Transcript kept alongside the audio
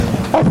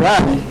All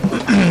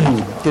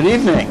right. Good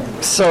evening.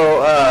 So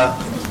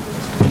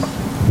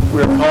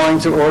we're calling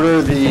to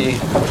order the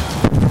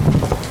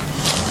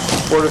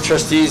Board of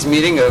Trustees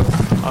meeting of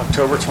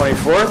October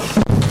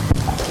 24th.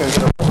 Can we get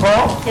a roll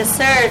call? Yes,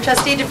 sir.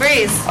 Trustee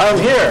DeVries. I'm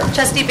here.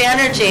 Trustee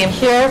Banerjee.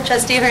 Here.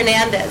 Trustee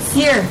Hernandez.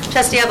 Here.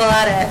 Trustee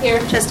Avalada. Here.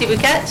 Trustee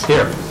Bouquet.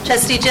 Here.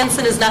 Trustee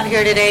Jensen is not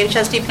here today.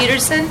 Trustee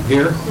Peterson.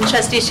 Here. And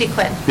Trustee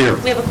Shequin. Here.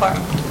 We have a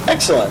quorum.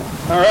 Excellent.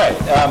 All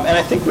right. And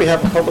I think we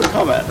have a public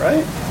comment,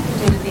 right?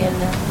 We do it at the end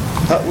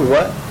now. We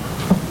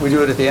what? We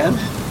do it at the end?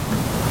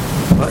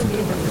 What?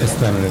 It's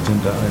not an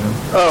agenda item.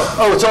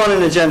 Oh, it's on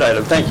an agenda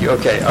item. Thank you.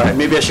 Okay. All right.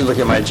 Maybe I should look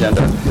at my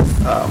agenda.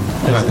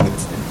 I think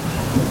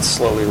It's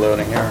slowly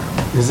loading here.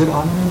 is it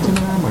on an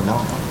agenda item or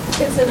not?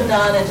 It's a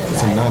non-agenda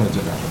It's a item,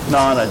 non-agenda item.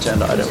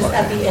 Non-agenda which item. is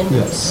at Okay. the end.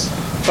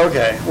 Yes.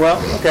 Okay,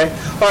 well, okay.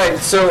 All right,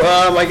 so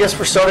I guess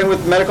we're starting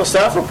with medical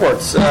staff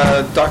reports.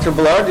 Dr.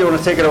 Ballard, do you want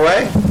to take it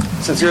away,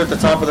 since you're at the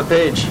top of the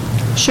page?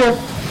 Sure.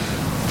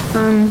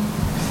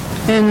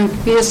 In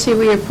BSC,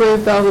 we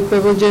approved all the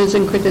privileges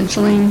and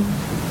credentialing.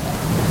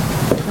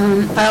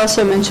 I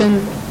also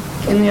mentioned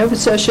in the open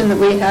session that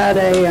we had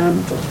a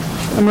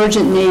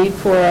emergent need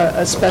for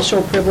a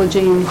special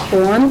privileging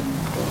form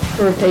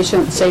for a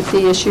patient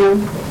safety issue.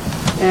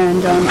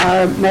 And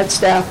our med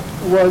staff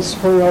was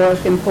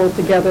heroic and pulled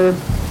together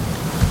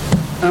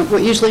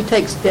what usually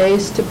takes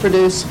days to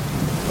produce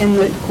in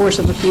the course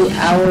of a few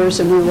hours,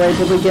 and we were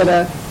able to get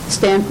a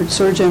Stanford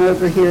surgeon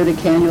over here to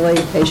cannulate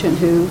a patient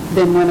who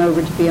then went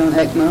over to be on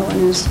ECMO,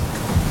 and is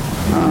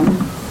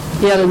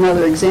yet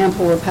another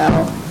example of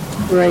how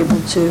we're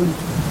able to,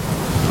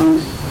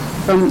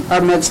 from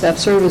our med staff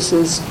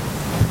services,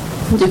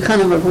 do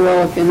kind of a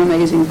heroic and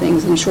amazing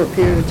things in a short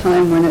period of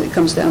time when it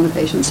comes down to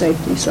patient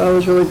safety. So I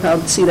was really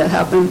proud to see that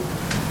happen.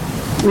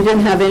 We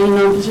didn't have any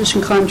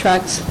non-physician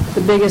contracts.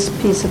 The biggest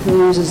piece of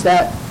news is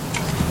that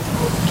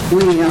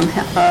we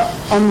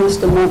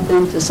almost a month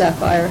into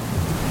Sapphire,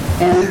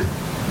 and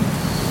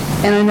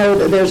I know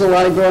that there's a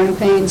lot of growing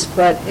pains,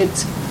 but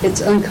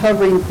it's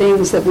uncovering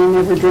things that we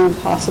never dreamed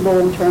possible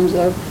in terms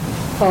of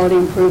quality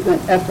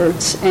improvement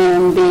efforts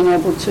and being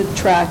able to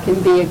track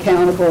and be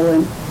accountable.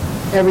 And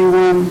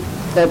everyone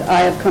that I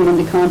have come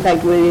into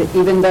contact with,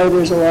 even though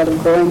there's a lot of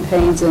growing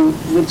pains and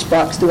which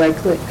box do I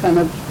click kind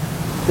of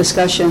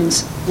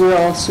discussions, we're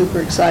all super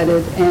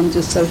excited and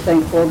just so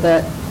thankful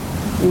that,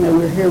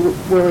 we're here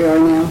where we are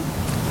now.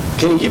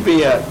 Can you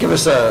give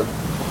us a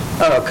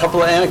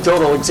couple of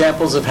anecdotal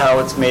examples of how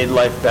it's made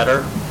life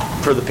better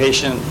for the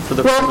patient, for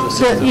the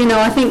citizen?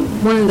 I think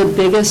one of the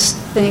biggest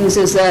things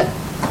is that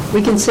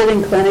we can sit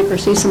in clinic or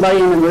see somebody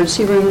in the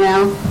emergency room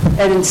now,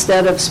 and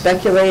instead of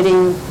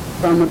speculating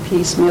from a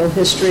piecemeal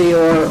history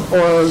or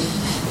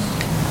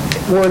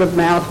word of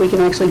mouth, we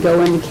can actually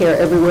go into Care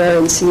Everywhere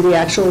and see the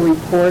actual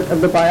report of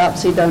the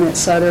biopsy done at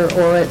Sutter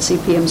or at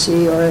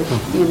CPMC or at,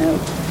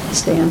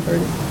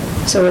 Stanford.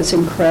 So it's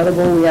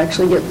incredible. We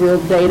actually get real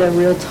data,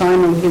 real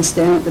time, and we can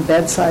stand at the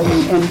bedside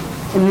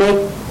and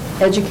make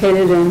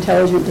educated and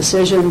intelligent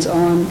decisions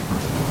on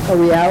a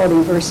reality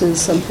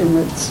versus something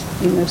that's,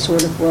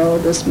 sort of, well,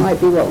 this might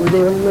be what we're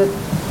dealing with.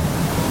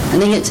 I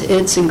think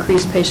it's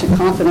increased patient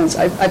confidence.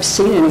 I've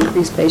seen an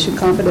increased patient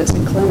confidence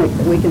in clinic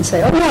that we can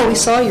say, oh, yeah, we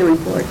saw your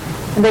report.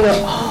 And they go,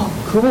 oh,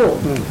 cool.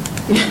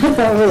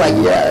 We're like,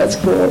 yeah, that's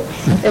cool.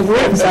 And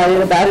we're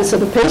excited about it, so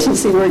the patients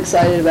see we're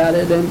excited about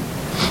it.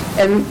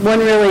 And one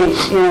really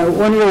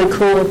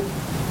cool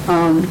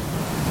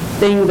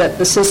thing that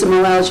the system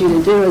allows you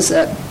to do is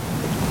that,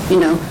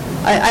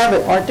 I have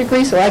an art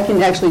degree, so I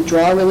can actually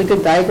draw really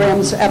good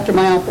diagrams after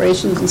my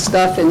operations and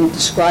stuff and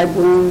describe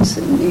wounds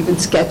and even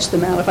sketch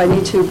them out if I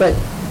need to. But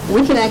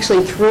we can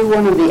actually, through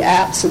one of the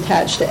apps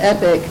attached to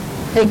Epic,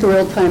 take a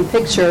real-time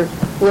picture,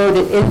 load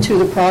it into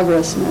the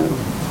progress mode.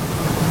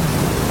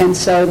 And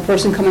so the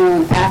person coming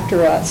on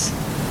after us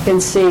can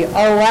see,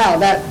 oh, wow,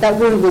 that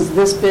wound was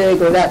this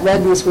big, or that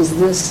redness was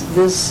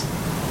this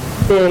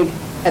big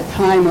at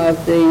time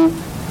of the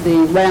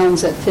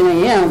rounds at 10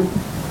 a.m.,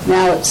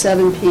 now at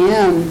 7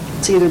 p.m.,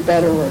 it's either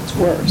better or it's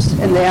worse.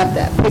 And they have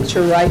that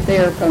picture right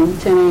there from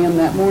 10 a.m.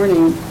 that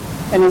morning,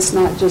 and it's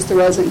not just the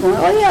resident going,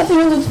 oh, yeah, I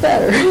think it looks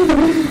better.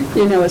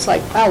 It's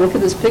like, wow, look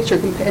at this picture,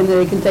 and then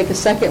they can take a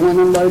second one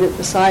and load it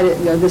beside it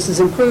and go, this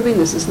is improving,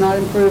 this is not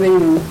improving,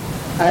 and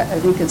I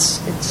think it's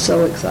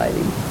so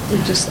exciting.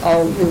 We're just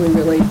all really,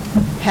 really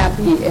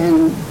happy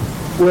and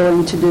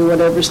willing to do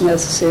whatever's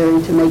necessary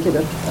to make it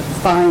a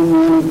fine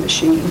running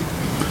machine.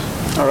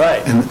 All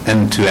right.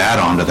 And to add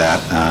on to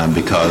that,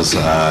 because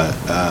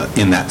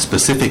in that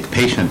specific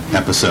patient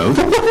episode,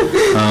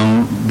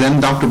 then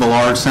Dr.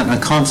 Ballard sent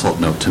a consult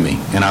note to me,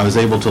 and I was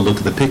able to look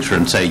at the picture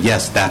and say,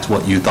 yes, that's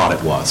what you thought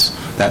it was.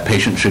 That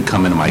patient should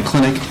come into my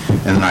clinic,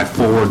 and then I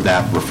forward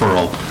that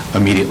referral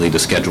immediately to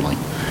scheduling.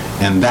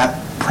 And that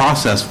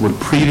process would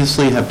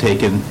previously have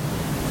taken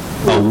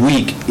a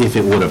week if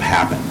it would have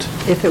happened.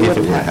 If it would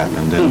have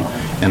happened.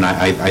 And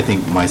I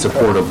think my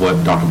support of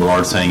what Dr.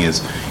 Ballard's saying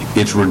is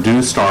it's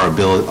reduced our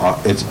ability,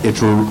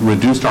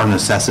 reduced our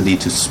necessity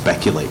to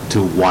speculate,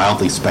 to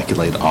wildly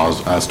speculate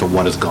as to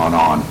what has gone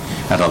on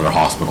at other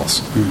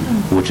hospitals,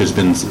 which has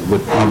been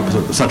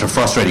such a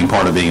frustrating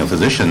part of being a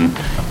physician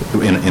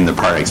in the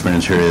prior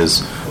experience here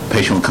is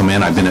patient will come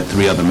in, I've been at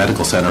 3 other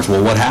medical centers,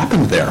 well, what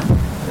happened there?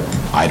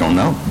 I don't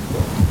know.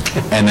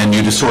 And then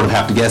you just sort of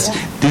have to guess,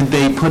 did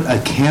they put a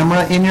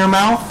camera in your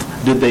mouth?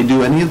 Did they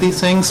do any of these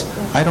things?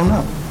 I don't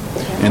know.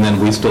 And then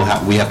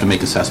we have to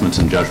make assessments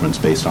and judgments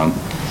based on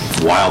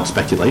wild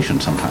speculation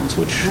sometimes,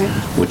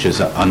 which is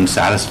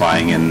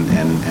unsatisfying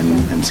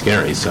and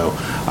scary. So,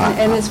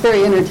 And it's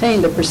very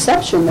entertaining, the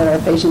perception that our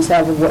patients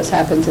have of what's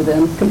happened to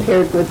them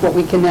compared with what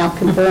we can now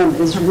confirm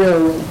is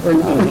real or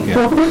not.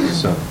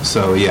 yeah.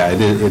 So yeah,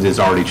 it has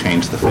already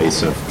changed the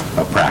face of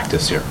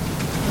practice here.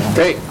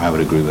 Great. I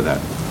would agree with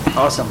that.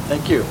 Awesome,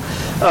 thank you.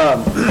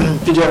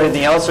 Did you have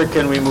anything else, or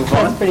can we move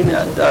on? That's pretty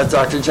much it.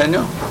 Dr.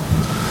 Genyo?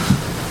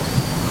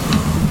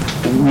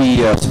 We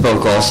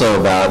spoke also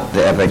about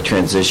the EPIC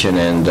transition,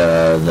 and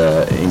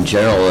in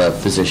general,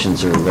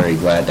 physicians are very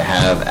glad to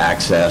have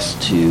access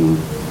to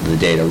the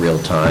data real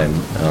time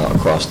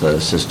across the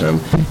system,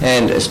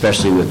 and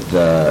especially with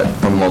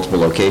from multiple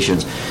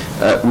locations.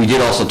 We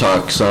did also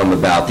talk some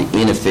about the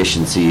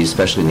inefficiencies,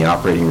 especially in the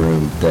operating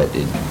room, that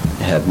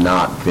have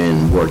not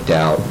been worked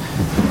out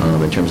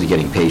in terms of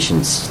getting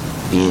patients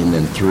in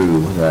and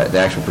through. The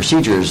actual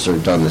procedures are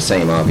done the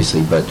same,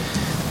 obviously, but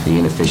the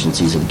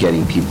inefficiencies of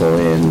getting people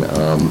in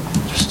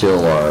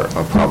still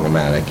are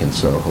problematic, and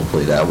so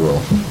hopefully that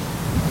will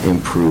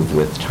improve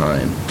with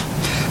time.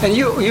 And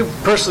you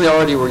personally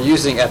already were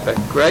using Epic,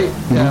 right?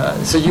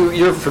 So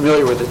you're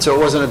familiar with it, so it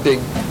wasn't a big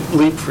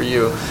leap for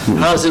you.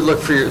 How does it look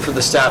for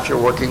the staff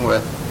you're working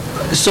with?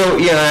 So,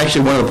 yeah,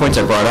 actually, one of the points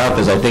I brought up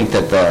is I think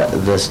that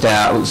the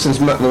staff, since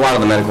a lot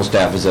of the medical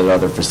staff is at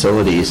other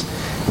facilities,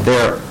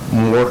 they're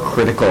more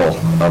critical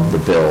of the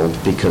build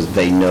because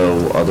they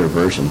know other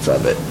versions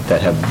of it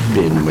that have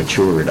been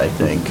matured, I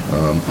think.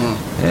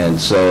 And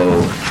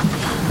so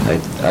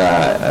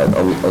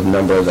a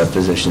number of the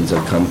physicians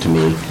have come to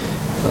me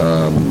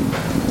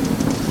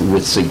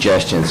with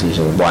suggestions.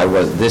 Why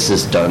was this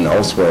is done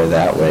elsewhere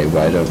that way?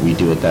 Why don't we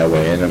do it that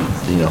way? And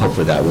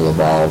hopefully that will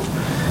evolve.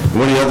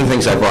 One of the other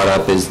things I brought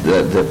up is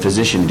the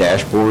physician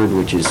dashboard,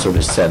 which is sort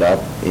of set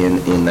up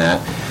in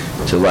that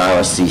to allow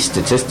us to see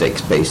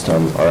statistics based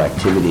on our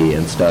activity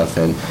and stuff.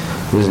 And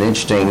it was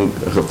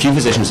a few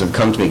physicians have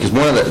come to me, because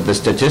one of the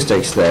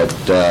statistics that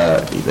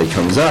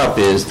comes up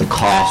is the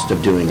cost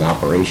of doing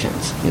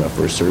operations,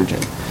 for a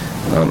surgeon.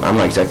 I'm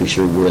not exactly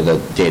sure where the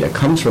data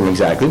comes from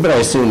exactly, but I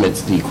assume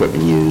it's the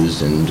equipment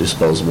used and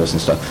disposables and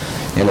stuff.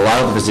 And a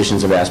lot of the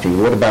physicians have asked me,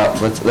 what about,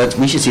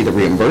 we should see the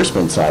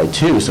reimbursement side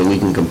too, so we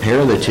can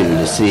compare the two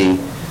to see,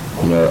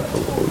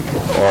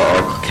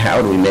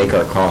 how do we make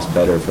our cost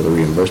better for the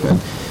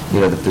reimbursement.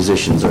 The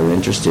physicians are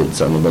interested,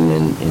 some of them,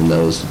 in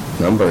those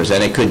numbers,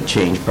 and it could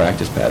change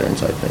practice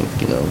patterns, I think,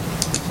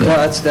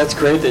 Well, that's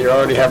great that you're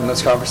already having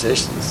those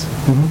conversations.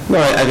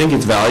 No, I think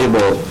it's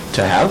valuable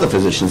to have the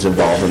physicians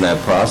involved in that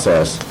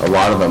process. A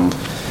lot of them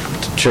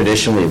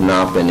traditionally have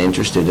not been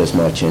interested as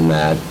much in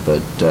that,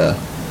 but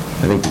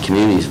I think the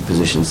community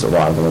physicians, a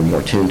lot of them are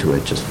more tuned to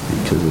it just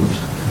because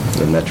of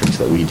the metrics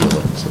that we deal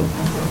with. So.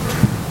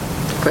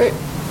 Great.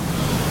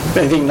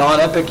 Anything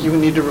non-EPIC you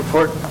need to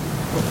report?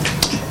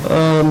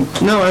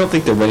 No, I don't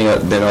think there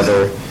have been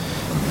other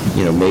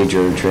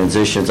major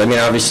transitions. I mean,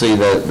 obviously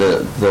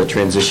the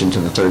transition to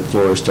the third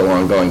floor is still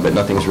ongoing, but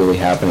nothing's really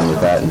happening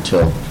with that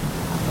until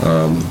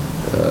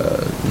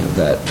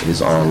that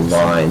is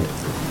online.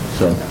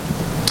 So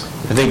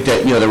I think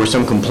that there were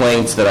some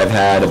complaints that I've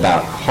had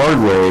about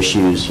hardware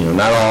issues.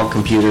 Not all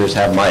computers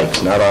have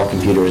mics. Not all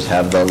computers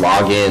have the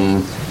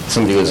login.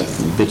 Somebody was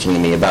bitching to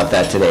me about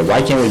that today.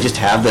 Why can't we just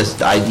have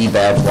this ID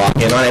badge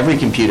login on every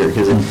computer?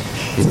 Because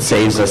it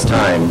saves us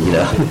time,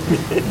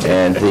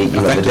 and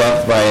the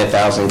death by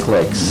 1,000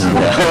 clicks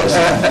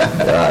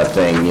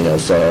thing,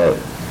 so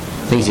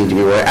things need to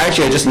be worked.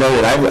 Actually, I just know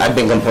that I've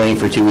been complaining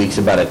for 2 weeks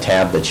about a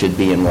tab that should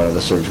be in one of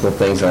the surgical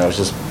things, and I was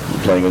just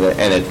playing with it,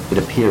 and it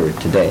appeared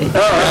today.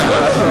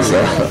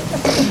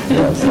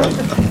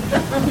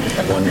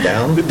 One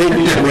down? They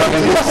need to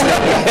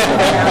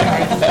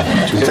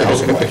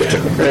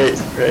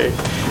Great.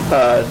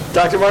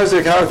 Dr.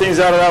 Marzuk, how are things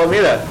out at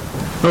Alameda?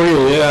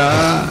 Okay,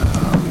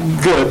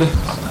 good.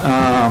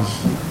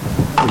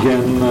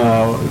 Again,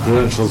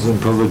 credentials and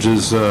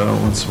privileges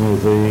went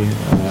smoothly,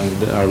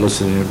 and our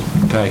listening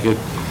packet.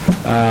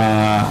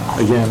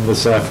 Again, the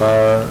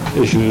Sapphire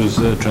issues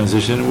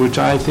transition, which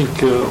I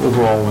think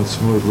overall went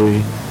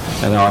smoothly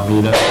at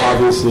Alameda.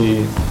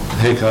 Obviously,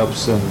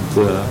 hiccups,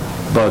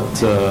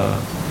 but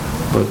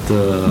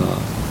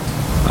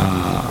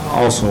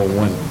also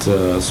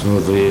went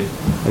smoothly.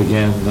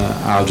 Again,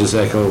 I'll just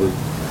echo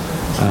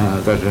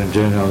Dr.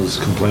 Genyo's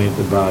complaint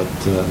about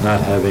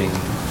not having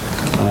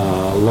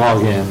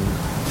login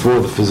for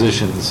the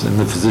physicians in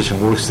the physician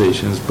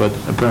workstations, but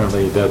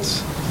apparently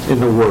that's in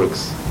the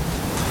works.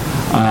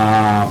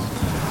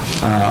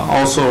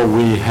 Also,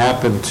 we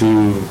happen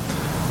to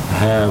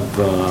have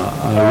a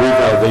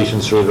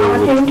revalidation survey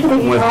Trauma team to the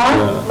with,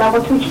 ER,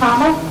 level 2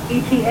 trauma,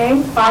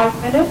 ETA,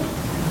 5 minutes.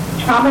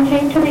 Trauma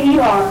team to the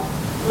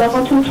ER,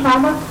 level 2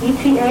 trauma,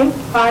 ETA,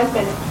 5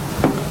 minutes.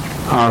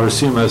 our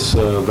CMS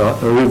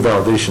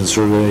revalidation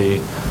survey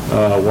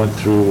went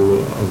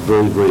through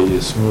very, very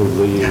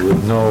smoothly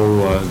with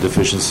no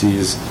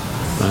deficiencies,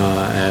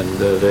 and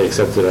they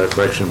accepted our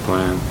correction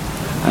plan.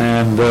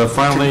 And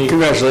finally...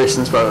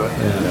 Congratulations, by the way.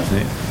 Yeah,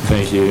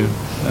 thank you.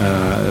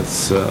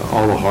 It's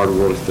all the hard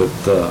work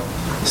that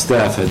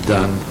staff had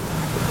done.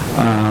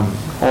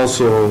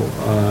 Also,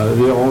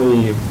 the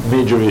only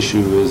major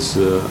issue is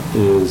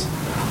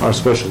our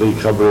specialty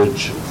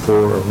coverage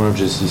for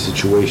emergency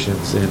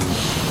situations, and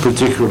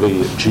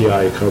particularly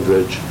GI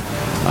coverage,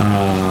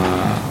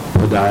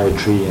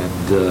 podiatry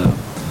and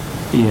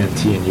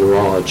ENT and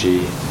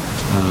urology,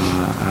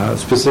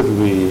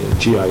 specifically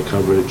GI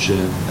coverage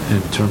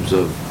in terms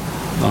of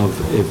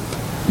if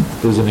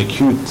there's an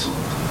acute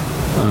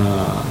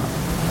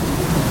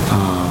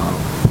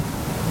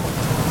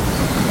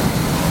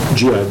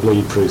GI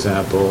bleed, for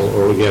example,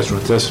 or a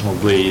gastrointestinal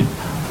bleed,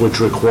 which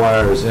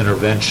requires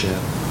intervention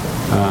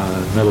in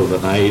the middle of the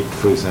night,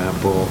 for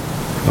example,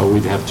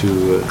 we'd have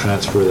to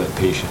transfer that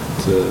patient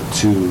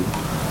to,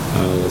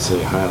 let's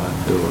say,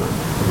 Highland or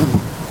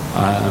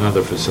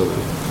another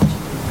facility.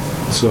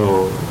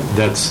 So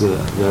that's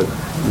that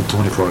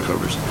 24-hour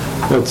coverage.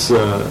 That's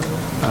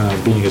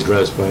being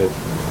addressed by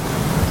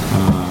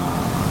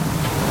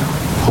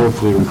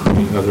hopefully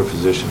recruiting other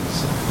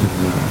physicians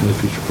in the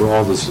future for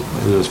all the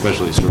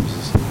specialty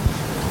services.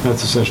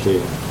 That's essentially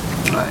it.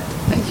 All right,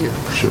 thank you.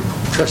 Sure.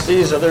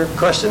 Trustees, other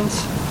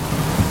questions?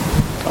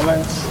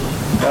 Comments?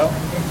 No?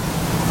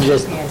 You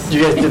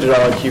guys did it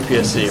all at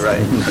QPSC,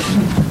 right?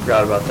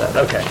 Forgot about that.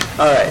 Okay.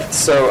 All right.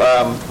 So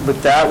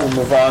with that, we'll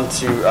move on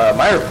to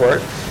my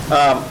report.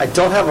 I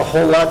don't have a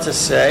whole lot to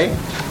say.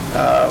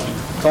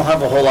 Don't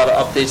have a whole lot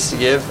of updates to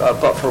give,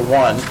 but for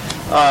one,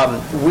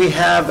 we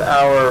have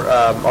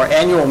our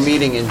annual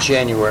meeting in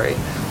January,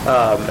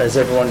 as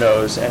everyone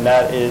knows, and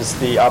that is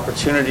the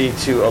opportunity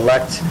to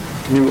elect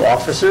new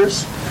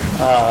officers.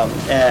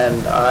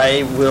 And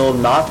I will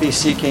not be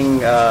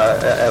seeking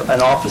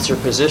an officer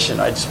position.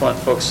 I just want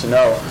folks to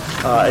know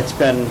it's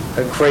been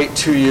a great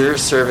 2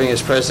 years serving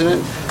as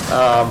president,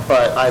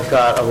 but I've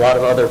got a lot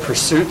of other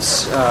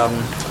pursuits.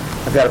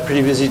 I've got a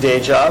pretty busy day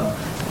job.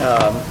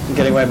 I'm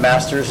getting my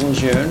master's in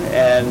June,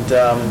 and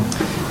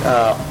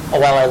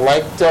while I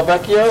like Del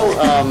Vecchio,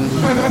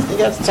 I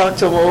got to talk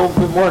to him a little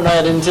bit more than I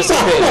had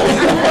anticipated.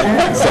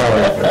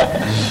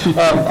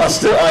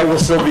 So I will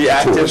still be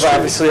active,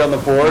 obviously, on the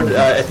board.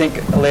 I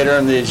think later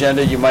in the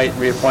agenda you might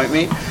reappoint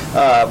me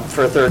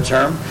for a third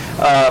term.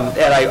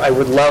 And I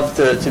would love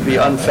to be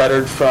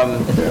unfettered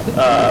from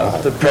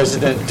the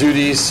president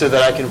duties so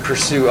that I can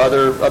pursue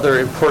other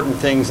important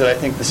things that I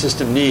think the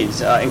system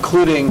needs,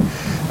 including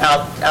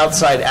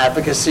outside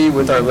advocacy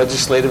with our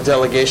legislative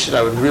delegation.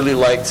 I would really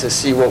like to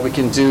see what we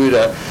can do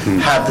to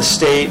have the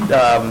state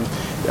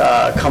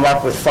come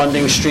up with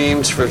funding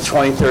streams for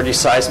 2030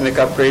 seismic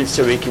upgrades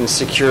so we can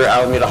secure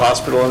Alameda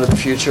Hospital into the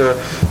future.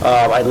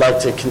 I'd like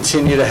to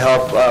continue to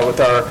help with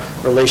our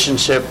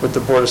relationship with the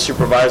Board of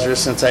Supervisors,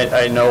 since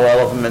I know all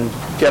of them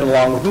and get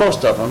along with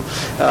most of them.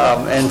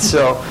 And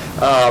so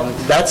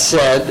that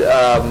said,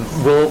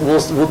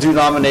 we'll do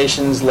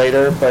nominations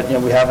later, but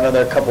we have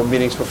another couple of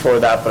meetings before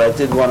that. But I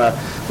did want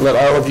to let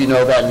all of you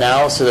know that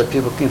now so that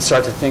people can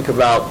start to think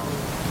about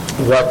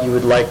what you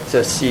would like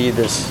to see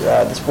this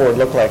board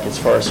look like as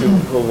far as who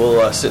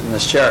will sit in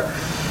this chair.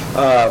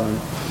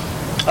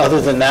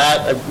 Other than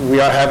that, we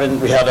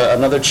had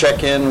another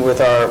check-in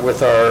with our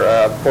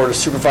Board of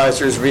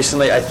Supervisors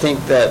recently. I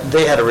think that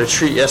they had a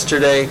retreat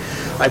yesterday.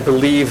 I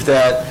believe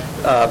that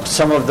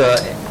some of the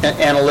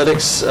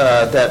analytics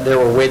that they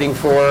were waiting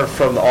for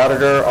from the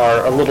auditor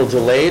are a little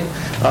delayed.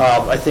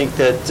 I think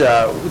that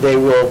they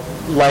will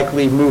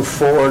likely move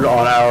forward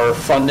on our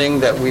funding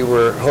that we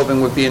were hoping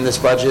would be in this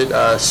budget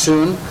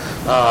soon.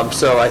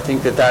 So I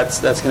think that's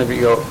going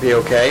to be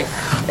okay.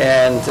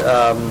 And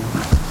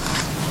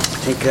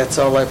I think that's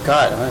all I've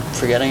got. Am I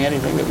forgetting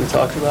anything that we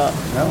talked about?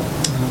 No?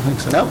 I don't think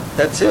so. No,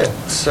 that's it.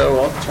 So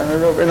I'll turn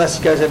it over, unless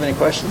you guys have any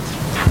questions.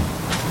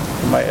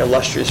 My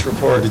illustrious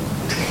report.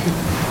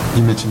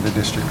 You mentioned the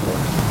district board.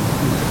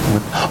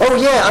 Oh,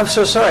 yeah, I'm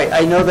so sorry.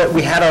 I know that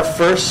we had our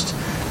first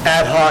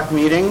ad hoc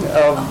meeting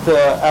of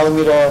the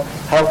Alameda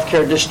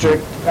Healthcare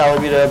District,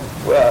 Alameda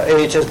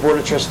AHS Board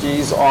of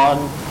Trustees on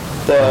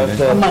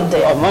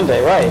Monday. On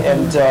Monday, right.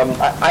 And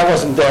I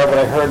wasn't there, but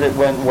I heard it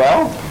went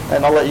well.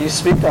 And I'll let you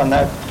speak on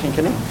that,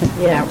 Kinkini.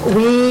 Yeah,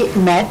 we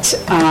met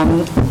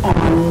on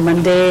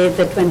Monday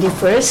the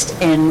 21st,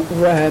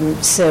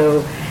 and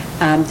so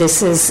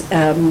this is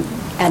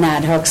an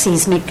ad hoc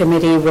seismic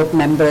committee with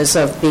members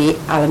of the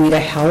Alameda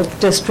Health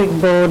District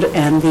Board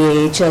and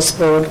the AHS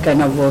Board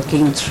kind of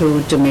working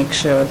through to make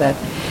sure that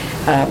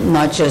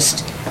not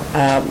just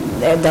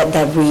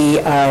that we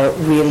are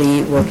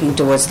really working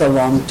towards the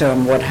long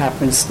term, what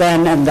happens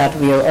then, and that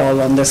we are all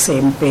on the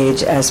same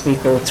page as we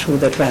go through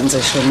the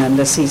transition and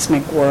the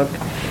seismic work,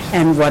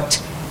 and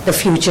what the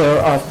future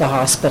of the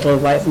hospital,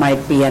 what it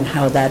might be, and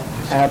how that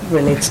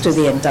relates to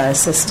the entire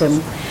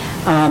system.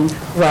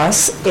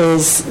 Ross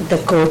is the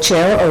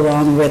co-chair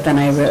along with, and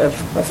I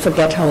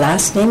forget her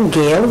last name,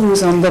 Gail,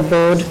 who's on the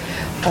board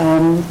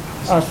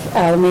of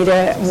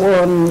Alameda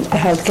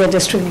Healthcare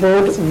District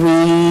Board.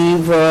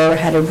 We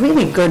had a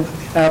really good,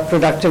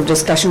 productive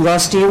discussion.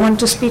 Ross, do you want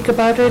to speak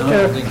about it?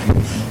 No, or? I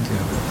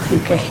think you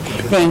Okay,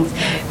 thanks.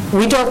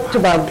 We talked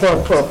about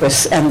the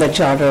purpose and the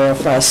charter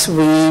of us.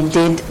 We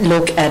did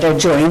look at a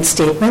joint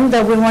statement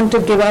that we want to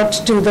give out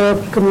to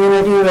the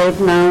community right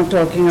now,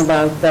 talking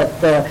about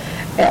that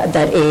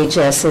that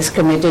AHS is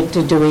committed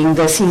to doing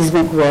the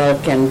seismic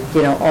work and,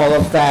 all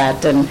of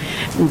that, and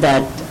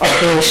that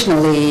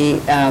operationally,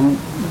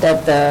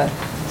 that the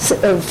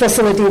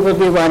facility will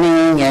be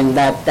running, and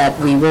that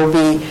we will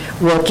be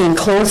working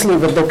closely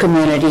with the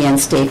community and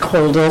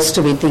stakeholders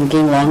to be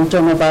thinking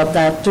long-term about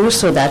that too.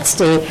 So that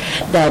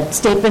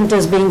statement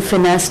is being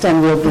finessed,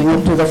 and we'll bring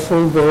it to the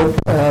full board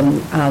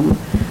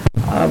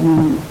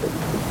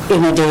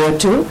in a day or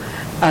two.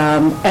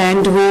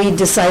 And we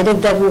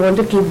decided that we want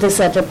to keep this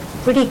at a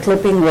pretty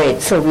clipping rate,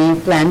 so we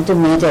plan to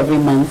meet every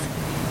month,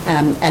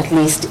 at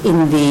least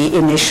in the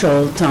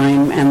initial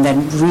time, and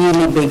then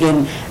really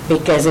begin,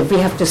 because if we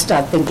have to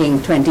start thinking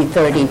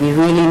 2030, we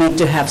really need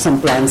to have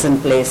some plans in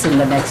place in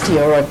the next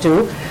year or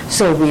two.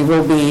 So we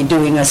will be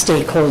doing a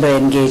stakeholder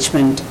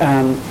engagement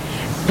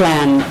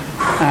plan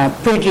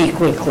pretty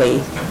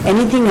quickly.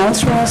 Anything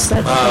else, Ross?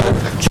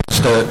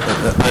 Just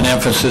an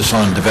emphasis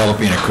on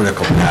developing a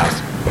critical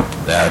path.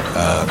 That,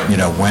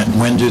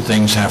 when do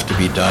things have to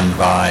be done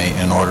by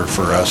in order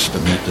for us to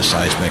meet the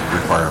seismic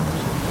requirements?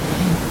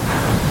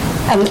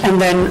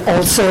 And then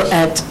also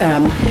at,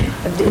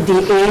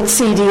 the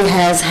AHCD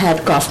has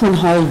had Kaufman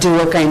Hall do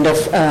a kind of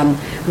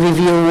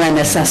review and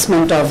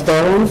assessment of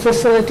their own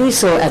facility.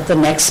 So at the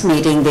next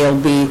meeting, they'll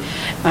be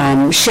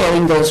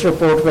sharing those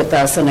reports with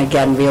us. And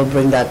again, we'll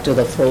bring that to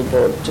the full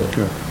board too.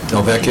 Sure.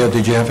 Delvecchio,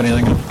 did you have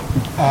anything?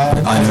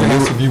 I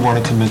know if you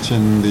wanted to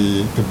mention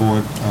the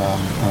board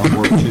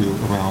work too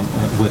around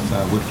with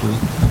Woodford.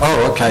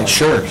 Oh, okay,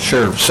 sure.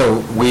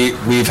 So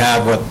we've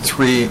had,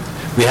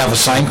 we have a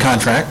signed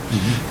contract.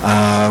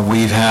 Mm-hmm.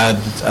 We've had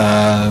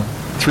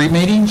 3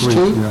 meetings? 3,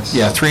 two? yes.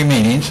 Yeah, 3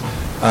 meetings.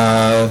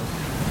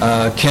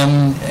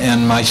 Kim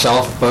and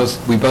myself,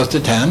 we both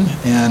attend,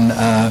 and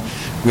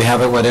we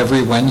have it,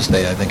 every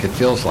Wednesday, I think it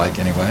feels like,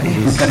 anyway.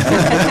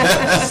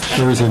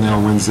 Thursday now,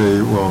 Wednesday,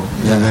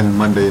 and then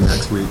Monday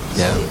next week.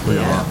 Yeah.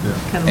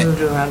 Kind of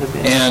moved around a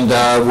bit. And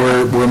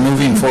we're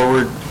moving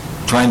forward,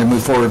 trying to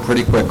move forward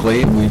pretty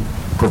quickly. We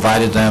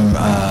provided them,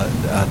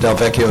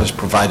 Delvecchio has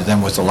provided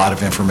them with a lot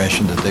of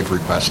information that they've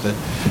requested.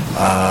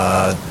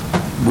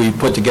 We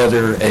put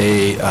together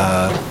a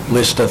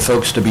list of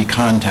folks to be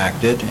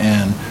contacted,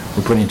 and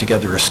we're putting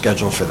together a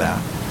schedule for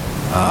that,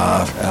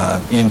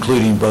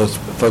 including both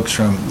folks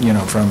from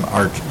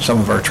some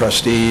of our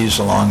trustees,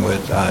 along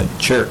with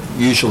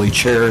usually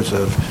chairs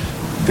of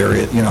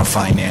various,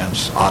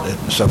 finance, audit,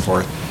 and so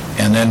forth.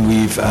 And then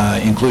we've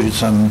included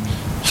some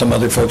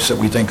other folks that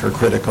we think are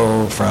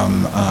critical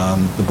from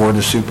the Board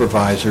of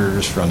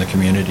Supervisors, from the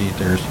community.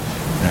 There's,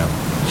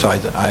 so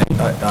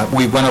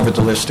we went over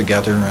the list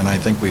together, and I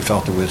think we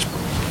felt it was,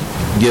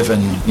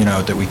 given,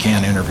 that we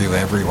can't interview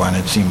everyone,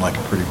 it seemed like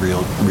a pretty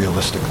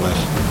realistic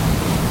list.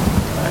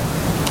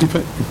 If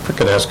I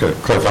could ask a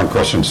clarifying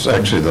question, it's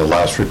actually the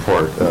last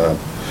report,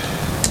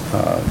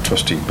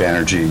 Trustee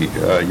Banerjee,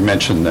 you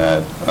mentioned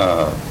that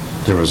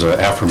there was an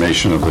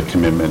affirmation of the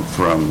commitment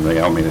from the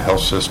Alameda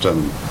Health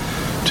System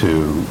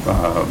to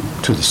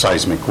the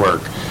seismic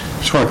work.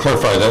 Just want to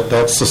clarify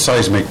that's the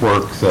seismic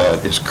work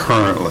that is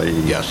currently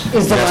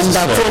is the one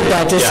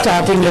that is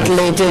starting with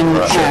Layton.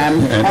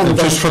 And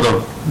just for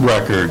the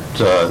record,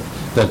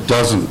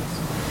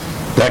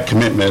 that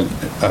commitment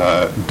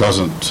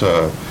doesn't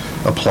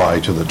apply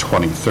to the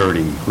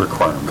 2030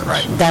 requirements.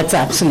 Right. That's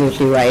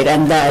absolutely right,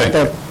 and that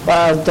the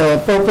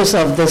purpose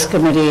of this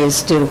committee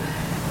is to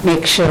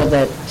make sure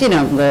that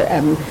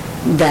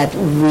that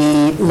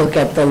we look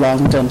at the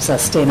long-term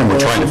sustainability. And we're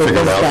trying to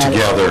figure it out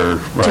together,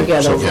 right?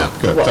 Together,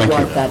 Good. Thank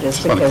you. That is,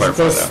 Just want to because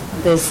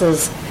clarify this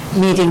is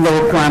meeting the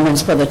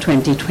requirements for the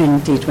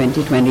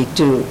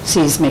 2020-2022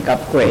 seismic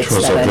upgrades. Which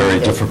was a very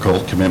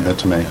difficult commitment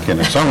to make in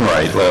its own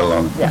right, let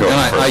alone go And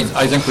further.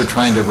 I think we're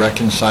trying to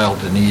reconcile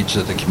the needs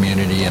of the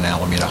community in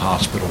Alameda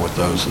Hospital with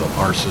those of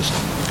our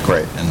system.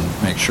 Great. And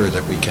make sure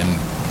that we can,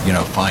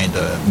 find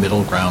a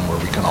middle ground where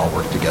we can all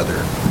work together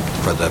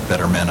for the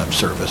betterment of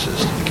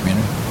services to the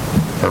community.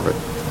 Perfect.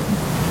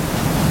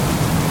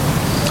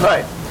 All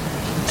right.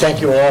 Thank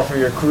you all for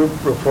your group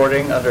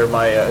reporting under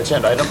my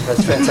agenda item.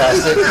 That's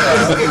fantastic.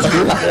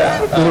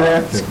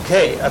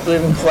 Okay, I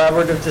believe in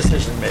collaborative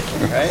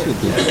decision-making, right?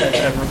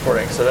 And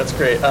reporting, so that's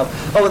great. And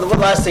one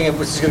last thing,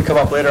 which is going to come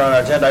up later on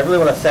our agenda, I really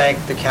want to thank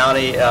the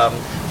county.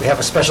 We have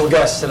a special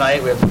guest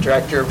tonight. We have the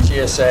Director of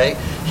GSA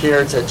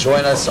here to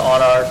join us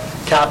on our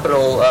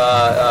capital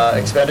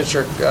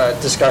expenditure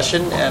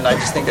discussion, and I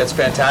just think that's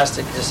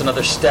fantastic. Just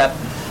another step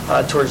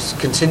towards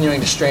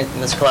continuing to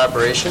strengthen this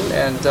collaboration.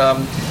 And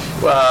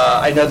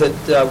I know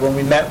that when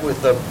we met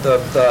with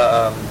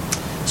the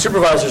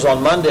supervisors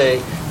on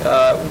Monday,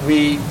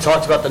 we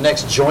talked about the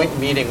next joint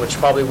meeting, which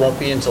probably won't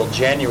be until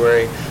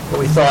January, but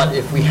we thought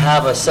if we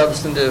have a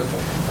substantive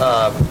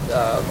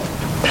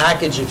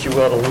package, if you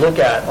will, to look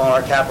at on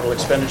our capital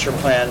expenditure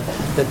plan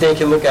that they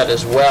can look at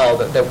as well,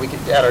 that we could,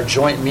 at our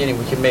joint meeting,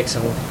 we can make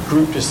some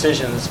group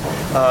decisions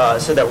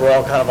so that we're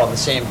all kind of on the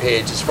same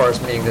page as far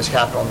as meeting those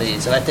capital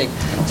needs. And I think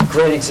it's a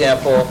great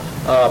example.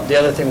 The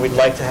other thing we'd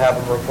like to have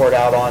them report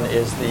out on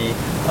is the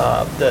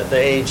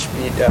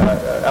AHP,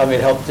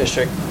 Alameda Health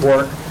District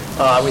work.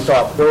 We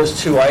thought those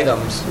two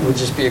items would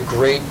just be a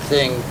great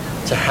thing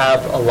to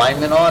have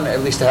alignment on,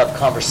 at least to have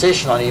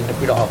conversation on, even if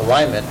we don't have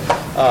alignment,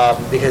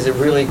 because it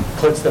really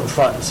puts them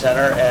front and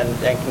center and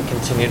can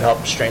continue to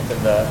help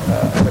strengthen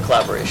the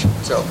collaboration.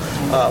 So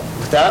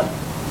with that,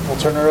 we'll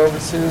turn it over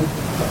to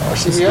our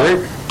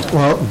CEO.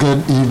 Well, good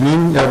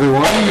evening,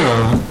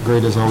 everyone.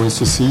 Great as always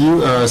to see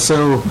you.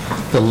 So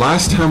the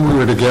last time we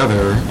were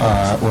together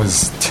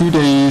was 2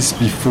 days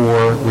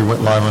before we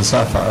went live on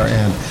Sapphire,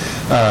 and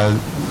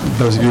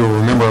those of you who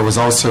remember, I was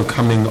also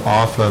coming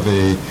off of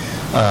a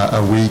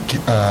week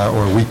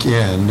or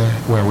weekend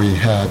where we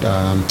had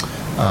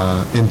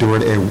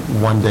endured a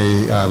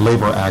one-day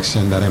labor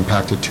action that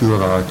impacted two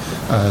of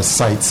our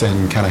sites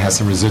and kind of has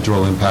some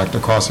residual impact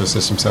across our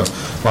system. So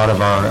a lot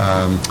of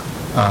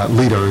our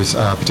leaders,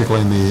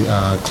 particularly in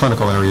the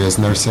clinical areas,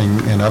 nursing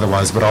and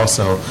otherwise, but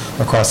also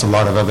across a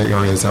lot of other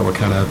areas that were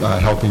kind of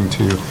helping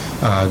to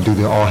do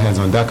the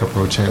all-hands-on-deck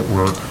approach,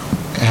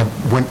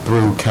 went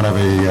through kind of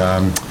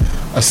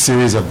a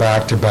series of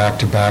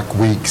back-to-back-to-back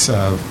weeks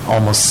of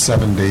almost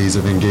 7 days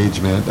of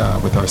engagement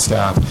with our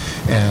staff.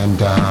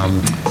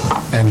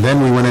 And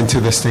then we went into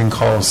this thing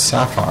called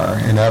Sapphire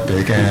in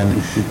Epic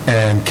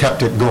and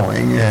kept it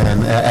going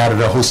and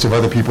added a host of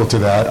other people to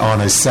that on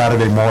a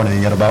Saturday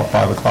morning at about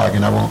 5 o'clock.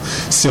 And I won't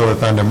steal the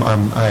thunder.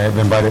 I have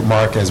invited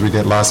Mark, as we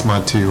did last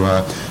month,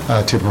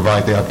 to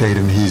provide the update,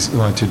 and he's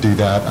going to do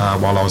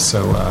that while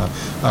also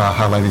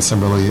highlighting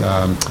some really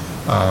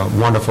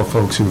wonderful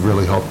folks who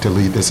really helped to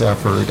lead this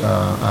effort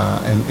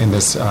in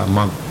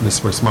this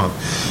first month.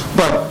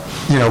 But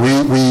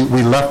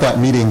we left that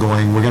meeting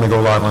going, we're going to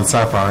go live on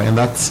Sapphire, and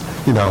that's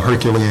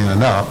Herculean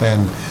enough.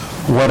 And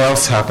what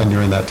else happened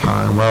during that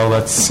time? Well,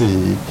 let's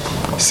see.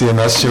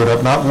 CMS showed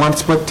up not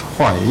once but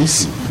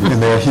twice,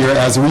 and they're here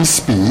as we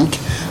speak.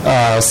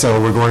 So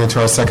we're going into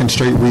our second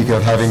straight week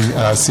of having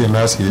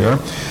CMS here.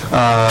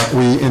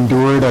 We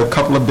endured a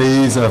couple of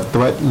days of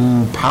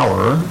threatened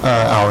power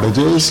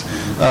outages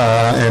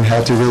and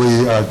had to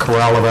really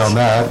corral around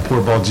that.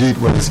 Poor Baljeet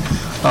was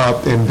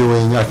up and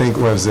doing, I think,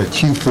 was a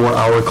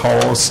Q4-hour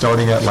call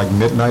starting at like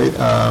midnight.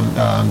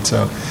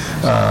 So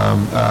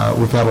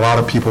we've had a lot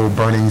of people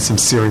burning some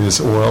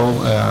serious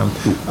oil.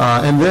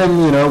 And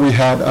then, we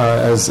had,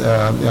 as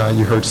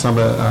you heard some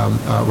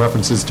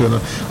references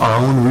to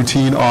our own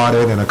routine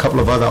audit and a couple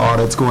of other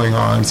audits going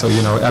on. So,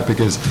 Epic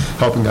is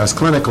helping us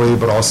clinically,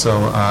 but also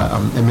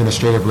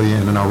administratively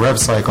and in our rev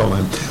cycle.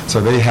 And so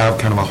they have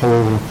kind of a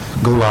whole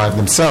go live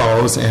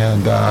themselves.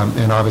 And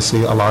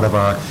obviously a lot of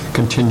our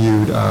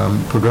continued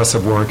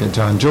progressive work at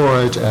John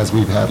George as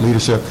we've had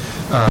leadership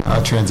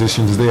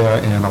transitions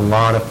there, and a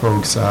lot of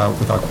folks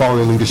with our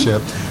quality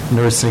leadership,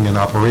 nursing and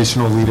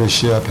operational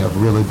leadership have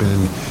really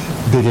been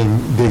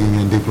digging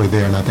in deeply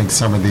there, and I think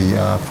some of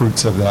the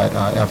fruits of that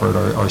effort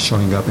are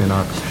showing up in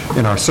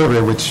our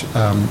survey, which,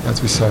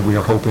 as we said, we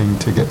are hoping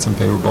to get some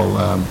favorable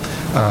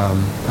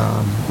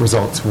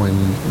results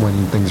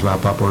when things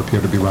wrap up or appear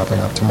to be wrapping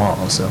up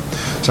tomorrow. So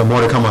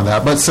more to come on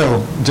that. But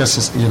so just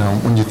as,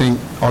 when you think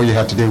all you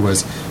had to do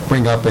was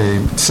bring up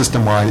a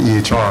system-wide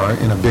EHR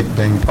in a big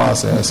bang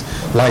process,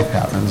 life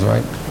happens,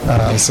 right?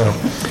 So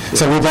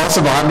we've all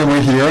survived and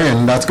we're here,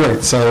 and that's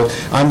great. So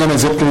I'm going to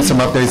zip through some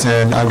updates,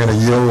 and I'm going to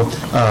yield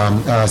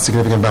a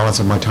significant balance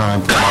of my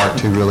time for Mark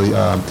to really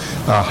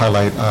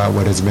highlight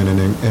what has been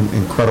an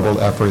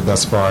incredible effort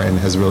thus far and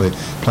has really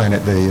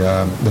planted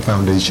the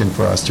foundation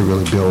for us to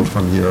really build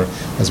from here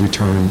as we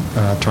turn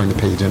the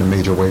page in a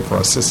major way for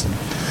our system.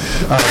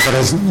 But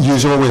as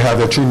usual, we have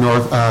the True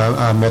North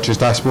metrics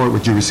dashboard,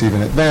 which you receive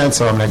in advance,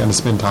 so I'm not going to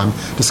spend time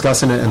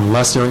discussing it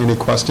unless there are any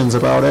questions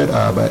about it.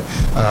 But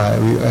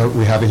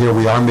we have it here.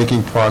 We are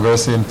making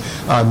progress in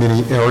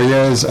many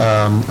areas.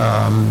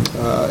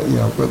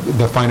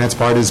 The finance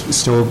part is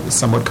still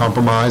somewhat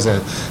compromised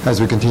as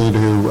we continue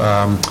to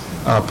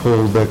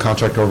pull the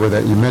contract over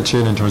that you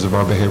mentioned in terms of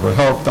our behavioral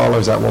health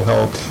dollars. That will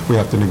help. We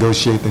have to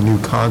negotiate the new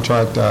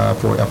contract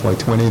for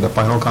FY20, the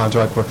final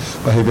contract for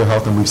behavioral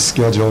health, and we've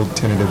scheduled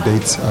tentative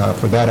dates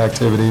for that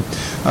activity.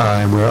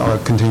 And we're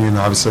continuing,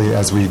 obviously,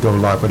 as we go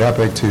live with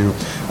Epic to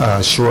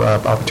shore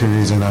up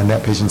opportunities in our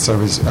net patient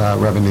service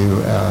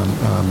revenue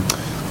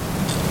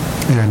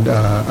and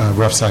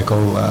rev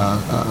cycle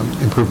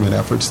improvement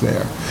efforts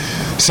there.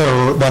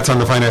 So that's on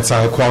the finance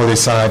side. Quality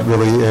side,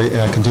 really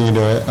continue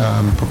to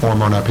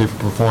perform on our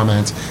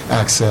pay-for-performance,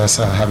 access,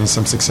 having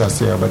some success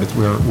there, but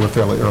we're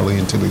fairly early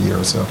into the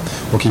year, so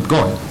we'll keep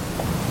going.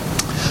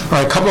 All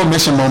right, a couple of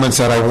mission moments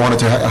that I wanted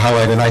to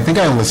highlight, and I think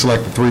I only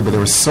selected 3, but there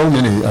were so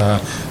many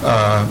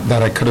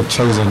that I could have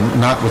chosen,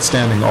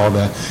 notwithstanding all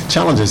the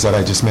challenges that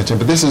I just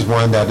mentioned. But this is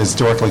one that is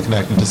directly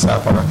connected to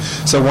Sapphire.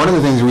 So one of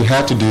the things we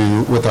had to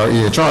do with our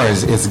EHR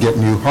is get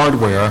new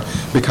hardware,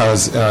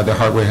 because the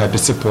hardware had to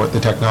support the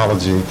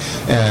technology.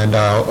 And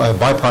a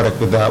byproduct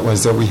of that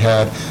was that we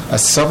had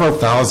several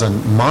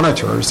thousand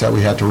monitors that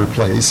we had to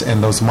replace,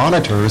 and those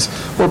monitors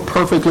were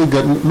perfectly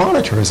good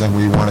monitors, and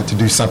we wanted to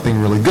do something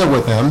really good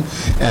with them.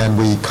 And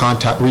we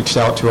reached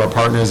out to our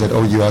partners at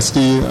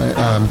OUSD,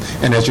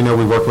 and as you know,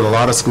 we work with a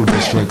lot of school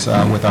districts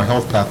with our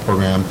Health Path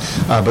program,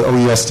 but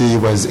OUSD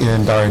was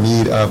in dire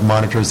need of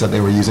monitors that they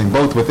were using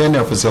both within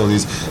their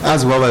facilities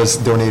as well as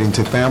donating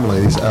to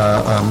families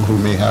who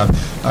may have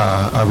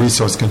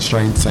resource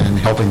constraints, and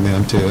helping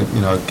them to,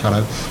 kind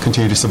of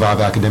continue to survive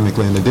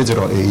academically in the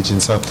digital age.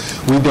 And so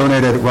we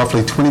donated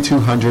roughly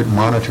 2,200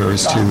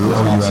 monitors to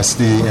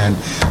OUSD, and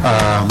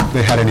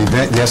they had an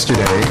event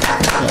yesterday.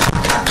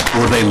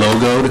 Were they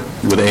logoed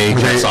with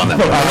AHS on them?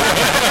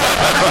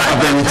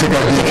 Then we took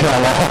our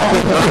decal off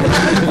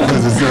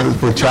because it's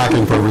for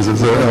tracking purposes.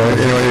 So,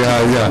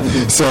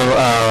 So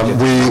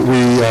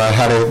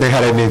they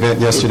had an event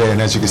yesterday, and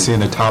as you can see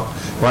in the top,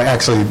 well,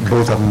 actually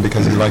both of them,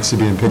 because he likes to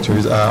be in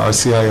pictures. Our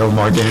CIO,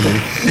 Mark Amy,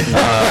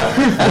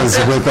 was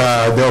with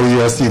the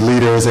OUSD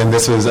leaders, and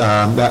this was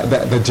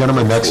the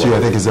gentleman next to you, I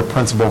think, is the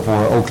principal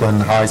for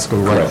Oakland High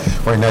School,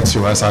 right next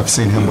to us. I've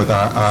seen him with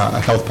our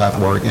Health Path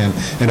work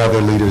and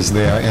other leaders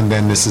there. And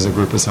then this is a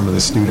group of some of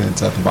the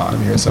students at the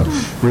bottom here. So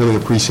really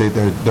appreciate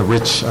the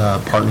rich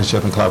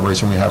partnership and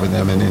collaboration we have with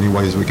them in any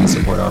ways we can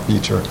support our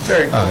future.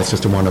 Very cool. It's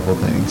just a wonderful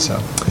thing. So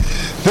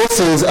this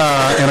is,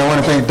 and I want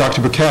to thank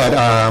Dr. Bouquet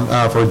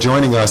for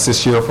joining us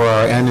this year for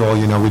our annual,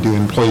 we do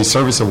Employee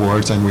Service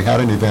Awards, and we had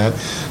an event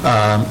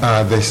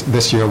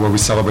this year where we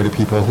celebrated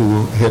people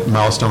who hit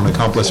milestone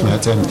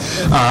accomplishments. And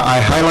I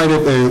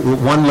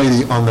highlighted one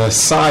lady on the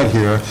side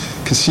here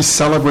because she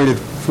celebrated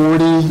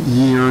 40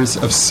 years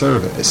of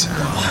service.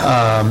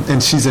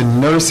 And she's a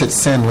nurse at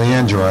San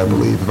Leandro, I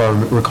believe, if I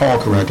recall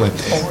correctly.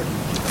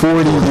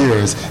 40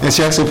 years. And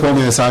she actually pulled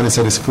me aside and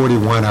said, it's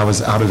 41. I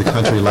was out of the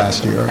country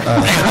last year.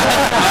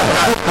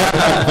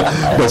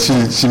 But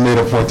she made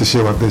a point to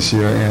show up this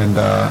year, and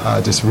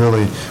just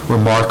really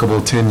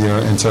remarkable tenure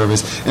and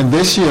service. And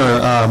this year,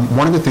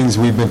 one of the things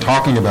we've been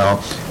talking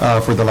about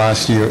for the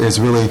last year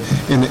is really,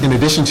 in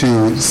addition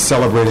to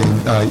celebrating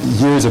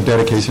years of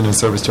dedication and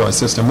service to our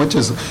system, which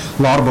is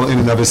laudable in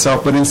and of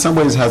itself, but in some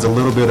ways has a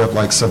little bit of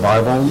like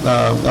survival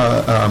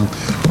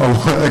or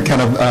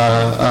kind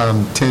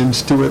of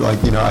tinge to it, like,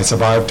 I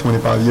survived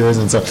 25 years,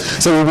 and so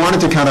we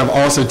wanted to kind of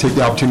also take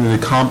the opportunity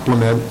to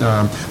complement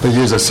the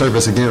years of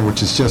service again,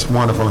 which is just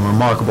wonderful and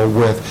remarkable,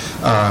 with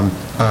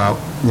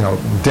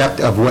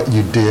depth of what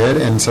you did.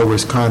 And so we're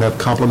kind of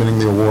complementing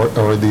the award,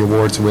 or the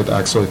awards, with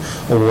actually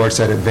awards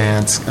that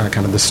advance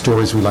kind of the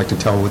stories we like to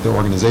tell with the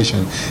organization.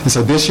 And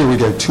so this year we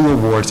gave 2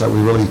 awards that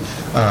we really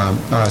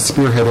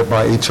spearheaded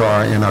by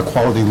HR and our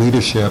quality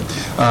leadership.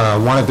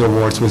 One of the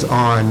awards was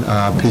on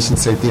patient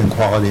safety and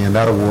quality, and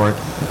that award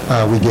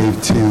we gave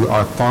to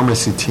our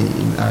pharmacy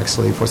team,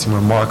 actually, for some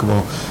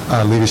remarkable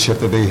leadership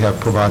that they have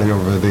provided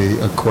over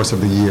the course of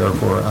the year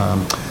for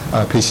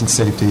patient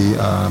safety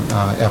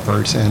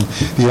efforts. And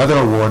the other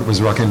award was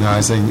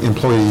recognizing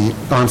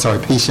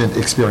patient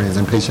experience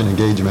and patient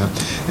engagement.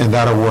 And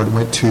that award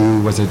went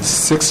to, was it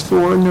 6th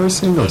floor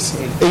nursing or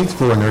 8th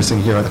floor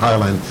nursing here at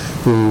Highland,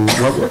 who,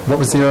 what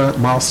was their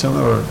milestone?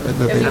 Or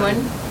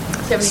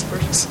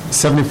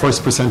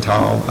 71st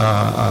percentile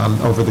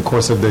over the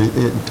course of the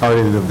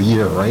entirety of the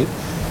year, right?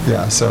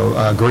 Yeah, so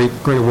great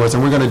awards,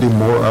 and we're going to do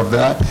more of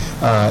that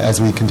as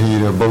we continue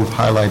to both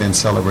highlight and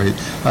celebrate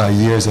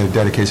years of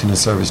dedication and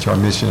service to our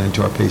mission and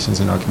to our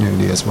patients in our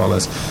community, as well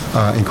as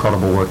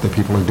incredible work that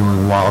people are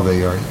doing while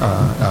they are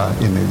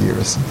in their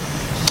years.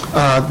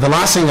 The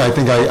last thing I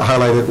think I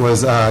highlighted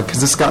was, because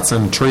this got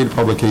some trade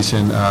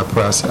publication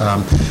press,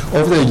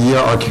 over the year,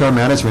 our care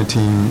management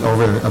team,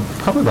 over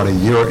probably about a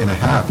year and a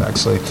half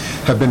actually,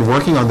 have been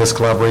working on this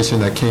collaboration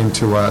that came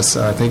to us,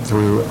 I think,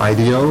 through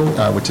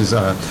IDEO, which is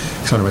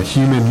sort of a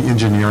human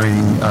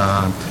engineering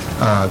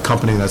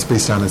company that's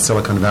based down in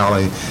Silicon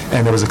Valley.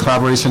 And there was a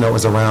collaboration that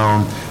was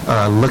around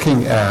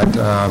looking at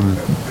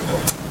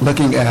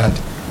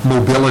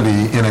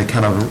mobility in a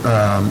kind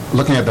of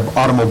looking at the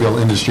automobile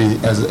industry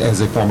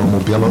as a form of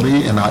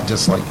mobility, and not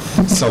just like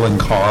selling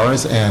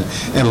cars, and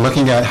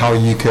looking at how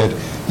you could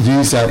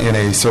use that in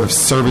a sort of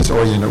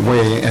service-oriented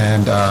way.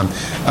 And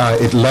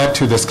it led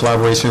to this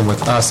collaboration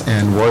with us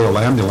and Royal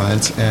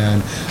Ambulance,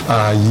 and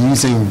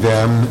using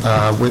them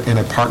in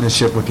a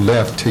partnership with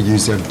Lyft to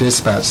use their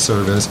dispatch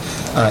service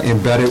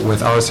embedded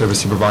with our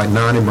service to provide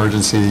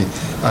non-emergency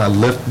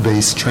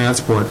Lyft-based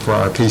transport for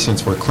our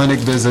patients for clinic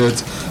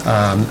visits,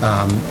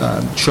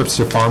 trips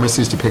to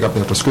pharmacies to pick up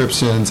their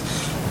prescriptions,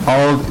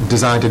 all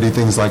designed to do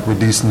things like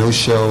reduce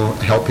no-show,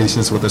 help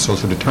patients with a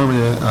social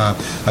determinant,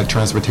 like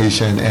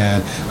transportation,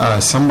 and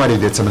somebody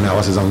did some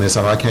analysis on this,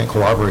 so I can't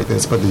corroborate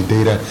this, but the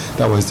data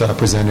that was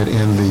presented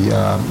in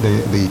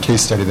the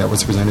case study that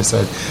was presented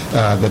said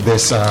that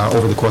this,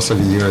 over the course of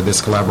the year,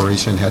 this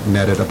collaboration had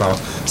netted about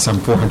some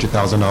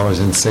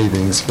 $400,000 in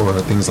savings for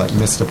things like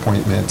missed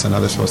appointments and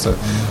other sorts of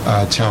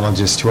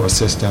challenges to our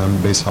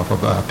system based off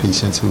of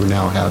patients who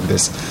now have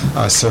this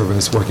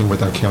service working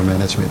with our care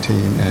management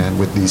team and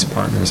with these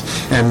partners.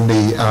 And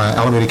the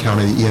Alameda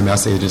County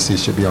EMS agency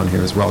should be on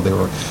here as well. They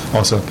were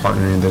also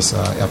partnering in this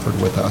effort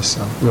with us.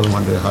 So really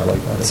wanted to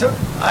highlight that. So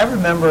I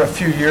remember a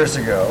few years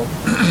ago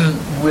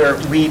where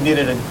we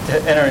needed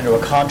to enter into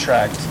a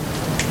contract,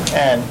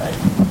 and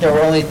there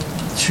were only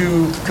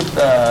two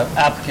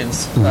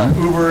applicants,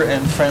 Uber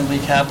and Friendly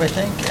Cab, I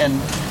think, and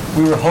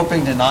we were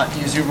hoping to not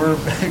use Uber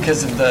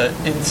because of the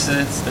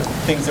incidents, the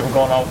things that were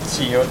going on with the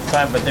CEO at the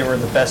time, but they were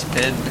the best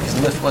bid because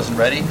Lyft wasn't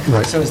ready.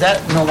 Right. So is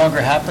that no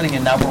longer happening,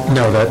 and now we're working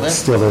No, with that Lyft?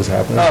 still is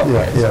happening. Oh, Yeah,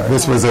 okay. yeah.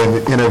 This was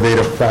an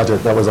innovative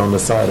project that was on the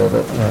side of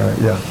it.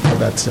 Yeah,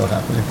 that's still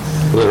happening.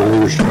 The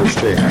leadership has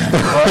changed.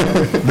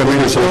 The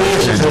leadership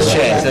Has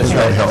changed, that's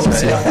That right.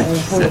 helps,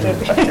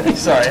 yeah.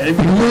 Sorry, I didn't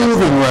mean to-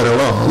 Moving right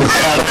along.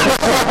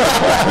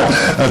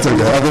 That's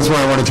okay. At this point,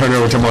 I want to turn it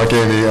over to Mark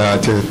Amy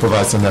to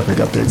provide some Epic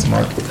updates.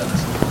 Mark?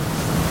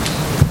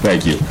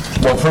 Thank you.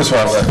 Well, first of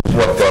all,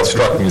 what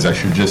struck me is I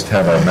should just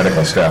have our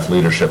medical staff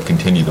leadership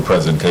continue the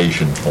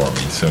presentation for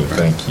me. So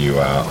thank you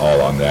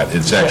all on that.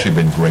 It's actually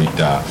been great,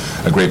 a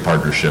great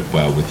partnership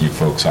with you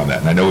folks on that.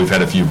 And I know we've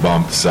had a few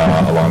bumps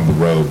along the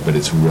road, but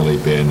it's really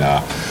been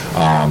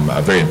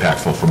very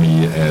impactful for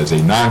me as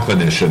a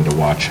non-clinician to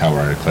watch how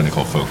our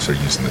clinical folks are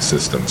using the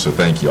system. So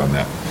thank you on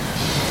that.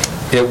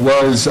 It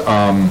was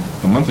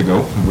a month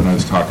ago when I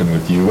was talking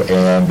with you,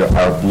 and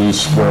our blue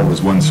square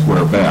was one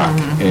square back.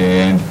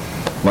 And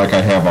like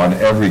I have on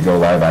every go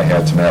live, I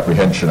had some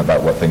apprehension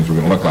about what things were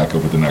going to look like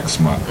over the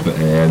next month,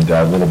 and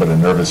a little bit of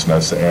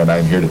nervousness, and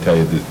I'm here to tell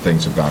you that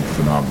things have gone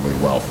phenomenally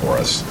well for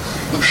us.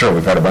 Sure,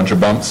 we've had a bunch of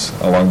bumps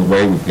along the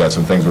way. We've got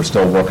some things we're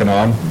still working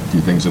on, a few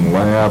things in the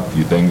lab, a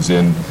few things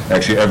in,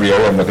 actually every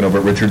I'm looking over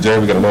at Richard's area,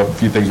 we've got a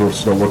few things we're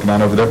still working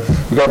on over there.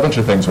 We've got a bunch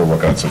of things we're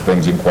working on, some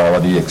things in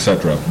quality, et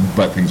cetera,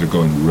 but things are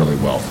going really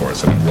well for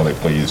us, and I'm really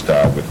pleased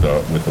with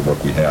the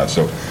work we have.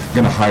 So I'm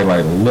going to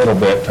highlight a little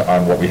bit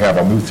on what we have.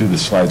 I'll move through the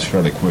slides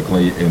fairly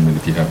quickly, and then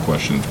if you have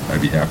questions,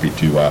 I'd be happy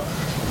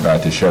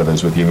to share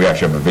those with you. We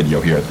actually have a video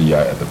here at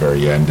the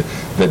very end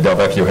that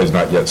Delvecchio has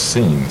not yet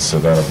seen, so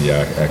that'll be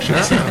actually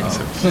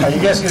exciting. Are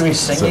you guys going to be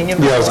singing in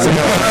Yeah,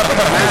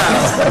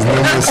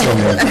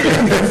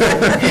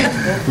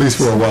 at least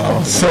for a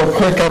while. So,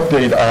 quick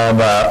update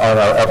on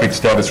our Epic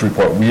status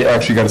report. We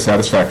actually got a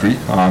satisfactory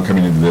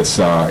coming into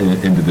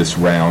this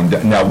round.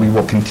 Now, we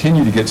will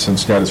continue to get some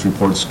status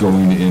reports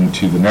going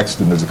into the next,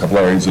 and there's a couple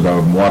areas that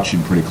I'm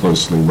watching pretty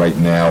closely right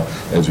now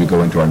as we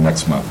go into our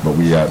next month. But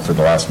we, for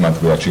the last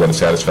month, we actually got a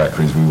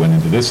satisfactory as we went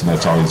into this, and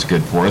that's always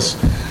good for us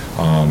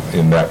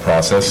in that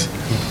process.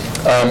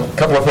 A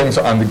couple of things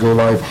on the Go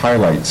Live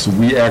highlights.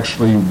 We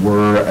actually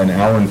were an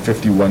hour and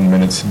 51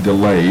 minutes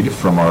delayed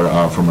from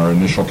our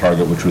initial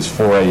target, which was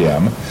 4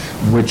 a.m.,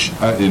 which,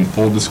 in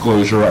full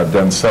disclosure, I've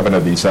done 7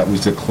 of these. That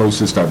was the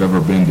closest I've ever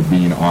been to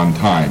being on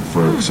time.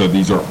 So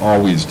these are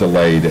always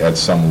delayed at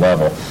some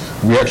level.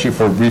 We actually,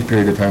 for a brief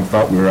period of time,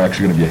 thought we were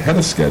actually going to be ahead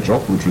of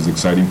schedule, which was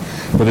exciting.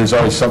 But there's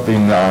always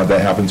something that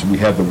happens. We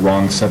had the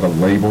wrong set of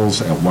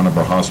labels at one of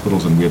our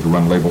hospitals, and we had to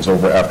run labels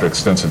over after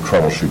extensive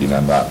troubleshooting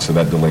on that. So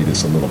that delayed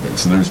us a little bit.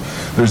 So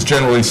there's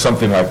generally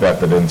something like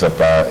that ends up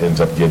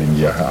getting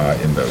you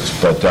in those.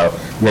 But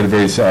we had a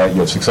very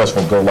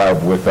successful go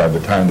live with the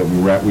time that we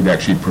were at. We'd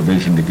actually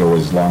provisioned to go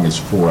as long as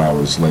 4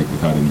 hours late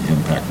without any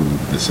impact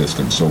with the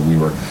system. So we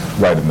were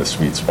right in the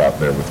sweet spot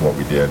there with what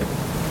we did.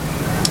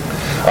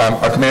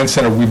 Our command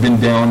center, we've been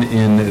down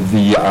in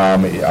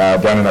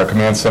our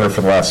command center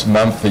for the last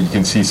month. You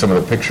can see some of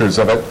the pictures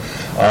of it.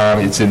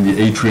 It's in the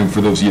atrium.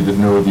 For those of you that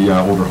know the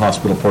older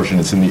hospital portion,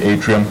 it's in the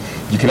atrium.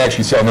 You can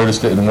actually see, I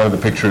noticed it in one of the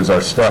pictures, our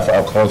staff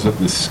calls it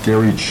the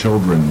scary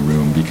children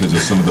room because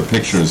of some of the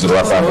pictures that are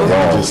up on the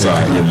walls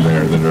in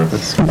there that are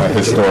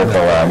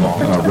historical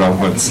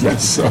relevance.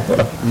 Yes.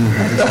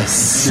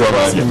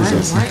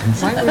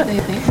 Why would they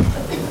think?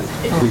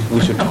 We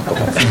should talk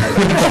about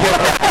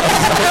that.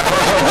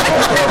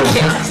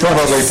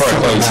 Probably for a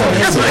close.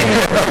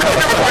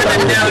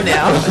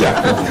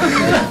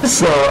 Yeah.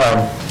 So,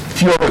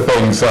 few other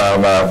things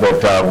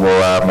that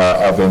were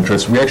of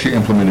interest. We actually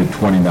implemented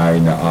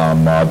 29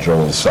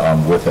 modules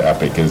with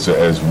Epic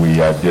as we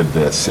did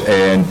this,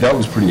 and that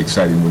was pretty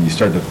exciting when you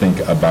start to think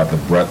about the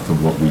breadth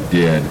of what we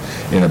did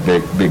in a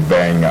big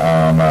bang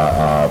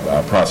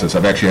process.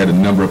 I've actually had a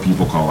number of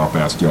people call up,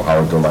 ask how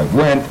our Go Live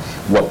went,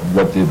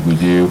 what did we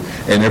do,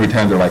 and every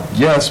time they're like,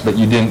 yes, but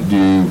you didn't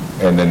do,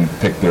 and then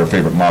pick their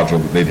favorite module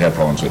that they'd had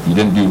problems with. You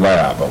didn't do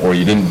lab, or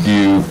you didn't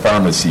do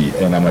pharmacy,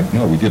 and I'm like,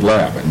 no, we did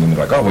lab, and then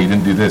they're like, oh, well, you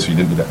didn't do this, you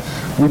didn't do that.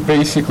 We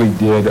basically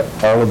did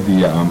all of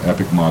the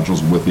Epic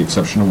modules with the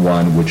exception of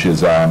one, which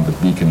is the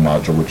Beacon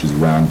module, which is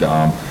around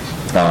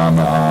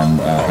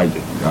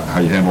how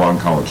you handle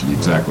oncology,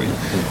 exactly.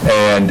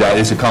 And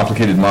it's a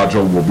complicated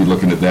module. We'll be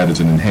looking at that as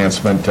an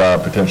enhancement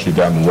potentially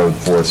down the road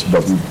for us,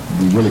 but we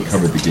really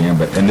covered the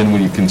gambit. And then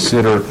when you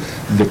consider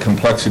the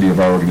complexity of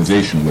our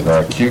organization with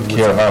our acute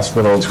care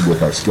hospitals,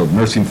 with our skilled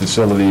nursing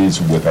facilities,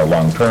 with our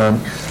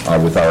long-term,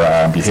 with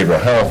our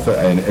behavioral health,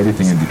 and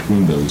everything in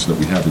between those that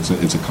we have,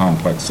 it's a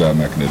complex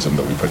mechanism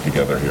that we put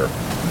together here.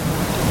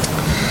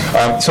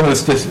 Some of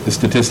the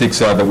statistics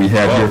that we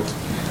had here.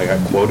 I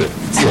got quoted.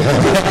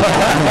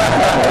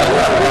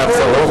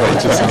 Absolutely.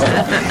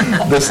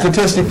 The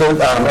statistic that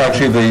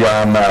actually the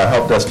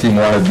help desk team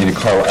wanted me to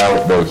call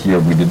out, though, here,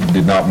 we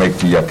did not make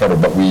the cover,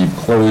 but we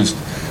closed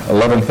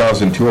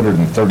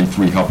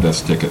 11,233 help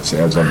desk tickets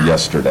as of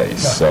yesterday.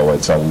 So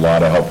it's a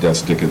lot of help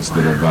desk tickets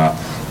that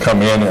have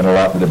come in and a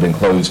lot that have been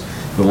closed.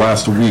 The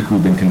last week,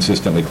 we've been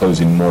consistently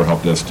closing more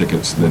help desk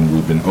tickets than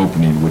we've been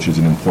opening, which is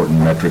an important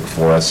metric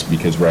for us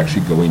because we're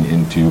actually going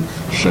into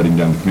shutting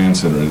down the command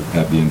center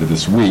at the end of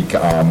this week.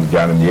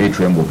 Down in the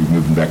atrium, we'll be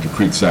moving back to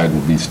Creekside.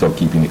 We'll be still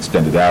keeping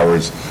extended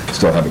hours,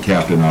 still have a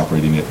captain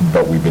operating it,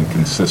 but we've been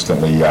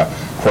consistently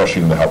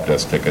crushing the help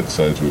desk tickets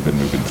as we've been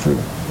moving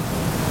through.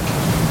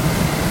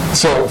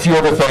 So a few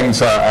other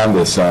things on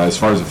this as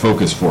far as the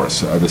focus for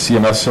us. The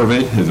CMS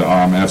survey has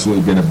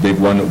absolutely been a big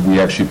one. We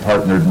actually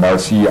partnered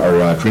Marcy,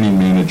 our training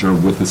manager,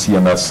 with the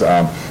CMS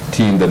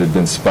team that had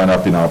been spun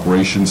up in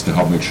operations to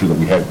help make sure that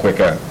we had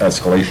quick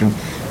escalation.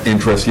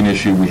 Interesting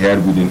issue we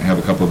didn't have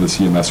a couple of the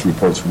CMS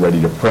reports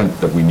ready to print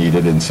that we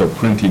needed, and so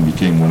printing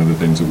became one of the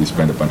things that we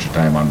spent a bunch of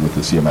time on with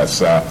the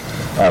CMS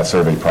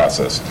survey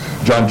process.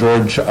 John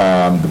George,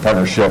 the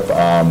partnership,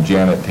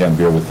 Janet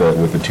Tanvir with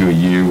the two of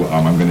you.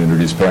 I'm going to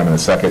introduce Pam in a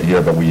second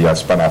here, but we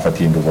spun off a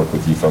team to work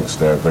with you folks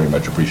there. Very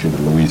much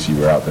appreciated. Louise, you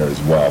were out there as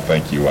well.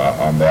 Thank you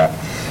on that.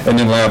 And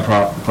in lab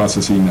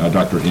processing,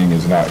 Dr. Ng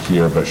is not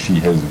here, but she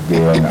has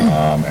been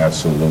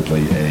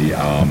absolutely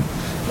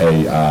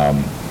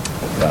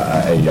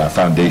a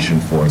foundation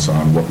for us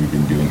on what we've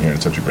been doing here,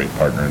 and such a great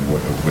partner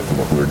with the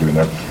work we were doing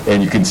there.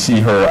 And you can see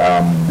her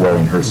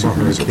wearing her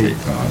superhero cape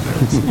there.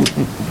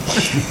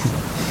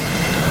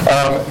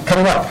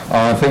 Coming up,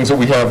 things that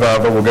we have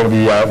that we're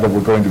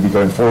going to be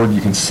going forward.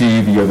 You can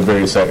see the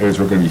various areas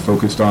we're going to be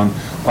focused on.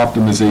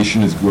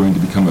 Optimization is going to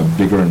become a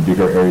bigger and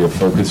bigger area of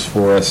focus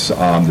for us.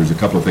 There's a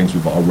couple of things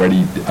we've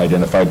already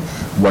identified.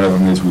 One of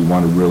them is we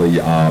want to really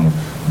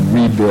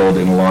rebuild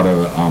in a lot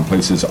of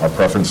places our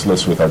preference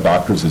list with our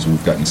doctors as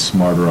we've gotten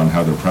smarter on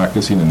how they're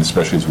practicing, and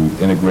especially as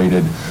we've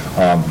integrated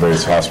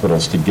various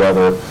hospitals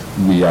together,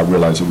 we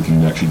realize that we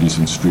can actually do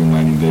some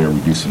streamlining there. We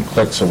do some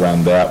clicks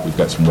around that. We've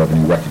got some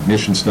revenue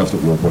recognition stuff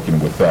that we're working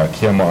with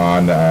Kim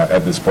on at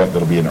this point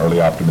that'll be an early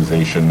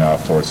optimization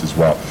for us as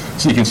well.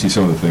 So you can see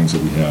some of the things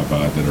that we have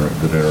that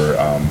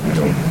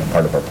are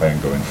part of our plan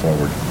going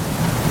forward.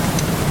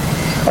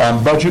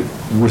 Budget,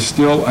 we're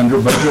still under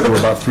budget. We're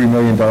about $3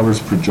 million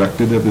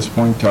projected at this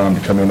point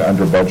to come in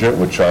under budget,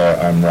 which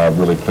I'm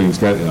really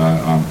pleased at.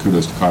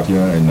 Kudos to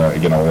Katya, and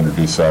again, I'll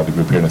introduce the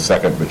group here in a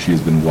second, but she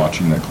has been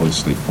watching that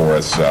closely for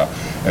us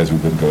as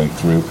we've been going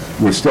through.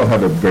 We still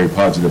have a very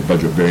positive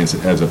budget variance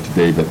as of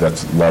today, but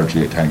that's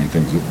largely a timing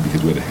thing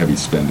because we had a heavy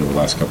spend over the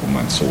last couple of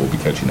months, so we'll be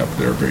catching up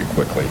there very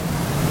quickly.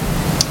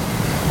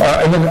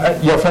 And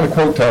then you'll find a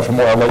quote from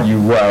where I'll let you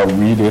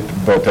read it,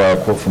 but a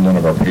quote from one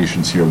of our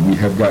patients here. We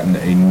have gotten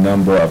a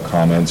number of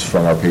comments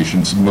from our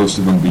patients, most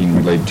of them being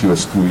relayed to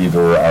us through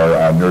either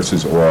our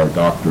nurses or our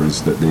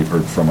doctors that they've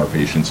heard from our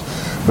patients.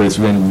 But it's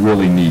been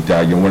really neat.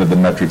 One of the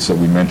metrics that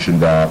we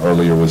mentioned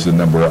earlier was the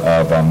number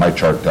of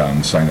MyChart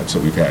signups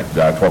that we've had,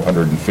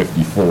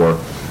 1,254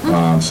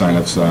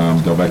 signups.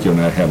 Delvecchio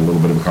and I had a little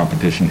bit of a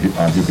competition who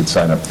could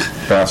sign up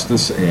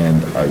fastest,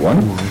 and I won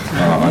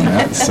on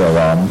that. So,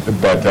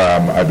 but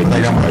I've been.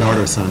 I got my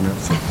daughter signed up.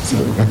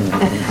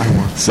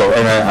 So,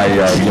 and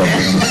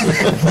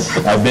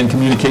I've been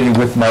communicating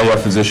with my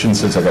physician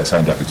since I got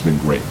signed up. It's been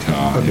great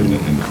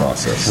in the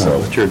process. So,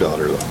 with your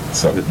daughter, though.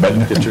 So,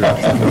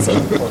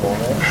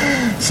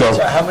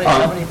 So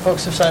how many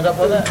folks have signed up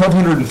with that?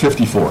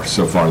 1,254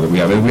 so far that we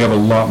have, and we have a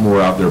lot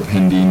more out there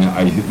pending.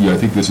 I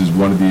think this is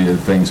one of the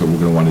things that we're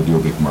going to want to do a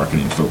big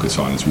marketing focus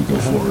on as we go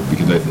forward,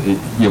 because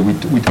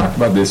we talked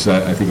about this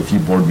I think a few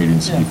board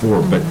meetings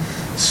before, but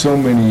so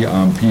many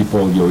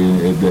people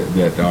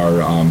that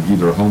are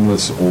either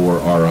homeless or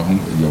are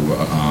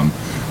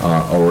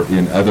or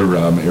in other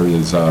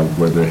areas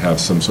where they have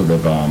some sort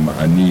of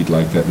a need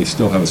like that, they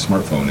still have a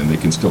smartphone and they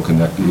can still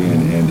connect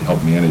in and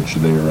help manage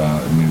their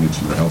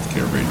health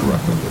care very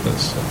directly with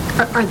us.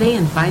 Are they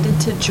invited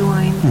to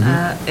join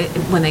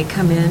when they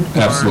come in?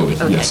 Absolutely,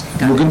 yes.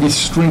 We're going to be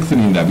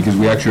strengthening that because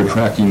we actually are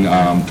tracking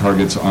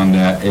targets on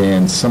that,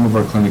 and some of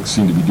our clinics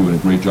seem to be doing a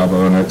great job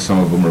on it. Some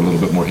of them are a little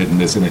bit more hit and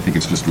miss, and I think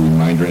it's just a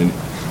reminder. And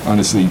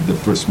honestly, the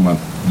first month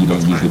you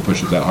don't usually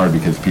push it that hard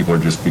because people are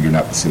just figuring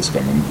out the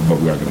system, but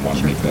we are going to want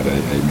to make that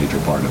a major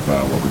part of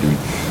what we're doing.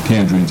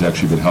 Tangerines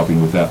actually been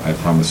helping with that. I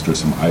promised her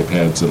some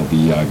iPads that'll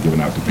be given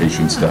out to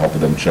patients to help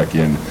them check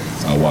in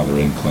while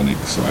they're in clinic,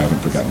 so I haven't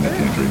forgotten that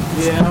Tangerine.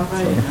 Yeah,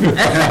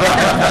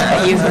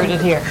 right. You heard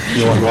it here.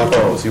 You want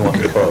pros, you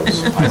want the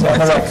pros.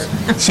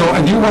 So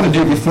I do want to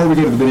do, before we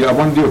go to the video, I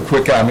want to do a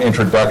quick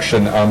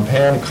introduction.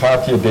 Pam,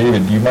 Katya,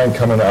 David, do you mind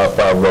coming up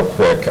real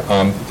quick?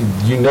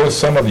 You know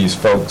some of these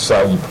folks.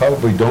 You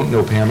probably don't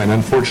know Pam, and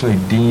unfortunately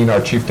Dean,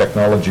 our Chief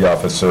Technology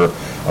Officer,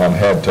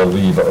 had to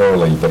leave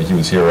early, but he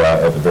was here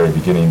at the very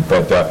beginning.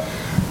 But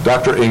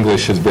Dr.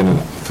 English has been a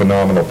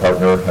phenomenal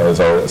partner as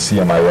our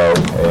CMIO,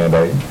 and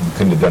I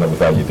couldn't have done it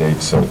without you,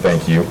 Dave, so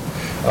thank you.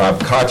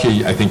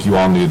 Katya, I think you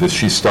all knew this.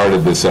 She started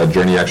this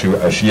journey.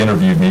 Actually, she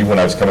interviewed me when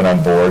I was coming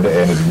on board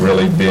and has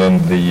really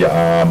been the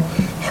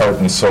heart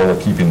and soul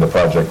of keeping the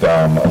project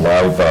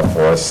alive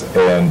for us.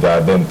 And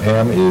then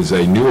Pam is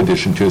a new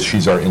addition to us.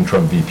 She's our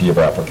interim VP of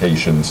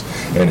Applications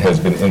and has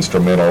been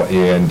instrumental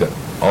in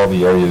all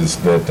the areas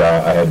that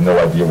I had no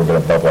idea were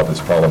going to bubble up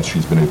as problems.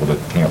 She's been able to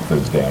tamp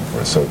those down for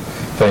us. So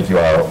thank you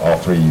all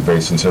three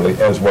very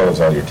sincerely, as well as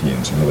all your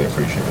teams. Really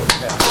appreciate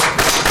it. Yeah.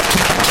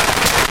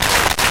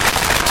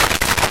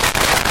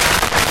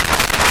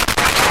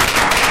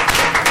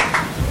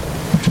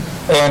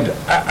 And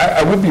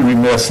I would be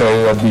remiss,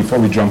 before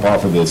we jump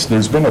off of this,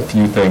 there's been a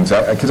few things,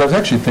 because I was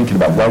actually thinking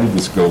about why did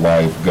this go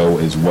live go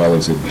as well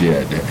as it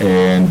did?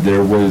 And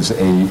there was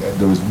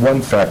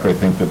one factor I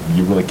think that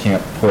you really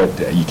can't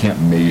you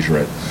can't measure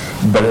it.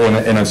 But,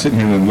 and I'm sitting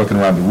here and looking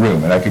around the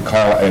room, and I could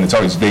call, and it's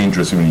always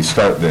dangerous when you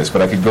start this,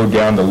 but I could go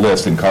down the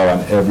list and call on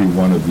every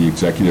one of the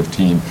executive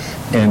team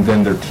and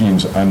then their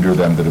teams under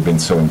them that have been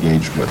so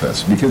engaged with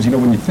us. Because,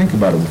 when you think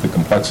about it, with the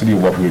complexity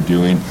of what we were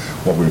doing,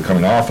 what we were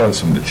coming off of,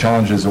 some of the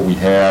challenges that we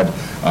had,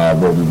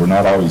 where we were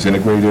not always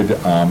integrated,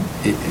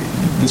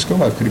 this go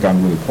live could have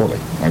gone really poorly.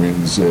 I mean,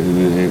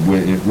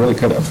 it really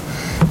could have.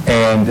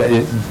 And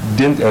it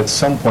didn't at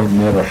some point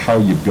matter how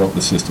you built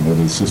the system,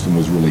 whether the system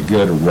was really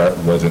good or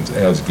wasn't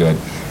as good.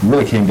 It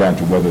really came down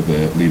to whether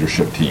the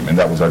leadership team, and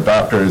that was our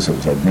doctors, it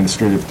was our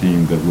administrative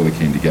team that really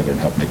came together and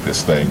helped make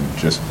this thing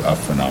just a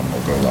phenomenal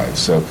go live.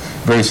 So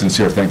very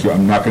sincere thank you.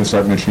 I'm not going to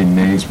start mentioning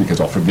names because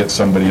I'll forget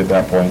somebody at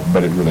that point,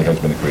 but it really has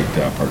been a great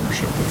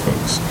partnership with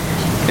folks.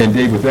 And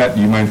Dave, with that,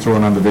 do you mind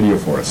throwing on the video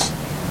for us?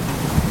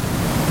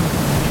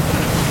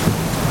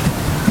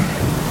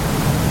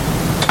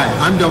 Hi,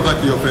 I'm Del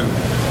Vecchiofin,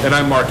 and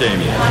I'm Mark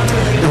Amy.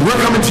 And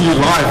we're coming to you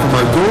live from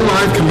our Go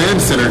Live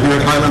Command Center here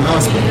at Highland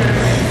Hospital.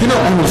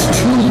 Almost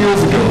 2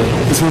 years ago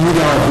is when we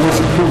got our board's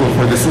approval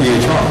for this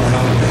EHR.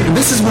 And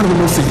this is one of the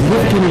most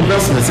significant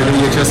investments in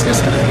EHS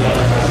history.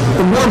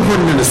 But more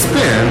important than the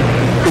spend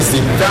is the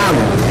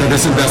value that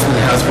this investment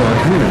has for our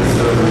community.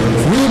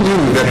 We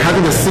knew that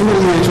having a single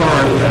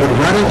EHR would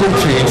radically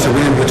change the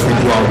way in which we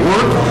do our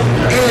work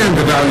and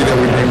the value that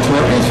we bring to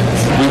our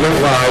patients. We went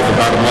live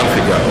about a month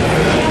ago,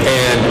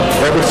 and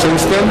ever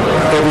since then,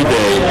 every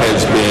day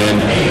has been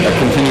a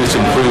continuous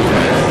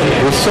improvement.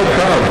 We're so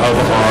proud of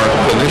our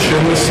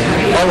clinicians,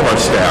 all of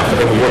our staff, and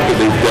the work that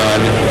they've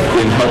done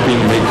in helping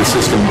make the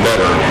system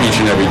better each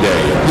and every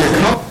day. The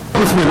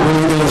accomplishment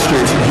really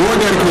illustrates your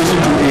dedication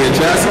to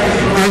EHS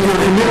and your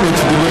commitment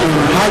to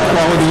delivering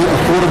high-quality,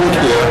 affordable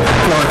care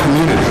for our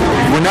community.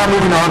 We're now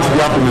moving on to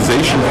the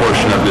optimization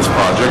portion of this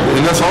project,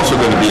 and that's also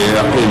going to be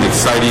an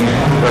exciting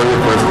area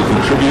for us to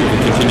contribute and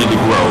continue to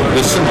grow.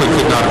 This simply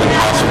could not have been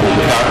possible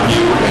without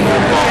you and your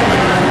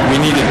involvement. We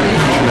needed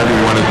each and every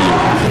one of you.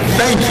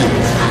 Thank you.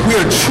 We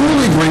are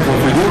truly grateful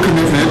for your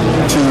commitment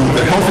to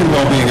the health and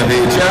well-being of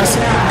AHS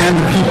and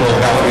the people of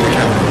Alameda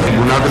County.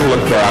 We're now going to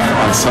look back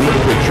on some of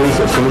the pictures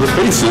of some of the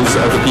faces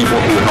of the people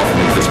who helped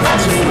make this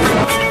possible.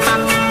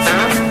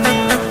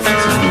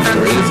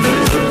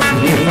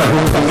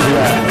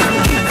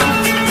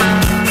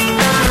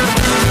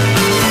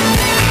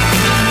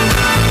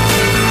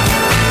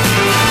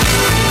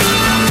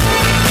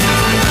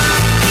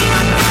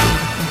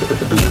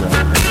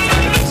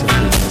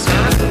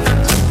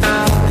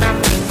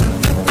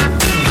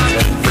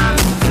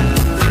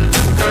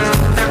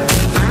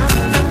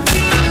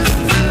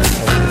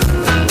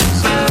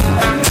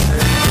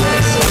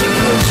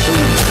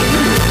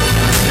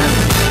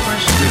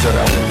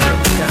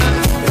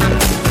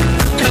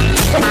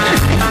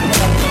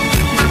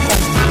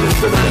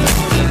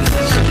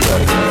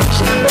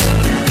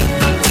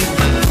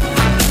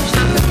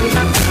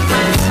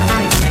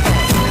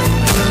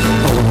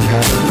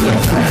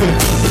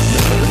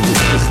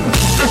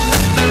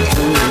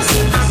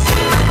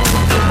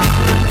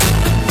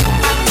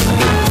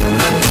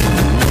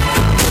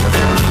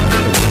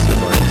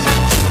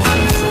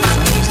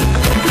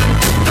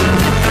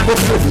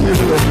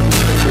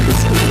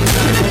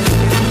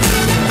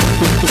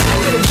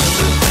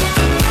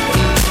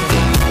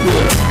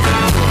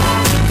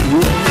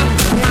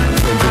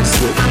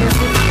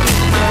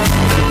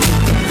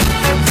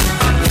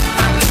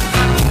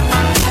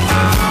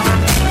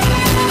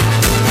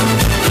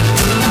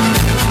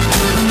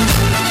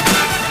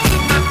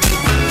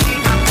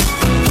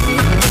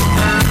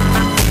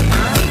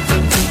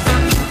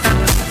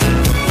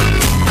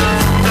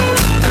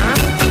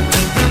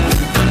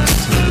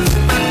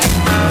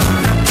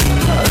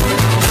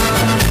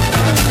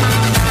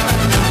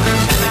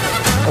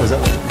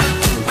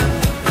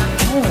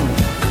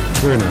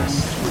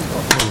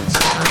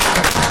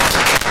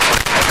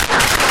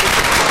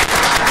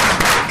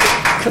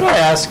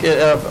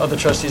 ask of the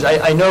trustees,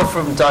 I know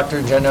from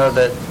Dr. Geno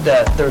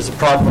that there's a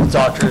problem with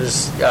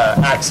doctors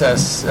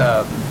access,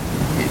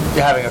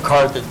 having a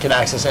card that can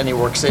access any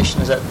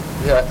workstation. Is that,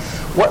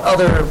 what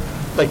other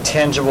like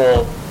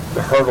tangible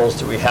hurdles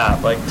do we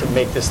have, like, to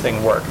make this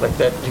thing work? Like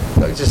that,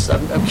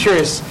 I'm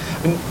curious.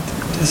 I mean,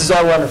 this is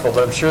all wonderful,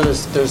 but I'm sure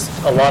there's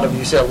a lot of,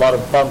 you said, a lot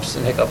of bumps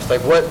and hiccups.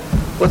 Like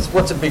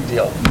what's a big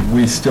deal?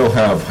 We still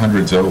have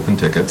hundreds of open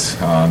tickets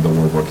that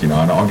we're working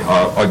on.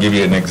 I'll give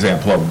you an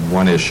example of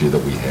one issue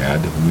that we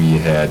had. We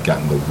had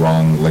gotten the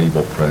wrong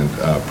label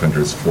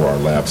printers for our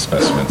lab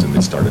specimens, and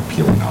they started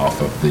peeling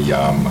off of the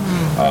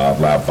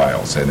lab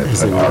vials, and it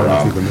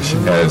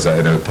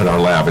put our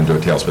lab into a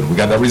tailspin. We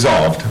got that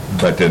resolved,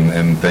 but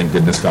and thank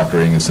goodness Dr.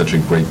 Ng is such a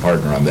great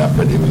partner on that.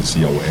 But it was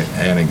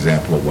an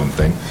example of one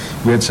thing.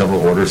 We had several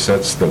order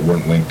sets that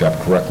weren't linked up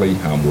correctly.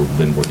 We've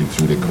been working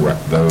through to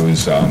correct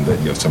those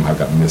that somehow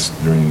got missed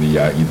during the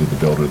either the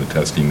build or the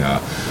testing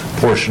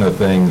portion of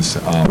things.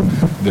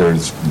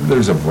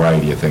 There's a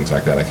variety of things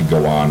like that. I could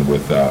go on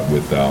with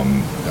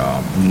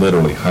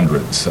literally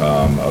hundreds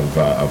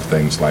of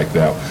things like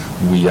that.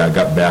 We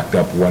got backed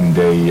up one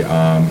day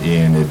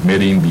in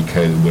admitting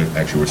because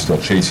we're still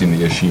chasing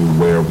the issue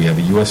where we have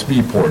a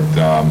USB port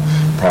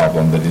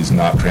problem that is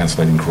not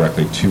translating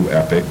correctly to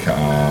Epic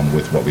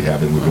with what we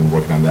have, and we've been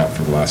working on that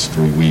for the last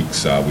 3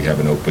 weeks. We have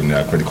an open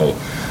critical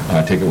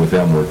ticket with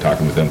them. We're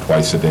talking with them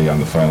twice a day on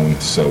the phone.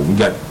 So we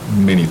got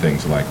many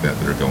things like that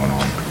are going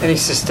on. Any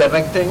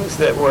systemic things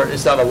that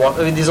it's not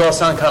I mean, these all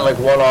sound kind of like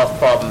one-off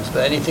problems,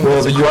 but anything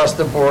that's across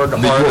the board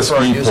hard for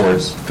our users? The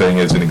USB port thing,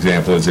 as an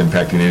example, is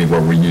impacting anywhere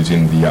we're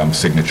using the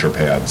signature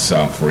pads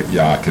for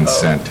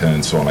consent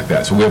and so on like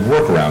that. So we have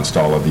workarounds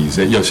to all of these.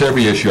 So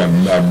every issue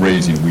I'm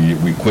raising,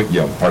 we quick.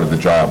 Part of the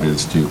job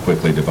is to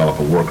quickly develop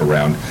a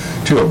workaround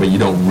to it, but you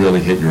don't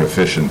really hit your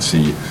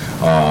efficiency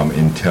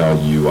until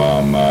you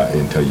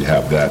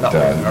have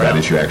that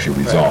issue actually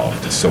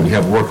resolved. Right. So we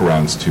have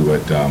workarounds to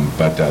it,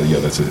 but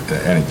that's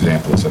an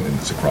example of something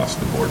that's across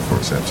the board for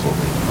us,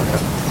 absolutely.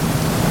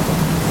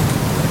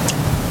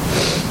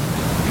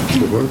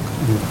 Good work.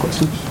 Any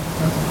questions?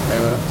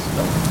 Anyone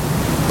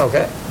else?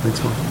 Okay. Thanks,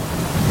 Mark.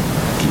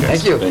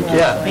 Thank you.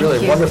 Yeah,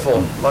 really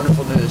wonderful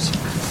news.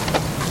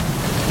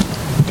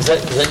 Is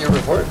that your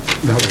report?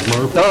 That was my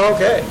report. Oh,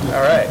 okay.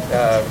 All right.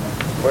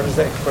 Where does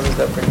that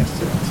bring us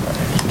to?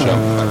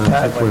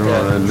 I think we're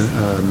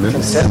on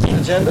minutes.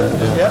 Consent agenda?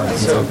 Yeah.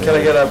 So can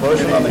I get a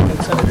motion on the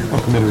consent?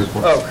 Committee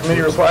report. Oh,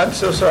 committee report. I'm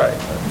so sorry.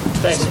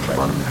 Thanks.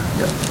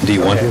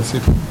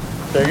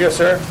 D1. There you go,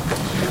 sir.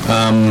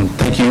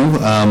 Thank you.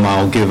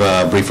 I'll give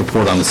a brief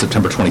report on the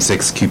September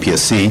 26th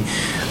QPSC.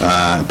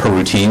 Per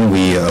routine,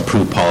 we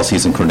approve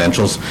policies and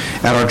credentials.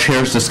 At our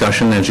chair's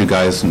discussion, as you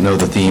guys know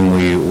the theme,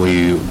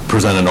 we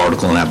present an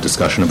article and have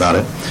discussion about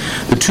it.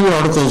 The two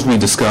articles we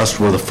discussed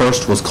were, the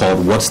first was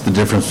called "What's the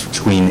Difference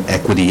Between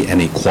Equity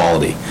and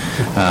Equality?"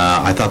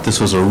 I thought this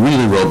was a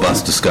really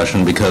robust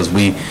discussion because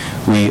we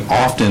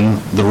often,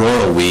 the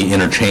royal we,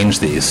 interchange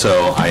these.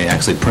 So I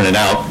actually printed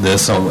out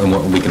this,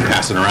 and we can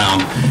pass it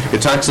around.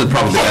 It's actually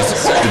probably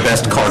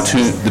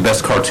the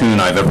best cartoon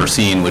I've ever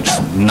seen, which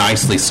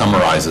nicely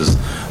summarizes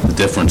the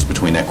difference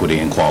between equity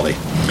and equality.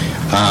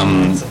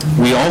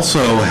 We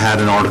also had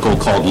an article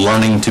called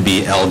 "Learning to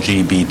be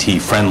LGBT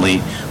Friendly,"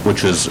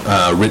 which was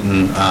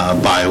written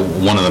by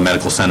one of the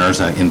medical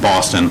centers in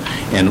Boston,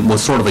 and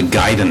was sort of a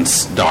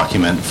guidance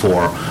document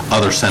for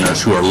other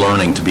centers who are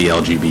learning to be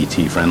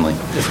LGBT friendly.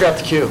 You forgot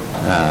the Q.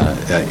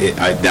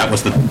 That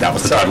was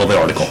the title of the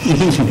article.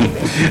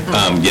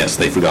 Yes,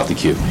 they forgot the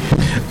Q.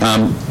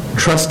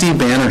 Trustee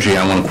Banerjee,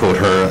 I want to quote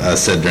her,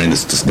 said during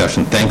this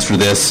discussion, "Thanks for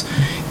this.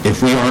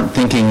 If we aren't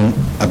thinking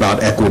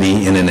about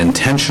equity in an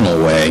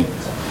intentional way,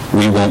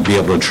 we won't be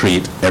able to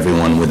treat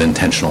everyone with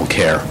intentional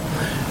care."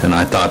 And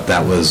I thought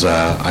that was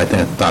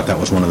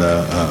one of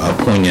the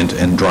poignant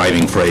and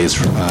driving phrase,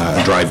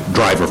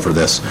 driver for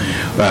this.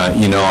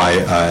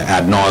 I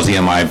ad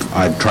nauseum,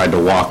 I've tried to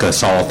walk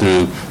us all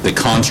through the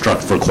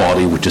construct for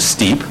quality, which is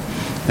STEEP.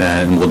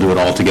 And we'll do it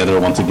all together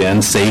once again.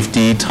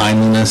 Safety,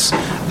 timeliness,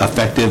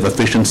 effective,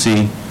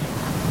 efficiency,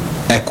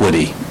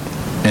 equity,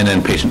 and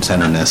then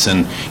patient-centeredness.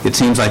 And it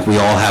seems like we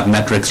all have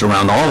metrics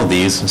around all of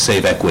these,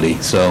 save equity.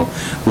 So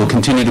we'll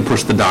continue to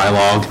push the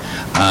dialogue.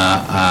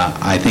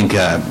 I think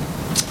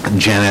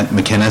Janet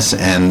McInnes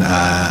and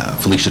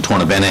Felicia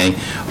Tornabene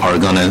are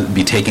going to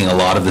be taking a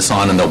lot of this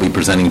on, and they'll be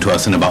presenting to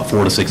us in about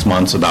 4 to 6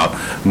 months about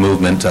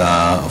movement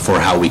for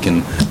how we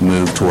can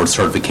move towards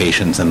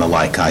certifications and the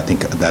like. I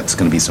think that's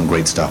going to be some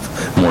great stuff.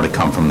 More to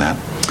come from that.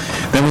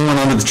 Then we went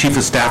on to the Chief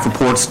of Staff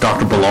reports.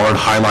 Dr. Ballard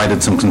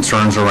highlighted some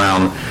concerns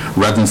around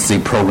residency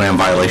program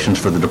violations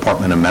for the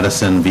Department of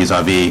Medicine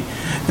vis-a-vis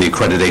the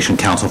Accreditation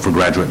Council for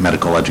Graduate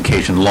Medical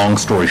Education. Long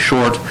story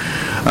short,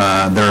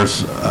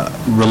 there's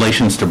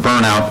relations to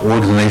burnout,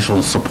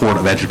 organizational support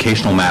of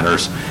educational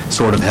matters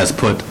sort of has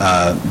put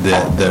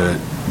the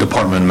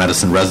Department of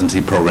Medicine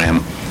residency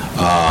program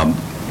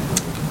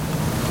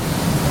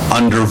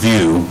under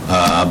view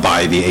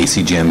by the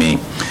ACGME.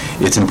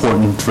 It's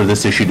important for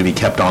this issue to be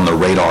kept on the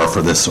radar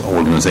for this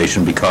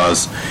organization,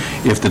 because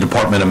if the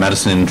Department of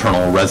Medicine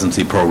internal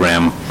residency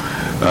program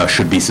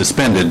should be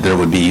suspended, there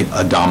would be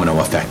a domino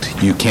effect.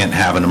 You can't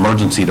have an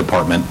emergency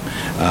department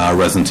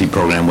residency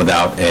program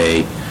without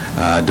a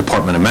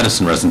Department of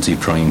Medicine residency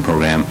training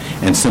program,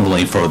 and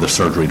similarly for the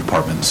surgery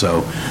department.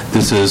 So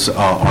this is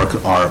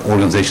our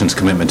organization's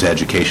commitment to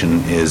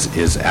education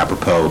is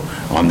apropos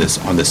on this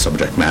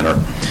subject matter.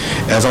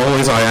 As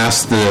always, I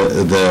ask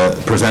the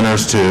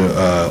presenters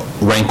to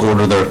rank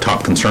order their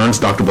top concerns.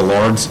 Dr.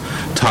 Ballard's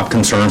top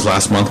concerns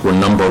last month were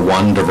number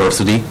 1,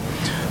 diversity;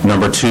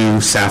 number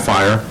 2,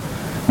 Sapphire;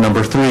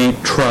 number 3,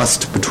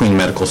 trust between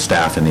medical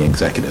staff and the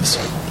executives.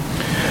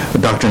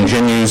 Dr.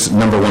 Ingenu's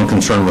number 1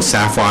 concern was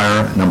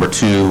Sapphire, number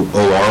 2,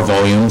 OR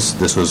volumes.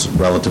 This was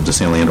relative to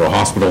San Leandro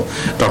Hospital.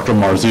 Dr.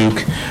 Marzouk,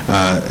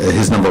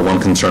 his number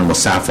 1 concern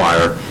was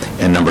Sapphire,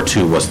 and number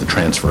 2 was the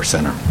transfer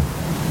center.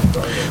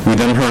 We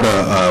then heard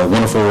a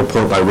wonderful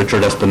report by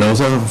Richard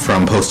Espinoza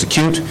from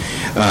Post-Acute.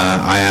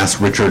 I asked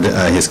Richard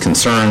his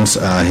concerns.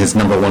 His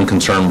number 1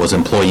 concern was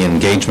employee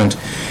engagement.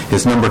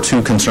 His number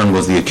 2 concern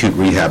was the acute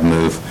rehab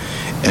move.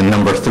 And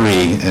number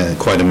 3,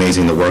 quite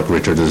amazing the work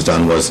Richard has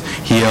done, was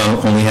he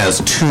only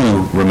has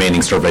 2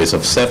 remaining surveys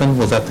of 7.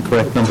 Was that the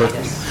correct number?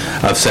 Yes.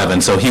 Of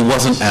 7. So he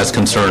wasn't as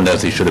concerned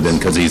as he should have been,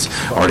 because he's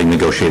already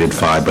negotiated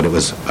 5, but it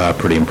was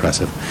pretty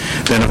impressive.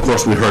 Then, of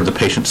course, we heard the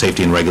patient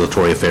safety and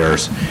regulatory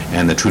affairs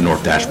and the True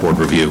North dashboard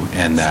review,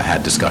 and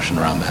had discussion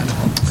around that.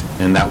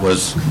 And that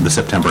was the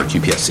September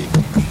QPSC.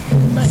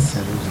 Nice.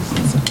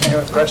 Any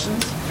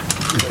questions?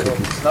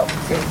 No?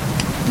 Okay.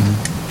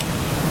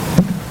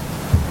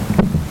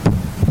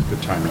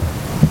 Good timing.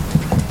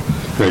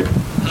 Great.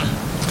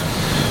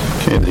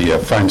 Okay, the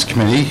Finance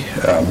Committee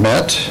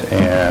met,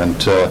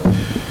 and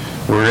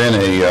we're in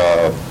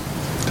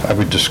I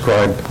would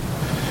describe,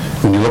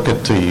 when you look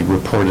at the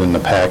report in the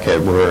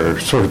packet, we're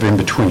sort of in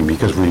between,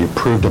 because we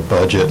approved a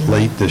budget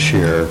late this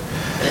year.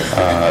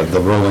 The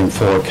rolling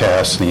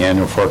forecast and the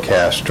annual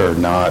forecast are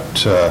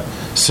not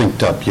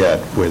synced up yet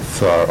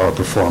with our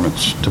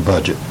performance to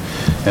budget.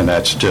 And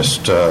that's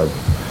just a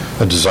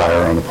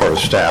desire on the part of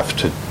staff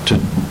to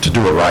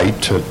do it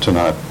right, to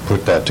not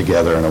put that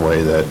together in a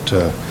way that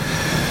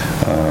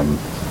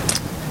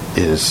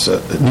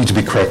needs to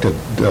be corrected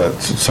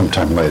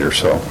sometime later.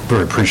 So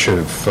very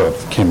appreciative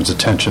of Kim's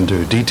attention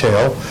to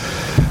detail.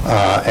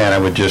 And I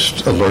would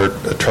just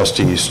alert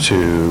trustees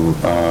to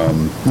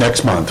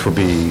next month will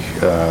be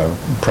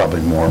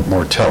probably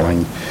more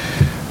telling.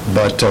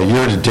 But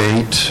year to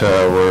date,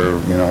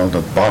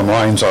 the bottom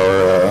lines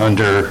are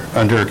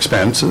under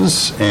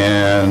expenses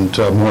and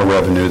more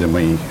revenue than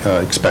we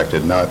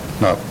expected. Not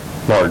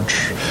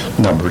large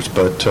numbers,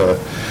 but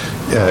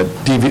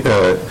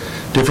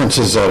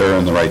differences that are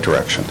in the right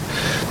direction.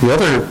 The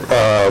other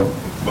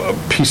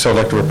piece I'd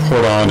like to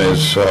report on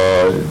is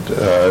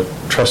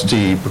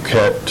Trustee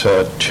Bouquet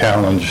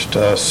challenged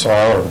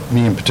Saul, or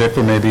me in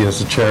particular, maybe as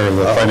the chair of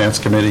the Finance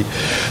Committee,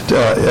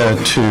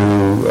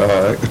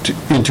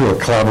 into a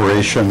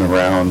collaboration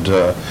around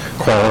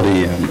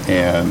quality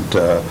and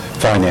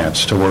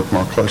finance to work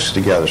more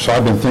closely together. So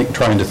I've been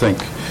trying to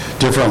think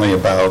differently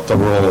about the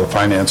role of the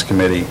Finance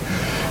Committee.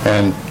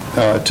 And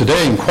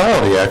today in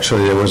quality,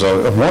 actually, there was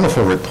a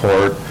wonderful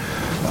report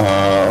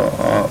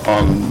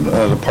on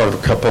the part of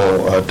a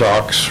couple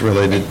docs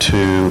related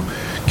to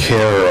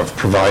care of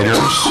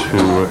providers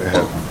who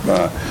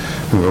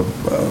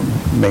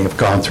may have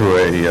gone through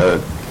a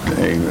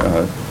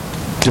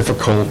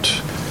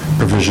difficult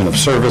provision of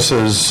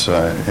services,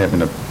 having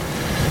to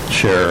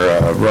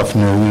share rough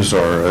news,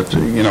 or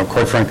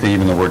quite frankly,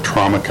 even the word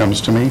trauma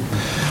comes to me.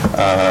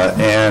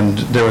 And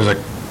there was a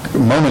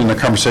moment in the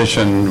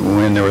conversation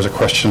when there was a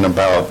question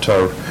about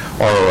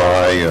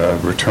ROI,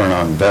 return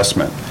on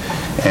investment.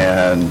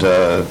 And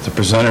the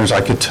presenters,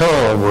 I could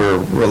tell, were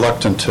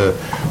reluctant to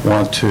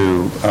want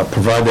to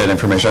provide that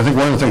information. I think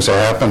one of the things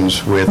that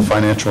happens with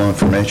financial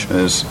information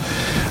is,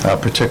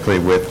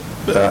 particularly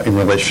in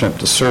relationship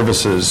to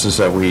services, is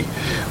that we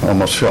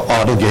almost feel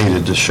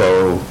obligated to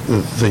show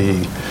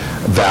the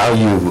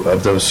value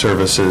of those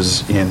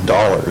services in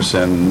dollars,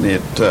 and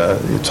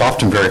it's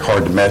often very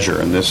hard to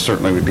measure, and this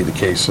certainly would be the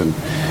case with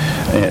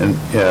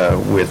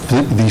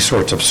these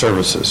sorts of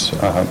services.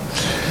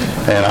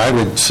 And I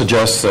would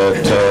suggest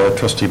that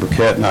Trustee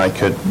Bouquet and I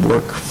could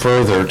work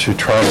further to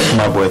try to come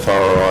up with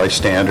ROI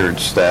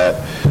standards that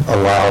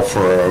allow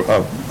for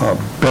a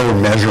better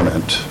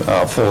measurement,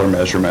 fuller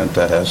measurement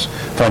that has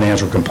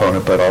financial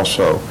component, but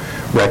also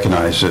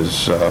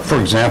recognizes, for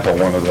example,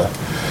 one of the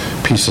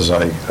pieces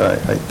I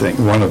think,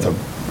 one of the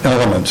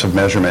elements of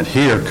measurement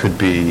here could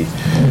be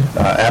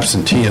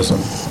absenteeism,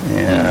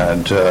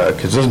 and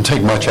because it doesn't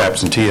take much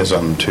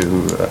absenteeism to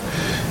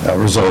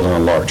result in a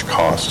large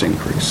cost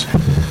increase.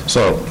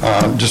 So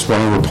just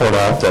want to report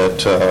out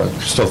that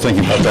still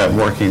thinking about that and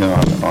working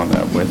on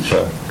that with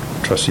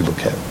Trustee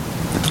Bouquet.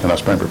 And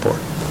that's my report.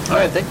 All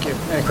right, thank you.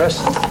 Any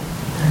questions?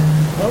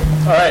 Nope.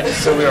 All right,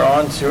 so we are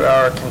on to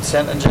our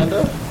consent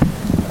agenda.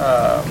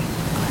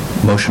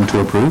 Motion to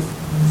approve.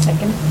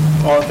 Second.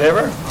 All in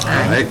favor?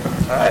 Aye.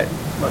 All right.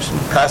 Motion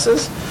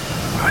passes.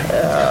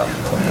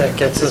 That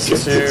gets us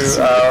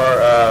to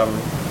our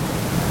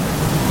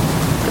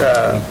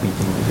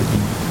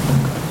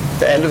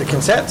the end of the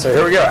consent. So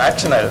here we go,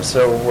 action items.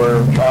 So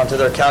we're on to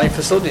their county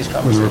facilities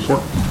conversation.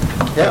 report?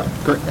 Yeah.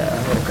 Great. Yeah,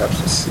 I'm gonna grab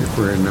some. See if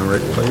we're in the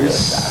right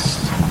place.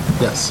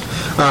 Yes.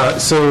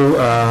 So,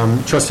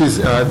 trustees,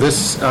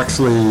 this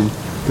actually,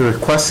 the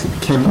request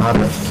came out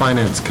of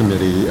Finance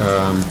Committee.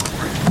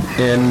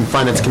 In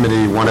Finance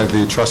Committee, one of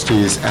the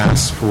trustees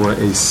asked for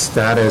a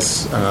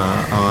status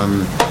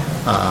on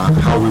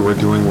how we were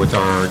doing with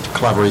our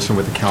collaboration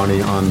with the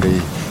county on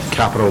the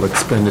capital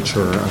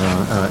expenditure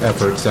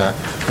efforts that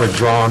were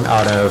drawn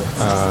out of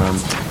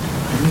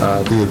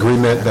the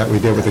agreement that we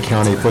did with the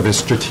county for the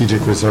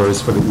strategic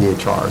reserves for the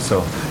EHR.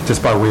 So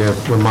just by way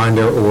of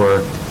reminder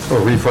or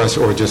refresh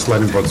or just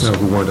letting folks know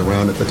who weren't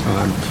around at the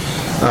time.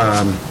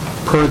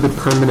 Per the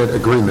permanent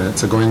agreement,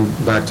 so going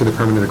back to the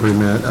permanent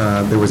agreement,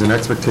 there was an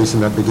expectation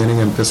that beginning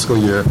in fiscal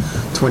year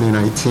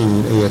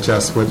 2019,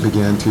 AHS would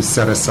begin to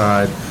set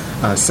aside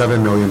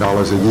 $7 million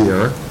a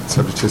year,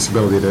 subject to its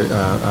ability to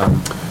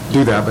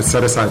do that, but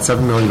set aside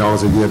 $7 million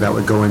a year that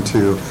would go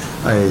into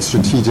a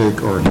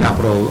strategic or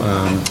capital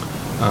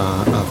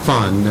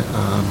fund,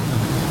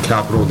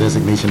 capital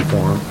designation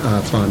fund,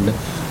 I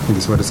think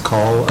is what it's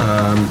called,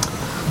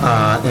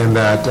 and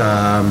that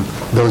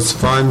those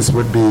funds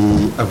would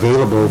be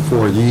available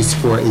for use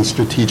for a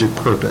strategic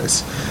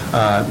purpose.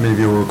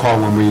 Maybe you'll recall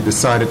when we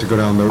decided to go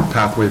down the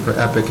pathway for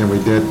EPIC and we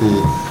did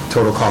the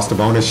total cost of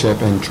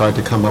ownership and tried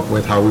to come up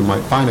with how we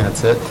might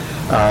finance it,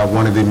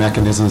 one of the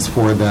mechanisms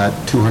for that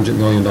 $200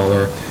 million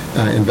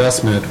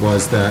investment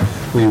was that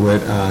we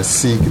would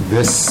seek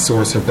this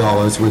source of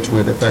dollars, which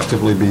would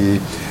effectively be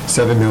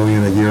 $7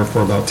 million a year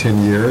for about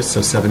 10 years, so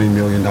 $70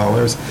 million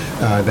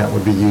that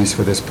would be used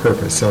for this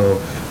purpose. So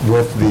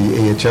with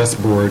the AHS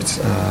board's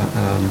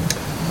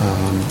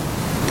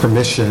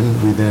permission,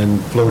 we then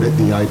floated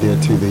the idea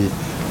to the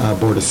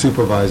Board of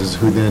Supervisors,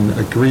 who then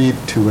agreed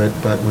to it,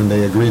 but when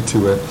they agreed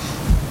to it,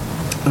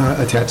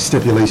 attached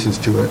stipulations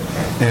to it.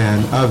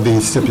 And of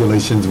these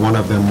stipulations, one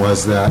of them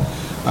was that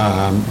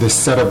this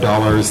set of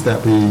dollars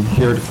that we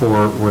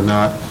heretofore were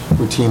not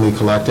routinely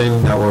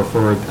collecting, that were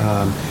for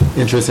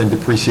interest and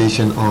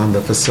depreciation on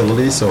the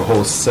facility, so a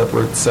whole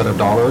separate set of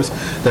dollars,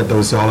 that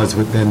those dollars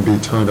would then be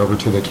turned over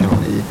to the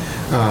county.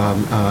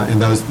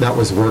 And that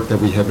was work that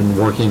we have been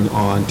working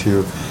on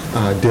to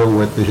deal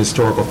with the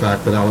historical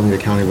fact that Alameda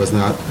County was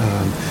not,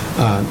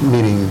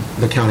 meaning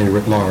the county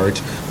writ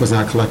large, was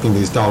not collecting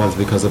these dollars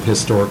because of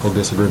historical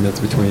disagreements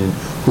between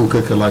who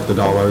could collect the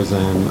dollars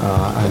and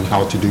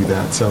how to do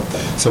that.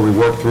 So we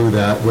worked through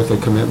that with a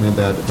commitment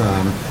that,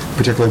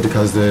 particularly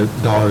because the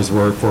dollars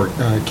were for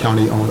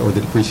county-owned, or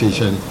the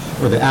depreciation,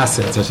 or the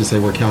assets, I should say,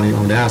 were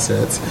county-owned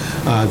assets,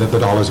 that the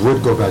dollars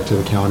would go back to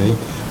the county.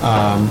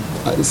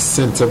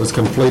 Since it was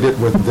completed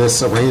with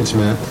this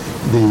arrangement,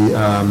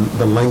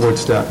 the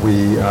language that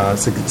we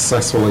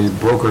successfully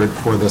brokered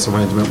for this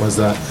arrangement was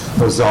that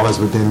those dollars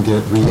would then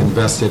get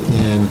reinvested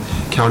in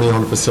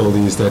county-owned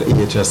facilities that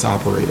AHS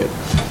operated.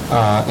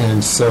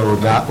 And so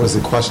that was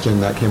a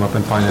question that came up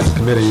in Finance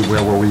Committee,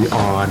 where were we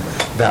on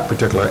that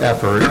particular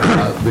effort,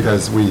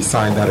 because we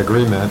signed that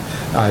agreement,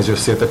 as you'll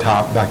see at the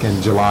top, back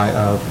in July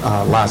of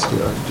last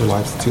year,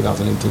 July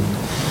 2018.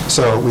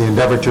 So we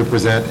endeavored to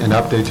present an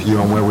update to you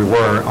on where we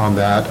were on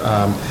that.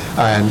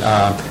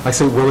 I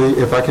say, Willie,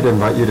 if I could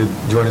invite you to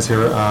join us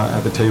here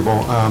at the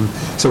table.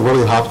 So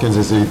Willie Hopkins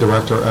is the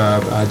director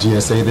of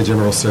GSA, the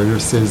General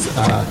Services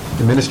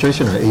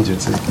Administration, or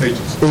agency?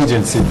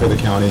 Agency for the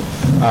county.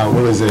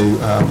 Willie's a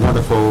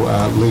wonderful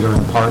leader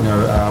and partner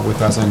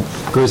with us, and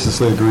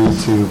graciously agreed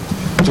to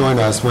join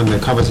us when the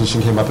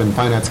conversation came up in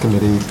Finance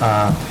Committee,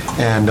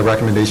 and the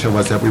recommendation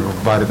was that we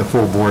provided the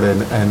full board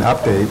an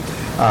update.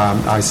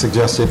 I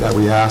suggested that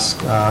we ask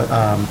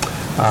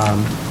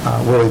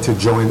Willie to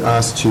join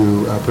us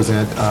to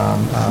present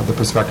the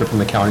perspective from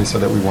the county, so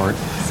that we weren't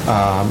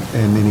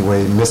in any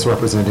way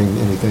misrepresenting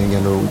anything,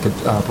 and we could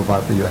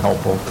provide for you a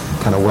helpful,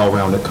 kind of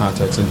well-rounded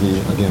context, and he,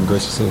 again,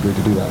 graciously agreed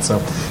to do that. So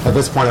at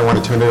this point, I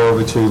want to turn it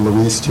over to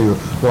Luis to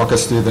walk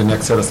us through the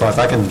next set of slides.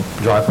 I can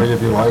drive for you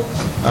if you like,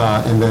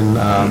 and then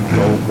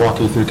we'll walk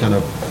you through kind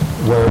of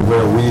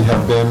where we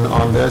have been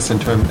on this in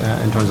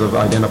terms of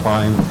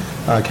identifying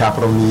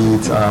capital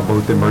needs,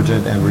 both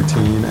emergent and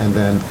routine, and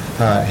then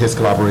his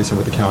collaboration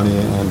with the county,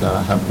 and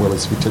have Willie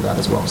speak to that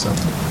as well. So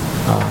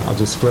I'll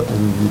just flip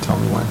and you tell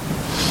me when.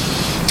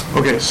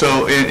 Okay,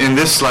 so in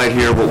this slide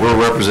here, what we're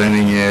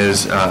representing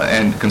is,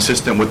 and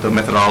consistent with the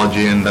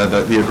methodology and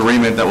the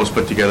agreement that was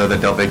put together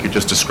that Del Baker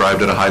just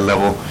described at a high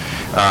level,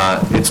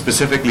 it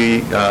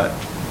specifically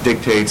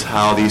dictates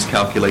how these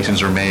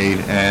calculations are made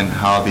and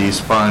how these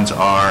funds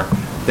are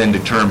then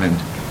determined.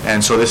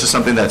 And so this is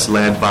something that's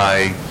led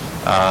by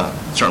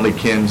certainly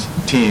Ken's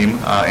team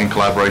in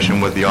collaboration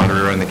with the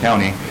auditor and the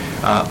county.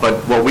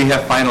 But what we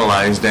have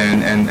finalized,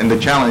 and the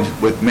challenge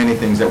with many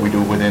things that we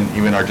do within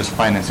even our just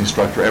financing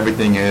structure,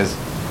 everything is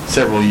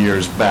several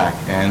years back.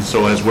 And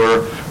so as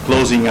we're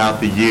closing out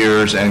the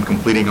years and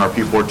completing our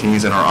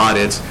P14s and our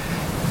audits,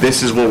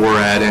 this is where we're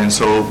at. And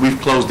so we've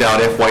closed out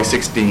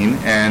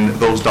FY16, and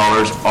those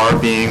dollars are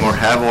being or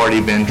have already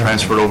been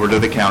transferred over to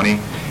the county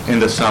in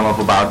the sum of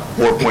about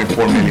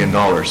 $4.4 million.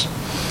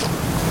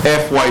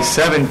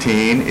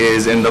 FY17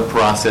 is in the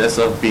process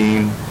of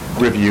being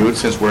reviewed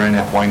since we're in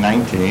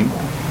FY19.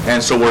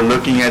 And so we're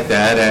looking at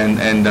that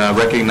and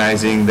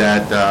recognizing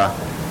that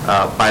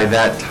by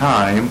that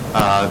time,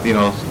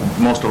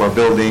 most of our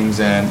buildings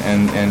and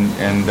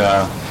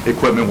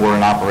equipment were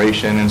in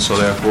operation, and so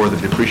therefore the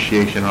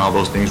depreciation and all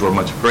those things were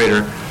much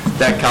greater.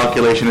 That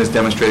calculation is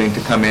demonstrating to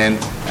come in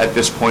at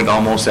this point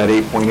almost at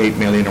 $8.8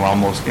 million, or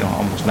almost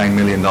 $9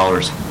 million.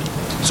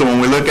 So when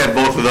we look at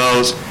both of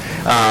those,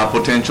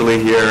 potentially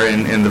here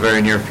in the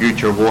very near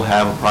future, we'll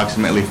have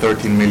approximately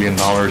 $13 million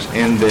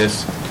in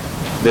this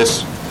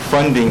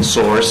funding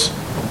source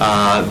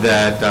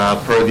that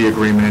per the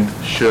agreement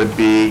should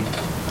be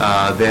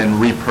then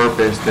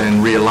repurposed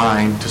and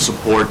realigned to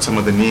support some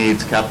of the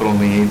needs, capital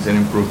needs and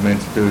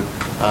improvements to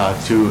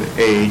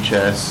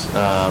AHS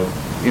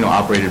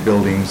operated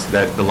buildings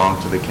that belong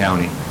to the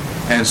county.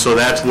 And so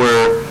that's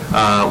where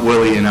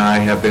Willie and I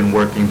have been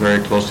working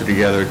very closely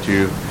together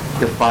to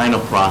define a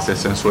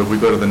process. And so if we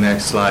go to the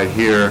next slide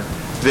here,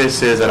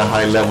 this is at a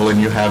high level, and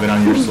you have it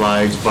on your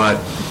slides, but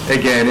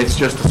again, it's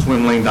just a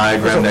swim lane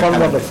diagram. It's a fun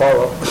one to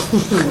follow.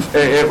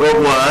 It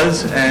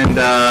was, and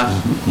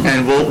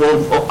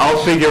I'll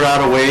figure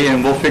out a way,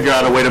 and we'll figure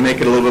out a way to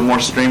make it a little bit more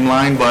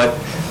streamlined, but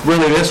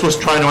really this was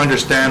trying to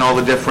understand all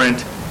the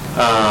different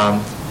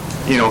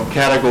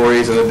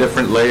categories and the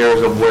different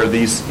layers of where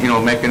these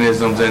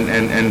mechanisms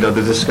and the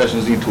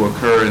discussions need to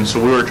occur. And so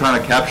we were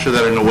trying to capture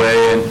that in a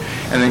way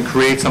and then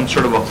create some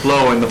sort of a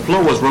flow. And the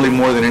flow was really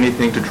more than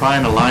anything to try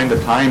and align the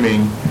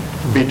timing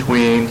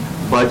between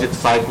budget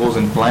cycles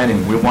and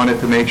planning. We wanted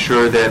to make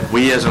sure that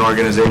we as an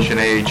organization,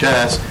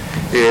 AHS,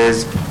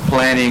 is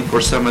planning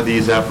for some of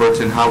these efforts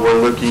and how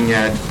we're looking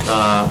at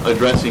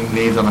addressing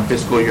needs on a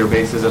fiscal year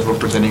basis as we're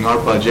presenting our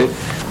budget,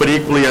 but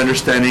equally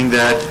understanding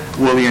that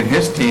Willie and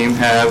his team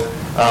have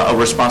a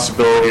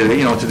responsibility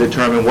to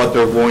determine what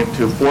they're going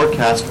to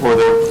forecast for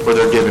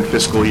their given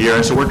fiscal year.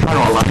 And so we're trying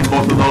to align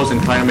both of those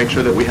and trying to make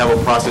sure that we have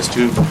a process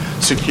to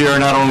secure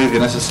not only the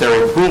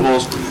necessary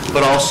approvals,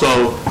 but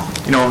also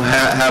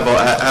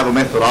have a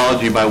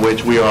methodology by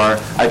which we are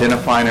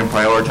identifying and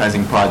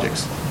prioritizing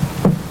projects.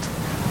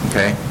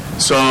 Okay.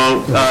 So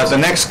the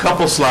next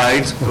couple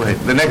slides,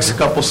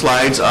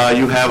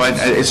 you have,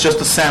 it's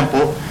just a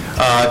sample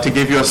to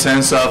give you a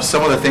sense of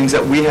some of the things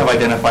that we have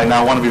identified.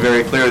 Now, I want to be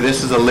very clear,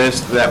 this is a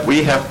list that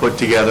we have put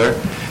together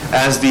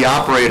as the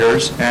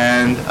operators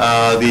and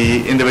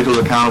the individuals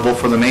accountable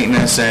for the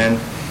maintenance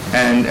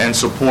and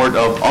support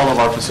of all of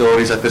our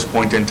facilities at this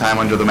point in time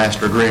under the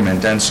master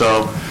agreement. And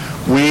so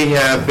we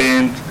have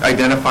been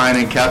identifying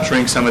and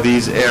capturing some of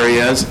these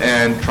areas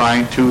and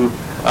trying to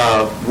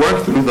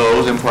work through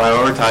those and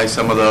prioritize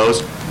some of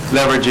those,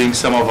 leveraging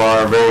some of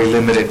our very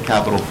limited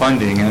capital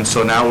funding. And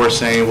so now we're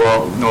saying,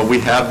 well, we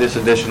have this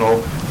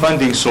additional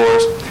funding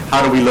source.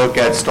 How do we look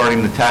at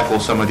starting to tackle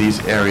some of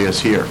these areas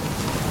here?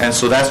 And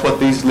so that's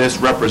what these lists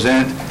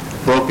represent,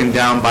 broken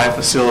down by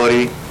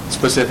facility,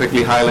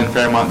 specifically Highland,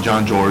 Fairmont,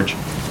 John George.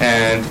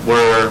 And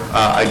we're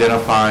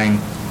identifying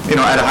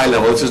at a high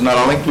level. This is not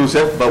all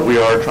inclusive, but we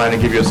are trying to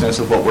give you a sense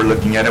of what we're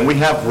looking at. And we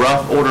have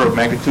rough order of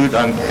magnitude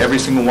on every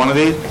single one of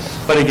these.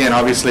 But again,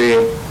 obviously,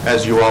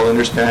 as you all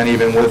understand,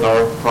 even with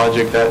our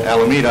project at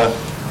Alameda,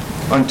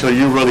 until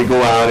you really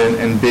go out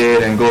and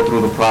bid and go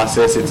through the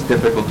process, it's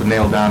difficult to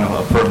nail down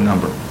a firm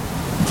number.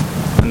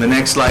 And the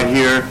next slide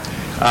here,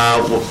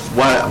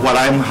 what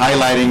I'm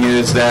highlighting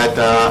is that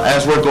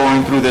as we're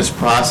going through this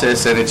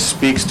process, and it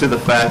speaks to the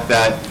fact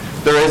that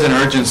there is an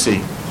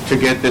urgency to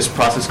get this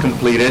process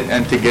completed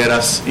and to get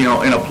us,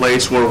 in a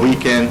place where we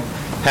can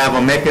have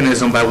a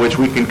mechanism by which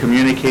we can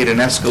communicate and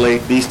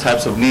escalate these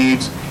types of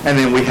needs, and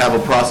then we have a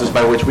process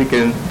by which we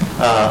can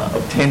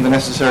obtain the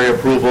necessary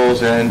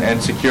approvals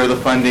and secure the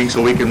funding so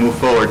we can move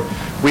forward.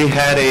 We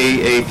had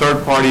a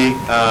third-party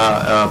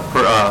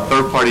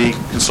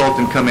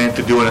consultant come in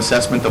to do an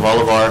assessment of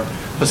all of our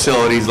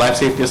facilities, life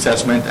safety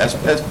assessment,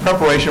 as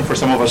preparation for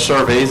some of our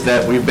surveys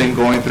that we've been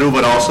going through,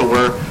 but also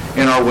we're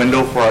in our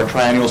window for our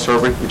triennial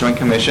survey for Joint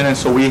Commission. And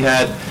so we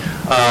had,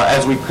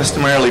 as we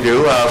customarily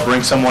do,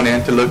 bring someone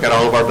in to look at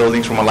all of our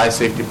buildings from a life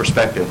safety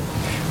perspective.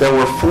 There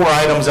were 4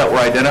 items that were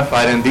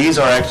identified, and these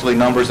are actually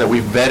numbers that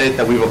we've vetted,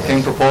 that we've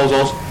obtained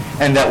proposals,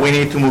 and that we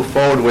need to move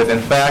forward with.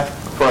 In fact,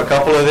 for a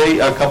couple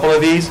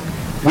of these,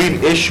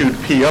 we've issued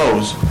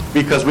POs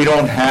because we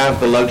don't have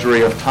the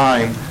luxury of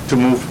time to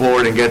move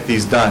forward and get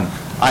these done.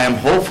 I am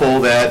hopeful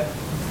that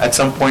at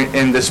some point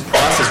in this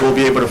process, we'll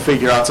be able to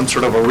figure out some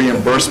sort of a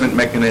reimbursement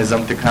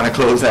mechanism to kind of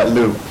close that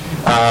loop.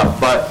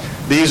 But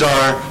these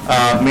are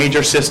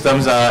major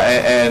systems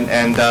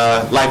and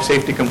life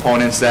safety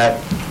components that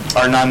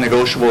are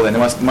non-negotiable and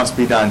it must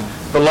be done.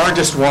 The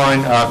largest one,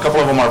 a couple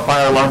of them are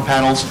fire alarm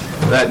panels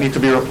that need to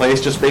be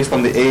replaced just based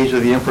on the age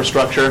of the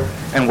infrastructure,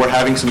 and we're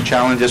having some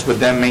challenges with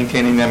them,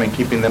 maintaining them and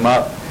keeping them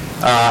up.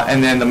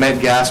 And then the Med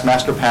Gas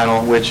master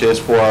panel, which is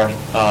for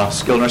our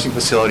skilled nursing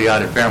facility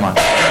out at Fairmont.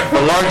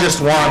 The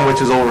largest one,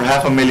 which is over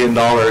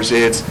 $500,000,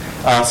 it's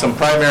some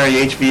primary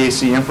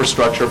HVAC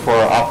infrastructure for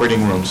our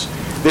operating rooms.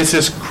 This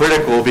is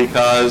critical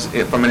because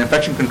from an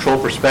infection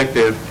control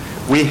perspective,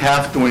 we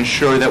have to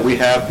ensure that we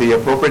have the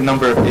appropriate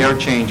number of air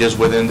changes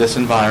within this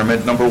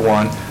environment, number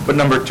one. But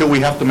number two, we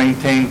have to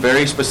maintain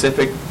very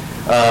specific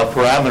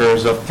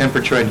parameters of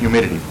temperature and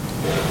humidity.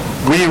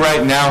 We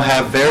right now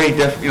have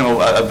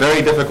a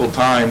very difficult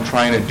time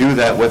trying to do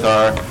that with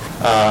our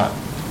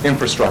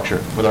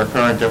infrastructure, with our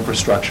current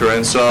infrastructure.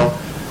 And so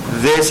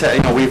this,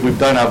 we've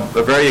done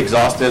a very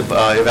exhaustive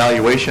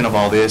evaluation of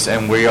all this,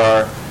 and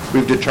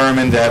we've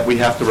determined that we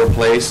have to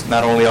replace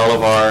not only all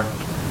of our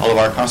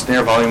constant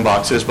air volume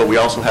boxes, but we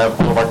also have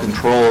all of our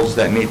controls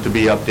that need to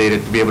be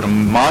updated to be able to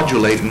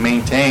modulate and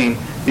maintain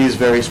these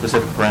very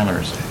specific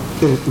parameters.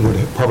 It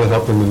would probably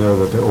help them to know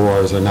that the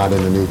ORs are not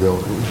in the new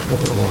building.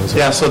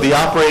 Yeah, so the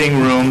operating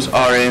rooms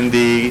are in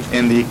the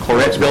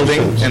Correct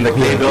building, in the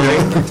K building.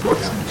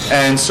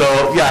 And so,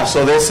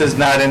 so this is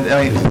not in,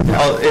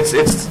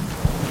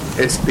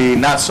 it's the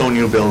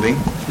not-so-new building,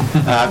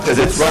 because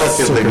it's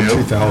relatively new.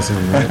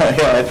 2000, right?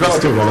 Yeah, it's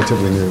still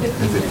relatively new.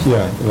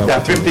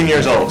 Yeah, 15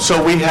 years old.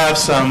 So we have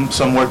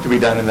some work to be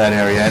done in that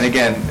area. And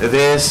again,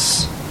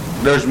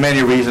 there's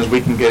many reasons. We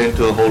can get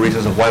into the whole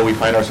reasons of why we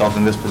find ourselves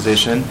in this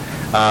position,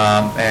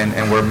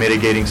 and we're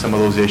mitigating some of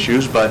those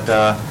issues. But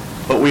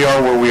we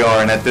are where we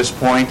are, and at this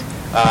point,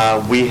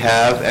 we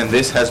have, and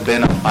this has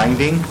been a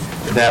finding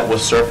that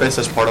was surfaced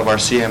as part of our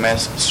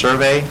CMS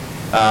survey.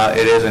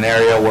 It is an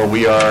area where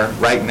we are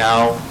right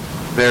now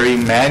very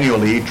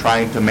manually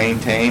trying to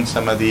maintain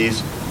some of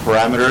these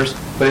parameters,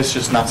 but it's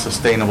just not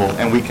sustainable,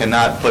 and we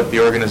cannot put the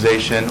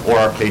organization or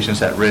our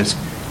patients at risk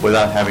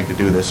without having to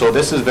do this. So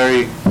this is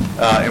very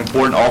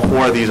important. All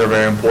four of these are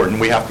very important.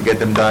 We have to get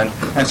them done,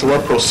 and so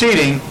we're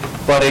proceeding,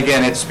 but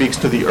again, it speaks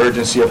to the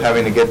urgency of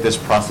having to get this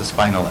process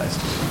finalized.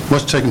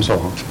 What's taking so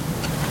long?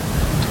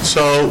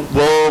 So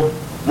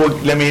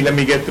let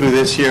me get through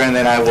this here, and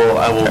then I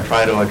will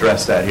try to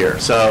address that here.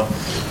 So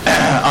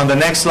on the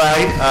next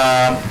slide,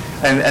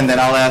 and then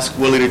I'll ask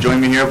Willie to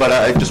join me here, but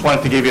I just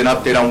wanted to give you an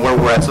update on where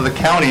we're at. So the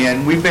county,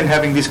 and we've been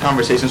having these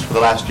conversations for the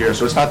last year,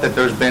 so it's not that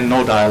there's been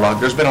no dialogue.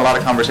 There's been a lot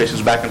of conversations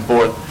back and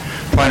forth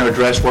trying to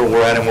address where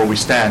we're at and where we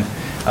stand.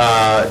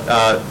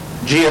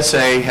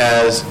 GSA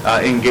has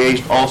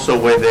engaged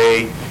also with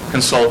a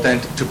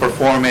consultant to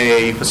perform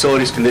a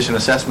facilities condition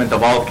assessment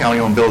of all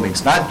county-owned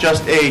buildings, not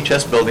just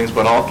AHS buildings,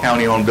 but all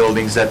county-owned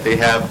buildings that they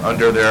have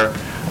under their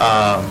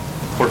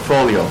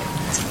portfolio.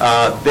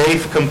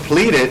 They've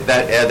completed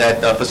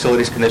that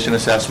facilities condition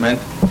assessment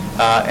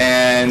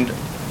and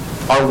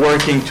are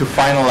working to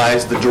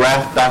finalize the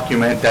draft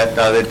document that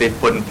they've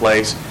put in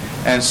place.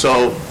 And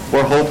so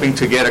we're hoping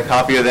to get a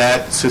copy of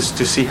that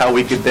to see how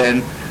we could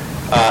then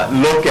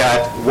look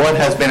at what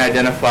has been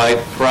identified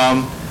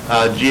from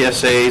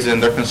GSA's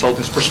and their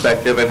consultants'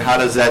 perspective, and how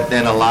does that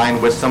then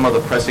align with some of the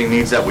pressing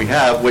needs that we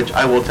have, which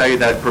I will tell you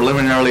that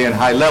preliminarily and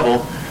high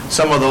level,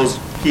 some of those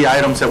key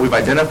items that we've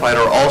identified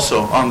are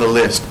also on the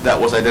list that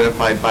was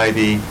identified by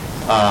the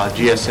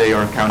GSA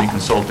or county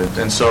consultant.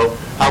 And so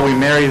how we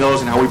marry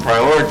those and how we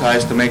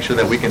prioritize to make sure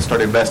that we can start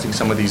investing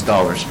some of these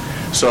dollars.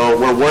 So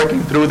we're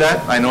working through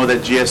that. I know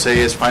that GSA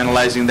is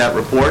finalizing that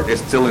report.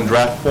 It's still in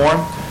draft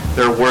form.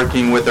 They're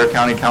working with their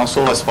county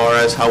council as far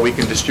as how we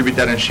can distribute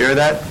that and share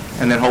that.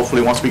 And then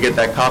hopefully once we get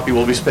that copy,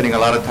 we'll be spending a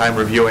lot of time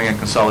reviewing and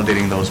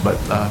consolidating those. But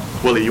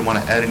Willie, you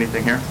want to add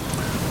anything here?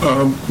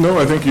 No,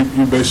 I think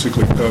you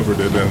basically covered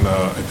it, and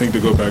I think to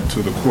go back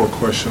to the core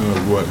question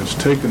of what has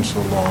taken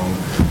so long,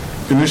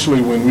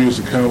 initially when we as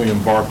a county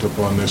embarked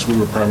upon this, we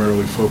were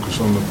primarily focused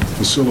on the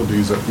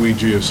facilities that we,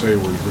 GSA,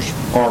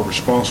 are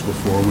responsible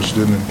for, which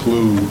didn't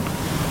include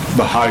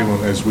the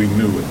Highland as we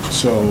knew it.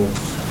 So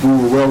we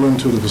were well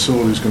into the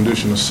facilities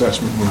condition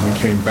assessment when we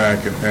came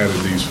back and added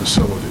these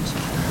facilities.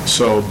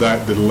 So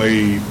that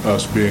delayed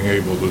us being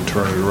able to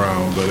turn it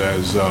around. But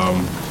as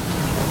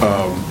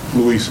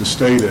Luis has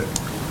stated,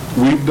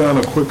 we've done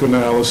a quick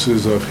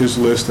analysis of his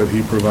list that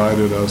he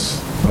provided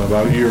us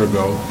about a year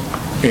ago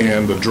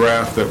and the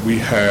draft that we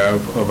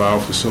have of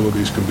our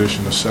facilities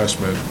condition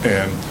assessment,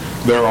 and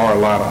there are a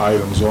lot of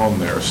items on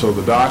there. So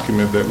the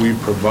document that we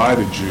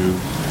provided you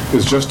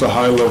is just a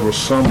high-level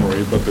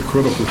summary, but the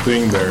critical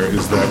thing there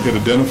is that it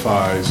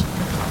identifies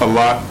a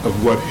lot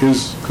of what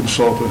his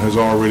consultant has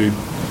already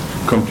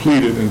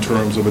completed in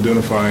terms of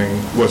identifying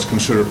what's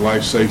considered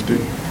life safety,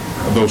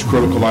 those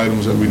critical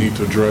items that we need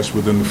to address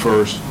within the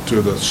first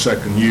to the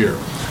second year.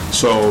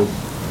 So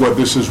what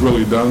this has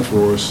really done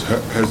for us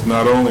has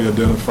not only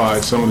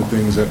identified some of the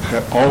things that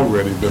have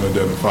already been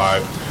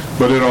identified,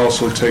 but it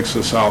also takes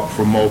us out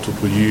for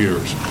multiple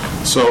years.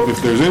 So if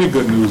there's any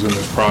good news in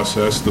this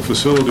process, the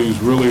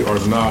facilities really are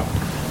not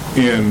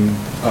in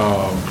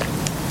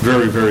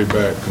very, very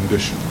bad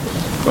condition.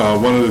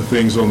 One of the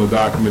things on the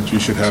document you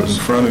should have in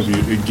front of you,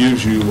 it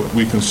gives you what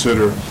we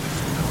consider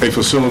a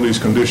facilities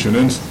condition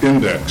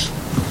index.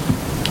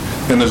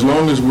 And as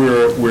long as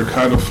we're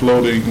kind of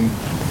floating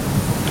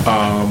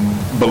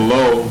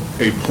below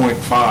a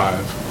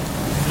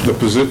 0.5,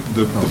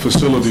 the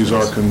facilities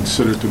are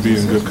considered to be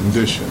in good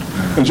condition.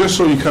 And just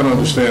so you kind of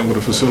understand what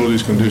a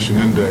facilities condition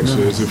index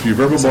is, if you've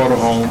ever bought a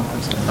home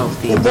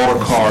or bought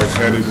a car and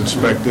had it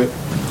inspected,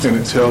 and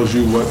it tells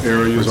you what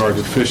areas are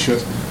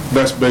deficient,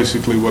 that's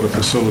basically what a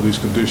facilities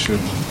condition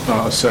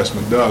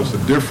assessment does.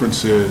 The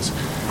difference is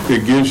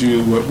it gives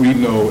you what we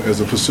know as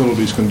a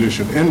facilities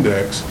condition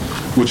index,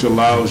 which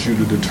allows you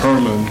to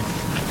determine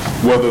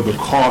whether the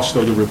cost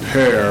of the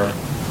repair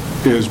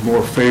is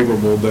more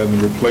favorable than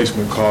the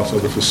replacement cost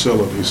of the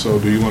facility. So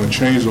do you want to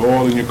change the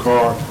oil in your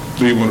car?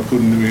 Do you want to put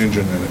a new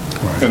engine in it?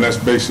 Right. And that's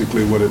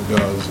basically what it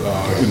does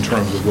in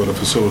terms of what a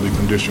facility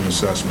condition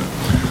assessment.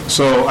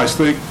 So I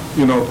think,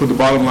 put the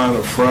bottom line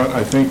up front,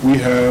 I think we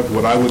have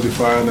what I would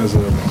define as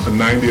a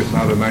 90, if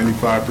not a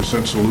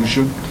 95%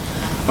 solution.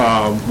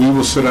 We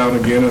will sit down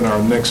again in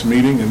our next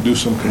meeting and do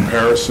some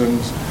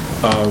comparisons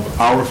of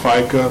our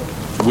FICA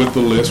with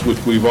the list,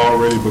 which we've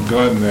already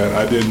begun that.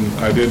 I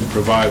didn't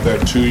provide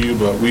that to you,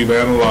 but we've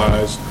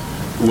analyzed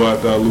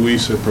what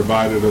Luis had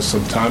provided us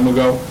some time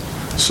ago.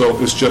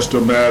 So it's just a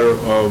matter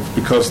of,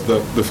 because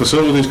the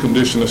facilities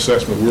condition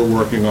assessment we're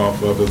working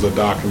off of is a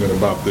document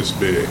about this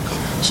big.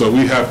 So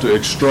we have to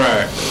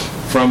extract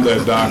from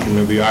that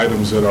document the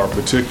items that are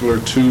particular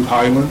to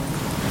Highland.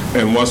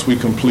 And once we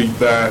complete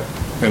that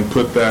and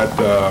put that,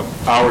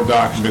 our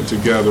document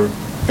together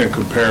and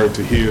compare it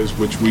to his,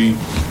 which we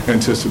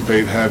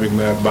anticipate having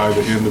that by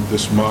the end of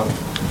this month,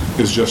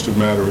 it's just a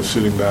matter of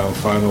sitting down,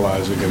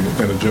 finalizing,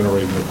 and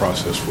generating the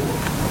process for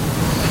it.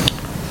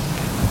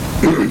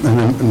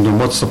 And then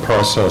what's the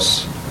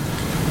process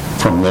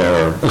from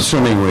there,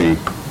 assuming we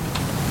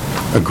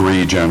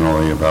agree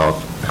generally about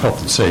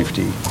health and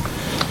safety?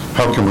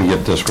 How can we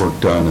get this work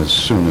done as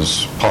soon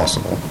as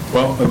possible?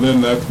 Well, and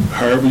then that,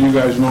 however you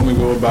guys normally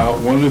go about,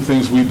 one of the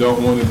things we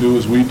don't want to do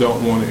is we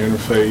don't want to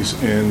interface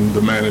in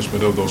the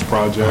management of those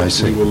projects. I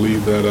see. We will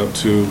leave that up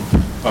to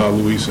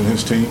Luis and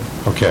his team.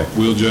 Okay.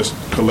 We'll just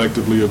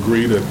collectively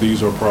agree that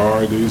these are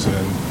priorities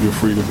and you're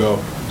free to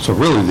go. So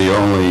really the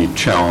only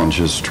challenge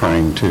is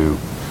trying to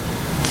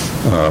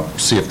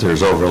see if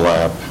there's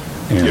overlap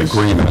and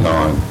agreement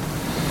on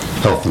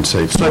health and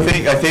safety. So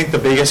I think the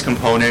biggest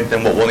component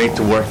and what we'll need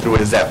to work through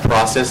is that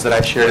process that I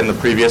shared in the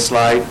previous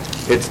slide.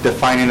 It's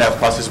defining that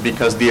process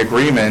because the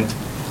agreement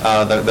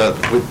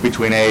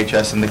between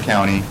AHS and the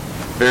county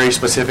very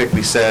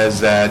specifically says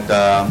that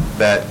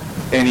that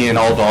any and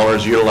all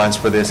dollars utilized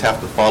for this have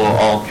to follow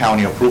all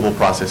county approval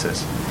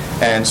processes.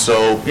 And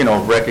so,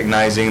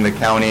 recognizing the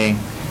county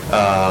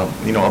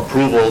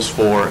approvals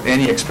for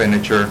any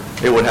expenditure,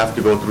 it would have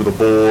to go through the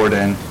board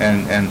and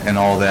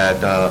all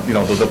that,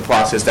 the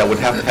process that would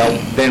have to help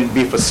then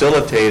be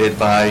facilitated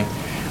by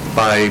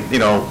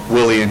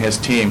Willie and his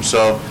team.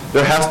 So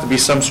there has to be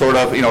some sort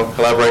of,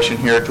 collaboration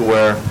here to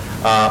where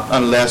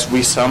unless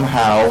we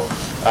somehow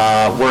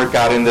work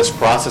out in this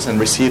process and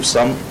receive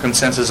some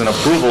consensus and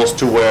approvals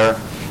to where,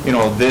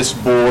 this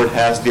board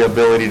has the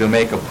ability to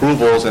make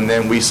approvals and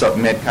then we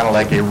submit kind of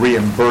like a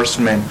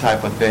reimbursement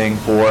type of thing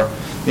for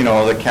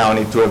the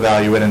county to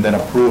evaluate and then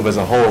approve as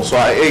a whole. So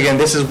again,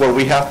 this is where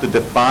we have to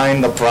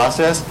define the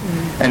process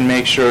and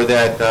make sure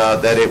that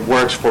that it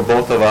works for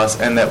both of us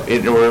and that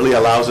it really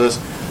allows us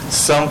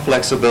some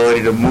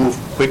flexibility to move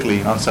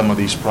quickly on some of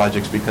these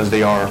projects because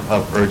they are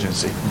of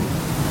urgency.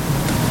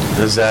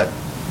 Does that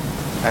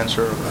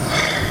answer?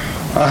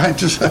 I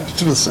just have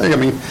to say,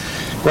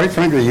 quite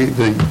frankly,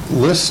 the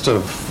list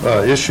of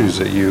issues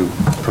that you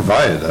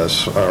provided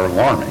us are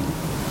alarming.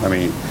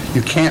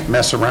 You can't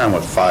mess around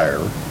with fire.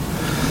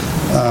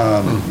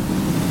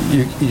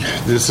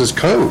 This is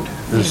code.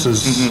 This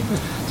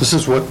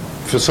is what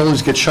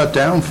facilities get shut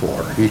down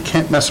for. You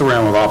can't mess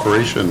around with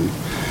operation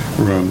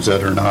rooms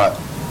that are not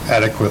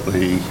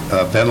adequately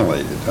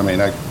ventilated.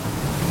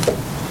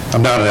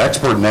 I'm not an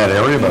expert in that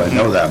area, but I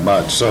know that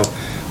much. So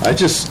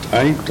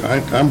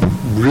I'm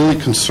really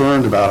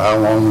concerned about how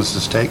long this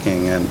is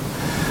taking and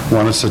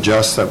want to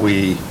suggest that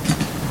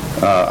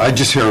I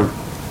just hear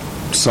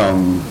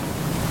some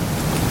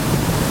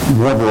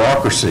more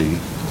bureaucracy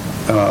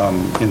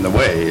in the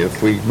way.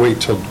 If we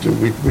wait till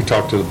we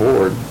talk to the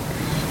board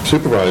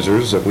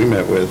supervisors that we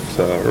met with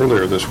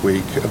earlier this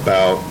week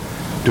about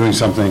doing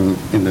something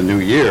in the new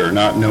year,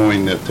 not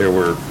knowing that there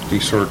were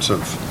these sorts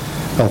of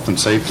health and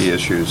safety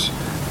issues,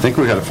 I think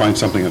we got to find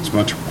something that's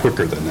much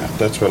quicker than that.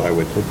 That's what I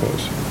would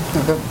propose.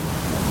 Okay.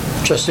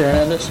 Trustee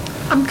Hernandez?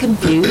 I'm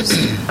confused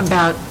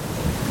about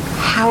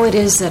how it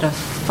is that a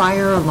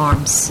fire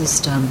alarm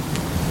system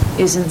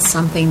isn't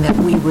something that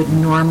we would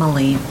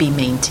normally be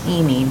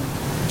maintaining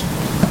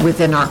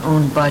within our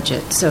own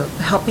budget. So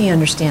help me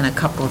understand a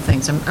couple of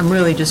things. I'm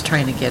really just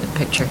trying to get a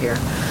picture here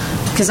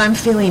because I'm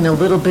feeling a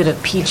little bit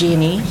of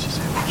PG&E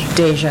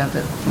deja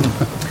vu.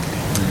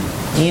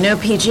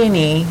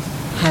 PG&E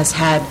has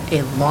had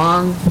a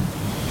long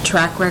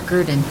track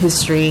record and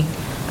history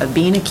of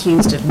being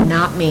accused of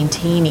not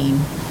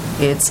maintaining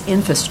its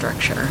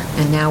infrastructure,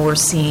 and now we're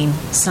seeing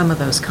some of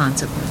those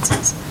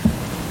consequences.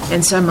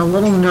 And so I'm a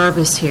little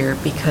nervous here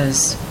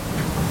because,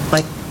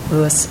 like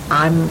Louis,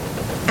 I'm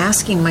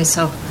asking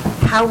myself,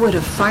 how would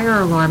a fire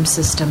alarm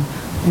system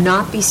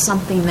not be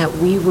something that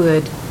we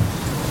would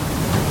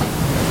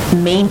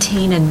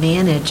maintain and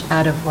manage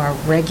out of our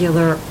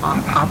regular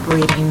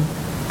operating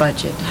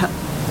budget?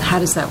 How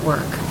does that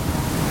work?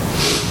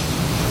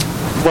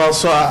 Well,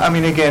 so, I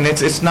mean, again,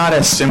 it's not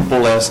as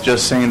simple as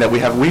just saying that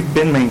we've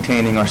been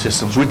maintaining our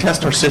systems. We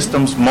test our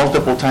systems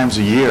multiple times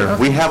a year.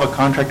 Okay. We have a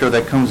contractor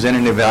that comes in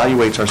and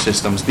evaluates our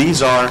systems.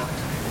 These are,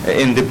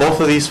 both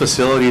of these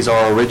facilities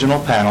are original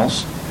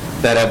panels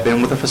that have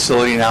been with the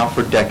facility now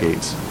for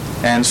decades.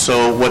 And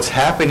so what's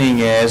happening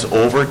is,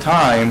 over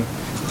time,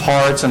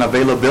 parts and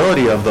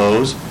availability of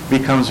those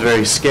becomes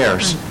very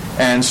scarce.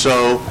 And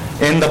so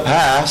in the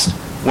past,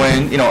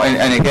 when,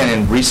 and again,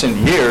 in recent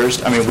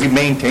years, I mean, we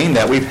maintained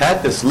that. We've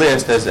had this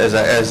list,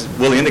 as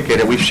Willie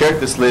indicated, we've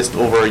shared this list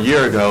over a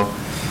year ago,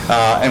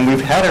 and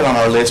we've had it on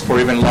our list for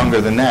even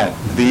longer than that.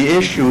 The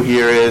issue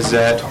here is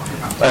that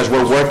as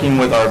we're working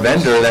with our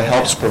vendor that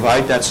helps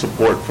provide that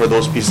support for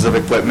those pieces of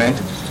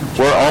equipment,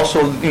 we're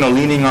also,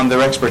 leaning on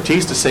their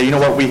expertise to say,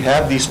 we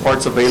have these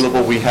parts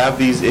available, we have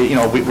these,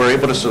 we're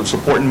able to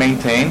support and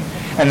maintain,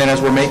 and then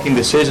as we're making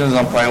decisions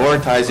on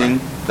prioritizing,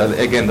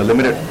 the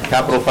limited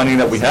capital funding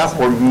that we have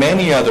for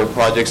many other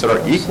projects that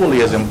are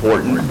equally as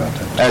important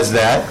as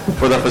that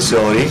for the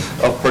facility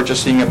of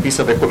purchasing a piece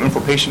of equipment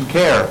for patient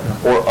care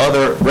or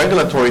other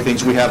regulatory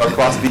things we have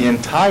across the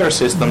entire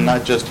system,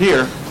 not just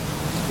here.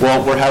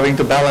 Well, we're having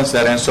to balance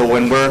that, and so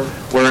when we're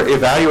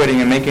evaluating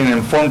and making an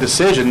informed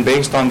decision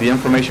based on the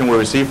information we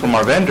receive from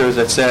our vendors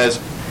that says,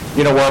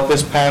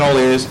 this panel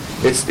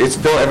it's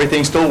still,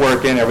 everything's still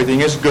working, everything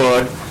is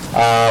good,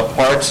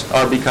 parts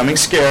are becoming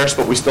scarce,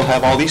 but we still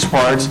have all these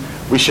parts,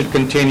 we should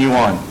continue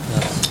on.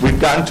 We've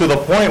gotten to the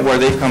point where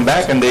they've come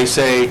back and they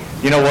say,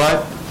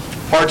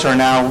 parts are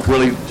now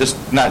really just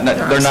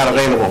they're not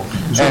available.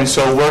 And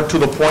so we're to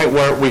the point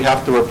where we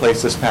have to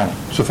replace this panel.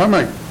 So if I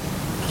might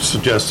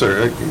suggest,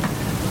 sir,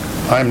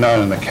 I'm not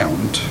an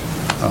accountant.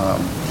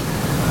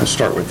 I'll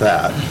start with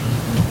that.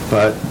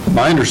 But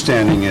my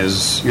understanding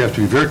is you have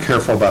to be very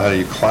careful about how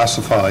you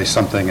classify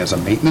something as a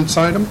maintenance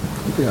item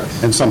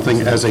and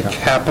something as a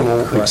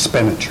capital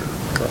expenditure.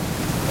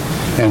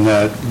 And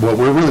that what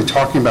we're really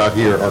talking about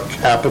here are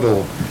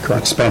capital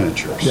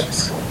expenditures.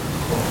 Yes.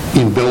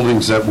 In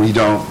buildings that we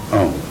don't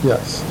own.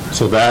 Yes.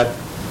 So that,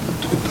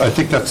 I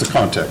think that's the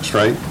context,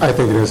 right? I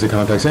think it is the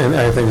context, and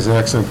I think it's an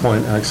excellent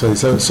point, actually.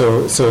 So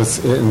it's,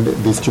 and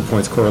these 2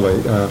 points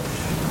correlate.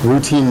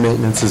 Routine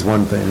maintenance is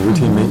one thing.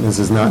 Routine maintenance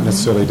is not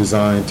necessarily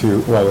designed to,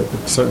 well, it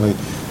certainly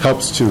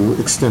helps to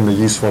extend the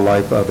useful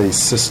life of a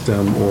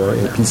system or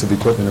a piece of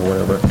equipment or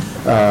whatever.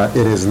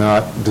 It is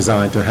not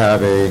designed to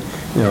have a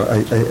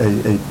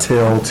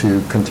tail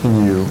to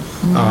continue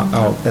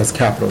out as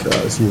capital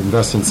does. You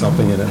invest in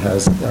something and it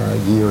has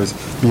years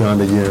beyond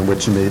the year in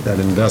which you made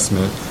that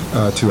investment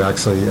to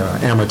actually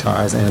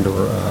amortize and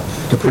or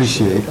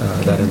depreciate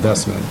that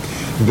investment.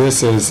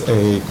 This is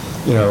a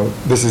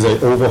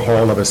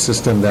overhaul of a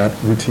system that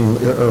routine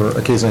or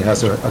occasionally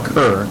has to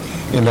occur,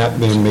 and that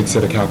then makes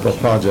it a capital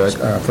project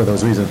for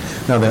those reasons.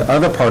 Now, the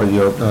other part of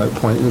your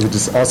point, which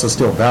is also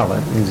still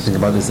valid, when you think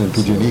about this in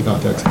PG&E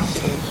context,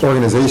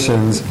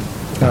 organizations,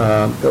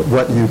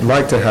 what you'd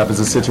like to have is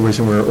a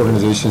situation where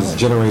organizations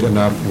generate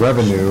enough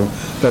revenue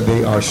that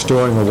they are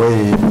storing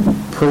away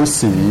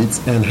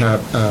proceeds and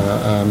have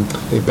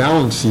a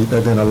balance sheet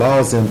that then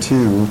allows them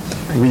to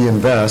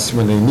reinvest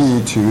when they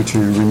need to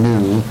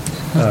renew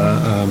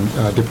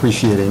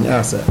depreciating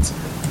assets.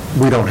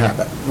 We don't have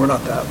that. We're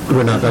not that.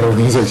 We're not that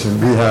organization.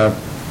 We have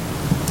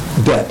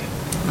debt,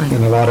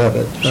 and a lot of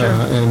it. Sure.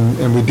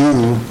 And we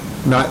do,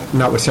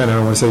 notwithstanding, I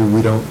don't want to say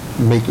we don't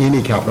make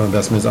any capital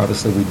investments,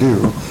 obviously we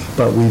do,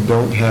 but we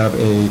don't have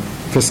a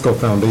fiscal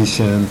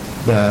foundation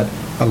that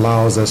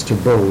allows us to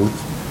both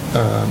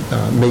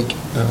make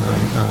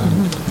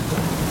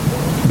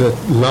the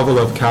level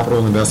of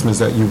capital investments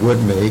that you would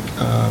make,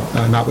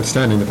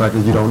 notwithstanding the fact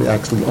that you don't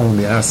actually own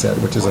the asset,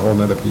 which is a whole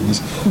other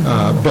piece,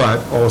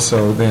 but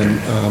also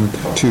then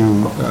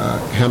to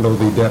handle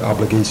the debt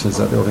obligations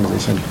that the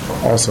organization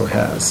also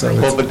has. So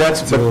Well, but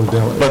that's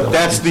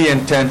the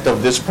intent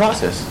of this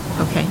process.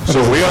 Okay. So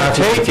we are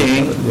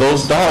taking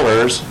those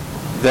dollars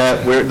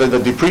that the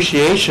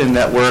depreciation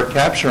that we're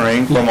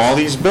capturing from all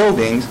these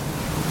buildings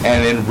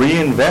and then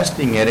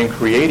reinvesting it and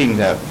creating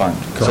that fund.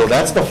 So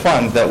that's the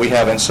fund that we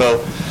have. And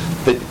so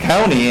the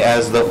county,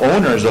 as the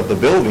owners of the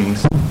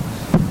buildings,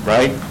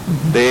 right,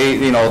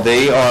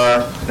 they are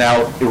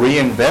now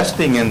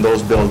reinvesting in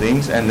those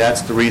buildings, and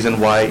that's the reason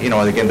why,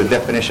 again, the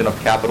definition of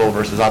capital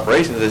versus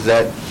operations is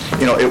that,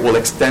 it will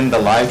extend the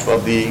life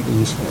of the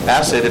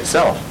asset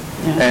itself.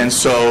 And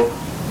so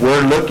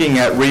we're looking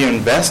at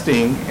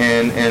reinvesting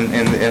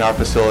in our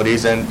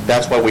facilities, and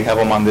that's why we have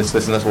them on this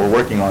list, and that's what we're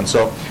working on.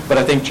 So, but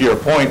I think to your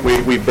point,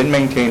 we've been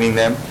maintaining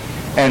them,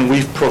 and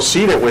we've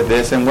proceeded with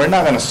this, and we're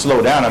not going to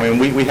slow down. I mean,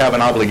 we have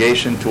an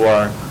obligation to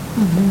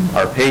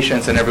our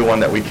patients and everyone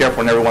that we care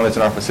for and everyone that's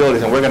in our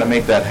facilities, and we're going to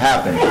make that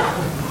happen.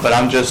 But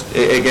I'm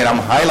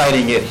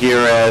highlighting it here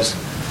as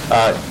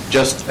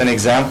just an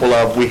example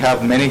of we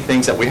have many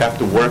things that we have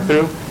to work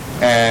through,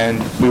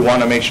 And we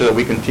want to make sure that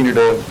we continue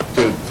to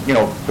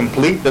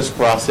complete this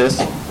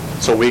process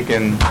so we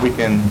can.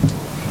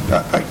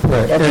 Right.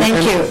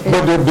 Thank you.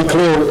 But to be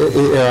clear,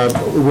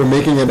 we're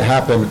making it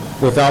happen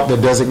without the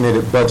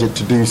designated budget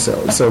to do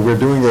so. So we're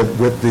doing it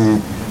with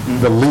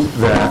the leap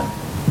that,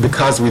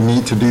 because we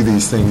need to do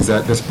these things,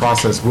 that this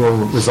process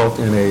will result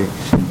in a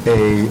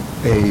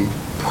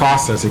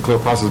process, a clear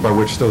process by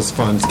which those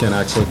funds can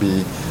actually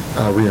be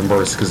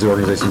reimbursed, because the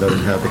organization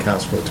doesn't have the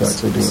cash flow to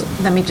actually do it.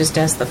 Let me just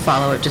ask the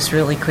follow-up just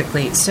really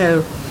quickly.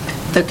 So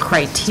the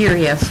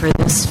criteria for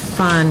this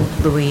fund,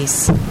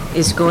 Luis,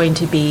 is going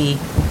to be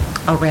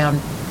around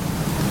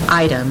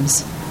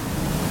items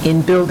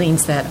in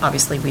buildings that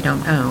obviously we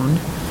don't own,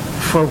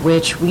 for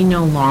which we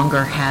no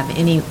longer have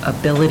any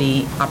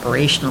ability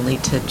operationally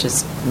to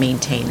just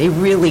maintain. They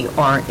really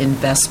are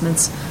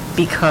investments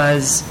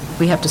because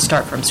we have to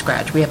start from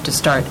scratch. We have to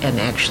start and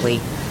actually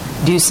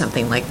do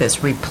something like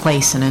this,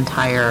 replace an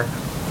entire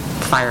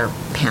fire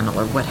panel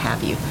or what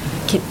have you.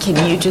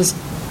 Can you just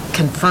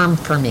confirm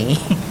for me?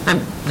 I'm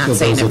not So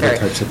saying those it are the very.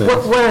 types of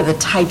things. What are the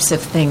types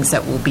of things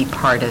that will be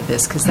part of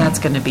this? Because that's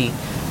going to be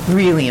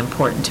really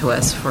important to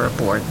us for a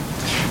board.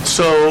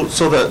 So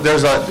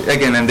there's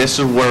again, and this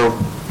is where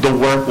the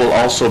work will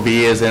also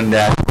be, is in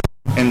that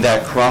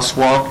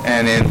crosswalk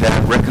and in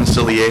that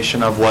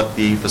reconciliation of what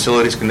the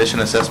facilities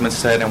condition assessment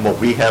said and what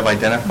we have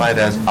identified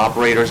as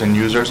operators and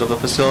users of the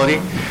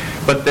facility.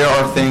 But there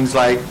are things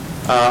like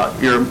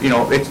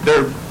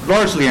they're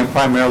largely and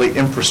primarily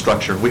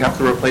infrastructure. We have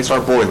to replace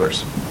our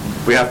boilers.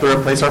 We have to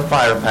replace our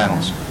fire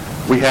panels.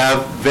 We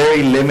have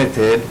very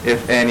limited,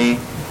 if any,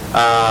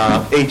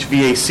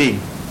 HVAC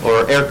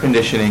or air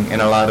conditioning in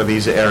a lot of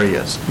these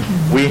areas.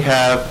 We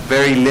have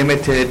very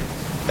limited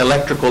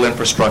electrical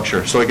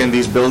infrastructure. So again,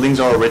 these buildings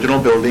are original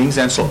buildings,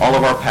 and so all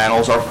of our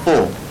panels are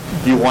full.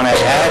 You want to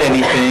add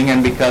anything,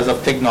 and because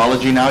of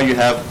technology now, you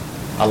have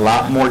a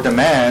lot more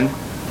demand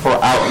for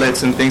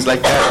outlets and things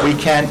like that. We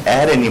can't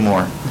add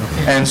anymore.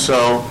 And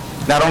so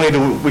not only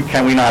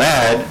can we not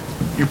add,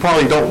 you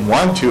probably don't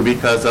want to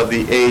because of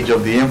the age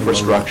of the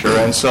infrastructure.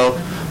 And so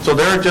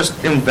there are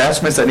just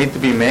investments that need to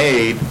be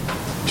made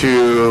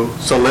to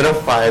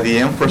solidify the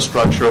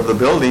infrastructure of the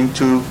building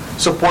to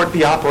support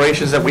the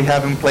operations that we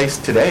have in place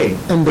today,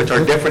 which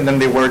are different than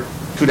they were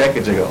 2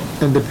 decades ago.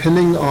 And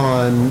depending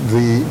on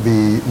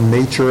the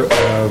nature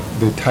of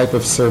the type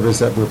of service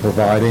that we're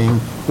providing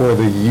or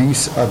the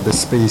use of the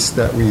space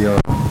that we are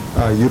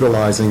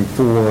utilizing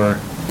for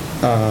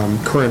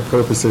current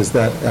purposes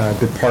that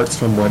departs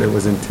from what it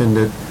was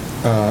intended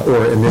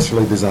or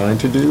initially designed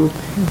to do,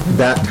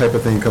 that type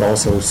of thing could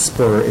also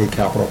spur a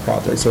capital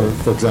project. So,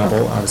 for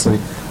example, obviously,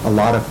 a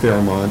lot of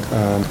Fairmont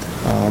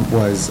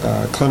was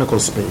clinical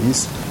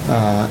space,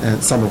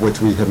 and some of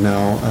which we have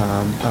now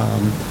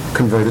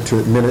converted to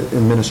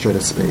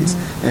administrative space.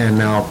 And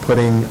now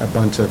putting a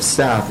bunch of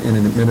staff in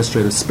an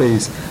administrative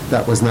space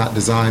that was not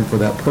designed for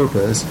that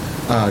purpose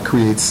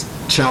creates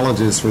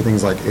challenges for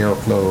things like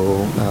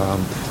airflow,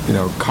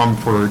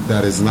 comfort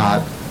that is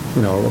not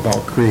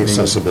about creating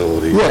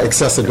accessibility. Yeah,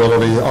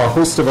 accessibility, a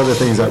host of other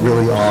things that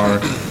really are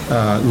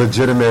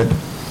legitimate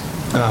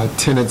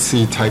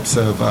tenancy types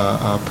of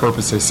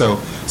purposes. So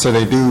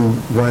they do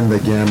run the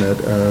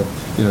gamut of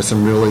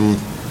some really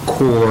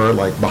core,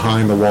 like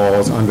behind the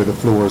walls, under the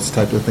floors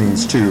type of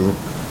things too.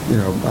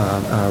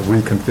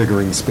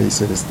 Reconfiguring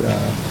spaces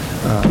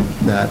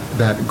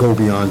that go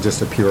beyond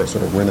just a pure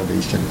sort of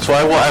renovation. So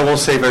I will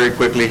say very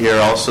quickly here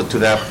also to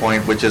that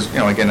point, which is,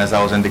 again, as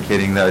I was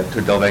indicating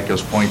to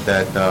Delvecchio's point,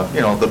 that,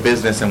 the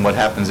business and what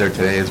happens there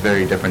today is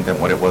very different than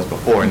what it was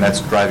before, and that's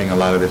driving a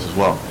lot of this as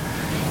well.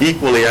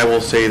 Equally, I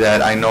will say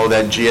that I know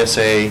that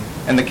GSA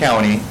and the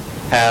county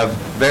have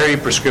very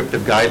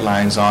prescriptive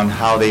guidelines on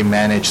how they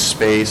manage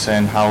space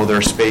and how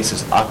their space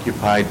is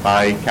occupied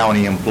by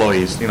county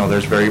employees.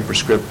 There's very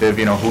prescriptive,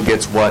 who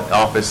gets what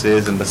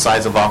offices and the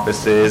size of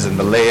offices and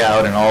the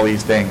layout and all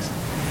these things.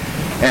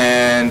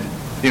 And,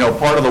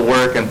 part of the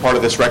work and part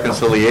of this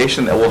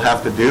reconciliation that we'll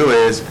have to do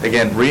is,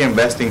 again,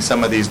 reinvesting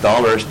some of these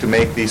dollars to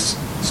make these,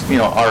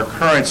 our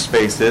current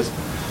spaces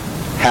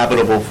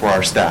habitable for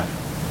our staff.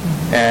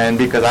 And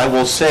because I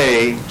will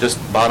say, just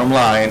bottom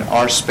line,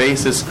 our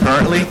spaces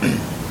currently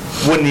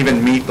wouldn't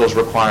even meet those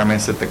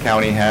requirements that the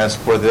county has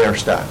for their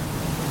staff.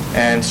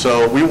 And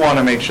so we want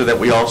to make sure that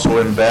we also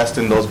invest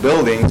in those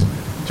buildings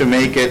to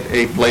make it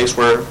a place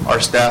where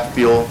our staff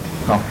feel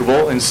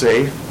comfortable and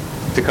safe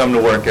to come to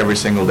work every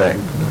single day.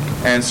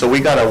 And so we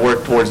got to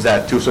work towards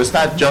that too. So it's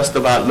not just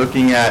about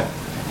looking at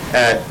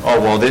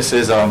this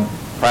is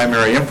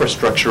primary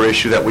infrastructure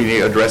issue that we need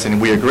to address,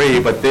 and we agree,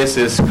 but this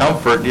is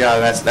comfort. Yeah,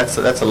 that's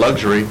a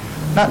luxury.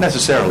 Not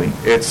necessarily.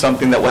 It's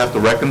something that we'll have to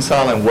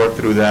reconcile and work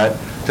through that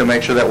to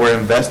make sure that we're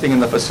investing in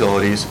the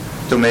facilities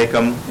to make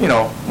them,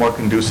 more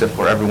conducive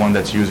for everyone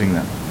that's using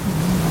them.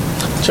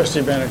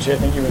 Trustee Banerjee, I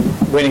think you've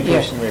been waiting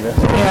patiently to...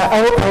 Yeah,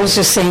 I was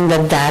just saying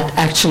that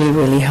actually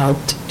really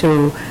helped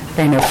to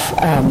kind of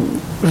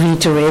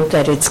reiterate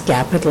that it's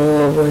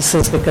capital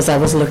versus, because I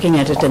was looking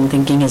at it and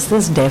thinking, is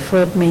this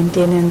deferred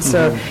maintenance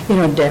or,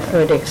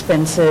 deferred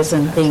expenses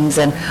and things,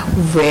 and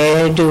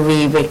where do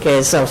we,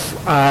 because of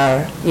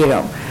our,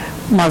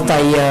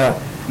 multi-year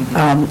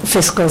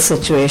fiscal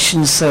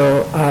situation,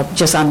 so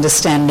just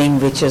understanding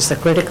which is the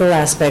critical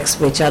aspects,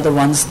 which are the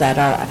ones that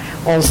are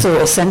also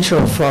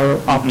essential for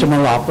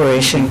optimal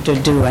operation to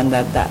do, and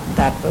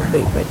that will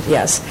be good.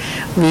 Yes,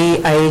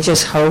 I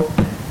just hope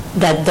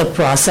that the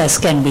process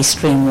can be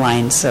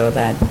streamlined so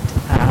that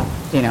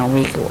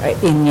we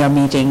in your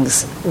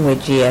meetings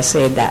with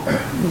GSA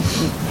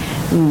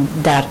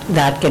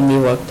that can be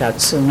worked out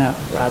sooner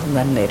rather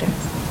than later.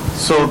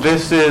 So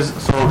this is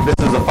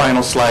the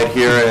final slide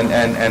here,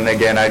 and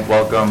again, I'd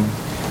welcome,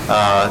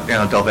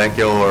 Del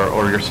Vecchio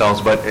or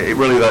yourselves, but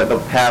really the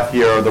path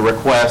here, or the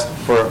request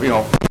for,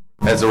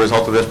 as a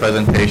result of this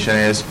presentation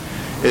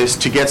is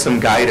to get some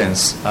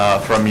guidance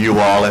from you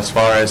all as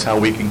far as how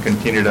we can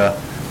continue to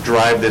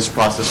drive this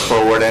process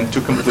forward and to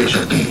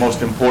completion,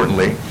 most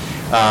importantly.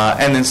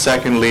 And then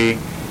secondly,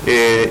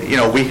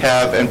 we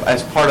have, and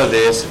as part of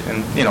this,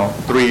 and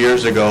 3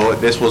 years ago,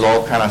 this was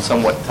all kind of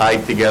somewhat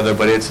tied together,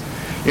 but it's,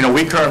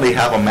 we currently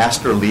have a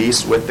master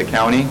lease with the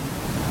county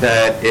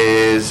that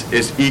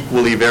is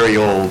equally very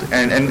old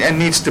and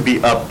needs to be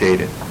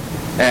updated.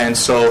 And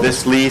so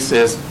this lease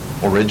is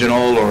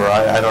original, or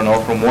I don't know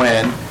from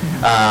when,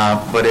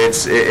 but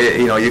it's,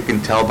 you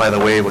can tell by the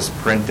way it was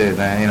printed,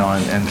 and and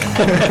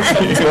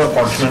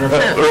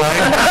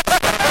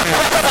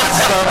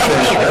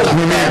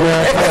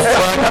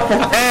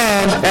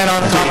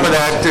on top of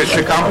that,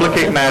 to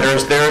complicate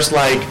matters, there's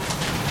like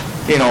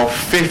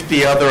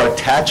 50 other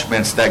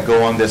attachments that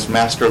go on this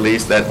master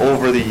lease that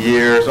over the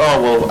years,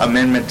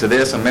 amendment to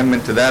this,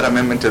 amendment to that,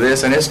 amendment to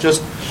this, and it's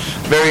just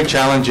very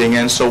challenging.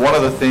 And so one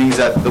of the things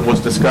that was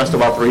discussed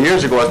about 3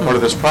 years ago as part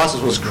of this process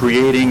was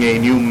creating a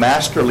new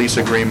master lease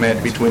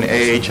agreement between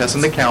AHS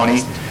and the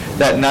county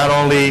that not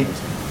only,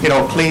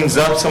 cleans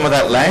up some of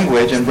that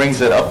language and brings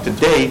it up to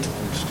date,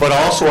 but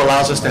also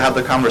allows us to have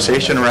the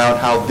conversation around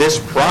how this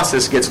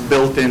process gets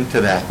built into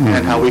that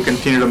and how we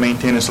continue to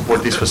maintain and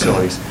support these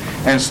facilities.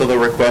 And so the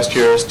request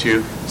here is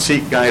to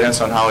seek guidance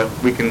on how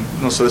we can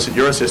solicit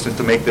your assistance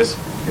to make this,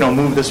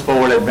 move this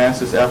forward, advance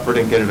this effort,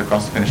 and get it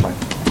across the finish line.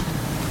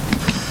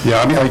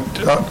 Yeah, I mean,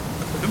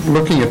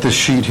 looking at this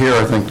sheet here,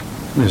 I think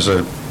is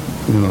a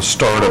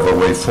start of a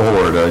way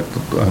forward. I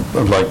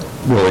like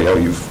really how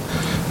you've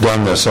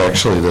done this,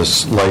 actually,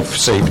 this life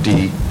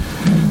safety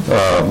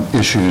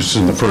issues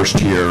in the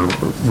first year,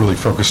 really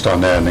focused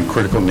on that, and then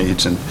critical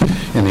needs in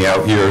the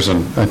out years.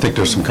 And I think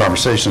there's some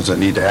conversations that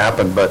need to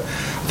happen. But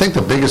I think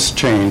the biggest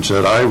change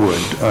that I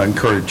would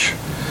encourage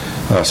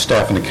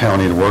staff in the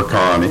county to work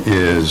on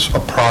is a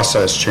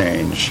process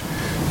change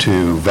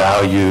to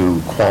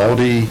value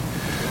quality.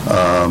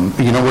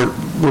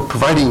 We're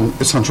providing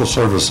essential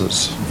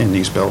services in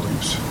these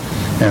buildings,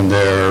 and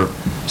they're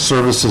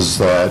services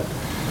that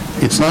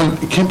it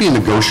can't be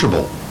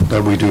negotiable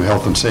that we do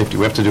health and safety.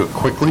 We have to do it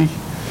quickly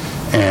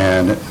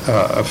and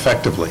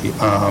effectively.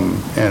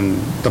 And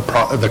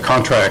the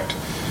contract,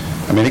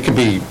 I mean, it can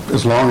be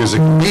as long as it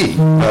can be,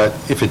 but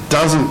if it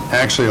doesn't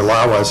actually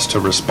allow us to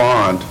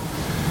respond,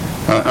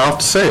 I'll have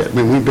to say it. I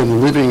mean, we've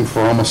been living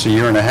for almost a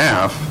year and a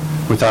half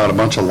without a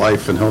bunch of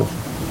life and health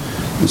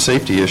and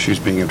safety issues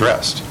being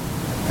addressed.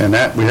 And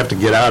that we have to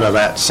get out of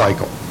that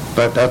cycle.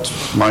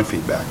 That's my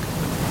feedback.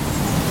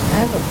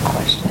 I have a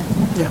question.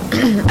 Yeah.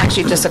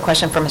 Actually, just a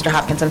question for Mr.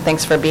 Hopkins, and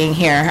thanks for being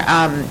here.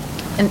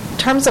 In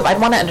terms of, I'd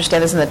want to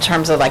understand this in the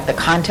terms of like the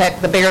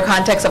bigger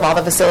context of all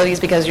the facilities,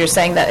 because you're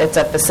saying that it's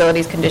a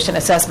facilities condition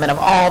assessment of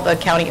all the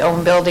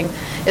county-owned buildings.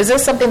 Is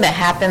this something that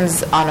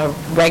happens on a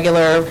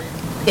regular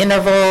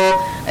interval?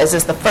 Is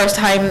this the first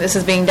time this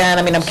is being done?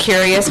 I mean, I'm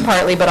curious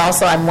partly, but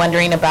also I'm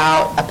wondering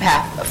about a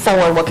path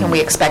forward. What can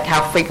we expect?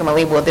 How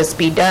frequently will this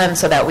be done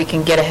so that we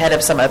can get ahead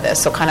of some of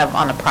this? So kind of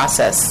on a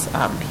process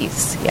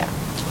piece, yeah.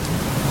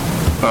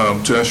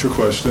 To answer your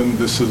question,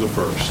 this is a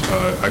first.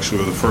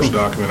 Actually, the first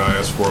document I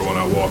asked for when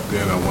I walked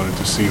in, I wanted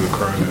to see the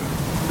current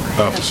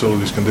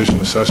facilities condition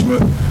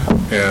assessment,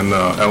 and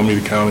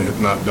Alameda County had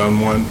not done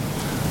one.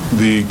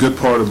 The good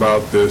part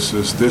about this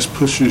is this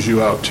pushes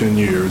you out 10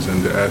 years,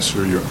 and to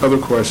answer your other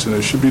question,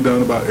 it should be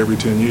done about every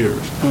 10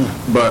 years.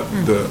 But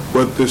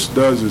what this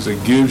does is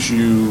it gives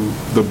you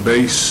the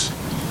base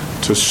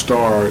to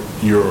start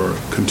your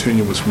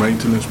continuous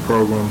maintenance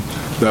program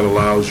that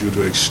allows you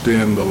to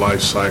extend the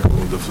life cycle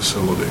of the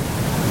facility,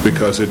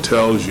 because it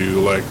tells you,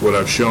 like what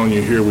I've shown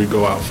you here, we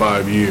go out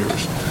 5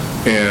 years.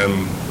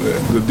 And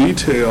the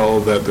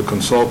detail that the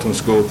consultants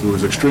go through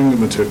is extremely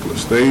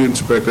meticulous. They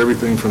inspect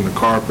everything from the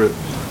carpet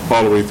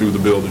all the way through the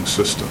building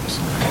systems.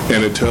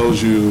 And it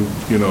tells you,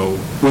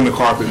 when the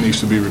carpet needs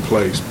to be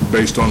replaced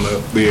based on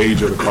the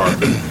age of the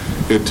carpet.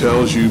 It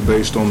tells you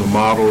based on the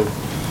model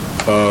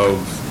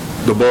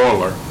of the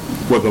boiler,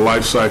 what the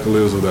life cycle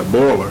is of that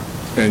boiler,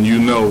 and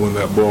when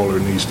that boiler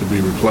needs to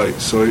be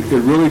replaced. So it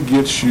really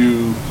gets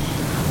you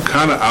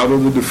kind of out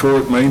of the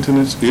deferred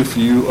maintenance if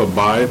you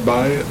abide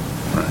by it.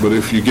 But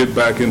if you get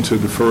back into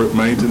deferred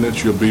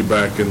maintenance, you'll be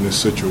back in this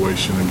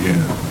situation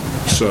again.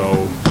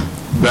 So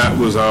that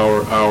was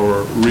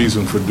our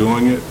reason for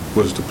doing it,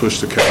 was to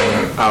push the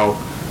county out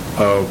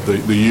of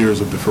the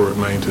years of deferred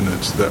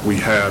maintenance that we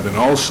have, and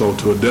also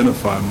to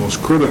identify,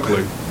 most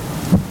critically,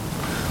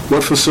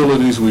 what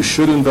facilities we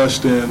should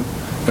invest in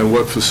and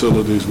what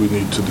facilities we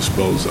need to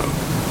dispose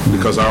of,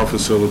 because our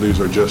facilities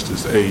are just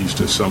as aged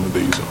as some of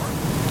these are.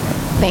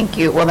 Thank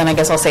you. Well, then I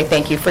guess I'll say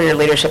thank you for your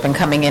leadership in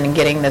coming in and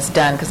getting this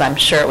done, because I'm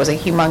sure it was a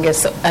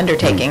humongous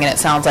undertaking, and it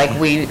sounds like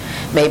we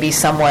may be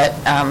somewhat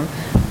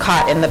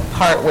caught in the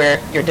part where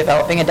you're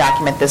developing a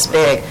document this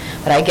big.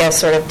 But I guess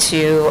sort of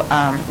to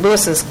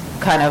Lewis's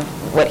kind of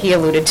what he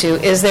alluded to,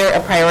 is there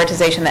a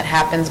prioritization that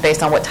happens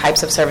based on what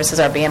types of services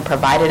are being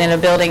provided in a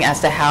building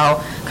as to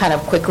how kind of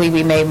quickly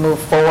we may move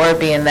forward,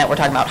 being that we're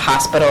talking about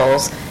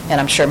hospitals,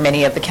 and I'm sure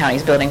many of the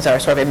county's buildings are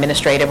sort of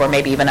administrative or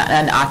maybe even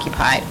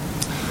unoccupied?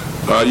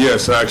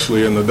 Yes,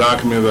 actually, and the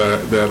document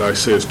that I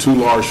say is too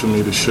large for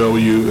me to show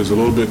you is a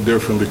little bit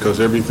different because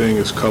everything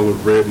is colored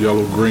red,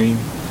 yellow, green,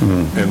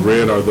 and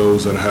red are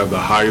those that have the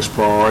highest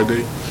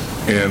priority,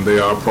 and they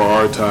are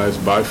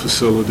prioritized by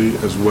facility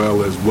as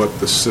well as what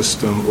the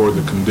system or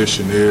the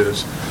condition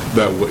is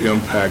that will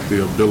impact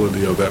the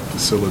ability of that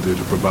facility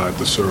to provide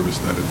the service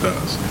that it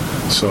does.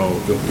 So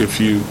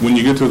when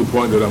you get to the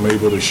point that I'm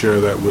able to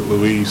share that with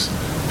Louise,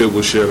 it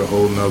will shed a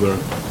whole nother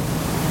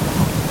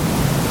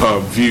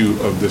view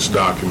of this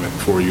document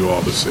for you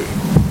all to see.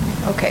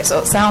 Okay, so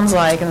it sounds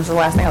like, and this is the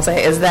last thing I'll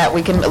say, is that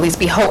we can at least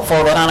be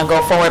hopeful that on a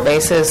go-forward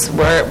basis,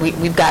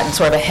 we've gotten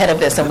sort of ahead of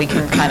this, and we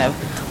can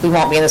we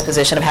won't be in this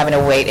position of having to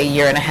wait a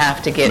year and a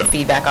half to get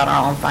feedback on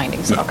our own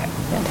findings. Okay,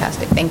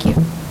 fantastic. Thank you.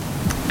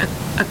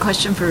 A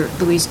question for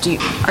Louise.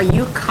 Are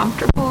you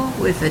comfortable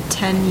with a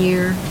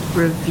 10-year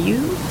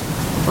review,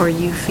 or are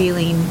you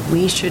feeling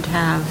we should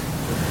have,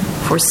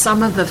 for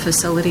some of the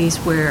facilities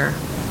where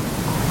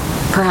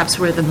perhaps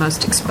we're the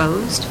most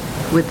exposed,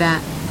 would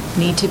that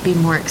need to be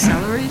more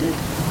accelerated?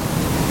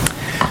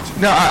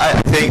 No,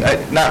 I think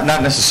not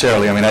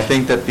necessarily. I mean, I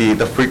think that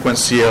the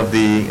frequency of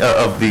the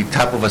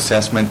type of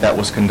assessment that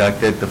was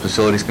conducted, the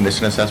facilities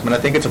condition assessment, I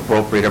think it's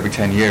appropriate every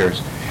 10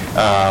 years.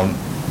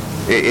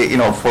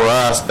 For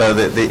us,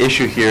 the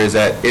issue here is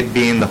that it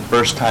being the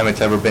first time it's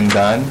ever been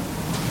done,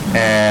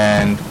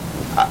 and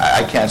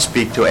I can't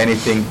speak to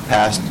anything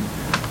past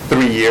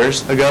 3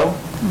 years ago.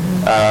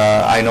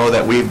 I know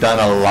that we've done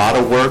a lot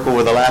of work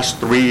over the last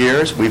 3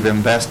 years. We've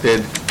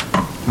invested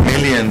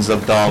millions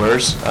of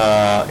dollars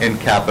in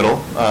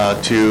capital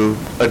to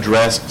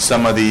address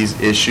some of these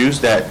issues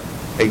that,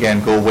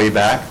 again, go way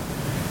back.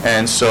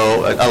 And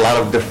so a lot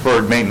of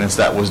deferred maintenance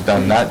that was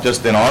done, not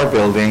just in our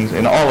buildings,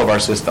 in all of our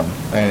system,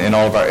 and in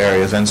all of our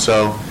areas. And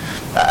so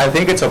I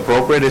think it's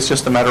appropriate. It's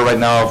just a matter right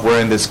now of we're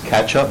in this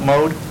catch-up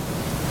mode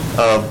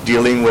of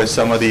dealing with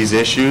some of these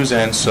issues.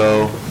 And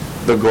so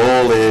the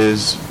goal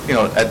is,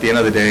 at the end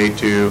of the day,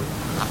 to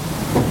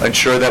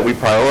ensure that we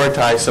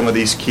prioritize some of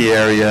these key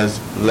areas,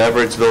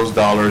 leverage those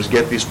dollars,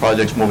 get these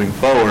projects moving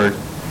forward,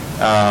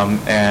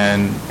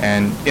 and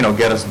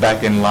get us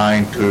back in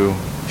line to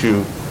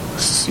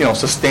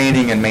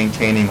sustaining and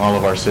maintaining all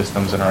of our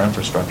systems and our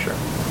infrastructure.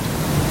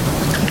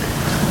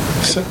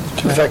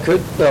 If I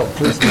could,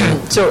 please.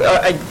 So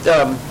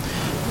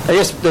I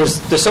guess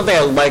there's something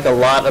I like a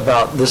lot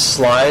about this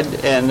slide,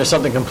 and there's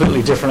something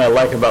completely different I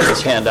like about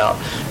this handout.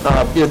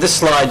 This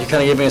slide, you're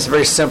kind of giving us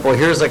very simple,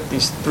 here's like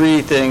these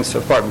 4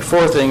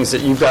 things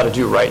that you've got to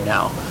do right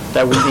now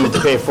that we need to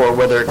pay for,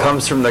 whether it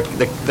comes from the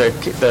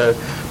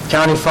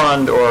county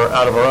fund or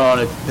out of our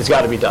own, it's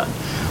got to be done.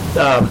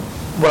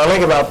 What I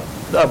like about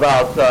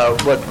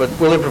what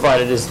Willie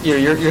provided is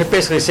you're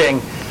basically saying,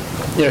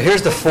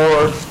 here's the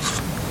 4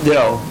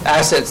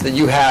 assets that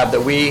you have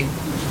that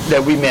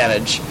we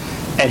manage,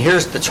 and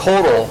here's the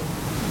total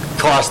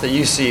costs that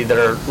you see that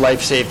are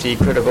life safety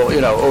critical,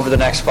 over the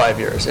next 5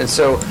 years. And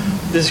so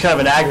this is kind of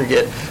an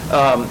aggregate.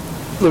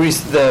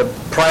 Luis, the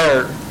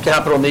prior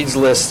capital needs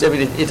list, I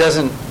mean, it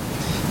doesn't,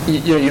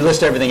 you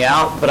list everything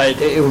out, but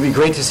it would be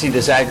great to see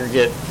this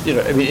aggregate,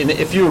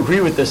 if you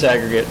agree with this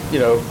aggregate,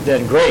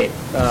 then great.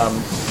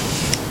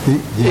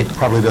 He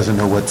probably doesn't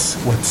know what's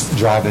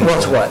driving.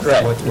 What's what,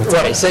 right.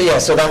 Right, so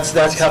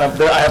that's kind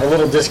of, I have a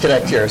little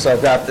disconnect here. So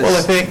I've got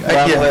this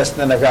list,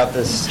 and then I've got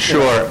this.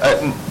 Sure.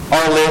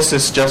 Our list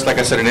is just, like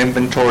I said, an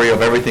inventory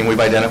of everything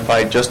we've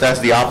identified, just as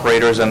the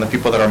operators and the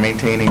people that are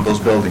maintaining those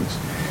buildings.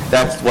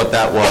 That's what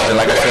that was. And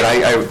like I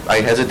said,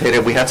 I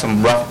hesitated. We had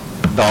some rough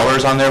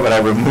dollars on there, but I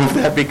removed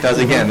that because,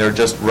 again, they're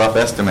just rough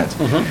estimates.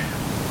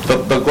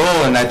 The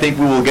goal, and I think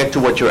we will get to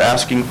what you're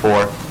asking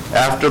for,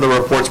 after the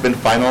report's been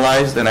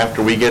finalized and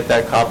after we get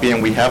that copy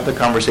and we have the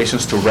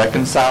conversations to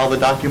reconcile the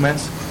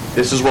documents,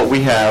 this is what we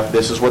have,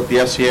 this is what the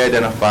FCA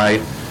identified,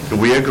 do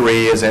we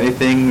agree, is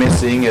anything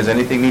missing, is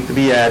anything need to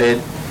be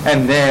added,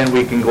 and then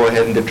we can go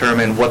ahead and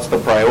determine what's the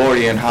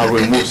priority and how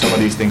we move some of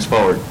these things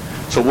forward.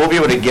 So we'll be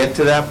able to get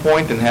to that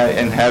point and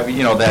have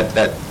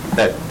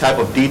that type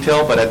of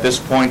detail, but at this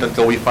point,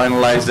 until we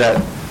finalize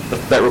that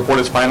that report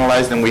is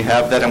finalized and we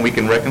have that and we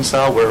can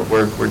reconcile,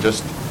 we're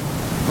just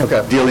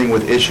dealing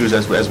with issues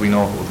as we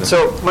know.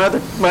 So my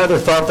other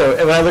thought, though,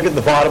 when I look at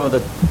the bottom of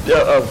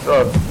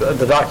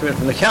the document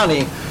from the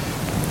county,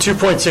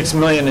 2.6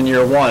 million in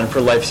year one for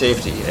life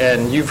safety,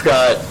 and you've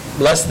got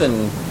less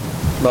than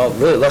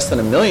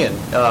 $1 million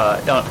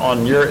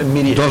on your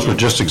immediate. Those were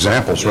just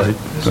examples, right?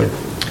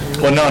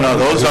 Well, no,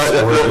 those are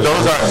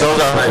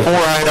 4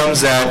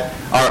 items that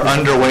are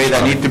underway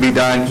that need to be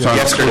done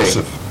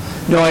yesterday.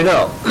 No, I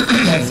know.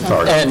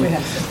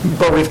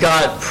 But we've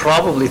got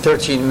probably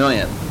 13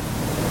 million.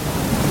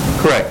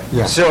 Correct.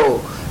 Yeah.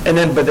 So,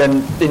 but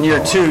then in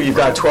year two, you've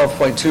got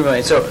 12.2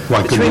 million. So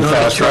Why couldn't you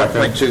fast track it?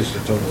 12.2 is the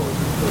total.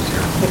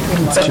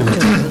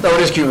 Oh,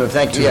 it is cumulative,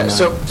 thank you, yeah.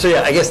 So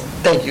yeah, I guess,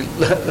 thank you,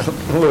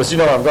 Louis, you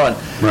know where I'm going.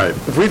 Right.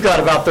 If we've got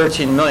about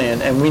 13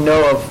 million, and we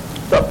know of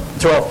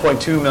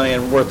 12.2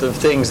 million worth of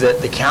things that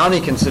the county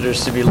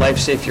considers to be life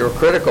safety or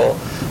critical,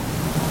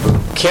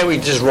 can't we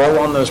just roll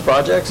on those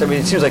projects? I mean,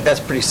 it seems like that's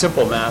pretty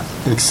simple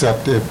math.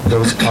 Except if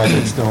those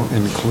projects don't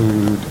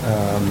include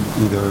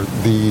either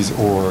these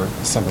or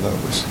some of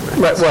those.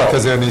 Right, well,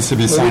 because there needs to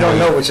be some we don't way-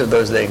 know which of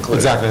those they include.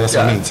 Exactly, that's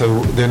what I mean. So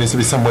there needs to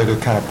be some way to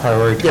kind of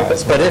prioritize.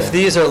 Yeah, but if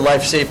these are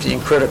life safety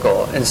and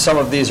critical, and some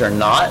of these are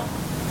not,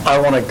 I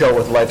want to go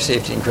with life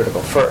safety and critical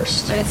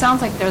first. But it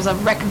sounds like there's a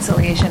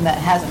reconciliation that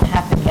hasn't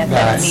happened yet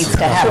that Yes. needs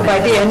to happen. So by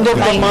the end of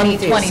the Like, we month,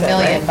 need you 20 said,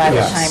 million right? by the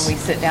Yes. time we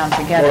sit down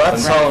together. Well,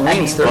 that's right?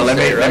 Halloween's I mean, Well,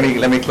 Thursday, right?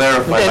 let me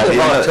clarify. By End the of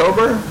end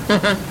October?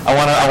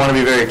 I want to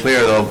be very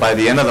clear, though. By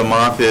the end of the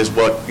month is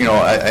what,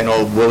 I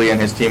know Willie and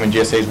his team in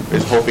GSA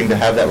is hoping to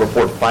have that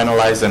report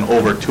finalized and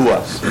over to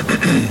us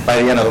by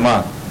the end of the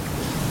month.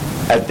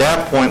 At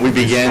that point, we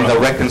begin the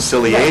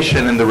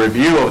reconciliation and the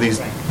review of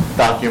these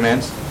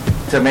documents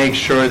to make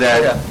sure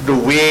that, do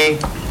we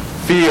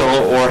feel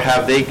or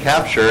have they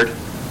captured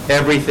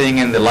everything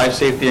in the life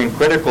safety and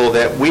critical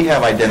that we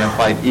have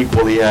identified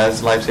equally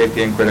as life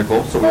safety and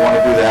critical? So we want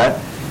to do that.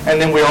 And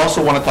then we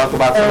also want to talk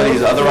about some of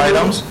these other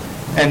items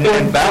and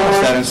balance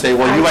that and say,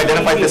 well, you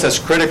identified this as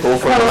critical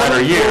for the latter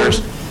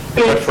years,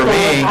 but for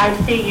me,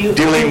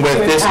 dealing with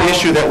this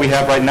issue that we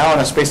have right now in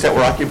a space that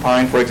we're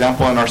occupying, for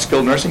example, in our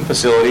skilled nursing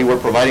facility, we're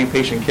providing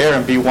patient care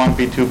in B1,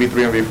 B2,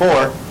 B3, and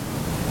B4,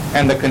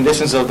 and the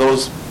conditions of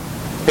those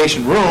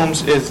patient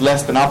rooms is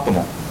less than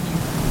optimal.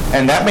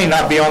 And that may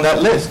not be on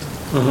that list,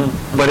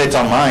 but it's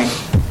on mine.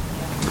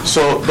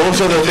 So those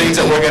are the things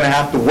that we're going to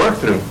have to work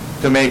through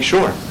to make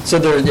sure. So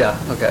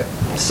okay.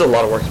 Still a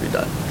lot of work to be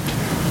done.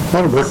 A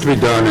lot of work to be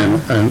done,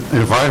 and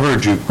if I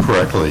heard you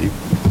correctly,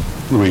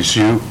 Luis,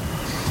 you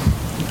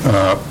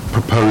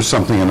proposed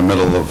something in the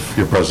middle of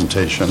your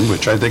presentation,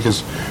 which I think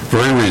is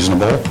very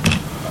reasonable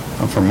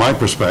from my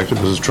perspective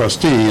as a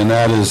trustee, and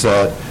that is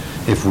that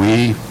if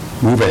we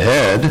move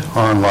ahead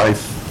on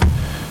life,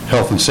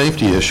 health, and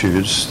safety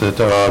issues,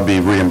 that ought to be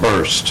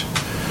reimbursed,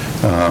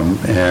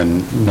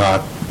 and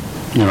not,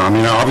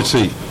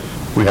 obviously,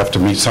 we have to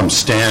meet some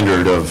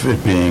standard of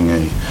it being a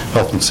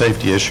health and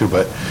safety issue,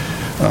 but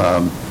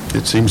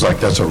it seems like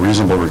that's a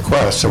reasonable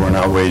request, so we're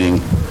not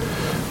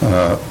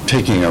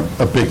taking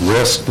a big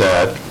risk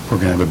that we're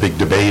going to have a big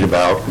debate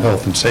about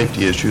health and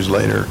safety issues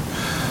later,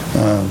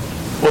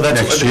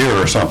 next year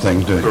or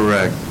something.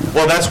 Correct.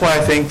 Well, that's why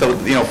I think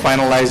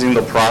finalizing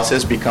the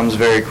process becomes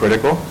very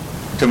critical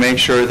to make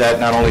sure that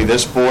not only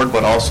this board,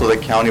 but also the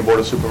County Board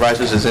of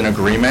Supervisors is in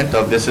agreement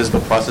of this is the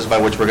process by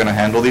which we're going to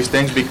handle these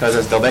things, because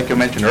as Delvecchio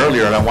mentioned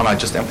earlier, and I want to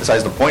just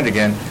emphasize the point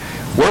again,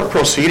 we're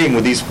proceeding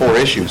with these 4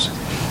 issues.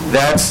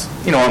 That's,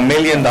 $1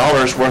 million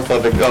worth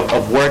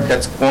of work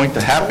that's going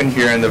to happen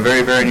here in the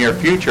very, very near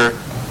future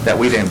that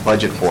we didn't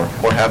budget for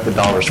or have the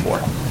dollars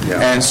for.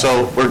 And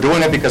so we're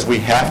doing it because we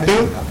have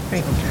to,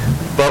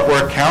 but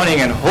we're counting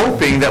and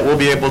hoping that we'll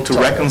be able to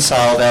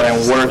reconcile that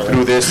and work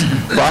through this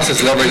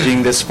process,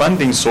 leveraging this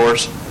funding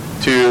source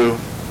to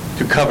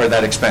cover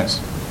that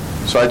expense.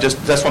 So I just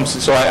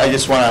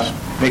want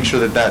to make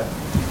sure that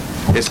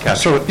is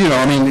captured.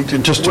 So,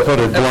 just to put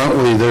it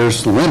bluntly,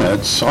 there's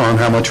limits on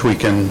how much we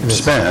can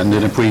spend,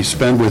 and if we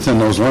spend within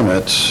those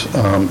limits,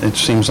 it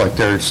seems like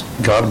there's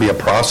got to be a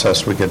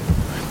process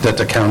that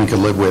the county could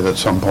live with at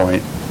some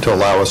point to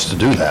allow us to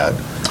do that.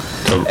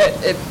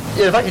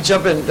 If I could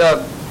jump in,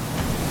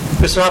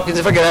 Mr. Hopkins,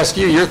 if I could ask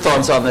you your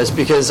thoughts on this,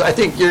 because I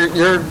think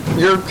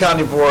your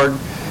county board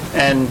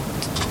and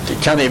the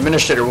county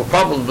administrator will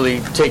probably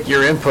take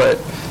your input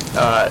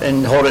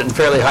and hold it in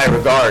fairly high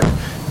regard.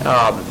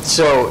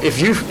 So if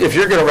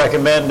you're going to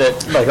recommend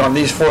that, like on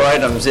these 4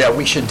 items,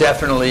 we should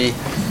definitely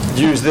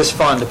use this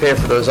fund to pay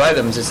for those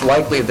items, it's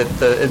likely that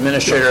the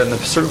administrator and the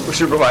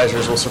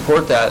supervisors will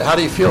support that. How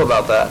do you feel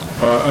about that?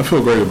 I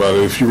feel great about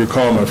it. If you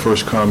recall, my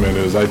first comment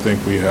is I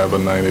think we have a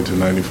 90 to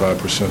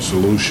 95%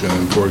 solution.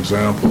 And for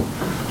example,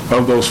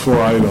 of those 4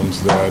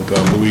 items that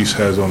Luis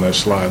has on that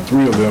slide,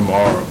 3 of them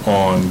are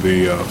on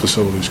the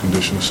facilities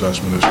condition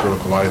assessment as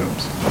critical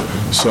items.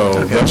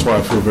 So that's why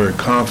I feel very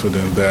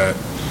confident that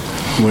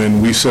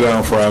when we sit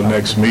down for our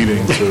next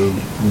meeting to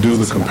do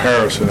the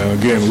comparison, and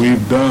again,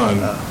 we've done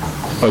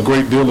a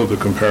great deal of the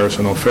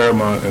comparison on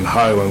Fairmont and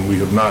Highland. We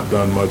have not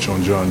done much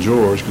on John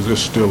George because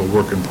it's still a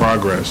work in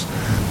progress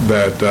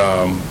that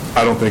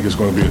I don't think it's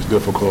going to be as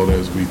difficult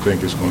as we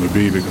think it's going to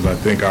be, because I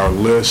think our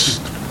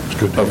list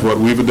of what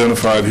we've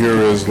identified here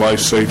as life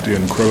safety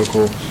and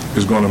critical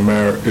is going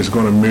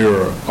to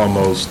mirror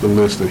almost the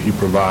list that he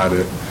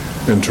provided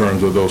in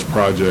terms of those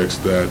projects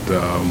that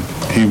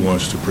he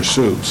wants to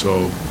pursue.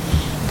 So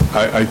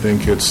I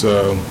think I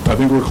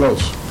think we're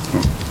close.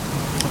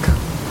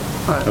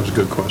 That was a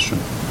good question.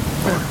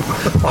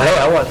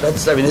 Well, hey,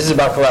 this is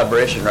about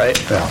collaboration, right?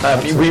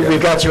 Yeah.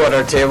 We've got you on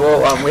our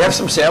table. We have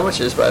some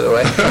sandwiches, by the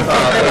way.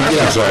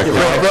 Exactly.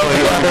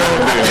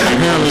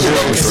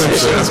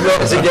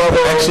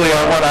 Actually,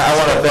 I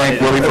want to thank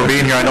Willie for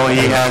being here. I know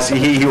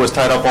he was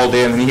tied up all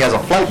day, and he has a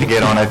flight to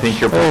get on, I think,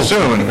 here pretty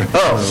soon.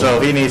 So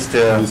he needs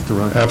to...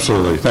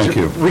 Absolutely. Thank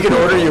you. We can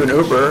order you an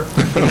Uber.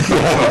 Maybe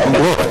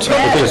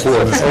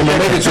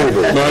it's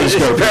Uber. No, I just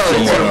got to pick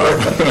someone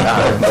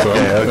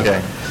up.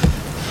 Okay.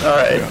 All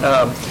right.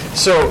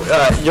 So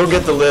you'll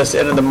get the list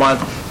end of the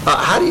month.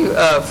 How do you,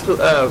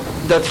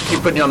 not to keep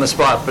putting you on the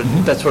spot, but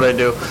that's what I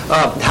do.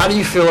 How do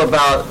you feel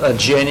about a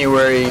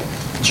January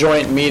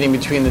joint meeting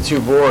between the two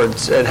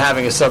boards and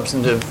having a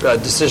substantive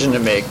decision to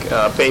make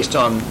based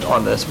on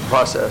this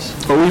process?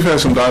 Well, we've had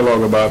some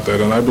dialogue about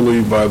that, and I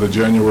believe by the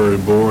January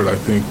board, I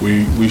think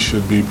we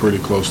should be pretty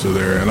close to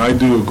there. And I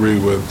do agree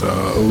with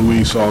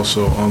Luis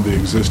also on the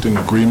existing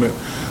agreement.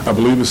 I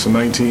believe it's the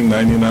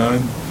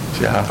 1999.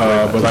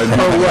 But I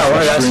think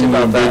it's extremely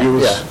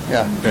ambiguous.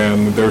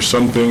 And there's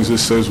some things it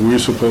says we're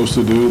supposed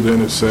to do, then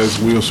it says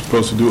we're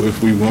supposed to do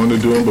if we want to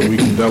do them, but we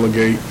can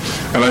delegate.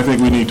 And I think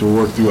we need to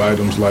work through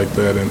items like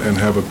that and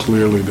have a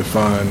clearly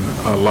defined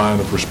line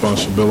of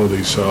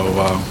responsibility. So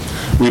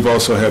we've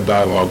also had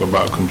dialogue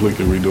about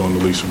completely redoing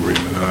the lease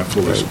agreement, and I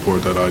fully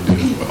support that idea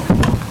as well.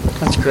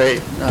 That's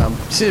great.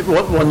 See,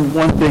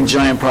 one big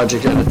giant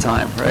project at a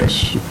time, right?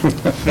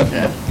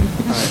 Yeah.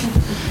 All right.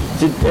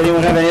 Did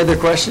anyone have any other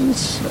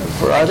questions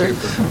for either?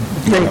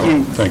 Thank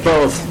you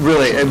both.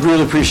 Really, I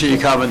really appreciate you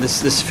coming.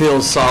 This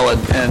feels solid,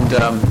 and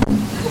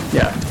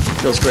yeah,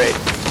 feels great.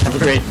 Have a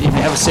great evening.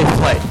 Have a safe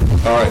flight.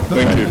 All right.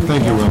 Thank you.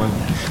 Thank you, Willie.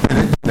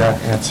 Did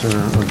that answer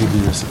or give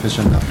you a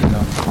sufficient update?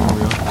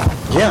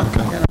 Yeah.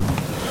 Okay.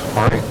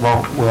 All right.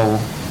 Well, we'll,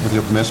 with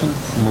your permission,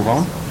 move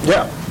on.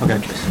 Yeah.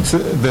 Okay. So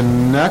the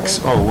next.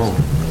 Whoa.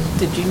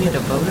 Did you need a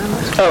vote on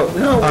this? Oh,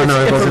 no, no,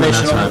 it wasn't the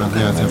next informational. item.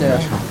 Yeah, it's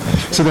informational.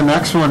 So the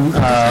next one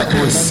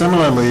was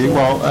similarly,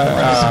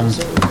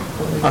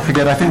 I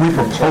forget, I think we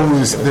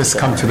proposed this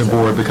come to the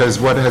board because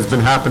what has been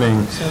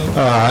happening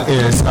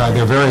is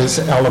there are various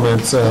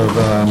elements of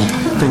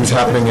things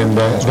happening in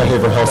the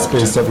behavioral health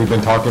space that we've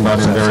been talking about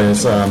in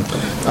various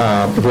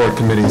board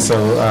committees. So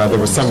there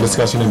was some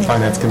discussion in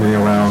Finance Committee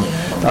around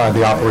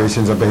the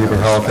operations of behavioral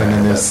health, and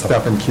then there's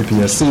stuff in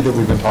QPSC that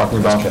we've been talking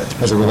about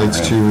as it relates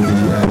to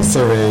the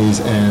surveys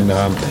and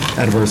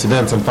adverse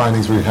events and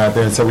findings we've had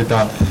there. And so we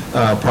thought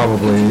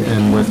probably,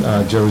 and with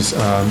Joe's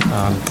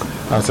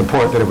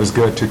support, that it was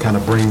good to kind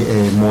of bring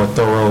a more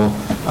thorough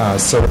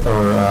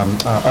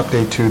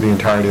update to the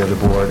entirety of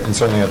the board. And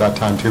certainly at that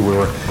time, too, we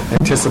were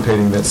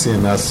anticipating that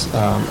CMS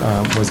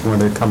was going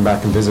to come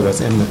back and visit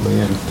us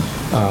imminently, and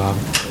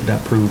that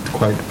proved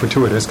quite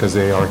fortuitous because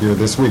they are here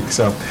this week.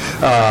 So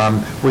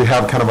we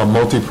have kind of a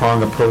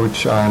multi-pronged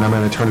approach, and I'm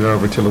going to turn it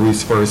over to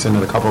Luis first, and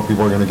then a couple of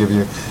people are going to give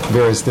you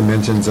various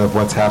dimensions of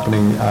what's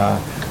happening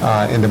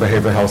in the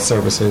behavioral health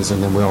services,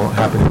 and then we'll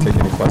happy to take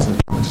any questions.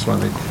 I just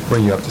want to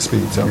bring you up to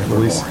speed. So,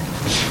 Luis.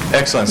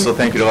 Excellent. So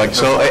thank you, Doug.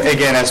 So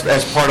again,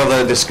 as part of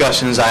the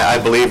discussions,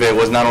 I believe it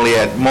was not only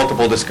at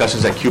multiple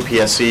discussions at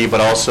QPSC, but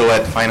also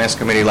at Finance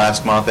Committee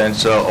last month, and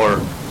so, or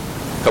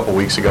a couple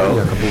weeks ago.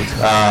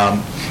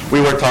 We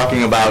were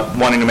talking about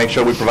wanting to make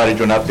sure we provided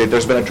you an update.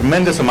 There's been a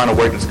tremendous amount of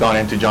work that's gone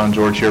into John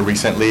George here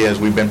recently as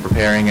we've been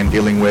preparing and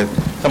dealing with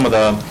some of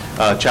the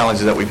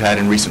challenges that we've had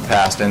in recent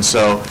past. And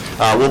so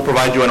we'll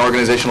provide you an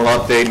organizational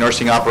update,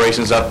 nursing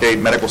operations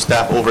update, medical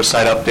staff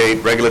oversight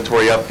update,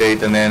 regulatory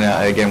update, and then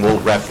again,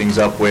 we'll wrap things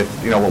up with,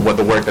 what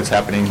the work that's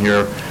happening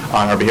here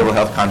on our behavioral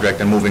health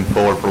contract and moving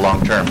forward for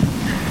long term.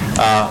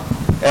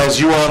 As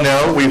you all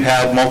know, we've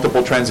had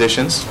multiple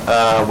transitions.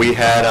 We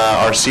had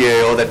our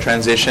CAO that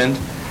transitioned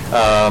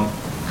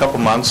a couple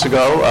months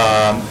ago,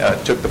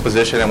 took the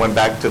position and went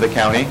back to the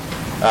county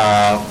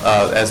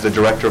as the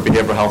Director of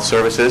Behavioral Health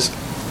Services.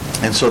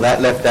 And so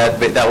that left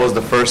that was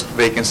the first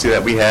vacancy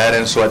that we had.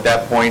 And so at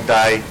that point,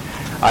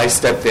 I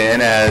stepped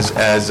in as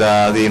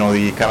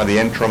the kind of the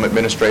interim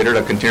administrator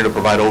to continue to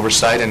provide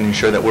oversight and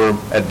ensure that we're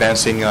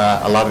advancing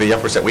a lot of the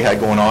efforts that we had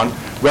going on,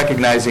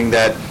 recognizing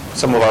that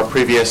some of our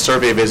previous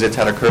survey visits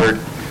had occurred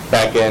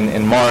back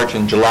in March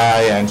and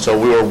July, and so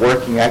we were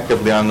working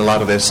actively on a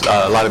lot of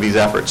these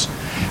efforts.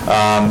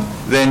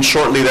 Then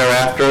shortly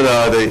thereafter,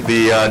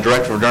 the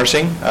Director of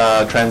Nursing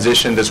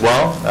transitioned as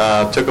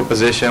well, took a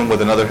position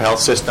with another health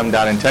system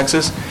down in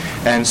Texas,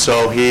 and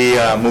so he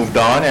moved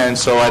on. And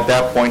so at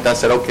that point, I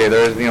said, okay,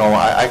 there's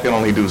I can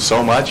only do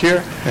so much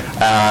here.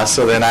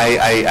 So then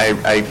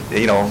I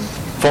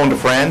phoned a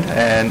friend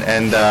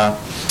and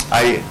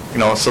I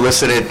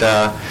solicited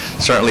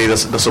certainly the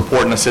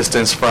support and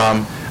assistance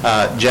from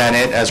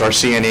Janet as our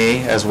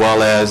CNE, as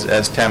well as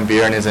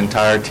Tanvir and his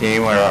entire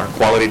team, or our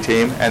quality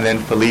team, and then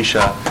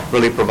Felicia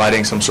really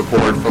providing some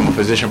support from a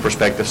physician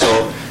perspective.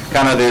 So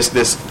kind of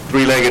this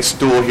three-legged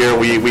stool here,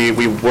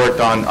 we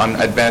worked on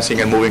advancing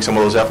and moving some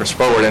of those efforts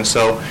forward. And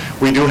so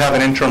we do have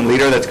an interim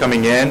leader that's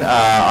coming in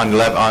on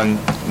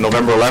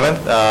November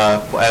 11th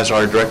as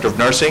our Director of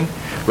Nursing,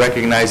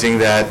 recognizing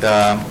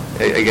that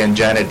again,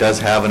 Janet does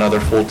have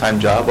another full-time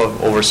job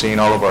of overseeing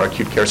all of our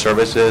acute care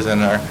services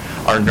and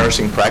our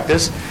nursing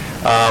practice.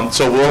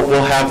 So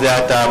we'll have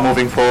that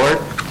moving forward.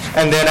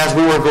 And then as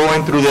we were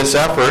going through this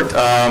effort,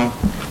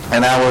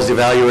 and I was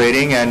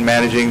evaluating and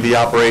managing the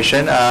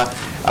operation,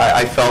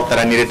 I felt that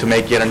I needed to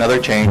make yet another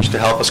change to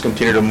help us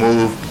continue to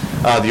move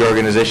the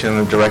organization in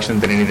the direction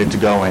that it needed to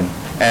go in.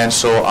 And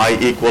so I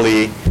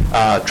equally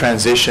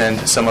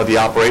transitioned some of the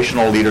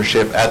operational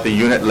leadership at the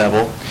unit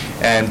level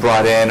and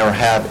brought in or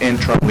have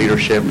interim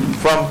leadership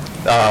from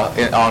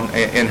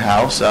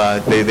in-house.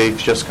 They've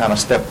just kind of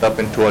stepped up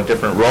into a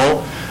different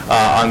role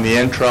on the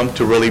interim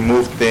to really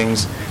move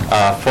things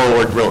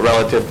forward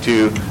relative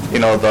to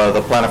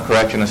the plan of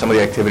correction and some of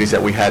the activities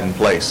that we had in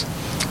place.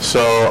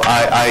 So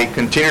I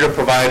continue to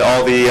provide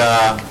all the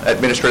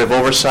administrative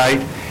oversight,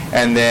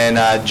 and then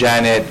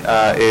Janet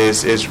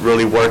is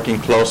really working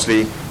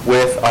closely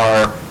with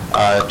our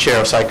chair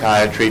of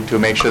psychiatry to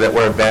make sure that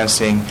we're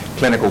advancing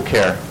clinical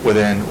care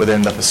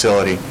within the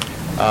facility.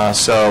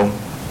 So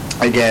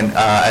again,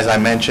 as I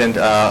mentioned,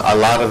 a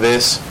lot of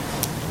this,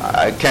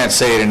 I can't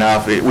say it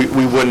enough, we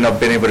wouldn't have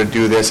been able to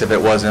do this if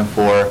it wasn't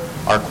for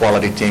our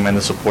quality team and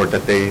the support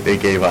that they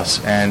gave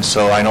us. And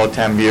so I know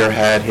Tanvir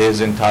had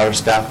his entire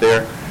staff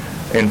there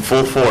in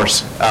full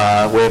force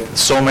with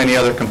so many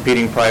other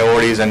competing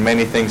priorities and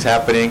many things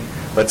happening,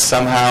 but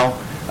somehow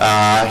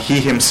he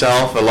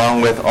himself,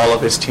 along with all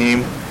of his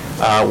team,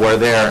 were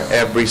there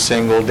every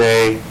single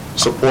day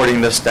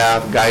supporting the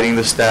staff, guiding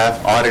the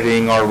staff,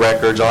 auditing our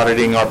records,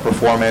 auditing our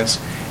performance,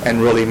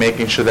 and really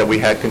making sure that we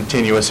had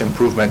continuous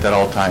improvement at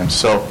all times.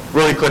 So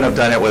really couldn't have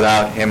done it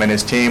without him and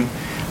his team.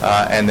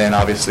 And then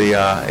obviously,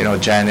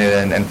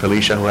 Janet and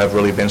Felicia, who have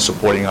really been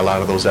supporting a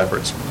lot of those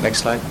efforts. Next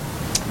slide.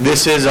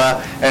 This is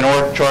an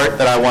org chart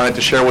that I wanted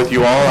to share with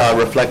you all,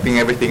 reflecting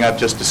everything I've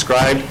just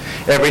described.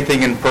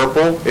 Everything in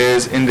purple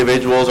is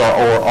individuals or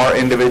are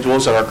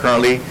individuals that are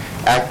currently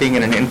acting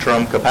in an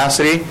interim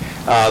capacity.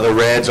 The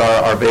reds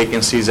are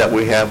vacancies that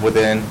we have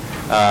within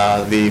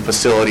the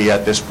facility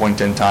at this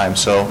point in time.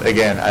 So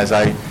again, as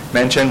I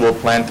mentioned, we'll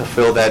plan to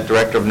fill that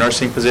Director of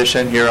Nursing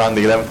position here on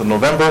the 11th of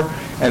November,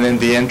 and then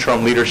the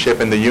interim leadership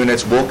in the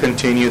units will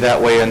continue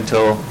that way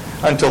until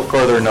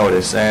further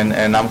notice.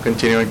 And I'm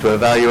continuing to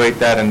evaluate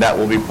that, and that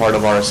will be part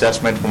of our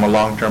assessment from a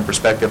long-term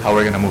perspective, how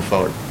we're going to move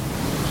forward.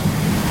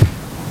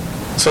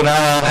 So now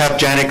I'll have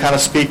Janet kind of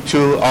speak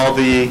to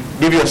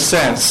give you a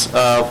sense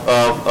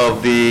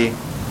of the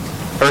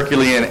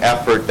Herculean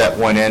effort that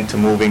went into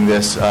moving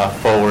this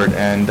forward,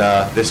 and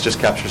this just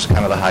captures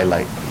kind of the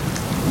highlight.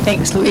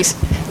 Thanks, Luis.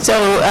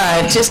 So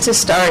just to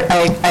start,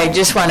 I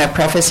just want to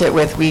preface it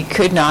with, we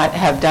could not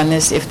have done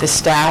this if the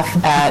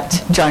staff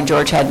at John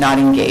George had not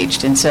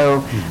engaged. And so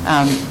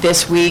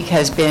this week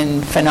has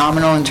been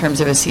phenomenal in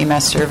terms of a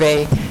CMS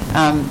survey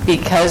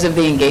because of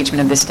the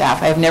engagement of the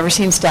staff. I've never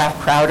seen staff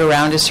crowd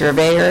around a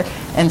surveyor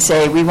and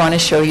say, we want to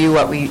show you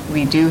what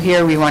we do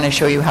here, we want to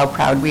show you how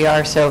proud we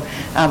are. So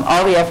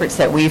all the efforts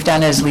that we've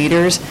done as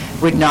leaders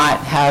would not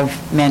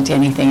have meant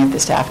anything if the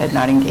staff had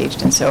not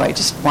engaged. And so I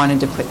just wanted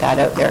to put that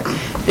out there.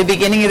 The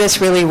beginning of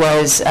this really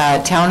was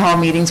town hall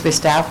meetings with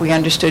staff. We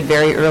understood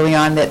very early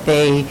on that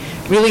they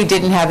really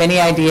didn't have any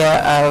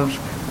idea of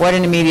what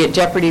an immediate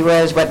jeopardy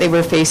was, what they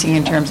were facing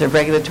in terms of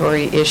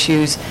regulatory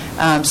issues.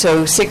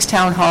 So 6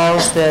 town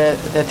halls,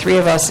 the 3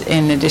 of us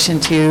in addition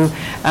to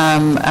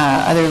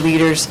other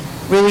leaders,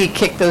 really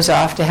kicked those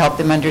off to help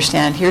them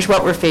understand, here's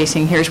what we're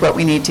facing, here's what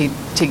we need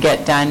to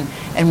get done,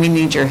 and we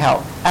need your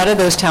help. Out of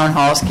those town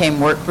halls came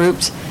work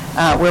groups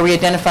where we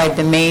identified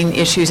the main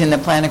issues in the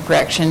plan of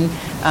correction.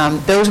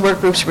 Those work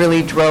groups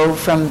really drove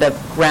from the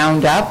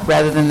ground up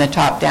rather than the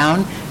top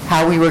down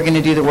how we were going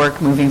to do the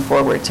work moving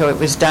forward. So it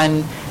was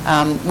done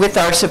with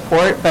our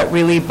support, but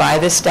really by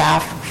the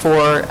staff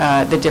for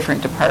the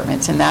different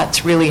departments. And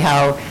that's really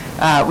how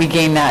we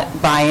gained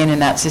that buy-in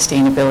and that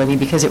sustainability,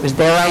 because it was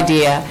their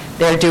idea,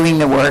 they're doing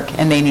the work,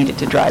 and they needed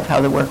to drive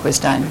how the work was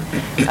done.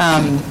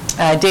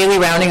 Daily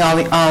rounding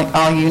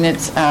all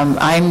units.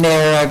 I'm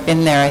there, I've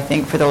been there, I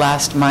think, for the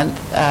last month,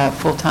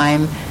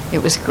 full-time.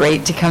 It was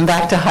great to come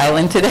back to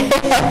Highland today,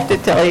 I have to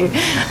tell you.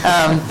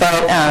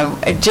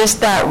 But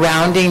just that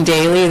rounding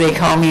daily, they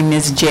call me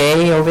Ms.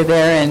 J over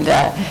there, and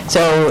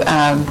so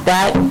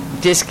that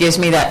just gives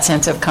me that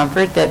sense of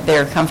comfort that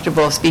they're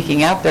comfortable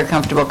speaking up, they're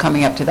comfortable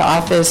coming up to the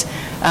office.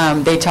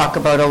 They talk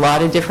about a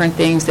lot of different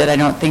things that I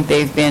don't think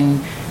they've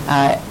been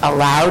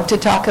allowed to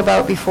talk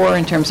about before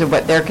in terms of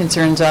what their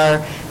concerns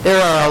are.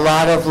 There are a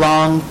lot of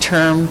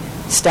long-term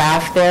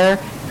staff there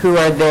who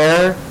are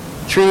there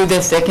through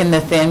the thick and the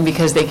thin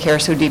because they care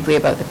so deeply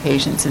about the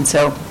patients. And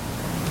so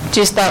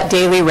just that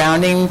daily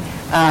rounding,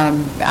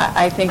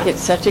 I think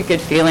it's such a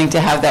good feeling to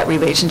have that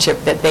relationship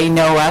that they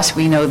know us,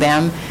 we know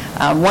them.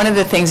 One of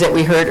the things that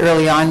we heard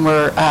early on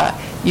were,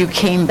 you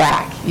came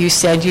back. You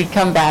said you'd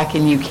come back,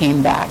 and you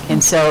came back.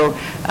 And so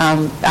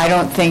I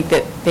don't think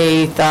that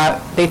they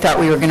thought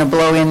we were going to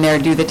blow in there,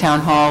 do the town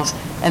halls,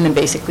 and then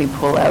basically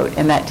pull out,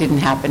 and that didn't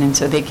happen. And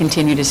so they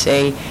continue to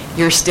say,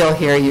 you're still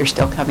here, you're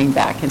still coming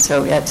back. And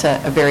so that's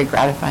a very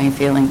gratifying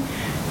feeling.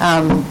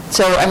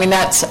 So, I mean,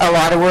 that's a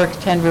lot of work.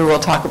 Tenru will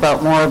talk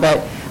about more,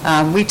 but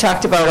we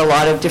talked about a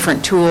lot of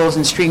different tools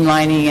and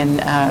streamlining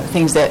and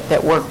things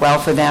that work well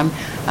for them.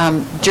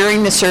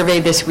 During the survey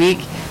this week,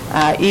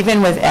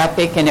 even with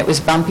Epic, and it was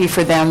bumpy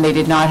for them, they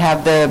did not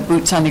have the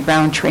boots on the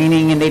ground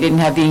training, and they didn't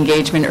have the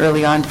engagement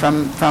early on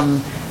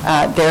from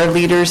their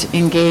leaders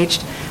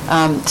engaged.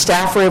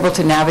 Staff were able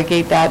to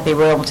navigate that. They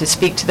were able to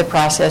speak to the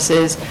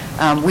processes.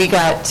 We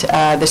got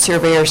the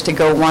surveyors to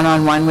go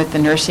one-on-one with the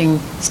nursing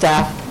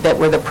staff that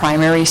were the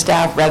primary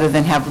staff, rather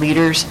than have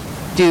leaders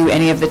do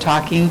any of the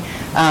talking.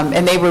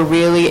 And they were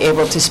really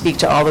able to speak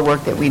to all the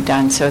work that we'd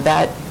done. So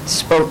that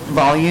spoke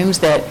volumes,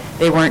 that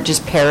they weren't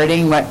just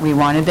parroting what we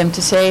wanted them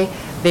to say.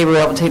 They were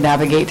able to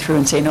navigate through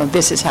and say, no,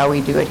 this is how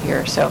we do it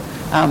here. So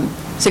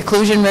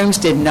seclusion rooms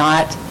did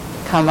not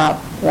come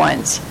up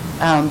once.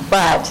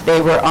 But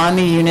they were on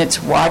the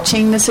units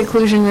watching the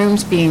seclusion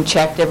rooms being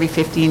checked every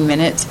 15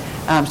 minutes.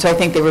 So I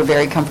think they were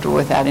very comfortable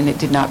with that, and it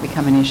did not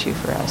become an issue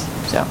for us.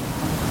 So I'll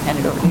hand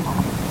it over to you.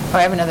 Oh,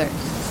 I have another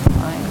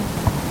slide.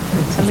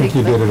 I think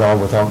you did it all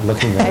without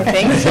looking at it. I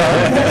think so.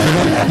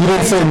 You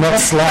didn't say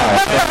next slide.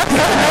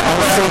 I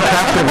was so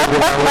captivated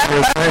by what you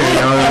were saying.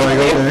 I was like,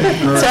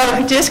 okay. All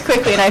right. So just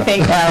quickly, and I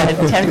think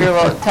Tenru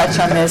will touch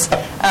on this,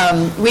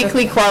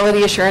 weekly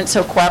quality assurance,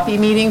 so QAPI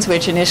meetings,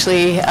 which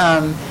initially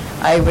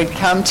I would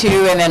come to,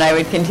 and then I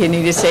would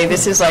continue to say,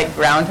 this is like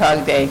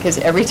Groundhog Day, because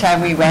every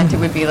time we went, it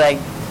would be like,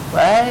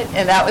 what?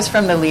 And that was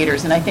from the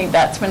leaders. And I think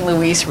that's when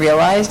Luis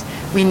realized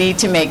we need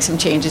to make some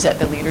changes at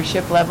the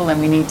leadership level, and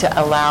we need to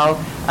allow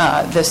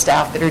the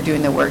staff that are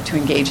doing the work to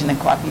engage in the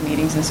QAPI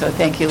meetings. And so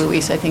thank you,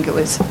 Luis. I think it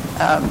was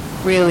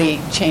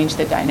really changed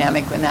the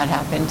dynamic when that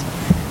happened.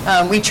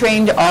 We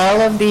trained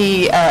all of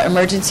the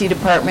emergency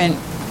department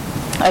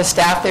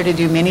staff there to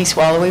do mini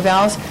swallow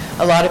evals.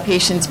 A lot of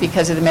patients,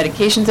 because of the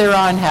medications they're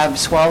on, have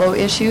swallow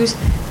issues.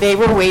 They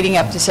were waiting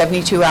up to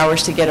 72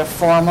 hours to get a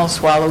formal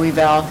swallow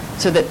eval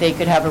so that they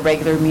could have a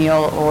regular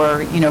meal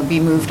or, be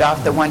moved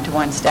off the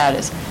one-to-one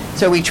status.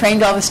 So we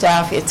trained all the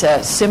staff. It's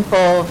a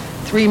simple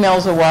 3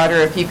 mils of water.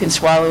 If you can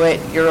swallow it,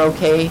 you're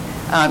okay.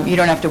 You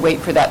don't have to wait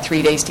for that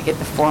 3 days to get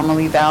the formal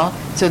eval.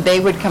 So they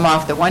would come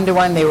off the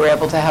one-to-one. They were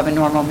able to have a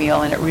normal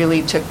meal, and it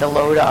really took the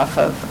load off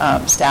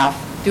of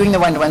staff doing the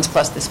one-to-ones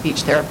plus the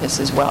speech therapists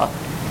as well.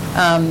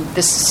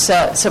 The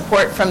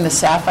support from the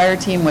Sapphire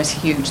team was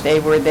huge. They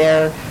were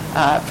there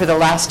for the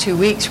last 2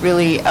 weeks,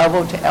 really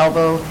elbow to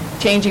elbow,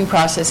 changing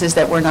processes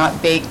that were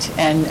not baked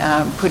and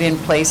put in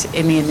place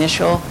in the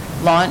initial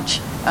launch.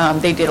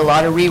 They did a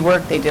lot of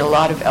rework. They did a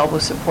lot of elbow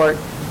support.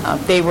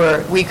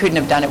 We couldn't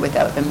have done it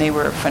without them. They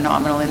were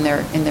phenomenal in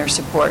their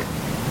support.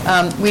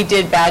 We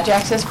did badge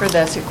access for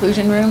the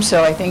seclusion room,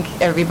 so I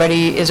think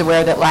everybody is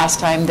aware that last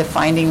time the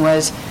finding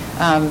was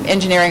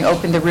engineering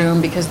opened the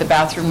room because the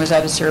bathroom was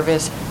out of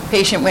service.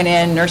 Patient went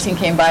in, nursing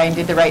came by and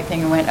did the right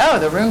thing and went, oh,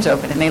 the room's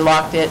open, and they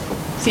locked it.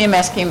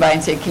 CMS came by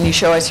and said, can you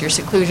show us your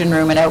seclusion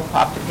room, and out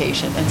popped the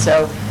patient. And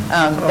so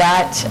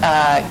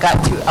that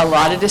got to a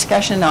lot of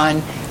discussion on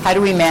how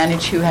do we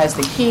manage who has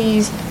the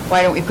keys,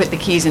 why don't we put the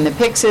keys in the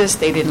Pyxis?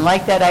 They didn't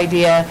like that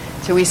idea.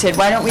 So we said,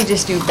 why don't we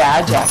just do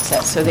badge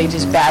access? So they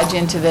just badge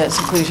into the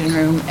seclusion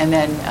room, and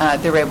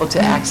then they're able to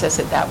access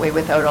it that way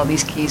without all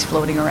these keys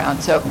floating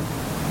around. So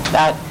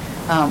that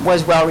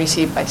was well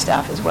received by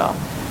staff as well.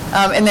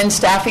 And then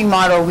staffing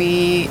model,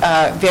 we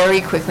very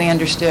quickly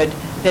understood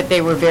that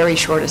they were very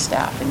short of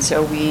staff. And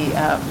so we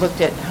looked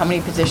at how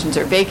many positions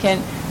are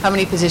vacant, how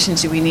many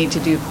positions do we need to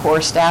do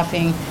core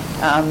staffing.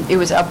 It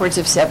was upwards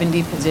of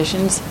 70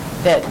 positions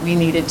that we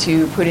needed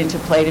to put into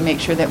play to make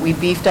sure that we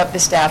beefed up the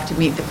staff to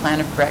meet the plan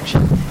of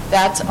correction.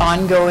 That's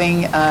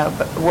ongoing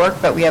work,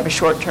 but we have a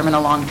short-term and a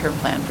long-term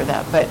plan for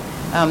that. But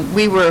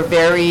we were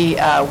very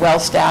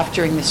well-staffed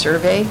during the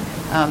survey.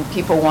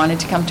 People wanted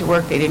to come to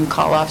work. They didn't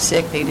call off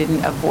sick. They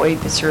didn't avoid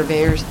the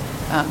surveyors.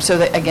 So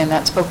that, again,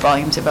 that spoke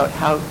volumes about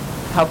how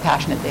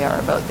passionate they are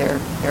about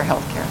their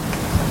health care.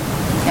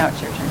 Now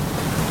it's your turn.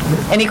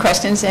 Any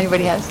questions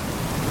anybody has?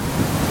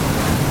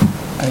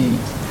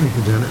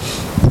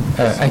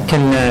 I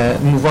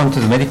can move on to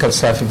the medical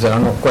staff if there are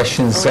no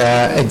questions.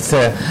 It's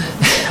sorry.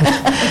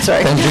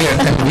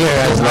 Tanvir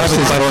has lost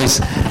his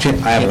voice.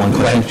 I have one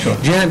question. Sure.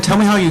 Janet, tell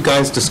me how you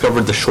guys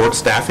discovered the short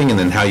staffing and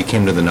then how you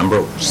came to the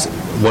number.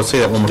 Say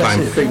that one more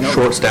time.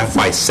 Short staff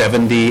by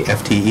 70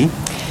 FTE?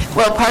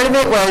 Well, part of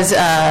it was,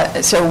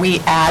 so we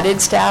added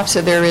staff.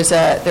 So there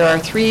are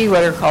 3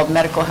 what are called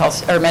medical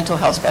health or mental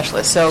health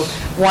specialists. So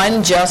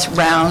one just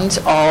rounds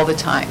all the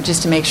time,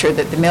 just to make sure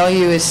that the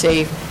milieu is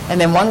safe. And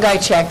then one guy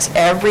checks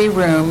every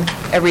room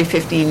every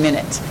 15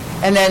 minutes.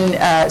 And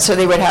then, so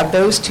they would have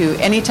those two.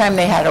 Anytime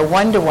they had a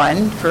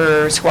one-to-one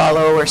for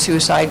swallow or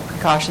suicide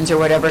precautions or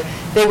whatever,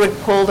 they would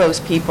pull those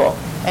people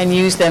and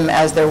use them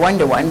as their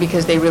one-to-one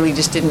because they really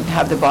just didn't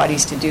have the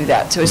bodies to do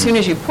that. So as soon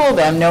as you pull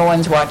them, no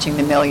one's watching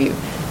the milieu.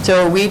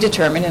 So we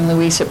determined, and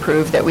Luis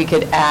approved, that we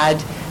could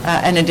add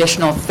an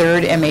additional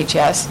third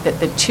MHS, that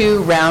the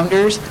two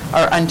rounders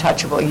are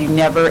untouchable. You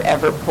never,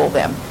 ever pull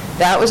them.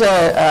 That was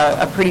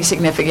a pretty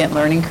significant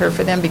learning curve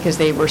for them because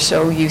they were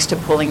so used to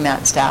pulling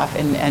that staff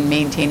and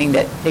maintaining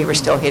that they were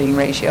still hitting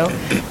ratio.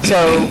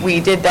 So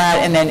we did that,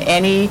 and then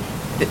any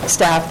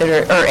staff that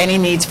are, or any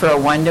needs for a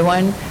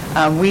one-to-one,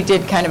 we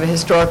did kind of a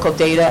historical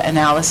data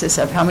analysis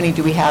of how many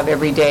do we have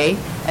every day,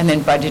 and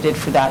then budgeted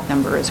for that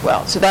number as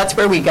well. So that's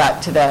where we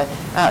got to the,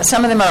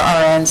 some of them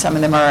are RN, some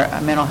of them are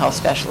mental health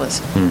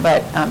specialists.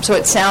 But, so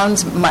it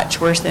sounds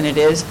much worse than it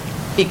is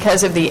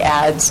because of the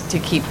ads to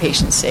keep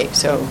patients safe.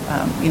 So,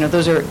 you know,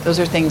 those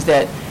are things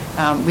that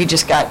we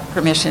just got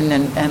permission,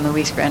 and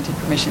Luis granted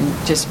permission,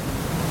 just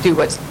do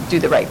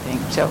the right thing,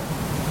 so.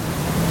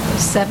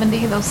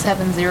 70, those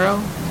 70,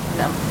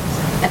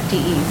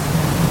 FTEs.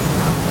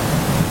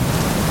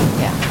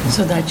 Yeah,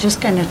 so that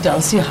just kind of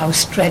tells you how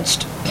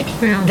stretched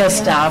the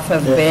staff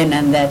have been,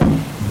 and that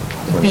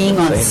being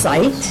on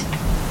site,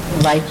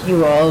 like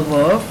you all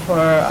were for,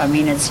 I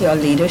mean, it's your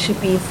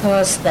leadership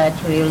ethos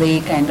that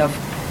really kind of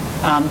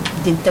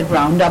did the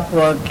ground up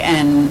work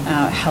and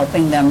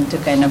helping them to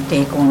kind of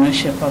take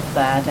ownership of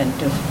that and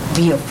to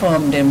be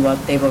affirmed in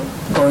what they were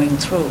going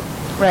through.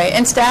 Right,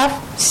 and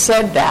staff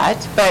said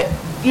that, but,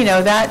 you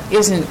know, that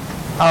isn't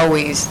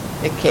always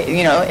the case.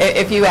 You know,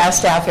 if you ask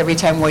staff every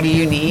time, what do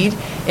you need,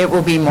 it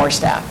will be more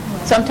staff.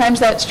 Sometimes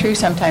that's true,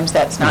 sometimes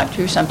that's not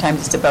true,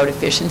 sometimes it's about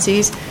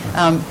efficiencies,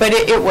 but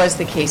it was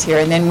the case here.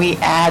 And then we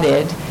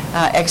added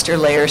extra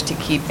layers to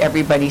keep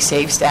everybody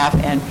safe, staff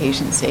and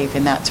patients safe,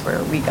 and that's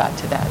where we got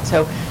to that.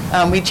 So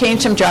we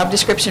changed some job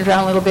descriptions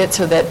around a little bit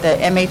so that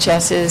the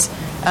MHSs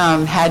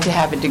had to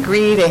have a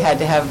degree, they had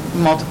to have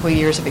multiple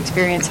years of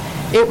experience.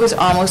 It was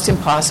almost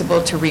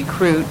impossible to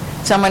recruit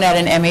someone at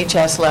an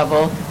MHS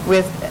level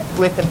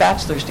with a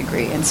bachelor's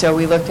degree. And so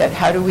we looked at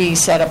how do we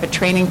set up a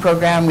training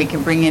program. We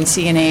can bring in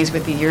CNAs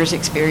with a year's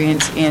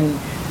experience in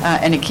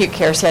an acute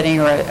care setting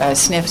or a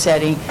SNF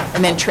setting,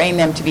 and then train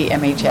them to be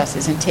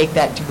MHSs and take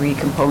that degree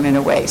component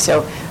away.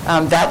 So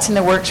that's in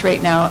the works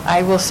right now.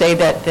 I will say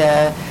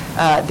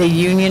that the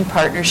union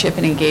partnership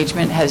and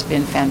engagement has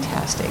been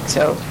fantastic.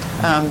 So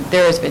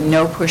there has been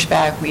no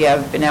pushback. We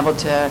have been able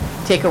to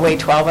take away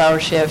 12-hour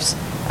shifts,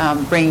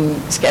 bring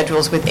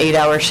schedules with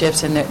 8-hour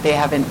shifts, and they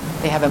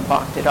haven't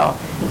balked at all.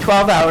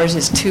 12 hours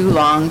is too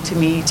long to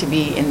me to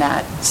be in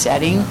that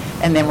setting,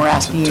 and then we're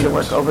asking you to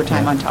work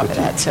overtime on top of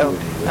that. So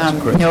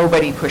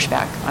nobody pushed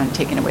back on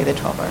taking away the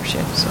 12-hour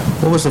shifts. So.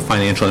 What was the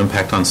financial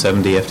impact on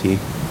 70 FTE?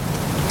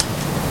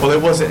 Well,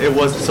 it was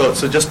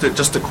so just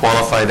to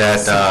qualify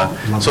that,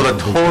 so the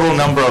total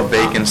number of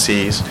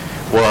vacancies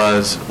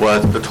was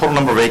the total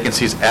number of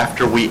vacancies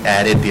after we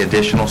added the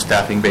additional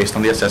staffing based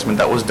on the assessment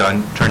that was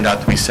done turned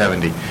out to be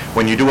 70.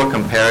 When you do a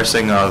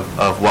comparison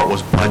of what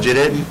was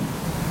budgeted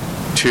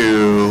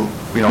to,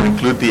 you know,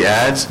 include the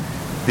ads,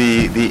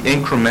 the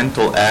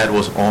incremental ad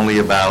was only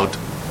about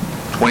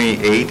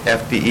 28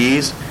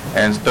 FTEs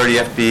and 30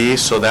 FTEs,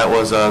 so that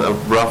was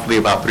roughly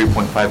about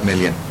 3.5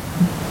 million.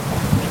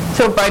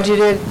 So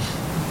budgeted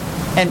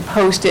and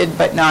posted,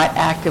 but not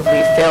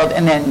actively filled,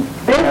 and then,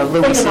 you know,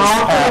 Luis's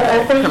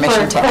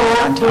permission to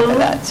add on top of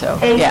that, so,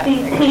 yeah.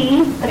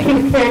 ACT,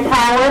 acute care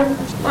tower,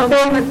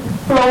 7th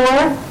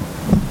floor.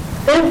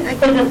 This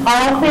is an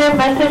all-clear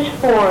message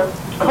for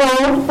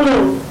Code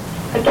Blue,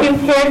 acute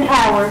care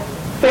tower,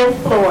 5th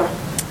floor.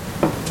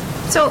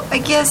 So I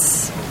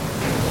guess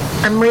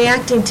I'm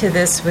reacting to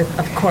this with,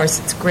 of course,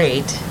 it's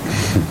great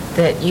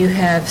that you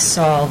have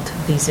solved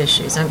these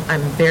issues.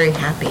 I'm very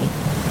happy.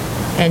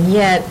 And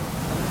yet,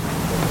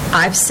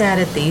 I've sat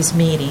at these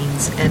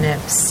meetings and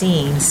have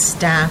seen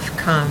staff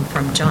come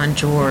from John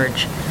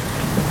George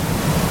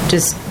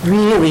just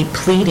really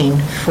pleading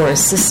for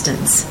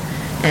assistance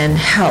and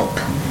help.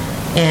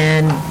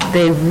 And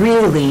they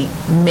really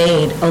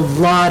made a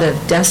lot of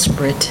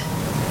desperate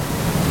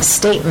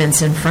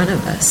statements in front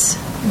of us.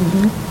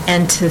 Mm-hmm.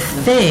 And to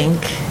think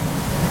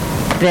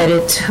that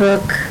it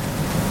took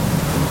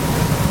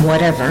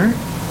whatever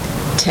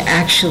to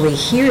actually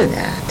hear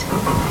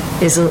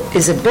that is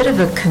a bit of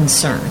a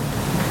concern.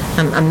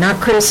 I'm not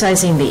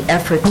criticizing the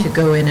effort to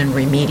go in and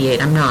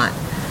remediate. I'm not.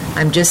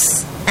 I'm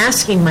just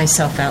asking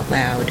myself out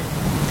loud,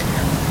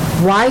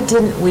 why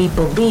didn't we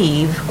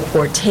believe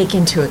or take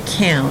into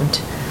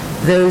account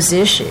those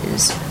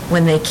issues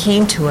when they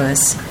came to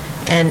us?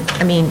 And,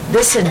 I mean,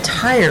 this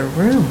entire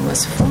room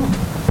was full.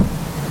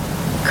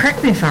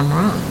 Correct me if I'm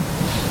wrong.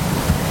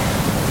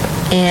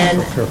 And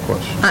That's a fair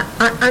question.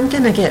 I'm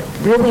going to get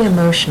really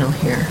emotional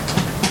here.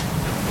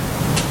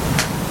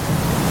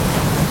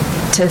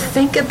 To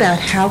think about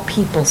how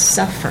people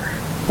suffer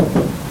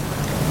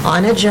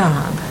on a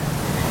job,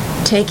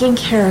 taking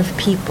care of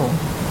people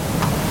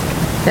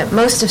that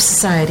most of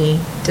society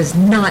does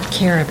not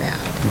care about.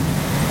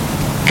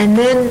 And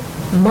then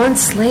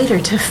months later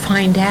to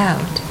find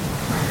out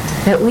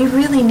that we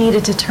really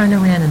needed to turn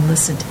around and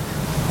listen to them.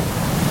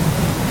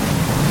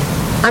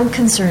 I'm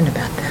concerned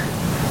about that.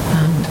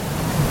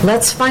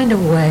 Let's find a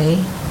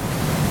way,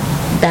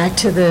 back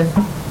to the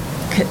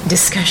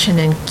discussion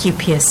in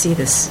QPSC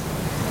this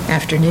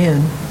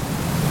afternoon,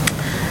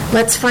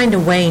 let's find a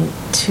way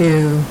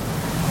to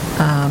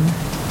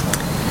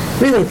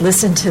really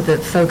listen to the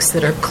folks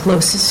that are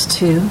closest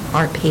to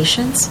our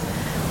patients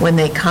when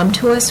they come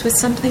to us with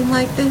something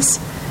like this,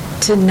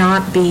 to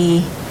not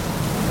be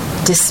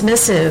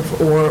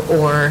dismissive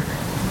or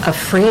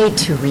afraid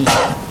to read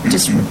them.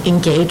 Just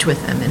engage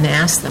with them and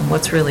ask them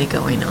what's really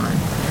going on.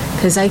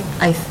 Because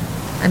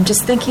I'm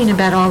just thinking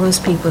about all those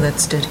people that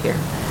stood here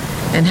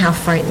and how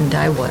frightened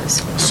I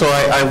was. So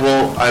I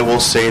will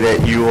say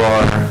that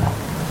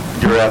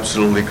you're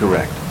absolutely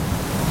correct.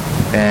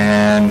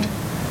 And,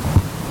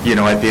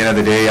 at the end of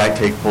the day, I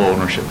take full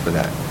ownership for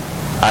that.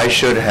 I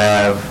should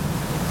have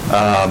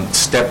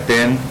stepped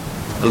in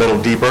a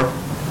little deeper.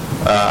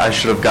 I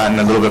should have gotten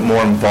a little bit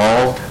more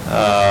involved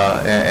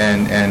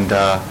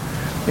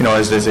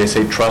as they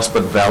say, trust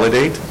but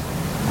validate.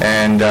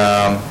 And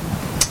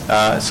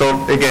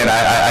so again,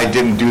 I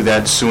didn't do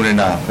that soon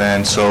enough.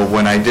 And so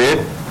when I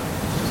did,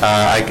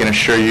 I can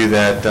assure you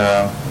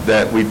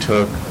that we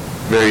took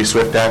very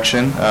swift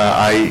action.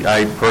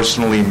 I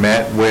personally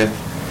met with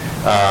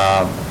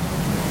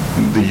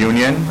the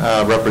union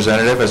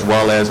representative, as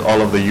well as all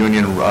of the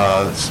union,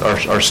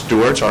 our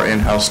stewards, our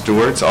in-house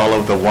stewards, all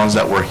of the ones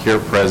that were here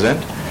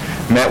present.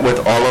 Met with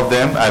all of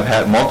them. I've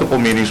had multiple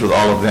meetings with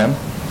all of them.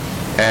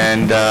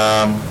 And,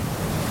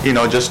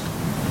 just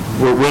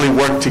we really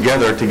worked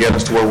together to get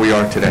us to where we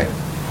are today.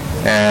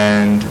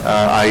 And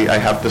I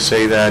have to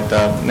say that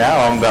now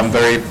I'm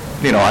very,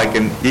 I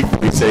can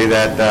equally say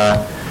that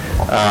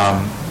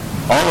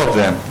all of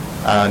them,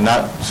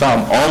 not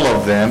some, all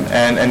of them,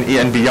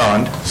 and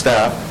beyond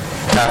staff,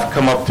 have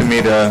come up to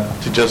me to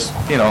just,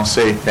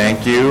 say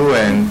thank you,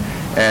 and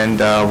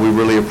we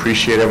really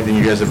appreciate everything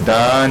you guys have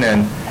done,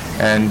 and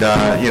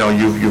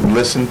you've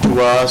listened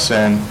to us,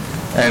 and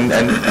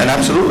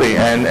absolutely,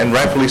 and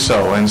rightfully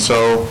so. And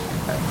so,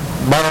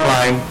 bottom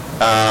line,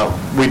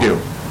 we do.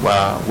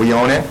 We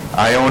own it.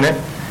 I own it,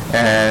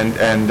 and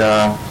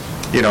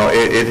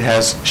it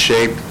has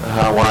shaped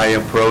how I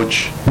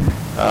approach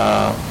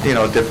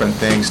different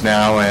things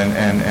now,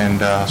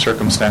 and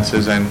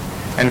circumstances, and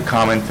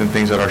comments and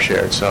things that are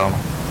shared. So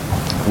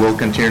we'll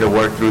continue to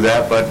work through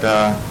that, but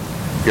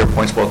your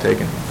point's well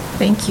taken.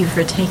 Thank you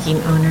for taking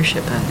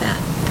ownership of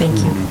that. Thank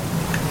you.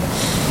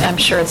 I'm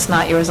sure it's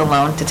not yours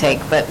alone to take,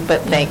 but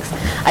thanks.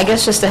 I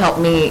guess just to help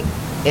me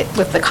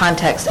with the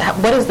context,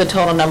 what is the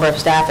total number of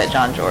staff at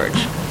John George?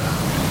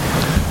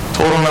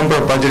 Total number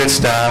of budgeted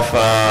staff,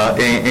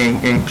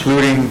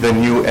 including the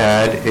new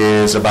ad,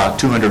 is about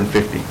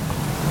 250.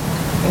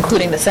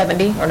 Including the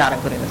 70, or not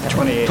including the 70?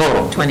 28.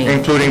 Total. 28.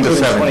 Including the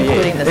 70.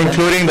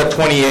 Including the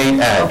 28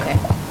 ad. Okay.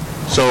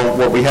 So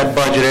what we had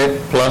budgeted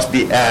plus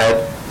the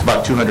ad,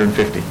 about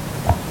 250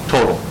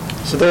 total.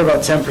 So they're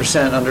about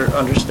 10%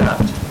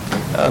 understaffed.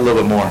 A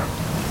little bit more.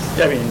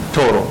 I mean,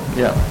 total,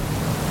 yeah.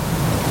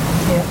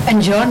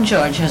 And John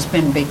George has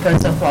been,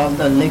 because of all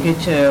the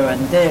ligature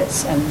and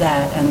this and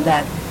that and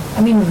that,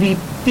 I mean,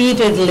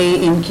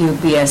 repeatedly in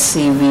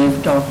QPSC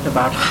we've talked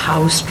about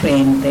how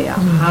strained they are,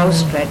 how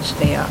stretched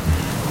they are.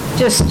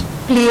 Just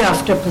plea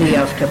after plea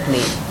after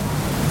plea.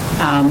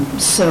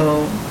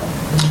 So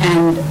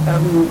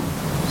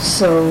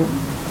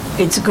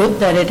it's good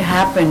that it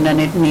happened, and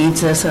it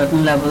needs a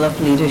certain level of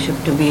leadership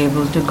to be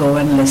able to go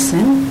and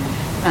listen.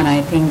 And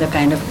I think the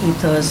kind of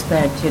ethos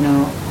that,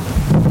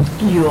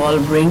 you all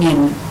bring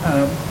in,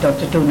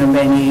 Dr.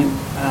 Tunabeni,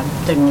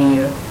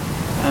 Tanir,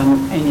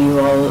 and you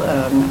all,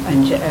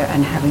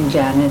 and having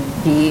Janet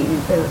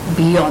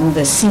be on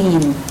the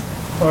scene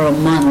for a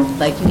month,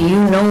 like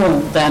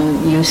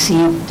then you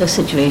see the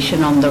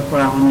situation on the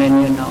ground,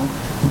 and you know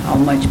how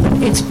much. But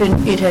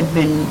it had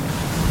been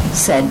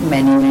said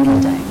many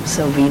times,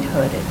 so we'd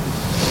heard it.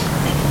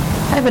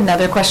 I have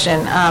another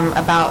question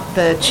about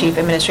the Chief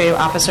Administrative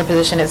Officer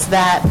position. Is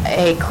that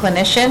a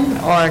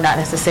clinician or not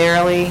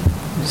necessarily?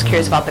 I'm just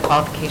curious about the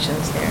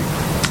qualifications there.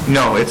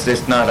 No, it's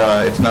not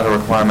a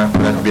requirement for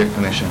that to be a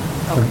clinician.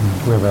 Okay.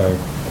 We have a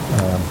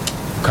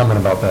comment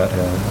about that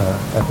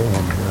at the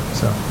end here,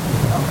 so I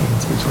can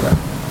speak to that.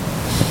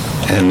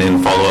 And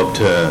in follow-up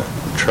to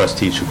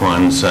Trustee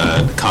Chukwan's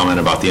comment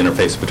about the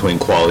interface between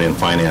quality and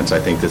finance, I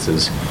think this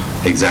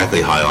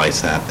exactly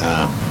highlights that.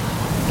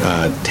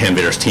 Dan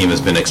Bitter's team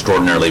has been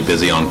extraordinarily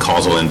busy on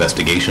causal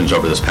investigations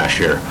over this past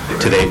year.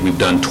 To date, we've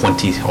done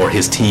 20, or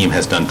his team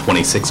has done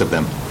 26 of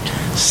them.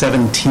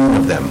 17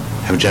 of them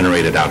have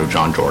generated out of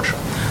John George.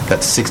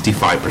 That's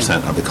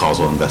 65% of the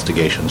causal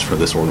investigations for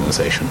this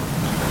organization.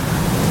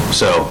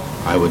 So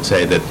I would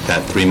say that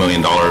 $3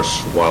 million,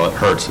 while it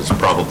hurts, is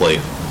probably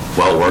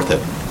well worth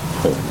it.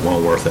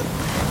 Well worth it.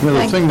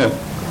 The thing that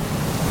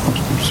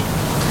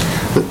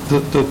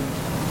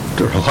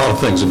there are a lot of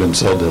things have been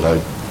said that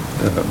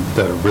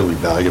are really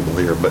valuable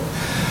here, but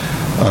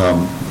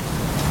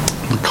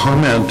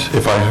comment,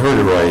 if I heard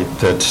it right,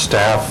 that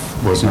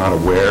staff was not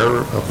aware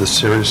of the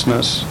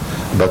seriousness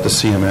about the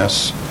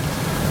CMS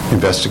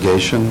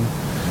investigation.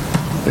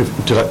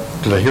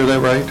 Did I hear that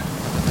right?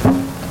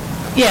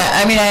 Yeah,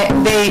 I mean,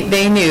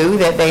 they knew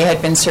that they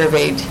had been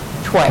surveyed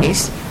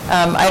twice.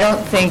 I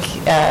don't think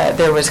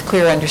there was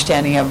clear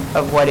understanding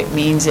of what it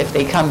means if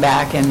they come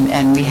back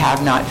and we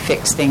have not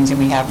fixed things and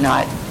we have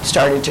not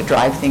started to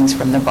drive things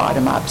from the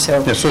bottom up.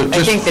 So, Yeah, so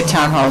I think the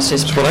town hall's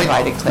just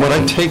provided clarity. What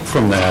I take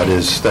from that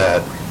is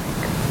that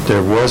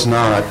there was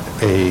not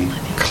a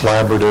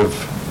collaborative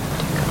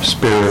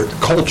spirit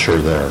culture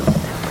there,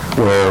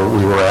 where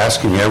we were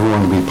asking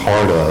everyone to be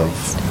part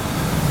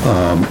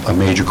of a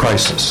major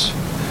crisis.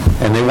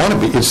 And they want to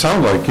be, it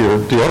sounded like,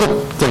 the other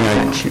thing,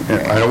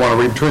 I don't want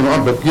to read between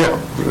them, but yeah,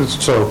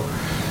 so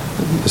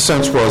the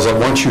sense was that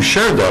once you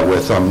shared that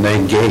with them, they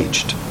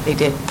engaged. They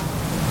did.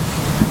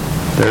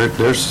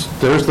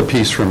 There's the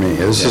piece for me.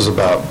 This is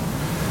about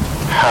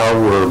how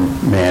we're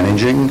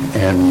managing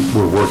and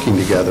we're working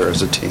together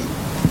as a team.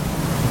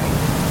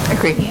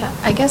 Agreed. Yeah,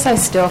 I guess I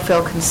still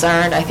feel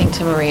concerned, I think,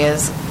 to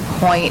Maria's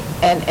point,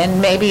 and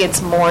maybe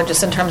it's more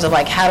just in terms of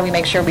like, how do we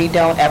make sure we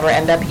don't ever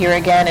end up here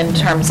again in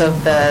terms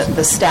of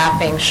the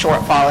staffing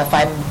shortfall. If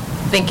I'm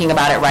thinking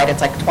about it right,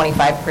 it's like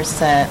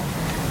 25%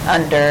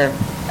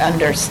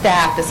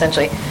 understaffed,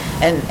 essentially.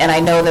 And I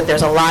know that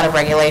there's a lot of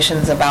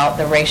regulations about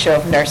the ratio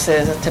of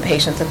nurses to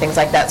patients and things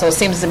like that. So it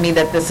seems to me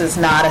that this is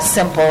not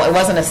it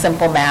wasn't a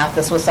simple math.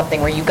 This was something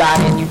where you got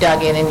in, you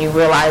dug in, and you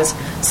realized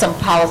some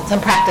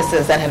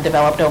practices that have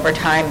developed over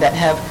time that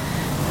have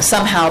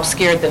somehow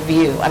obscured the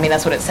view. I mean,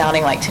 that's what it's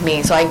sounding like to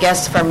me. So I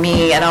guess for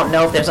me, I don't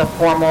know if there's a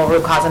formal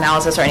root cause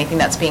analysis or anything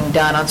that's being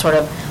done on sort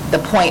of the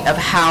point of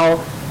how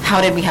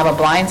did we have a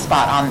blind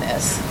spot on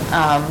this?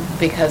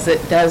 Because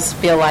it does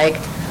feel like,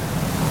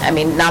 I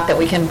mean, not that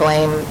we can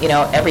blame,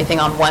 everything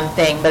on one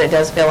thing, but it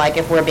does feel like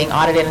if we're being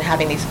audited and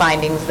having these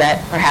findings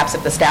that perhaps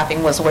if the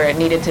staffing was where it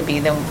needed to be,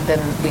 then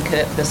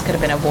this could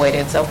have been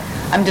avoided. So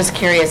I'm just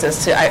curious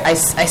as to, I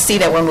see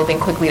that we're moving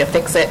quickly to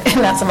fix it, and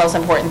that's the most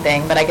important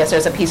thing, but I guess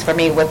there's a piece for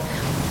me with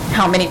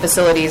how many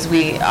facilities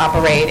we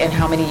operate and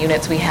how many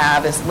units we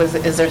have.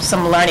 Is there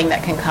some learning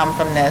that can come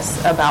from this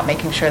about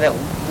making sure that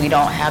we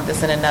don't have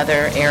this in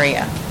another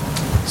area?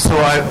 So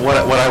what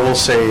I will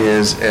say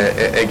is,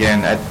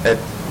 again, at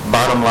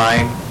bottom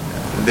line,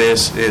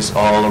 this is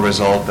all a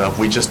result of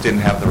we just didn't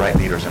have the right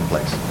leaders in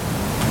place,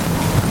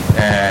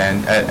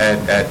 and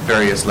at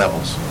various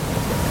levels.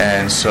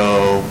 And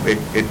so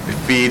it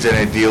feeds and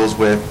it deals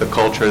with the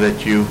culture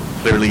that you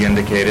clearly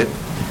indicated.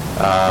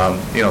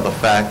 The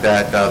fact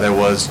that there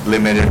was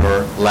limited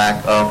or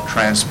lack of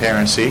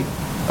transparency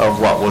of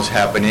what was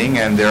happening,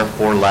 and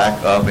therefore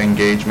lack of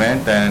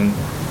engagement, and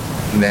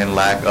then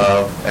lack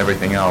of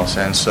everything else.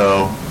 And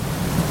so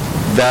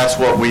that's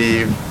what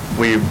we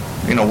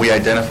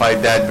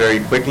identified that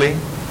very quickly.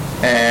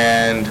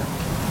 And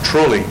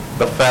truly,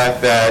 the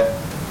fact that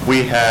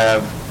we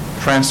have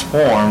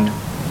transformed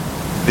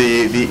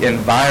the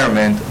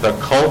environment, the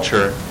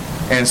culture,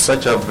 in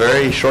such a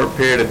very short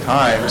period of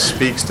time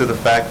speaks to the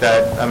fact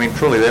that, I mean,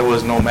 truly, there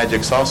was no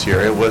magic sauce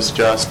here. It was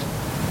just,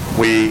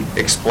 we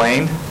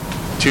explained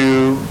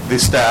to the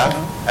staff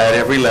at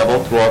every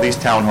level through all these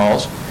town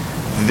halls,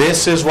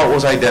 this is what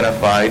was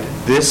identified,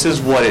 this is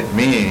what it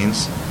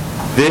means,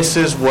 this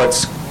is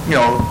what's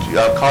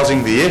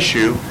causing the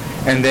issue,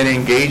 and then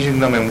engaging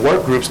them in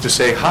work groups to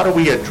say, how do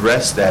we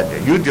address that?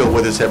 You deal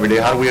with this every day,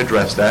 how do we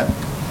address that?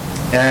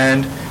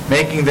 And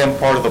making them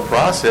part of the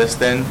process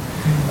then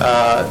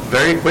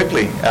very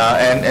quickly.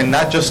 And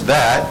not just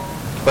that,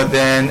 but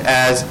then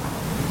as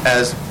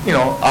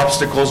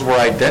obstacles were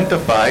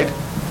identified,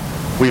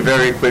 we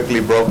very quickly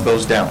broke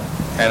those down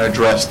and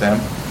addressed them.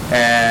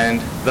 And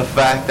the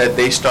fact that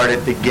they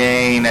started to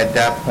gain at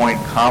that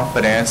point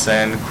confidence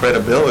and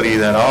credibility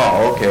that,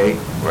 okay,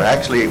 we're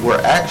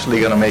actually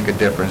going to make a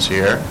difference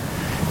here,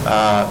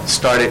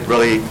 started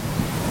really,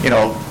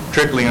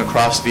 trickling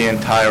across the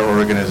entire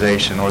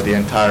organization or the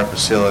entire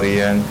facility.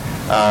 And,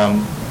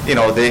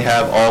 they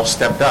have all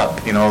stepped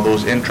up.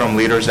 Those interim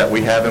leaders that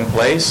we have in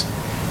place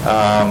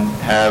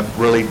have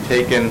really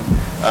taken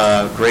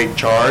great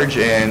charge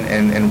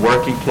in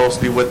working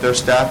closely with their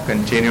staff,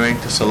 continuing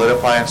to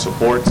solidify and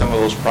support some of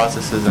those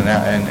processes and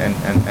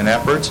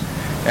efforts.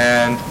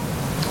 And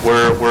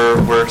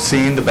we're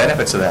seeing the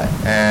benefits of that.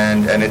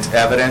 And it's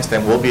evidenced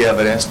and will be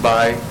evidenced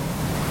by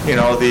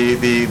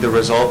the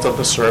results of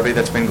the survey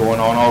that's been going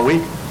on all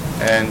week.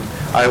 And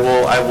I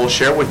will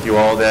share with you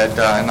all that,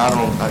 and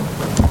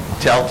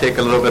I'll take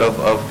a little bit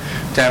of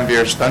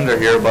Tanvir's thunder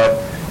here, but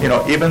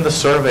even the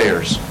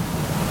surveyors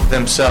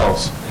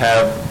themselves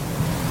have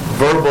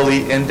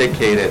verbally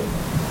indicated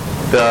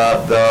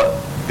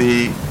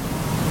the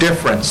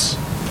difference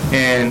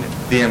in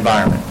the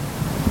environment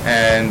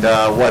and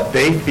what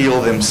they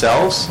feel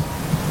themselves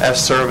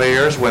as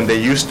surveyors when they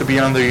used to be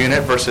on their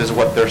unit versus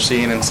what they're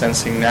seeing and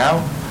sensing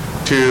now,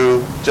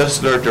 to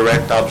just their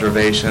direct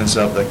observations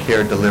of the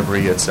care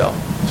delivery itself.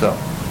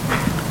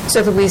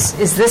 So Louise,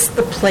 is this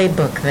the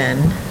playbook then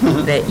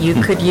that you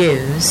could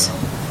use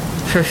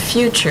for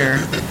future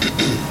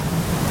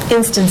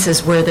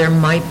instances where there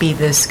might be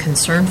this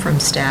concern from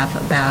staff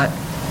about,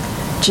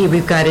 gee,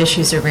 we've got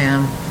issues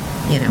around,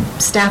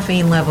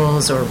 staffing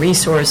levels or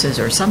resources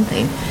or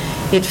something,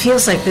 it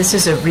feels like this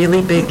is a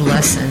really big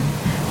lesson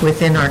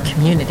within our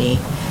community.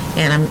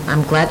 And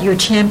I'm glad you're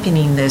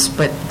championing this,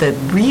 but the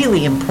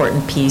really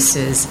important piece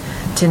is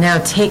to now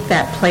take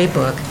that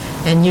playbook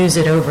and use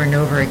it over and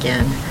over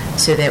again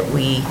so that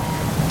we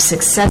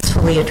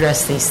successfully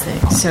address these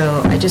things.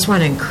 So I just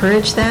want to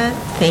encourage that.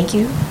 Thank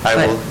you.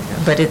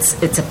 But it's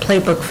a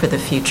playbook for the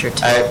future,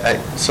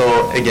 too.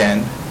 So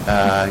again,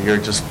 you're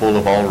just full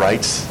of all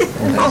rights,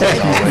 as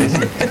always.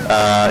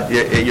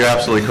 You're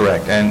absolutely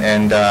correct.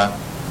 And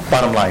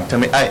bottom line, to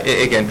me,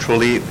 again,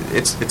 truly,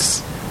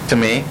 it's to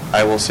me,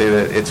 I will say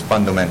that it's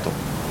fundamental.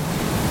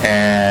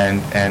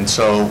 And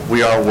so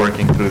we are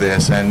working through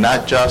this, and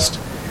not just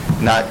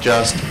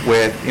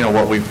with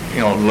what we've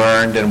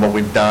learned and what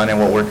we've done and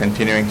what we're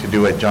continuing to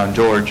do at John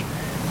George,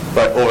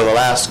 but over the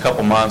last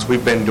couple months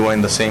we've been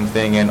doing the same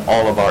thing in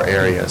all of our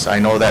areas. I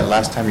know that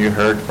last time you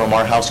heard from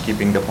our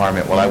housekeeping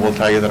department. Well, I will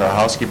tell you that our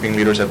housekeeping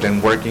leaders have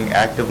been working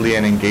actively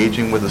and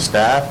engaging with the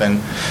staff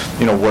and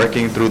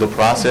working through the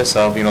process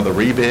of the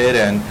rebid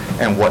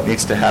and what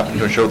needs to happen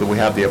to ensure that we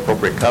have the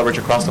appropriate coverage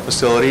across the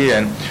facility.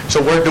 And so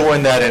we're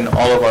doing that in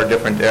all of our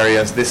different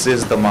areas. This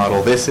is the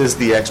model. This is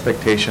the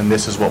expectation.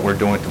 This is what we're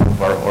doing to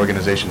move our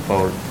organization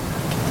forward.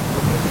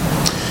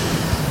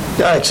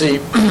 Actually,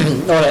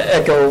 I want to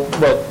echo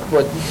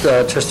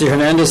what Trustee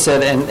Hernandez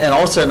said, and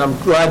also, and I'm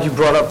glad you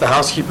brought up the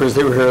housekeepers.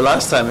 They were here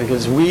last time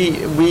because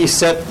we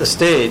set the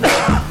stage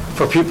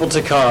for people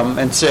to come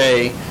and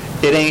say,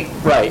 it ain't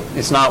right,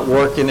 it's not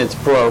working, it's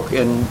broke,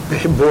 and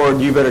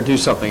board, you better do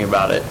something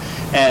about it.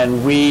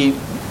 And we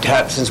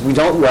have, since we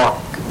don't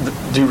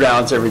do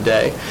rounds every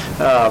day,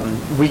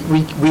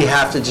 we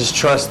have to just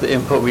trust the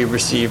input we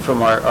receive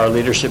from our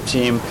leadership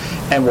team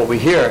and what we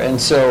hear.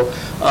 And so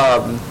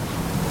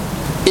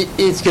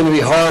it's going to be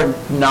hard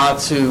not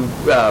to,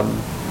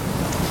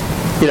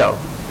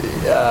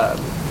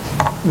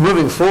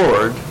 moving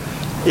forward,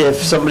 if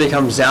somebody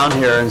comes down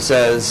here and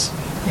says,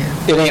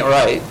 it ain't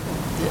right,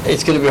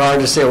 it's going to be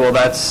hard to say, well,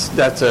 that's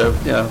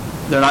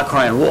they're not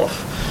crying wolf.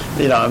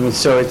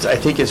 So I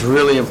think it's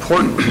really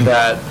important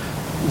that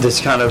this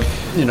kind of,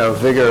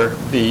 vigor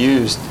be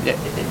used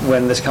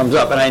when this comes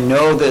up. And I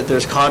know that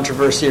there's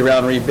controversy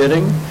around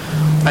rebidding.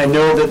 I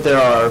know that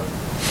there are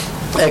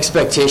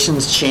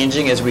expectations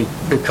changing as we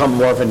become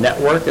more of a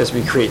network, as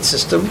we create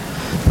system.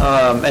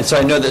 And so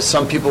I know that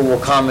some people will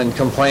come and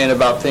complain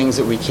about things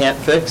that we can't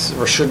fix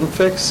or shouldn't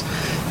fix,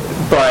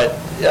 but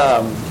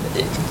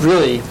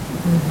really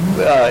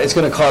it's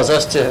going to cause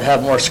us to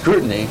have more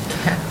scrutiny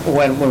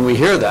when we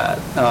hear that.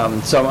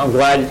 So I'm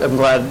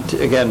glad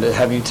again to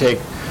have you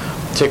take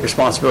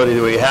responsibility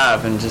the way you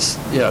have, and just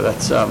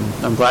that's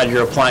I'm glad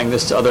you're applying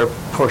this to other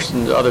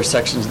portions, other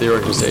sections of the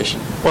organization.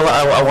 Well,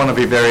 I want to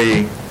be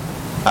very.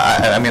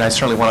 I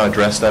certainly want to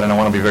address that, and I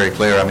want to be very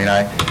clear.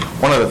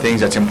 One of the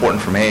things that's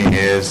important for me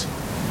is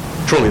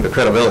truly the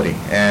credibility,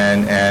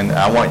 and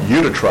I want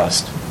you to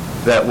trust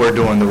that we're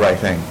doing the right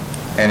thing.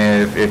 And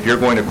if you're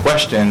going to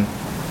question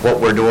what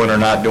we're doing or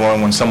not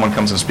doing when someone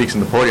comes and speaks in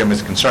the podium,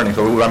 is concerning.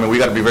 So we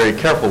got to be very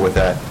careful with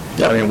that.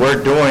 Yeah.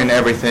 We're doing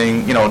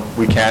everything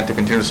we can to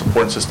continue to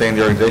support and sustain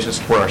the organization,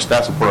 support our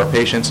staff, support our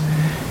patients.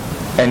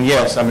 And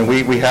yes,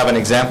 we have an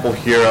example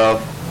here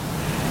of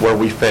where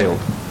we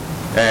failed,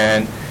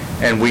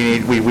 and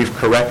we've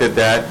corrected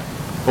that,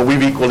 but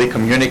we've equally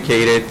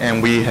communicated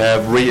and we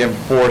have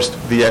reinforced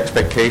the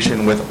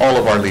expectation with all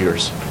of our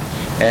leaders.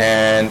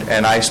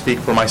 And I speak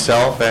for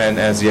myself and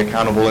as the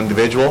accountable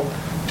individual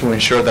to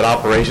ensure that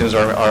operations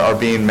are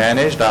being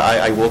managed.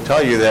 I will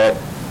tell you that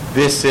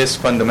this is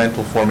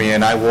fundamental for me,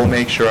 and I will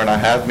make sure, and I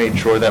have made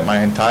sure, that my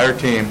entire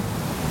team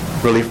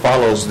really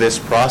follows this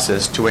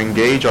process to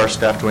engage our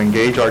staff, to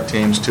engage our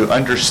teams, to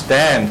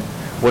understand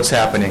what's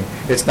happening.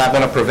 It's not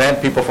going to prevent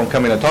people from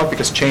coming to talk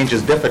because change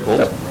is difficult.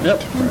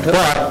 Yep.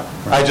 But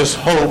I just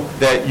hope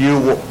that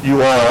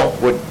you all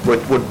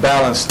would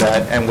balance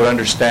that and would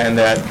understand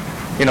that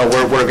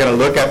we're going to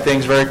look at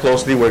things very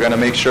closely. We're going to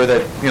make sure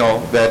that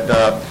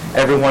that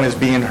everyone is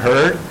being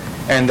heard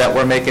and that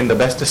we're making the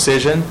best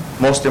decision,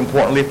 most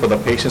importantly for the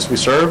patients we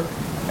serve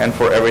and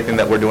for everything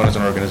that we're doing as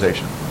an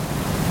organization.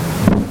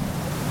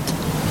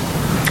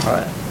 All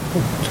right.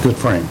 It's a good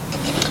frame.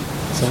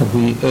 So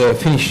we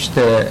finished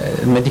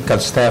medical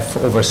staff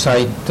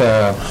oversight.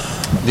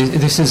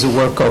 This is the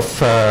work of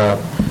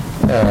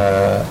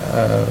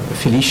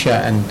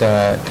Felicia and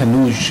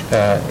Tanuj,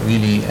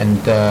 really,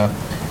 and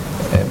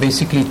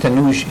basically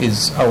Tanuj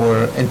is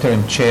our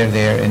interim chair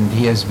there, and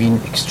he has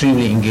been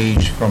extremely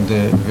engaged from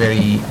the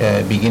very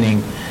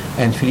beginning.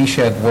 And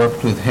Felicia had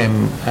worked with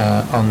him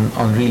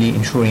on really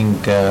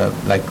ensuring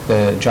like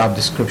the job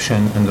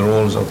description and the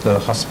roles of the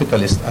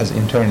hospitalist as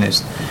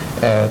internist.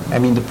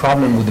 The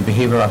problem with the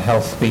behavioral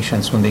health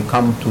patients, when they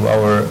come to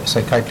our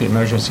psychiatry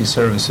emergency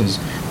services,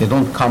 they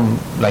don't come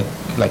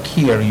like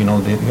here, you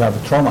have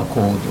a trauma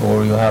code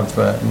or you have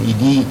an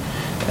ED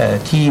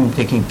team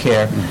taking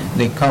care,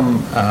 they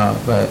come,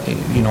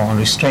 on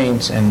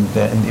restraints, and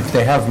if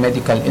they have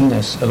medical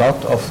illness, a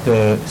lot of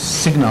the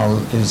signal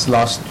is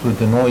lost with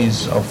the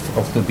noise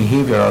of the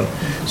behavioral.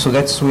 So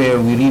that's where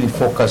we really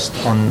focused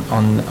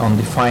on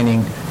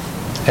defining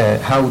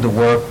how the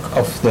work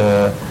of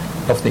the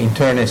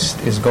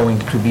internist is going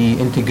to be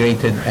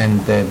integrated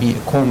and be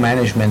a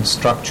co-management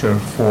structure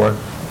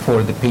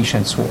for the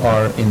patients who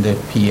are in the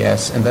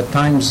PS. And at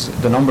times,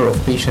 the number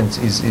of patients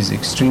is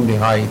extremely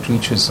high. It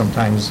reaches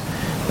sometimes,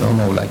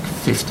 like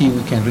 50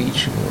 we can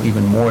reach, or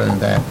even more than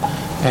that.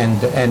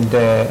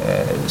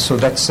 And so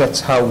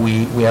that's how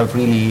we have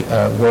really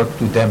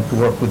worked with them, to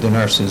work with the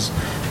nurses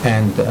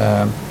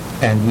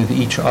and with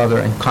each other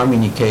and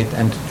communicate,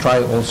 and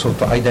try also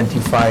to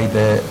identify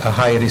the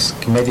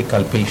high-risk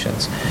medical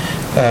patients.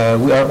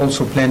 We are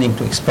also planning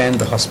to expand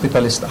the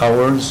hospitalist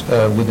hours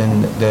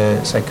within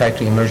the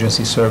psychiatry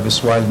emergency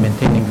service while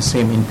maintaining the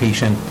same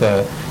inpatient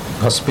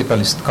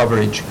hospitalist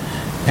coverage,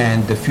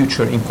 and the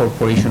future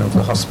incorporation of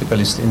the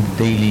hospitalist in the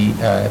daily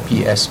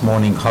PS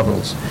morning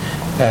huddles.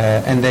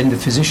 And then the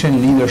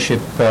physician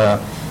leadership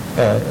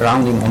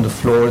rounding on the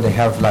floor, they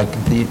have like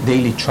the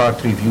daily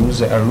chart reviews.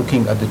 They are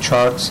looking at the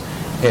charts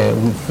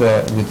with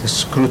the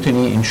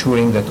scrutiny,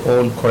 ensuring that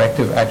all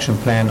corrective action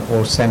plan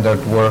or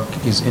standard work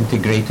is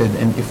integrated,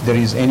 and if there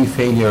is any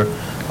failure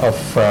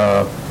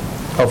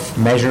of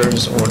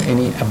measures or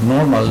any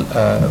abnormal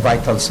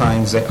vital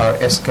signs, they are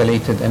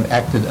escalated and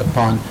acted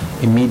upon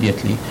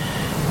immediately.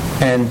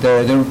 And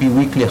there will be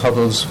weekly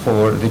huddles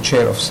for the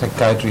chair of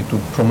psychiatry to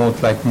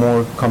promote like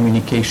more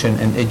communication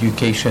and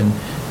education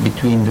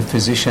between the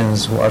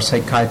physicians who are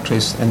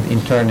psychiatrists and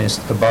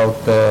internists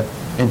about the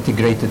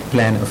integrated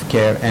plan of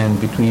care, and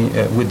between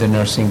with the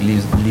nursing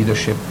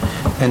leadership.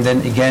 And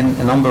then again,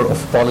 a number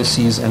of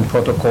policies and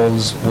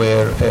protocols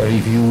were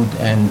reviewed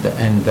and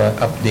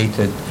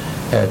updated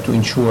to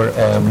ensure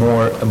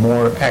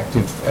more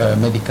active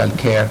medical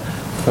care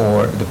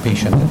for the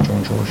patient at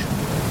John George.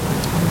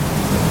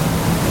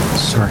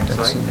 Sorry,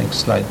 that's the next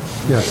slide.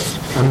 Yes,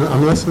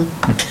 I'm listening.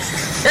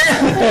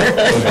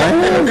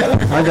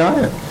 I got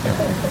it.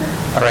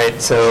 All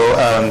right, so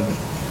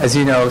as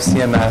you know,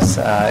 CMS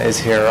is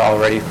here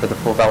already for the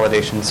full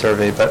validation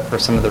survey, but for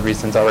some of the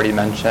reasons already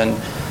mentioned,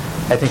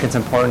 I think it's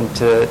important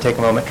to take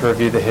a moment to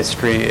review the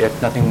history,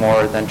 if nothing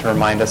more than to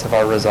remind us of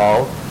our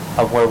resolve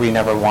of where we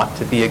never want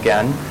to be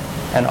again,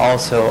 and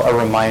also a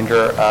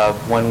reminder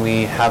of when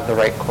we have the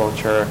right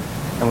culture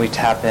and we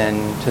tap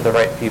into the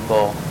right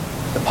people,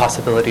 the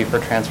possibility for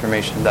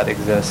transformation that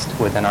exists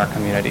within our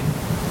community.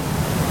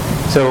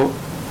 So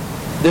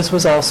this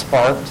was all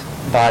sparked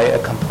by a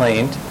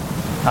complaint,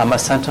 a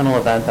sentinel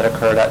event that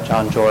occurred at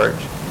John George.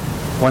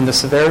 When the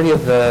severity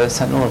of the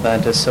sentinel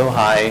event is so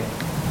high,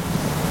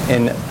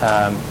 in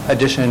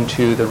addition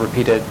to the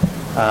repeated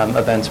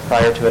events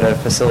prior to it at a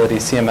facility,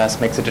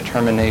 CMS makes a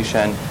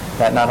determination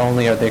that not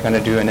only are they going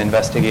to do an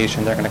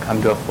investigation, they're going to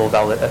come to a full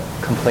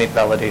complaint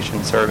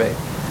validation survey.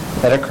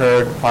 That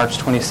occurred March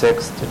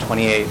 26th to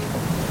 28th.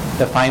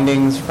 The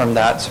findings from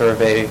that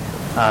survey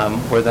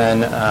were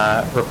then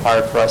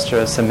required for us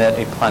to submit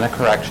a plan of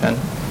correction.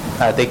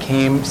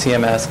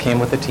 CMS came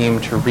with a team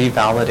to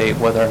revalidate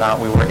whether or not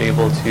we were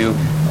able to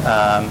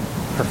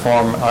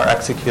perform or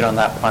execute on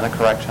that plan of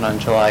correction on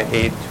July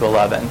 8 to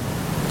 11.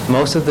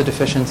 Most of the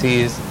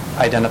deficiencies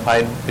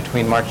identified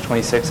between March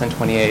 26 and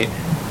 28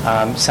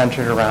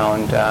 centered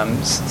around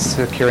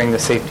securing the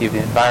safety of the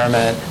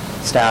environment,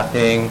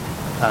 staffing,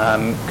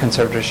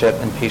 conservatorship,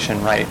 and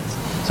patient rights.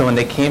 So when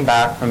they came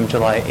back from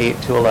July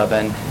 8 to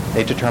 11,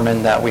 they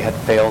determined that we had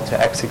failed to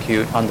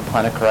execute on the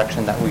plan of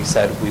correction that we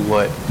said we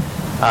would.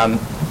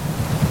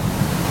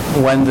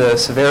 When the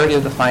severity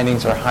of the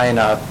findings are high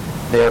enough,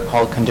 they are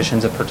called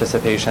conditions of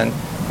participation.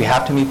 We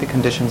have to meet the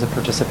conditions of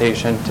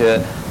participation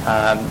to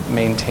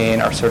maintain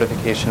our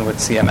certification with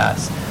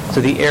CMS.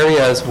 So the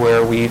areas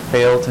where we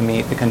fail to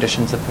meet the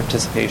conditions of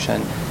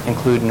participation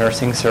include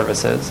nursing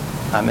services,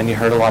 and you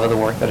heard a lot of the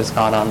work that has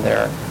gone on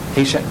there.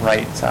 Patient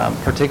rights,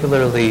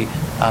 particularly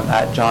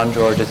at John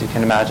George, as you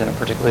can imagine, a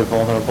particularly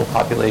vulnerable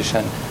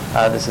population,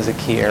 this is a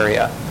key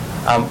area.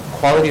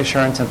 Quality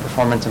assurance and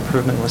performance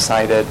improvement was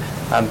cited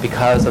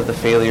because of the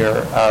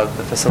failure of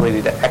the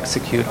facility to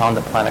execute on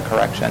the plan of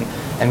correction,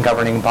 and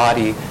governing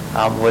body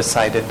was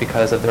cited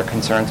because of their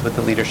concerns with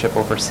the leadership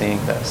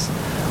overseeing this.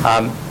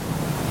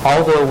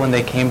 Although when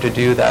they came to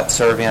do that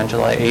survey on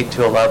July 8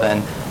 to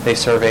 11, they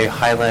surveyed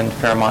Highland,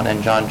 Fairmont,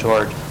 and John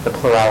George, the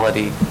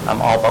plurality,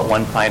 all but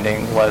one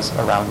finding was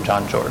around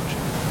John George.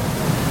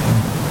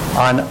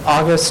 On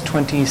August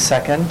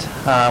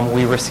 22nd,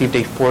 we received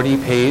a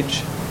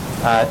 40-page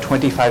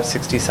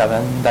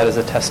 2567, that is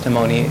a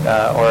testimony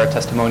or a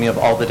testimony of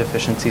all the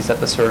deficiencies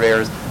that the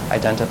surveyors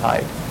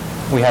identified.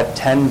 We had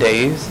 10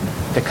 days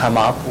to come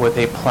up with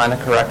a plan of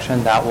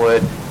correction that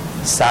would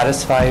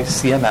satisfy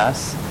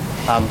CMS,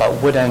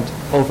 but wouldn't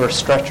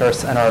overstretch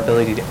us in our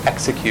ability to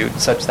execute,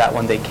 such that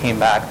when they came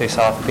back, they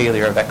saw a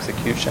failure of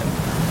execution.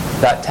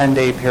 That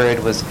 10-day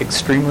period was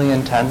extremely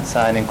intense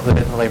and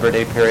included the Labor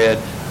Day period,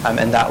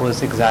 And that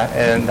was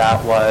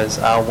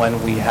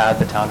when we had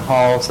the town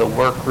halls, the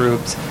work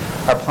groups.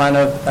 Our plan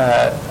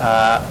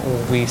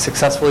we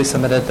successfully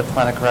submitted the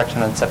plan of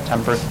correction on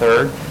September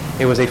 3rd.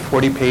 It was a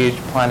 40-page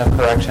plan of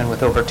correction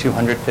with over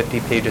 250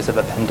 pages of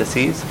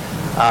appendices.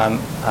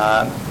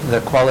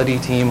 The quality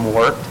team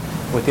worked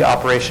with the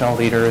operational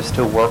leaders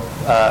to work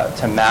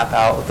to map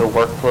out the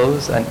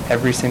workflows and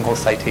every single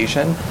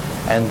citation,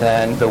 and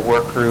then the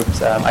work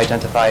groups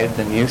identified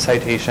the new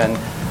citation.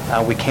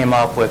 We came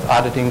up with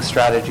auditing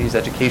strategies,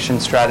 education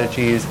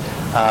strategies,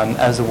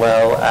 as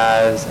well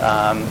as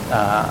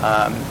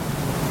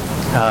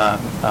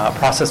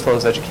process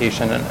flows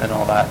education and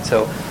all that.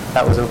 So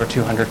that was over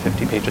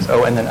 250 pages.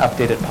 Oh, and then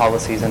updated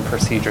policies and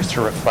procedures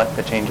to reflect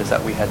the changes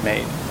that we had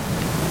made.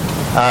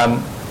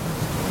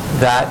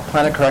 That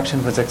plan of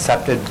correction was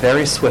accepted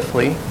very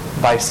swiftly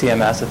by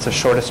CMS. It's the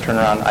shortest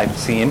turnaround I've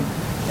seen.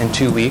 In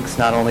 2 weeks,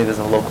 not only does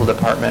the local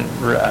department,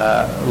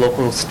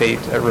 local state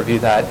review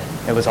that,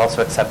 it was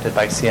also accepted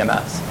by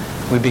CMS.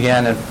 We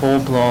began in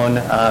full-blown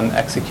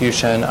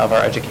execution of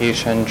our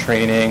education,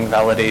 training,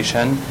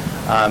 validation,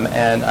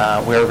 and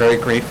we're very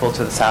grateful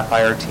to the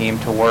Sapphire team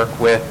to work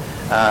with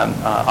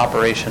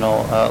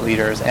operational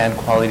leaders and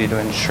quality to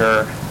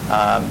ensure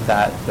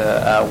that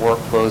the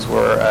workflows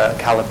were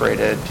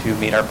calibrated to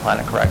meet our plan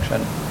of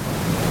correction.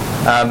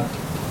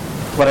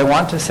 What I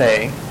want to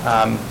say,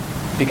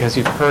 because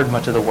you've heard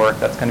much of the work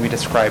that's going to be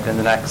described in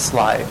the next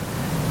slide,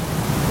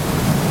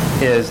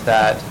 is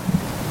that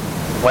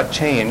what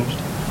changed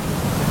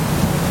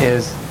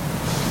is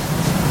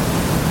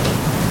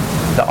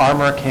the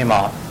armor came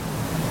off.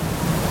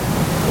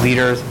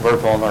 Leaders were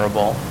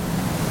vulnerable.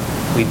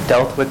 We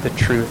dealt with the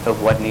truth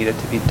of what needed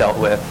to be dealt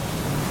with,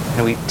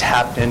 and we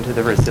tapped into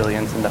the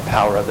resilience and the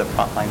power of the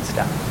frontline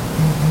staff.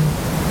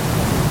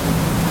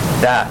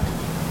 That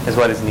is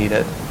what is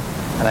needed,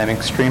 and I'm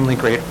extremely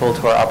grateful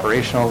to our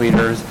operational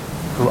leaders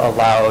who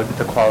allowed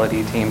the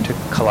quality team to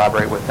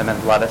collaborate with them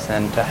and let us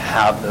in to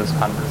have those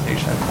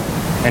conversations,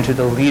 and to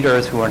the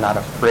leaders who are not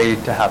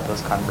afraid to have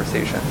those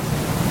conversations.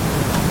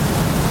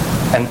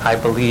 And I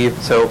believe,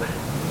 so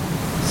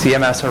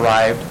CMS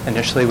arrived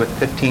initially with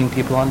 15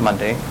 people on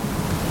Monday.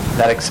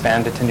 That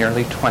expanded to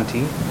nearly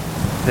 20.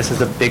 This is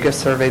the biggest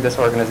survey this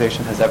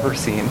organization has ever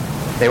seen.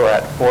 They were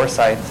at 4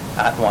 sites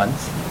at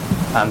once.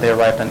 They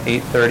arrived on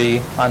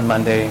 8:30 on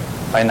Monday.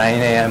 By 9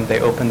 a.m., they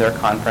opened their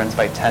conference.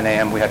 By 10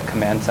 a.m., we had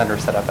command center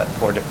set up at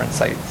 4 different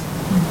sites,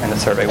 and the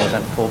survey was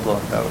in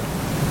full-blown mode.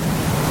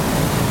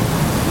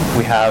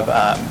 We have,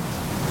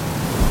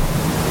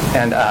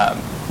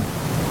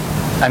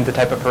 I'm the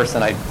type of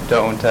person I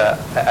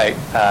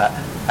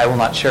will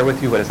not share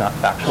with you what is not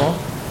factual.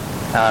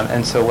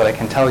 And so what I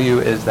can tell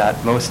you is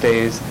that most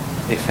days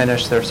they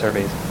finish their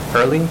surveys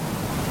early.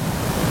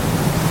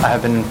 I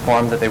have been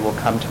informed that they will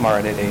come tomorrow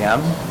at 8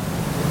 a.m.,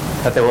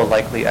 that they will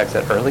likely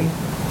exit early.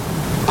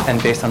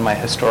 And based on my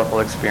historical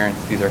experience,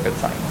 these are good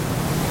signs.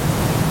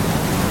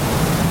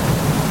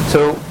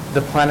 So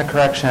the plan of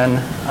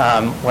correction,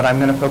 what I'm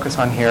going to focus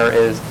on here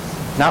is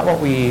not what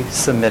we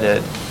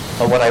submitted,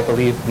 but what I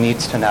believe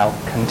needs to now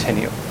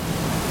continue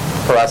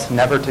for us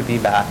never to be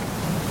back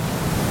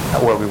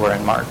at where we were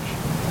in March.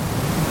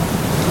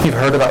 You've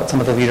heard about some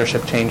of the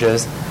leadership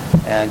changes,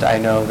 and I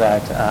know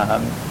that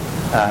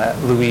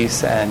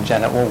Luis and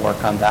Janet will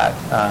work on that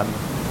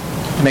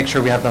to make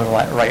sure we have the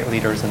right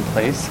leaders in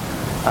place.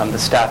 The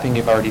staffing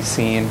you've already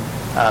seen.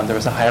 There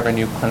was a hire of a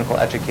new clinical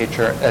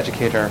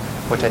educator,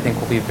 which I think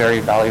will be very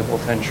valuable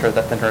to ensure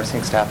that the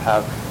nursing staff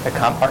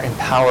are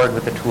empowered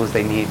with the tools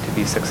they need to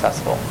be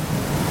successful.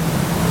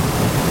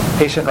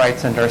 Patient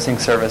rights and nursing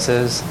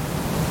services.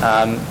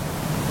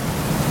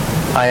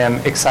 I am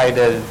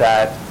excited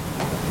that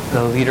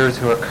the leaders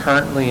who are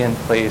currently in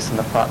place in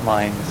the front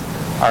lines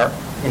are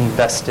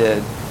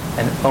invested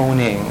in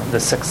owning the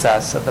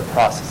success of the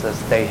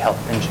processes they help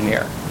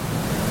engineer.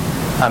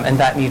 And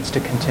that needs to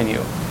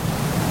continue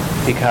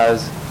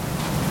because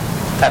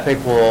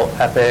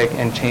Epic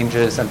and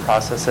changes and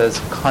processes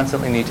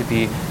constantly need to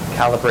be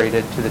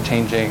calibrated to the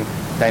changing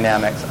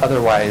dynamics.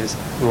 Otherwise,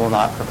 we will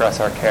not progress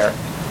our care.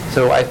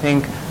 So I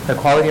think the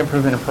quality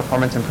improvement and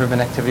performance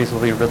improvement activities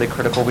will be really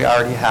critical. We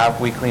already have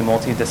weekly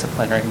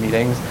multidisciplinary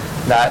meetings.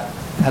 That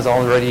has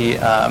already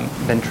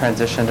been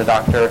transitioned to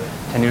Dr.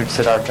 Tanuj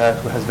Siddhartha,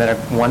 who has been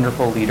a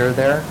wonderful leader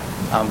there.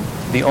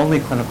 The only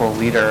clinical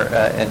leader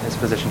in his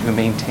position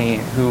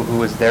who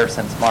was there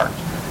since March.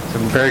 So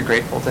I'm very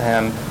grateful to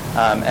him,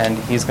 and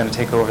he's going to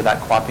take over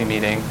that QAPI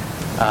meeting.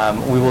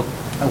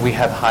 We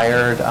have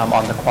hired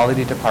on the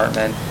quality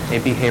department a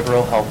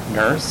behavioral health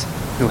nurse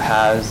who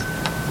has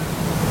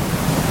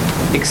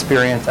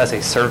experience as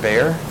a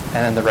surveyor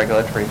and in the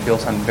regulatory field,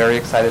 so I'm very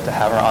excited to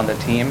have her on the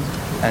team,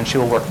 and she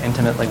will work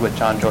intimately with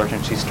John George,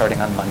 and she's starting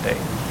on Monday.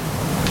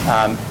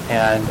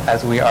 And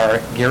as we are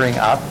gearing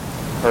up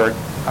for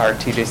our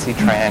TJC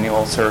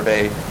triennial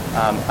survey,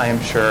 I am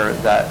sure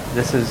that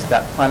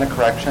that plan of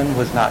correction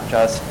was not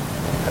just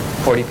a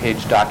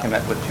 40-page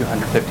document with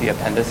 250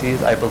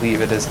 appendices. I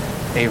believe it is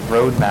a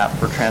roadmap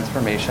for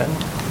transformation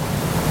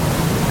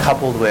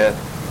coupled with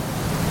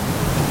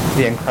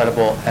the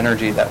incredible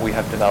energy that we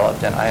have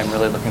developed, and I am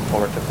really looking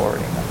forward to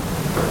forwarding them.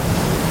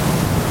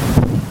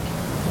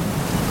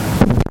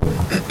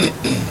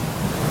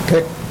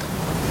 Okay.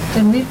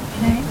 Can I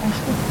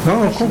ask you?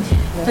 No, of course.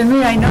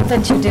 Tanvir, I know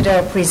that you did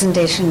a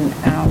presentation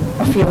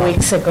a few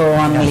weeks ago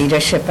on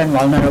leadership and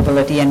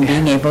vulnerability and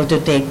being able to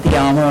take the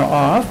armor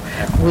off.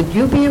 Would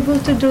you be able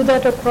to do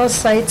that across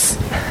sites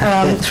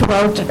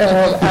throughout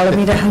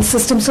Alameda Health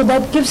System? So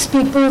that gives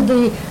people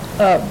the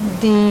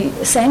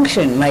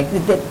sanction, like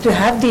to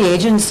have the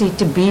agency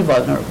to be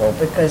vulnerable,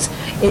 because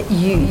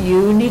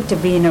you need to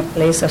be in a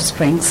place of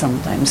strength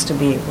sometimes to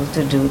be able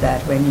to do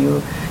that when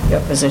your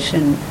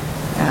position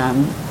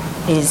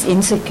is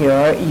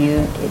insecure.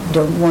 You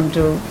don't want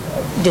to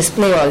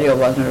display all your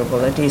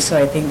vulnerabilities. So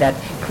I think that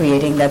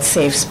creating that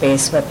safe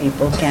space where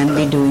people can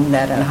be doing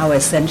that, and how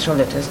essential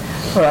it is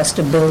for us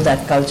to build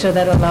that culture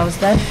that allows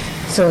that,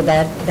 so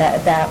that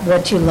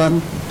what you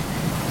learn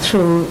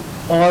through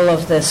all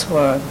of this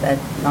work, that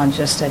not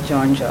just at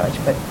John George,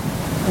 but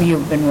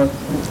you've been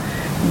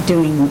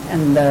doing,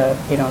 and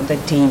the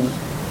team,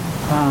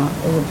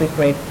 it would be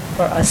great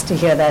for us to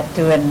hear that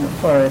too, and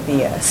for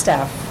the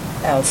staff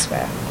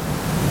elsewhere.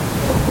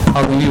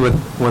 I'll leave you with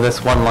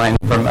this one line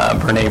from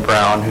Brene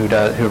Brown,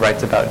 who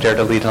writes about Dare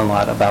to Lead a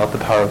lot about the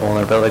power of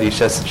vulnerability.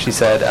 She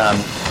said,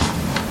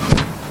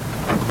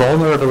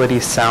 vulnerability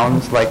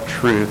sounds like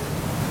truth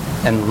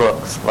and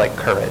looks like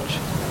courage.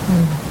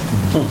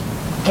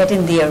 Get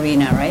in the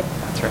arena, right?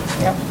 That's right.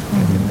 Yep.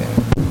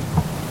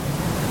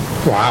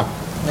 Wow.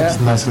 That's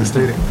nicely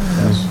stated.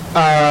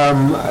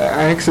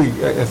 I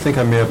think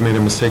I may have made a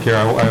mistake here.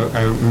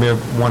 I may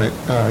have wanted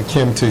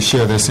Kim to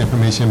share this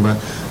information, but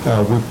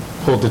we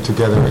pulled it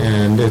together,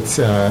 and it's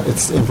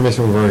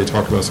information we've already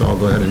talked about, so I'll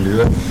go ahead and do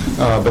that.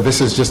 But this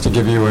is just to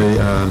give you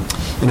an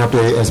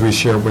update as we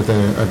shared with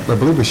I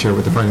believe we shared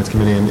with the Finance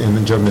Committee,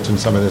 and Joe mentioned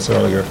some of this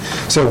earlier.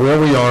 So where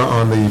we are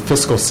on the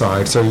fiscal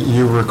side, so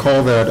you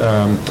recall that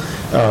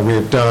we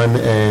have done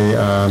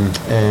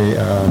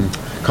a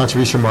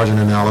contribution margin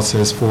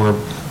analysis for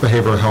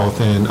behavioral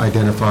health and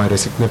identified a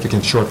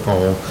significant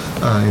shortfall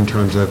in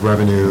terms of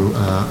revenue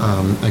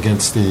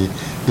against the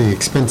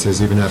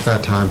expenses, even at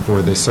that time,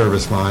 for the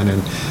service line.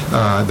 And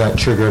that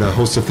triggered a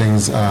host of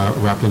things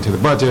wrapped into the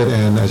budget.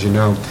 And as you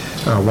know,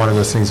 one of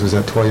those things was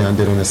that Toyon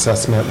did an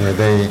assessment where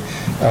they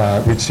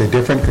reached a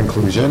different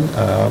conclusion.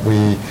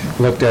 We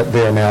looked at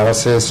their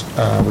analysis.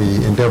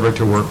 We endeavored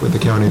to work with the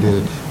county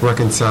to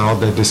reconcile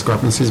the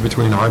discrepancies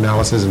between our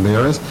analysis and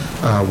theirs.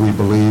 We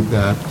believe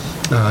that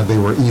they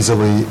were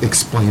easily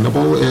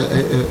explainable,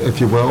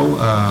 if you will,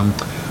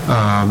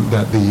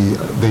 that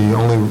the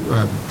only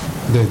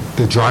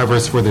the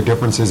drivers for the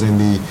differences in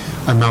the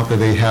amount that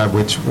they had,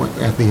 which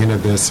at the end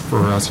of this for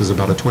us was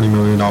about a $20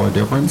 million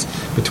difference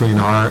between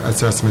our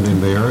assessment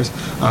and theirs,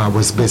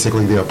 was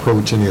basically the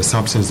approach and the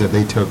assumptions that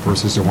they took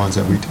versus the ones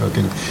that we took.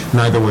 And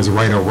neither was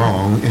right or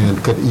wrong,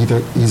 and could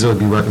either easily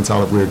be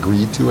reconciled if we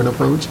agreed to an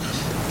approach.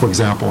 For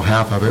example,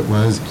 half of it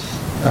was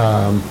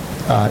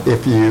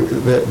if you,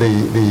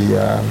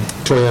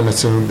 Toyon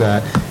assumed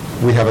that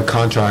we have a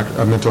contract,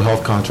 a mental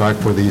health contract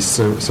for these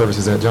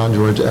services at John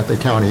George at the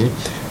county,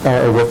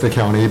 or with the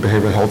county,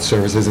 behavioral health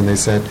services, and they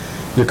said,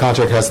 your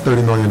contract has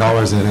 $30 million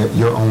in it,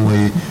 you're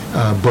only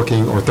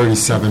booking, or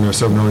 $37 or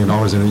so million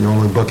in it, you're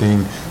only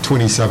booking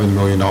 $27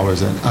 million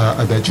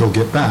that you'll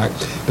get back.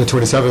 The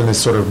 27 is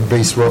sort of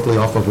based roughly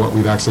off of what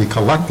we've actually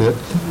collected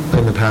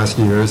in the past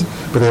years,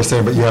 but they're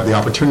saying, but you have the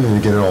opportunity to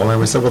get it all. And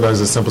we said, well,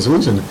 there's a simple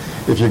solution.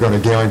 If you're going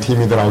to guarantee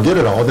me that I'll get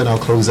it all, then I'll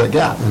close that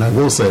gap. And I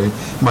will say,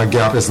 my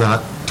gap is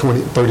not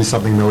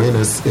 30-something million,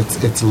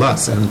 it's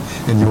less, and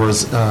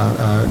yours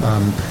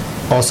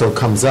also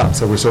comes up,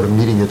 so we're sort of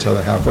meeting each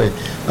other halfway.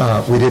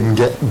 We didn't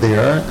get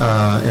there,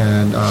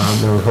 and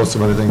there were a host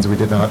of other things we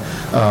did not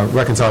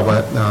reconcile,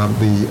 but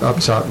the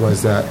upshot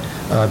was that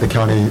the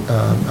county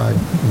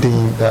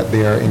deemed that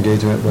their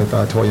engagement with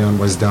Toyon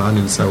was done,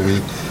 and so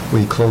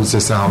we closed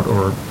this out,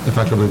 or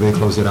effectively they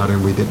closed it out,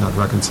 and we did not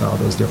reconcile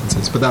those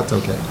differences, but that's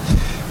okay.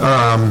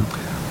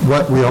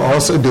 What we are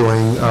also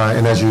doing,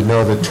 and as you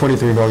know, the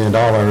 $23 million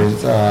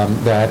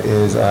that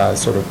is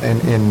sort of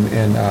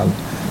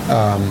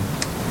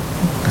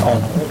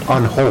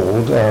on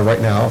hold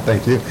right now,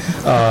 thank you,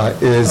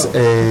 is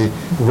a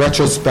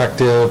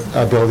retrospective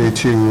ability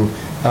to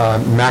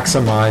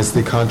maximize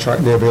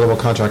the available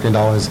contracting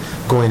dollars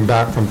going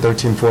back from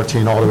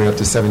 13-14 all the way up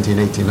to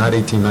 17-18, not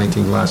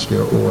 18-19 last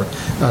year, or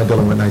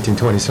dealing with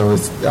 19-20. So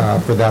it's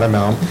for that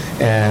amount.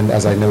 And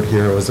as I note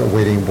here, it was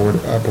awaiting Board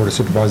of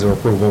Supervisor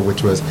approval,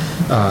 which was,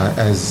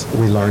 as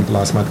we learned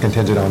last month,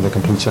 contingent on the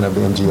completion of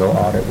the NGO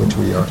audit, which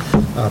we are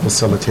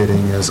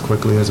facilitating as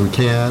quickly as we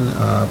can,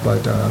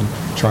 but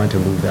trying to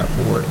move that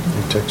forward.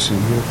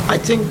 I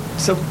think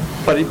so,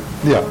 but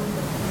yeah.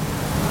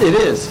 It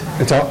is.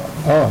 It's all.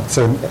 Oh,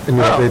 so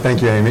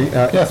thank you, Amy.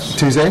 Yes.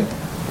 Tuesday?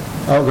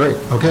 Oh, great.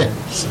 Okay.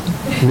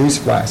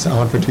 Newsflash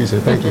on for Tuesday.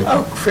 Thank you.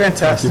 Oh,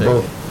 fantastic. Thank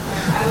you both.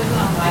 I was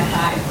on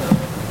Wi-Fi.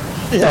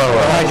 Yeah,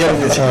 I get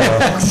it.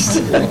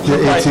 The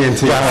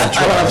AT&T.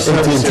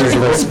 AT&T is a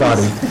little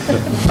spotty.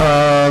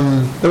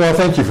 Well,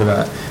 thank you for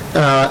that.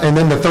 And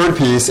then the third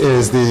piece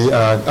is the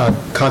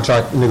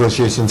contract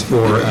negotiations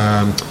for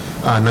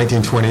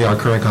 1920, our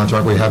current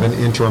contract. We have an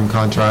interim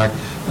contract.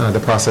 The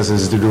process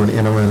is to do an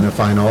interim and a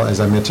final. As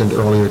I mentioned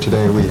earlier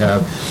today, we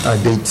have a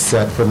date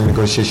set for the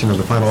negotiation of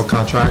the final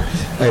contract.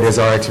 It is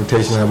our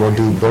expectation that we'll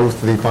do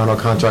both the final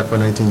contract for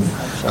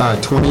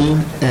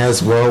 1920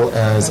 as well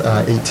as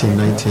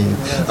 1819.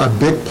 A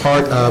big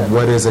part of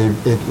what is a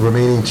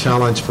remaining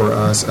challenge for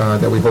us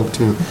that we hope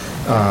to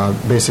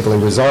basically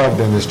resolve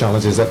in this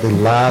challenge is that the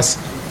last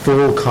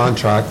full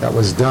contract that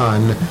was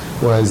done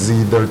was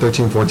either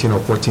 13-14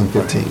 or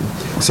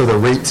 14-15. So the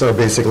rates are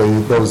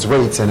basically those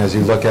rates, and as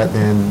you look at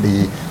then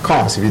the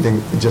costs, if you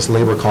think just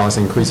labor costs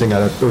increasing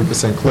at a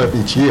 30% clip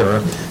each year,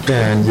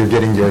 then you're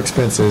getting your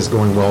expenses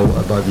going well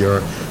above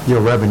your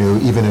revenue,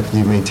 even if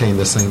you maintain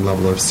the same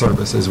level of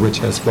services, which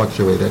has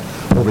fluctuated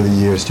over the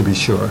years, to be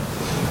sure.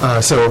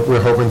 So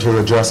we're hoping to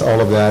address all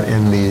of that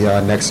in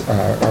the next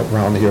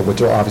round here,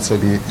 which will obviously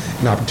be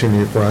an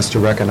opportunity for us to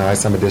recognize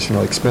some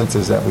additional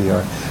expenses that we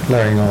are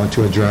layering on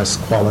to address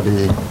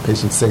quality,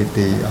 patient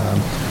safety,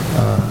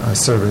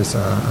 service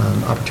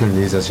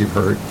opportunities, as you've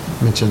heard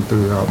mentioned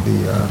throughout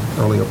the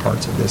earlier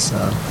parts of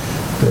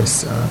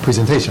this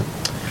presentation.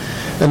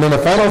 And then the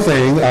final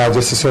thing,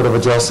 just to sort of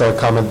address a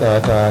comment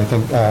that I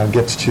think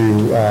gets to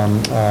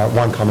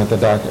one comment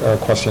that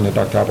question that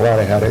Dr.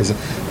 Abalade had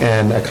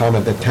and a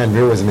comment that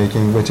Tanvir was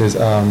making, which is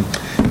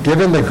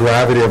given the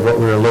gravity of what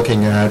we were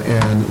looking at,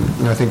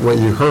 and I think what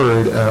you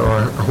heard, or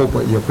I hope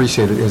what you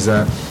appreciated, is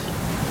that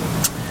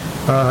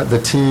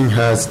the team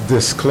has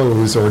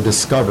disclosed or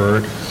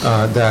discovered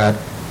that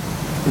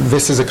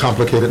this is a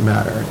complicated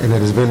matter, and it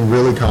has been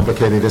really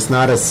complicated. It's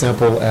not as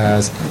simple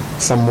as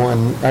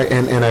someone,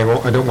 and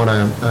I don't want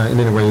to in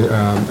any way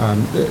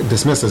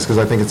dismiss this, because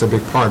I think it's a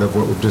big part of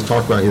what we've just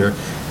talked about here.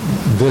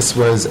 This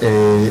was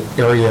an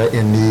area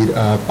in need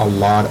of a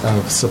lot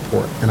of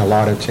support and a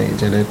lot of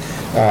change, and it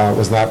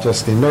was not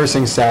just the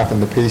nursing staff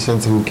and the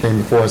patients who came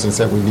before us and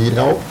said we need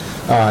help.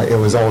 It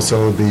was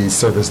also the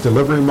service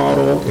delivery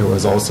model. It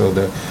was also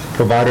the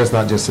providers,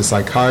 not just the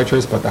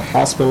psychiatrists, but the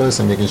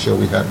hospitalists, and making sure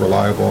we had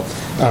reliable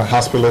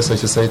hospitalists, I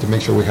should say, to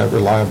make sure we had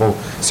reliable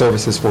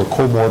services for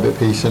comorbid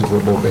patients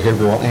with both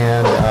behavioral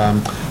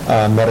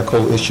and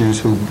medical issues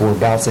who were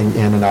bouncing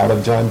in and out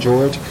of John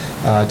George,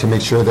 to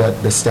make sure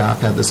that the staff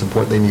had the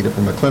support they needed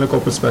from a clinical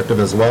perspective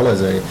as well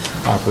as a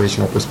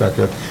operational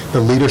perspective.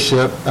 The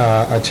leadership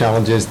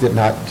challenges did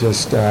not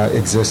just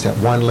exist at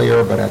one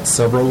layer, but at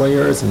several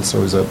layers, and so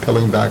it was a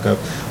peeling back of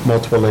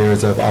multiple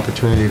layers of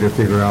opportunity to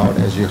figure out,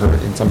 as you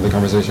heard in some of the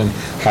conversation,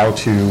 how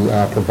to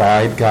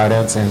provide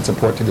guidance and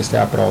support to the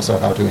staff, but also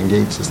how to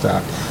engage the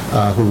staff,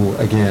 who,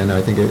 again,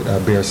 I think it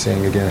bears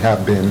saying, again,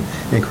 have been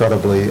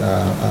incredibly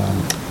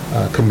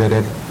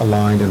committed,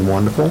 aligned, and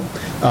wonderful.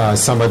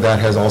 Some of that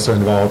has also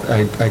involved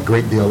a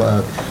great deal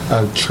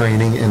of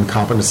training and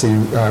competency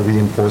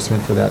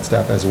reinforcement for that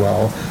staff as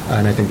well.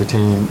 And I think the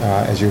team,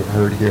 as you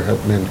heard here,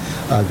 have been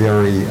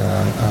very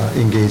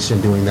engaged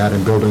in doing that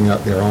and building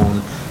up their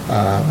own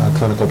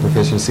clinical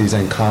proficiencies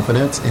and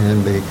confidence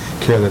in the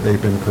care that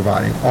they've been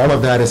providing. All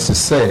of that is to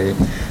say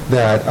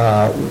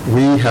that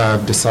we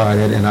have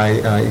decided, and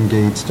I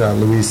engaged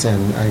Luis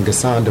and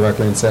Ghassan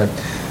directly and said,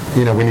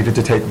 we needed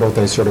to take both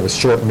a sort of a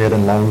short, mid,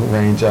 and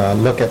long-range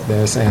look at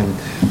this, and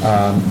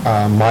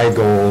our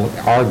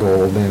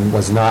goal then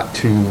was not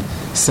to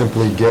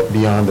simply get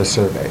beyond the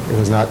survey. It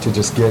was not to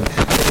just get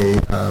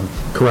a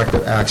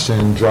corrective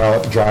action,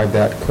 drive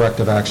that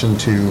corrective action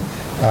to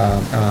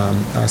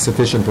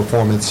sufficient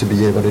performance to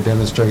be able to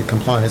demonstrate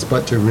compliance,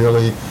 but to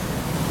really,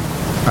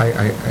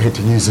 I hate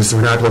to use this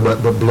vernacular,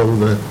 but blow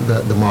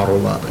the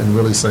model up and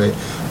really say,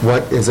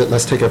 what is it?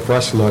 Let's take a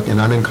fresh look, an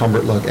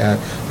unencumbered look at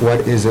what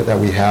is it that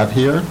we have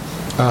here,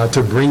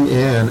 to bring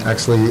in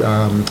actually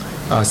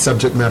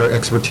subject matter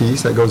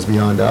expertise that goes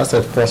beyond us,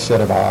 a fresh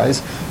set of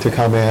eyes to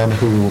come in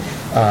who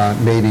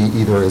maybe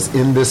either is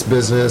in this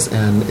business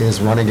and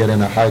is running it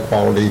in a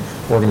high-quality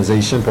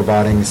organization,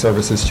 providing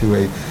services to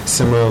a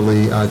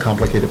similarly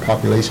complicated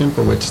population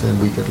for which then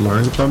we could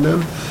learn from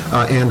them,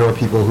 and or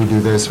people who do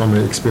this from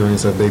an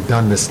experience of they've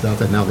done this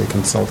stuff and now they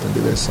consult and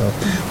do this. So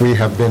we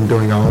have been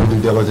doing our own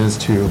due diligence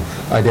to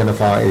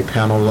identify a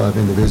panel of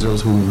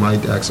individuals who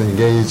might actually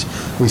engage.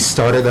 We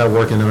started that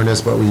work in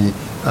earnest, but we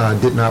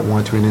did not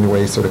want to in any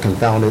way sort of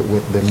confound it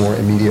with the more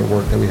immediate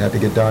work that we had to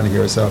get done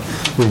here. So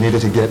we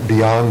needed to get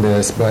beyond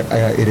this, but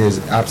it is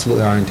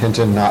absolutely our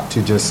intention not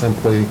to just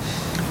simply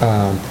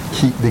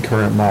keep the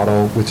current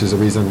model, which is the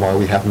reason why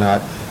we have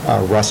not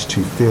rushed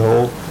to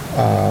fill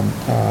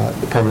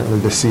permanently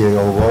the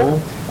CAO role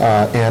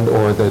and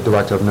or the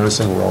director of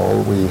nursing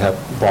role. We have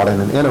brought in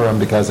an interim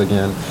because,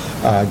 again,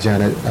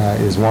 Janet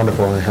is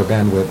wonderful and her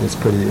bandwidth is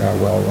pretty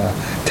well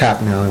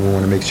tapped now, and we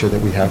want to make sure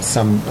that we have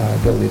some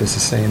ability to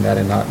sustain that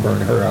and not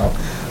burn her out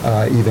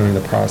either in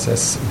the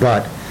process.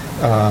 But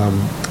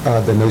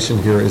the notion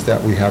here is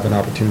that we have an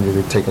opportunity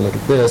to take a look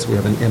at this. We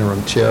have an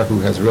interim chair who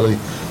has really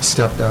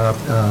stepped up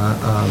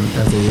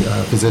as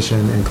a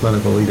physician and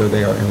clinical leader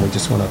there, and we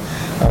just want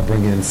to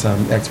bring in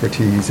some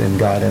expertise and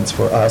guidance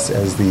for us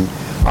as the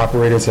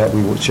operators that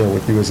we will share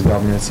with you as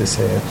governors to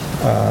say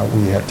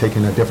we have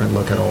taken a different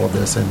look at all of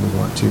this, and we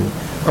want to,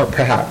 or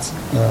perhaps,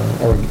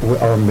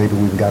 or maybe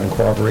we've gotten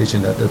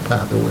corroboration that the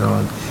path that we're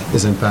on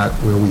is in fact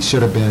where we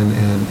should have been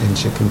and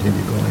should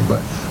continue going.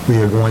 But we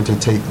are going to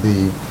take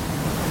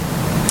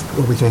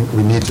what we think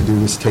we need to do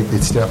is take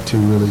the step to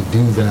really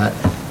do that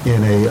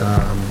in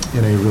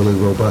a really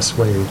robust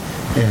way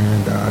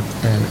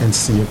and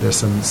see if there's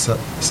some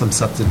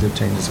substantive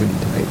changes we need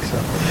to make.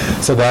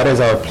 So that is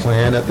our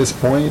plan at this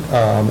point.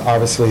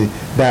 Obviously,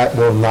 that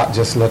will not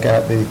just look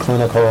at the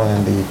clinical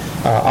and the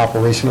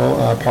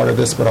operational part of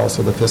this, but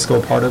also the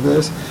fiscal part of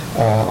this.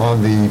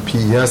 On the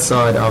PES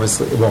side,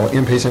 obviously, well,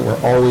 inpatient,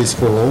 we're always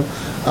full,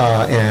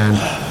 and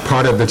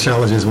part of the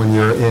challenge is when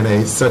you're in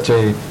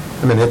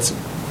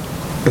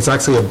it's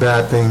actually a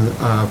bad thing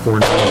for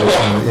an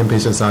organization on the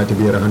inpatient side to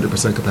be at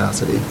 100%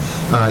 capacity.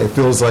 It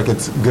feels like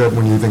it's good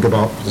when you think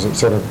about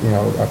sort of,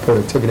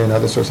 productivity and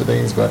other sorts of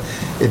things, but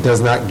it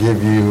does not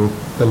give you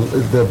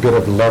the bit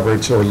of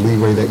leverage or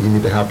leeway that you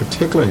need to have,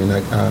 particularly in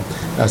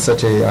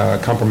such a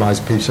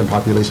compromised patient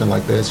population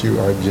like this. You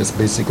are just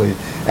basically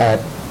at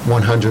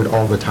 100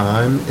 all the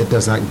time. It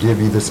does not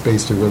give you the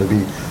space to really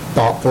be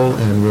thoughtful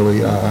and really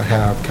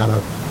have kind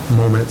of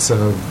moments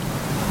of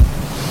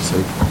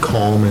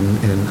calm and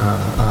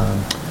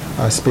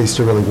space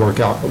to really work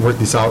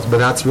these out. But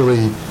that's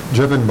really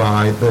driven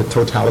by the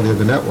totality of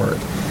the network.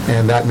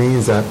 And that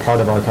means that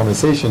part of our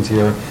conversations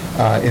here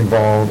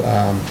involve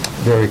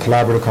very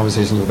collaborative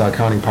conversations with our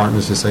county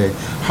partners to say,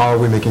 how are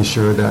we making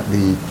sure that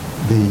the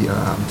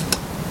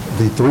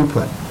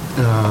throughput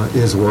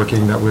is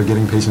working, that we're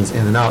getting patients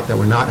in and out, that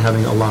we're not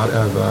having a lot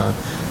of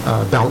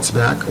bounce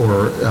back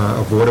or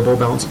avoidable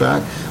bounce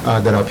back,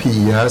 that our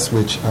PES,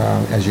 which,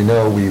 as you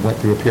know, we went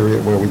through a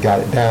period where we got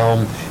it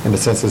down, and the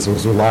census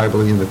was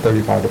reliably in the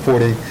 35 to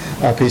 40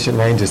 patient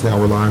range, is now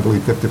reliably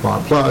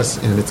 55 plus,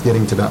 and it's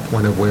getting to that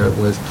point of where it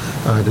was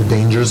the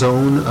danger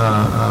zone,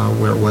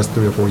 where it was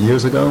 3 or 4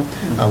 years ago.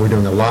 We're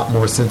doing a lot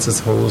more census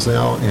holds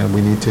now, and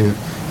we need to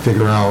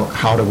figure out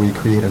how do we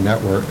create a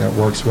network that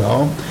works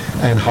well,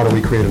 and how do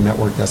we create a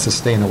network that's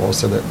sustainable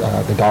so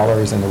that the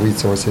dollars and the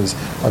resources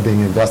are being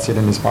invested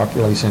in this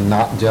population,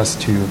 not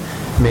just to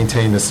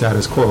maintain the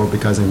status quo,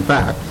 because in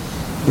fact,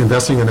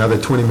 investing another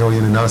 $20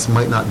 million in us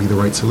might not be the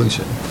right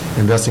solution.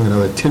 Investing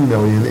another $10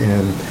 million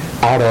in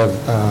out of,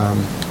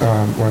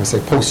 when I say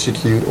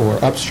post-acute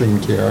or upstream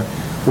care,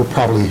 will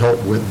probably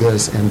help with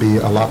this and be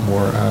a lot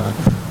more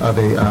of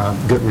a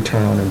good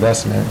return on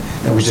investment,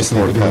 and we just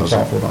need to be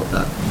thoughtful about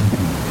that.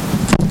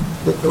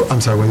 I'm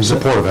sorry, what is it?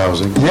 Supportive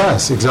housing.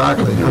 Yes,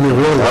 exactly. I mean,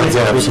 really,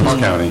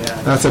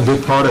 that's a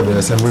big part of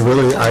this, and we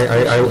really,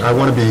 I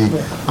want to be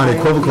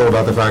unequivocal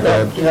about the fact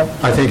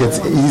that I think it's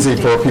easy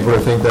for people to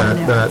think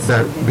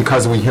that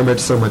because we hemorrhage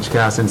so much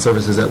gas and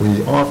services that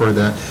we offer,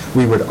 that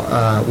we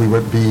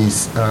would be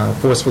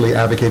forcefully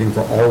advocating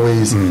for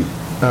always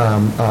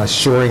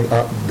shoring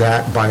up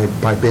that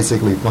by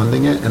basically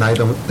funding it, and I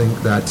don't think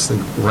that's the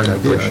right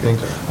idea. I think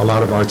a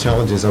lot of our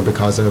challenges are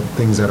because of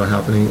things that are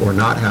happening or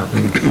not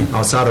happening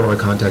outside of our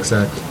context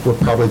that will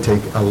probably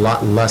take a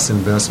lot less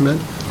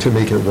investment to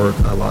make it work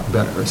a lot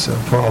better, so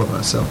for all of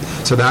us.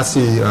 So that's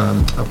the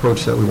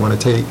approach that we want to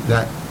take.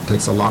 That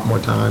takes a lot more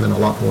time and a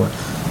lot more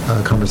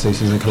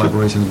conversations and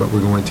collaborations, but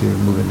we're going to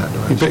move in that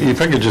direction.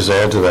 If I could just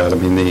add to that, I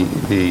mean,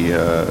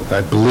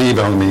 I believe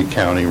Alameda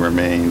County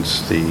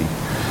remains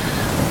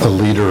a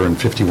leader in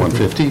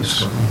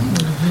 5150s,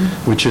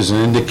 which is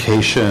an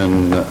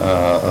indication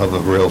of a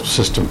real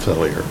system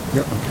failure.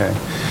 Okay,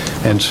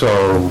 and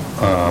so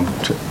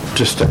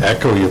just to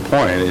echo your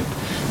point,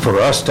 for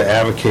us to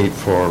advocate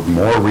for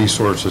more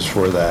resources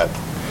for that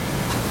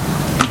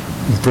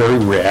very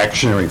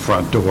reactionary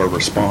front door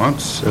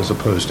response, as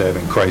opposed to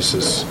having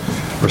crisis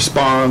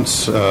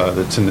response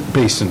that's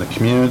based in the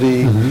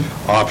community,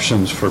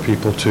 options for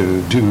people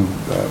to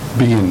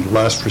be in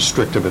less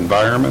restrictive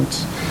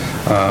environments,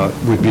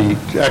 would be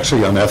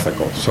actually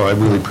unethical. So I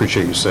really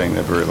appreciate you saying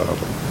that very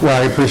loudly.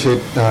 Well, I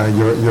appreciate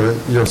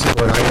your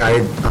support.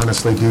 I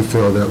honestly do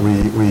feel that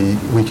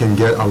we can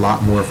get a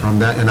lot more from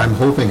that, and I'm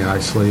hoping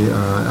actually,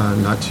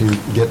 not to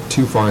get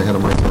too far ahead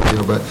of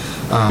myself, but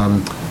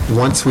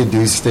once we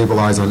do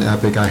stabilize on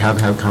Epic, I have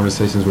had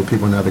conversations with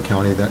people in other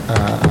county that,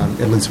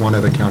 at least one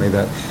other county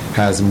that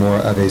has more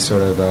of a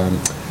sort of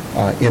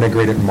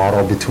integrated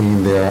model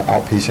between their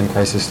outpatient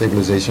crisis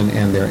stabilization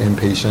and their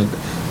inpatient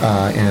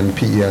and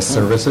PES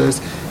services,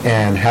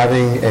 and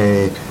having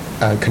a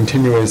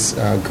continuous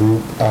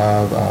group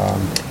of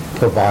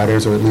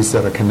providers, or at least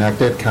that are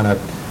connected, kind of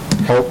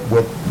help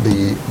with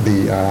the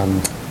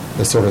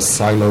sort of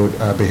siloed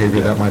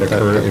behavior that might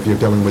occur if you're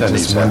dealing with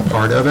just one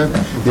part of it.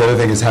 The other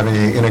thing is having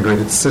an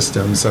integrated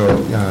system. So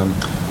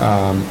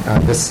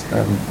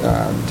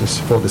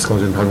just full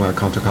disclosure, I'm talking about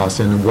Contra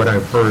Costa, and what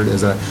I've heard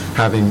is that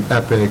having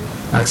Epic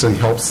actually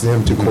helps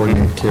them to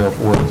coordinate care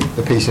for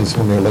the patients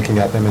when they're looking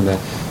at them in the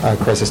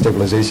crisis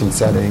stabilization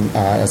setting,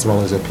 as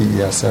well as a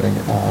PES setting.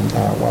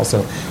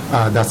 So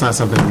that's not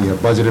something we have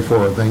budgeted for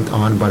or think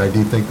on, but I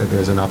do think that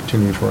there's an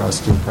opportunity for us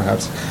to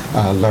perhaps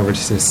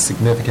leverage this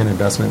significant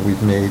investment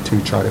we've made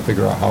to try to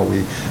figure out how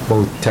we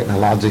both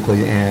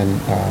technologically and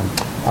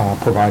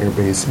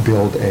provider-based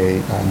build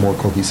a more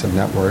cohesive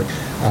network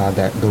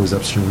that goes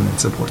upstream and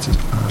supports this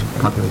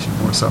population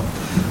more. So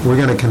we're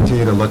going to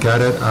continue to look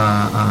at it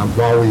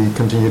while we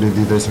continue to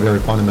do this very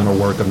fundamental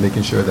work of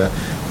making sure that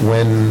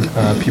when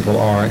people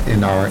are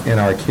in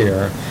our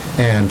care,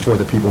 and for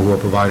the people who are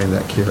providing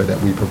that care, that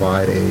we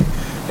provide a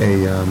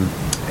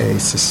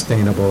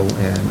sustainable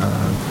and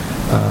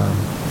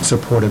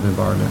supportive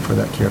environment for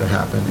that care to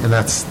happen. And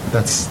that's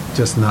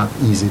just not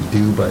easy to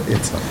do, but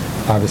it's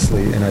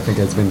obviously, and I think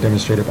it's been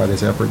demonstrated by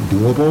this effort,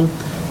 doable.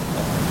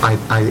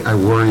 I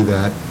worry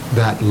that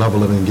that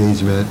level of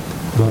engagement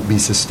won't be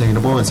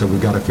sustainable, and so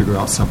we've got to figure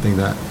out something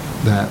that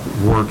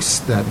works,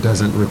 that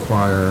doesn't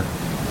require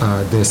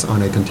this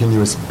on a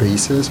continuous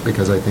basis,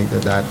 because I think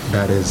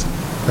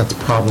that's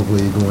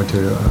probably going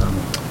to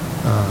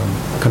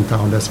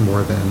confound us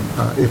more than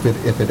if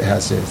it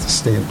has to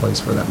stay in place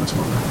for that much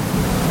longer.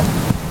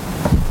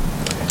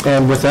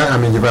 And with that, I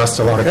mean, you've asked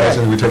a lot of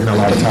questions, we've taken a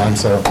lot of time,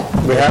 so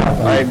we have.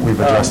 We've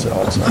addressed it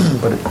all. So.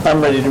 But I'm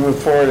ready to move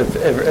forward if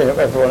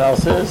everyone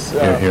else is.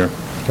 Here.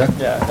 Okay.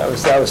 Yeah, that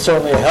was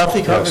certainly a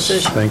healthy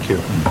conversation. Yes, thank you.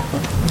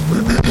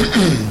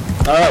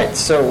 All right,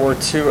 so we're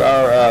to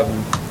our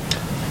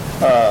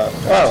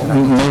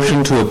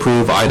Motion to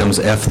approve items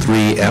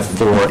F3,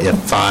 F4,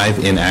 F5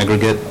 in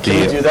aggregate.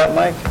 Can you do that,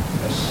 Mike?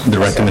 The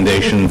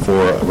recommendation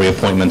for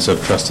reappointments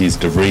of trustees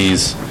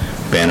DeVries,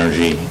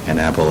 Banerjee, and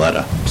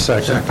Aboletta.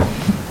 Second.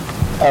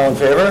 All in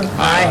favor?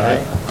 Aye.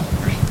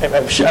 I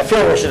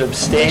feel I should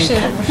abstain.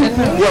 Yeah, but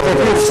if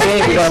we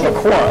abstain, we don't have a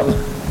quorum.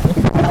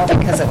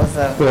 Because it was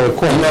a... Well,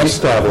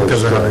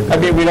 I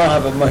mean, we don't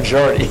have a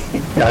majority.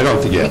 Yeah, I don't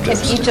think you have to.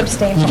 Can each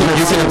abstain from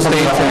You can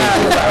abstain from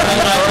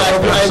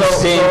I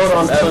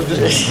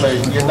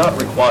abstain. You're not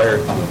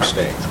required to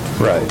abstain.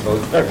 Right.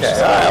 Okay.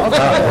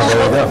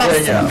 There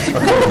you go.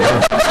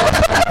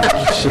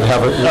 should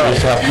have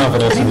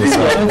confidence in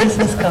yourself. This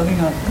is coming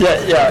up.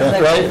 Yeah,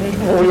 right?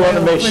 Well, we want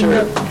to make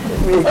sure,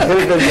 we could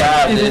have been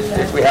bad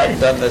if we hadn't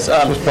done this.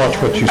 Just watch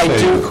what you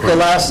say. The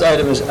last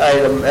item is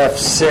item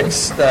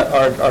F6, that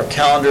our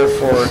calendar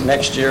for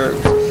next year.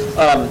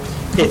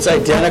 It's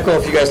identical,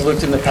 if you guys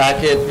looked in the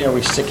packet,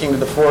 we're sticking to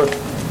the fourth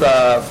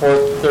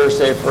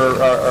Thursday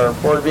for our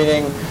board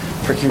meeting,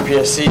 for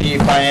QPSC,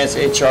 Finance,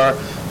 HR.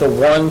 The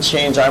one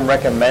change I'm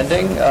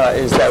recommending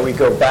is that we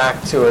go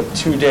back to a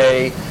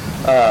 2-day,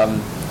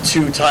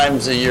 2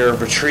 times a year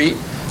retreat.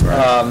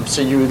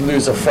 So you would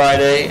lose a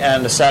Friday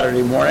and a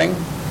Saturday morning.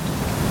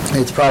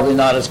 It's probably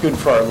not as good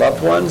for our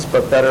loved ones,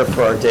 but better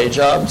for our day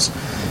jobs,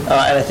 and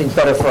I think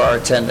better for our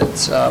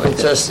attendance.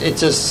 It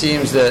just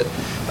seems that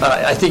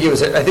I think it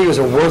was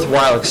a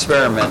worthwhile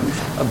experiment,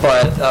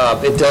 but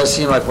it does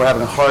seem like we're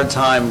having a hard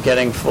time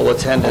getting full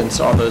attendance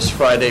on those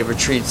Friday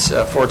retreats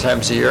 4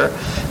 times a year.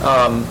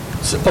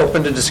 It's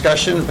open to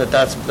discussion, but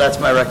that's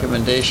my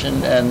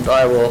recommendation, and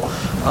I will.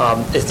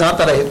 It's not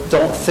that I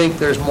don't think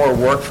there's more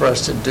work for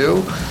us to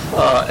do.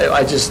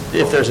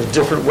 If there's a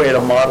different way to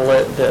model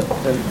it, then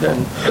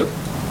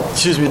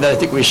I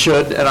think we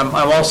should. And I'm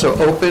also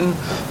open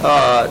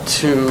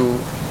to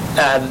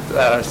ad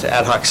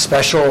hoc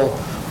special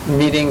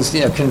meetings,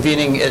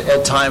 convening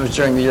at times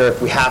during the year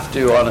if we have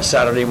to on a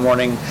Saturday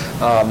morning.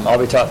 I'll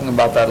be talking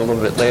about that a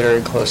little bit later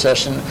in closed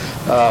session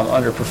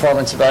under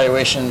performance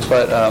evaluation.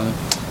 But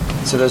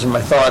so those are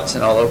my thoughts,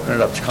 and I'll open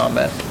it up to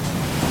comment.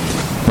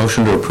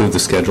 Motion to approve the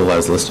schedule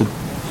as listed.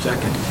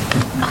 Second.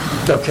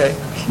 Okay.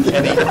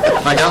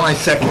 I got my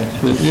second.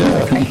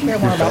 I hear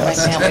more about my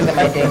family than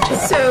my day job.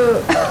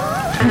 So,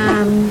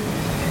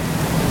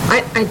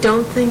 I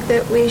don't think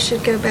that we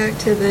should go back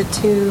to the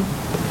 2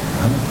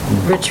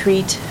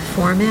 retreat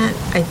format.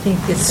 I think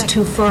it's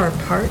too far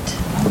apart.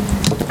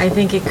 I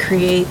think it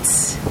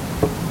creates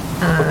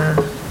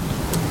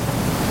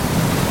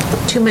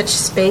too much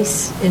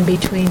space in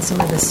between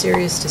some of the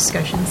serious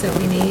discussions that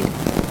we need.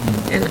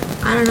 And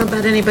I don't know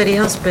about anybody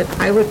else, but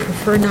I would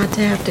prefer not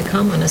to have to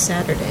come on a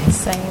Saturday.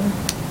 Same.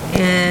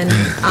 And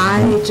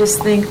I just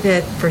think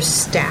that for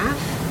staff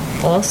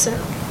also,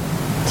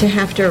 to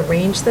have to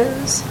arrange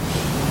those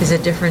is a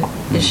different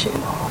issue.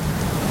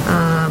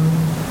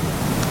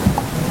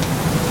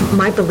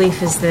 My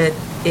belief is that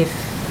if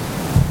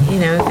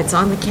it's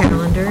on the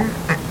calendar,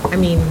 I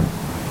mean,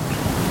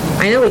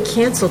 I know we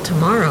canceled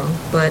tomorrow,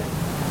 but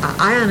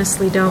I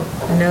honestly don't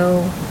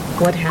know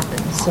what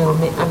happened, so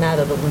I'm out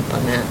of the loop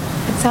on that.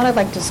 It sounded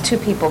like just 2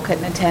 people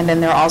couldn't attend,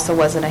 and there also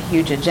wasn't a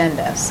huge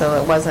agenda, so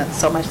it wasn't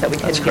so much that we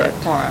couldn't get a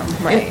quorum.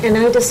 Right. And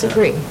I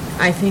disagree.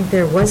 I think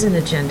there was an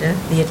agenda.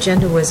 The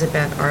agenda was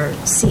about our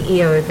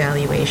CEO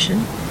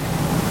evaluation,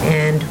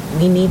 and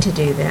we need to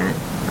do that.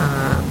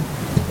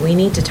 We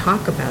need to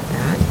talk about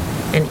that.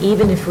 And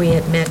even if we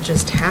had met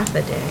just half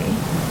a day,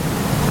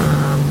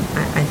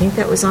 I think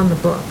that was on the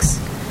books.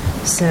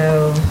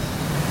 So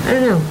I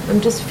don't know,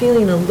 I'm just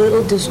feeling a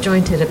little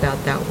disjointed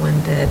about that one,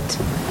 that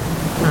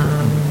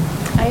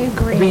I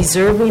agree.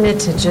 reserving it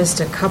to just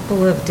a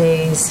couple of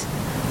days,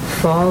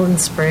 fall and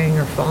spring,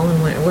 or fall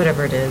and winter,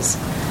 whatever it is.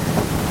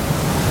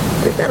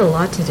 We've got a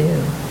lot to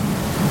do.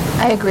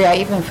 I agree. I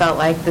even felt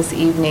like this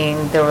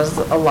evening there was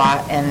a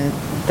lot, and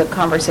the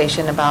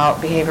conversation about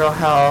behavioral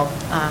health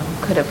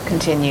could have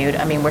continued.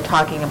 I mean, we're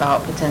talking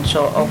about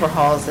potential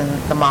overhauls in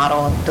the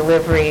model of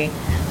delivery.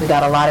 We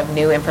got a lot of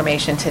new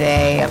information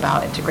today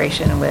about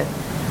integration with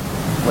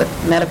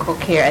medical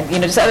care,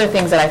 and just other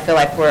things that I feel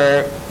like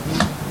were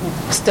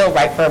still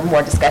ripe for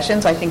more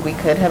discussion. So I think we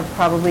could have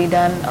probably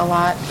done a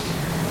lot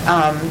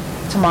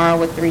tomorrow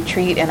with the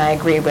retreat, and I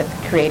agree with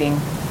creating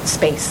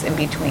space in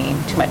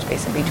between, too much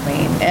space in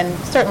between. And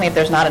certainly if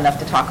there's not enough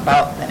to talk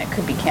about, then it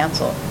could be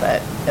canceled,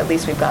 but at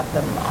least we've got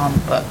them on the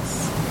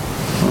books.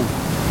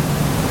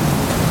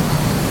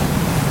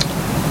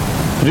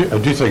 I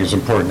do think it's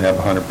important to have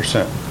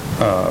 100%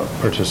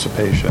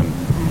 participation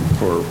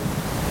for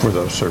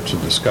those sorts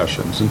of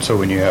discussions. And so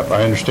when you have,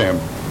 I understand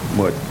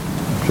what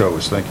Joe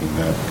was thinking,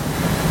 that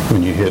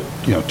when you hit,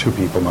 2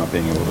 people not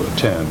being able to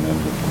attend, and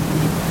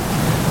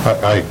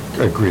I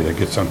agree that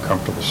gets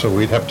uncomfortable. So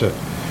we'd have to,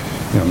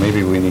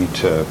 maybe we need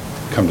to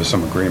come to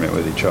some agreement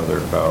with each other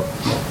about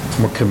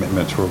what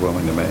commitments we're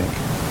willing to make.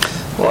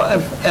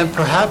 Well, and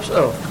perhaps,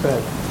 go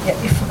ahead.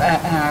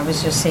 Yeah, I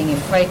was just saying,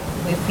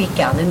 if we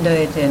calendar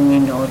it and we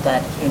know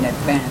that in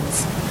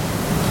advance,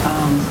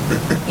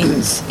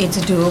 it's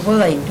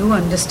doable. I do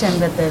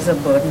understand that there's a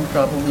burden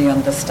probably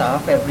on the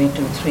staff every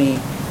 2-3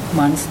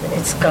 months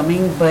it's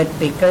coming, but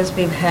because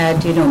we've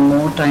had,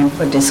 more time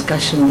for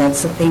discussion,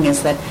 that's the thing,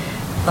 is that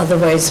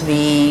otherwise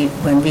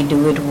when we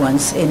do it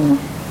once in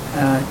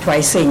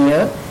twice a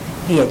year,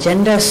 the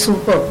agenda is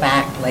super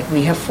packed. Like,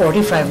 we have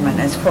 45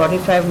 minutes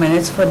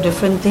for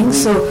different things,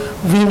 so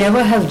we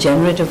never have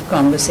generative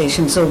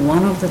conversation. So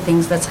one of the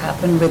things that's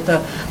happened with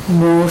a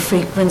more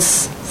frequent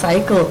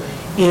cycle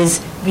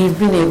is we've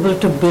been able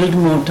to build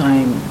more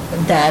time.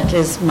 That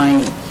is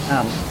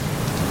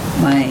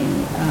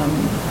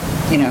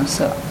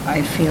so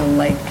I feel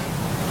like...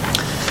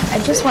 I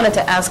just wanted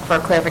to ask for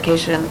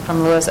clarification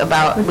from Louis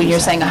about when you're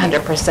saying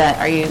 100%.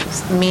 Are you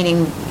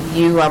meaning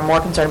you are more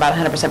concerned about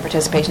 100%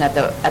 participation at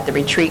the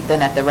retreat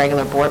than at the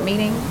regular board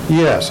meeting?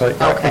 Yes,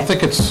 I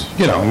think it's,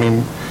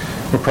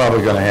 we're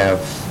probably going to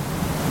have,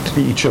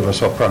 each of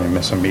us will probably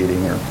miss a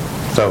meeting or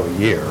so a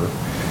year,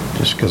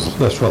 just because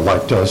that's what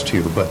life does to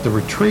you. But the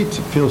retreats,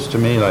 it feels to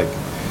me like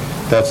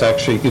that's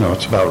actually,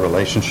 it's about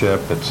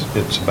relationship.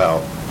 It's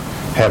about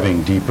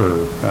having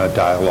deeper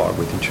dialogue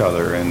with each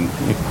other. And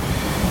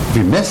if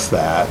you miss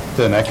that,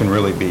 then that can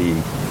really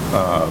be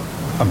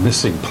a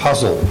missing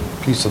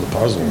piece of the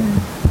puzzle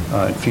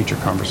in future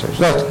conversations.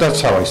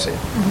 That's how I see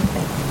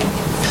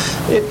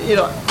it.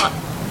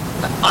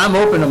 I'm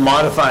open to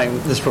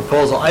modifying this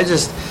proposal.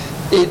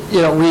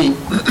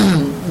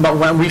 But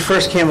when we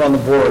first came on the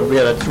board, we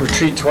had a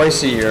retreat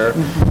twice a year,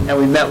 and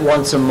we met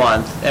once a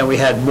month, and we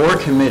had more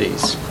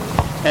committees.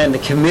 And the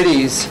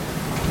committees,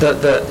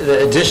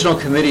 the additional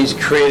committees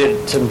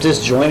created some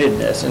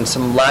disjointedness and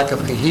some lack of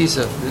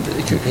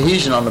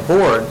cohesion on the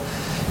board,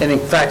 and in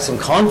fact some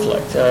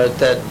conflict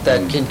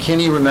that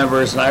Kenny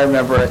remembers, and I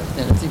remember it,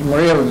 and I think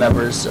Maria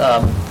remembers.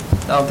 I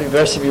don't think the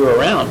rest of you were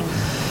around.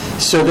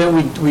 So then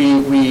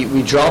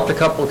we dropped a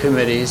couple of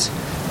committees.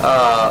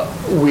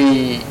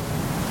 We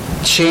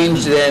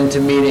changed then to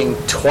meeting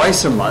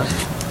twice a month,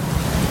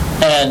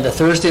 and the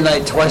Thursday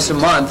night twice a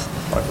month.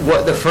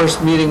 What the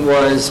first meeting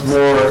was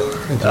more,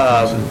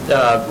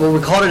 we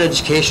called it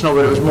educational,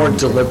 but it was more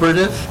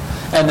deliberative.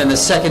 And then the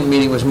second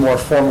meeting was more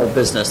formal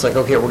business, like,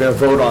 okay, we're going to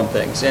vote on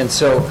things. And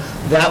so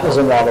that was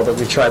a model that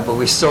we tried, but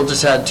we still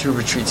just had 2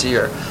 retreats a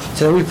year.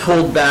 So then we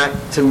pulled back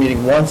to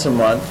meeting once a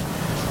month,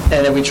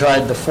 and then we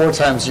tried the 4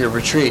 times a year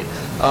retreat.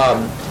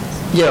 I'm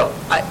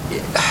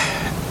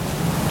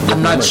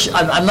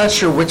not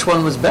sure which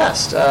one was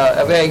best.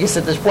 I guess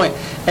at this point,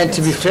 and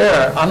to be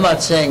fair, I'm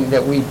not saying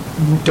that we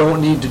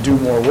don't need to do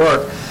more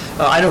work.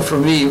 I know for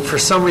me, for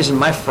some reason,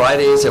 my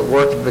Fridays at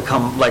work have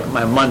become like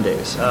my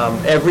Mondays.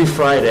 Every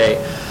Friday,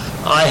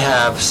 I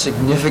have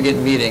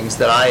significant meetings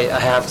that I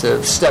have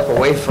to step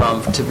away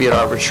from to be at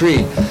our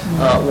retreat.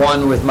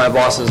 One with my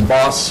boss's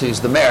boss, who's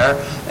the mayor,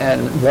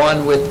 and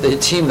one with the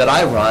team that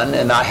I run,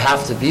 and I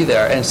have to be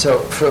there. And so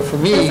for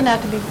me... It doesn't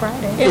have to be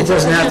Friday. It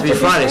doesn't have to be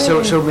Friday.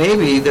 So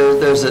maybe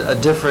there's a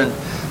different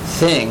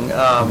thing.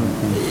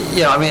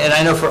 And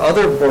I know for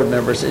other board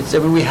members,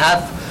 we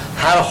have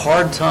had a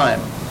hard time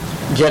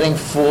getting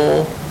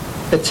full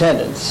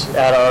attendance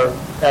at our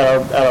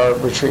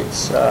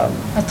retreats.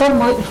 I thought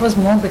it was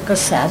more because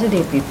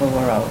Saturday people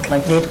were out,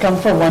 like they'd come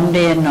for one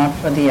day and not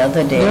for the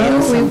other day.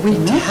 No, we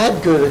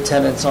had good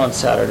attendance on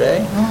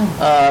Saturday.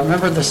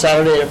 Remember the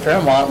Saturday at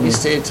Fairmont, we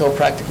stayed till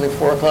practically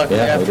 4 o'clock in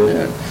the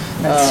afternoon.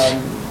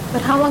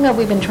 But how long have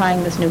we been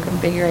trying this new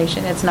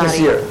configuration? It's not this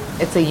year.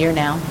 It's a year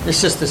now. It's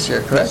just this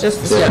year, correct? It's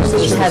just this year.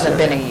 It hasn't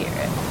been a year.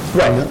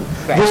 Right.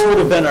 This would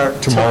have been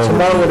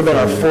tomorrow would have been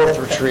our 4th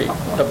retreat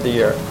of the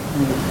year.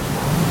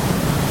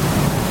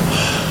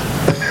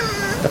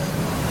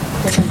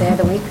 day of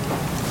the week?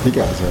 You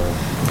guys are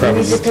We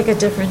probably... need to pick a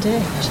different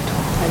day.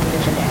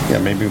 Yeah,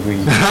 maybe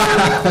we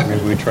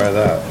try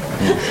that.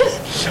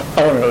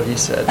 I don't know what he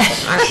said.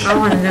 I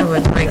want to know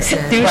what Mike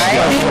said. Right?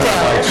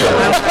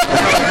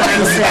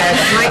 Mike said,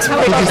 Mike's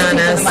picking on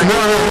us.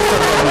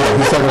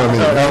 He's talking about me.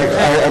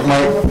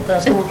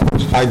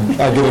 I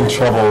get in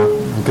trouble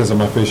because of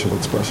my facial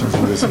expressions.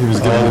 He was giving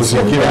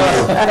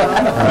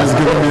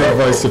me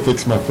advice to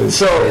fix my face.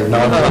 So,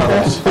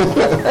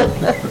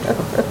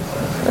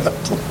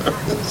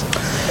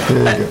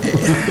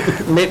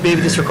 maybe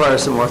this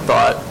requires some more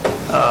thought.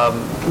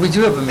 We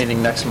do have a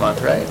meeting next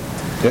month, right?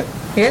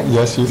 Yeah.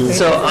 Yes, you do.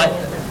 So I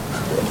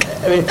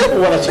mean, people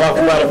want to talk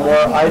about it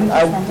more.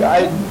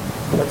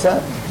 What's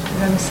that?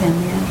 Go to San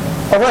Leandro.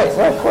 Oh,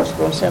 right, of course,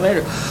 go to San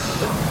Leandro.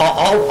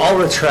 I'll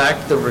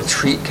retract the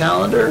retreat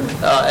calendar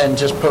and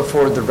just put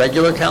forward the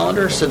regular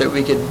calendar so that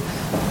we could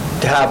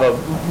have a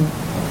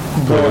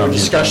more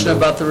discussion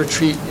about the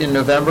retreat in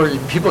November.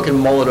 People can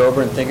mull it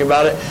over and think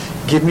about it.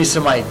 Give me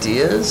some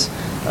ideas.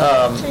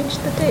 Change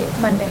the date,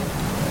 Monday.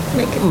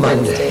 Make it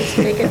Monday.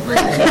 Wednesday. Make it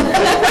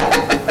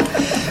Monday.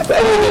 But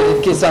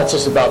anyway, it's not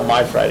just about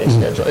my Friday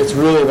schedule. It's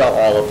really about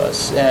all of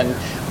us. And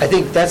I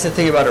think that's the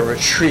thing about a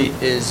retreat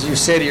is you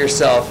say to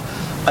yourself,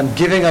 I'm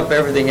giving up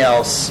everything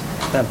else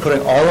and I'm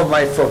putting all of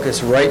my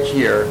focus right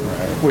here,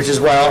 which is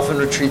why often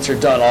retreats are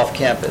done off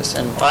campus.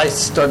 And I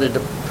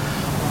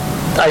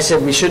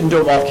said we shouldn't do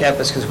them off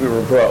campus because we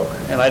were broke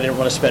and I didn't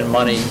want to spend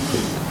money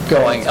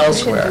going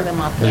elsewhere. We shouldn't do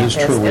them off It is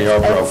campus. true, we are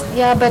broke.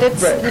 Yeah, but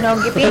it's,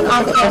 being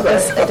off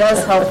campus, it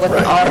does help with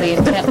all the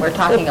intent we're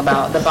talking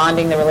about, the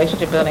bonding, the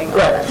relationship building, all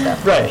that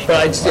stuff. Right,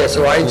 but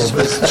so I just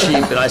was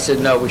cheap and I said,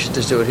 no, we should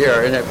just do it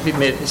here. And it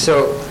made,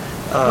 so.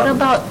 What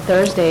about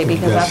Thursday,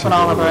 because that's when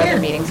all of our other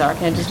meetings are?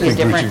 Can it just be a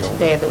different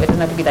day? It doesn't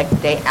have to be like the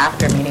day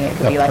after meeting, it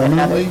could be like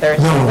another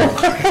Thursday.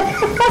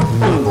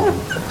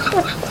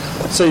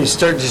 So you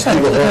start just do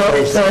the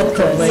whole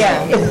thing.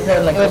 Yeah, it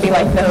would be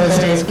like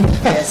Thursdays,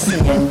 PPSC,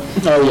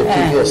 Oh,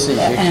 yeah, PPSC, you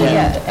can.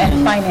 Yeah,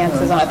 and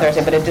finance is on a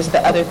Thursday, but it's just the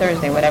other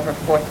Thursday, whatever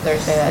fourth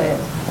Thursday that is.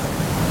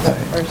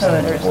 First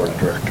Thursday. Board of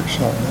directors.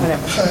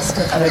 Whatever,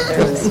 other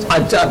Thursday.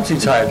 I'm too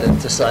tired to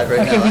decide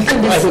right now. we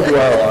can I think we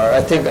all are.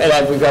 I think,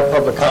 and we've got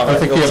public comment. I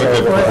think you have a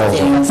good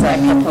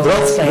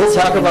proposal. We'll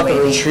talk about the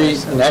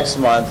retreat next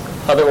month.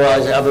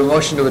 Otherwise, I have a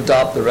motion to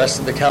adopt the rest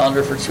of the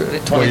calendar for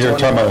 2020. Well, you're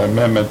talking about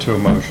amendment to a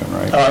motion,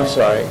 right? Oh, I'm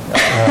sorry.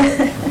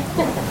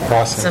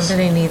 Process.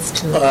 Somebody needs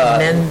to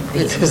amend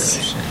the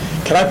motion.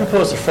 Can I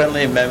propose a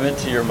friendly amendment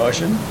to your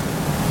motion?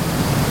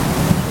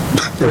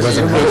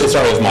 It's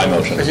always my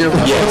motion. Friendly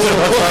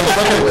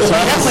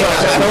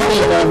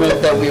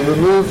amendment that we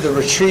remove the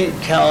retreat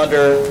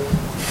calendar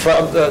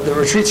from, the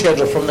retreat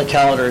schedule from the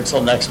calendar until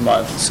next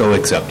month. So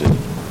accepted,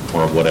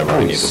 or whatever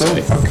we need to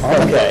say.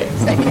 Okay.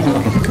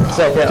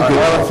 Second,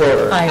 all in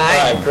favor?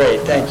 Aye.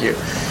 Great, thank you.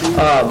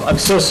 I'm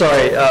so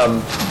sorry,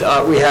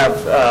 we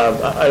have,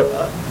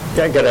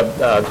 I got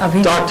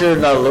a, Dr.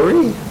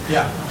 Naluri?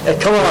 Yeah.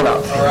 Come on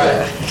up. All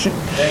right.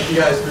 Thank you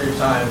guys for your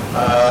time.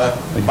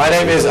 My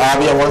name is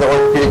Avi. I'm one of the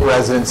orthopedic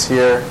residents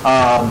here.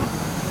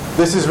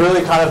 This is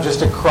really kind of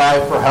just a cry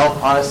for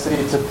help, honestly.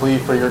 It's a plea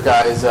for your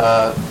guys'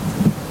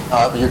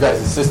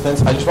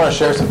 assistance. I just want to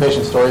share some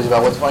patient stories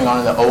about what's going on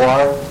in the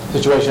OR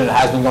situation. It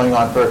has been going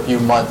on for a few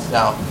months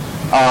now.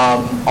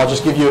 I'll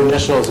just give you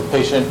initials of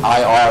patient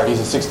IR. He's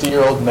a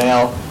 60-year-old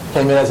male,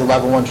 came in as a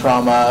level 1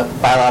 trauma,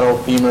 bilateral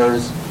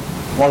femurs.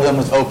 One of them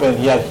was open.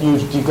 He had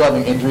huge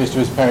degloving injuries to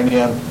his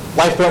perineum,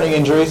 life-threatening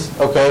injuries,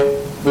 okay?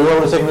 We were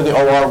able to take him to the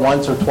OR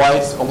once or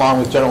twice, along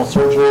with general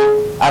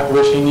surgery, after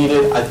which he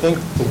needed, I think,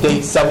 to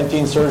date,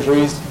 17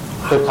 surgeries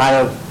to kind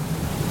of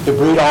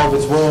debride all of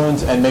his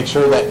wounds and make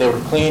sure that they were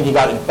clean. He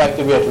got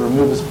infected. We had to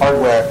remove his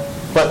hardware.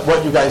 But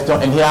what you guys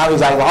don't, and now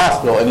he's out of the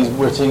hospital, and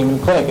we're seeing him in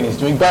clinic, and he's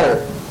doing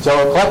better.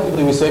 So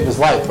collectively, we saved his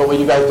life. But what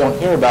you guys don't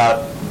hear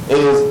about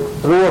is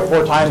 3 or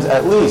 4 times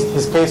at least,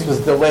 his case was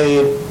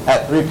delayed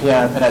at 3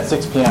 p.m. and at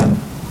 6 p.m.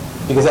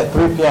 Because at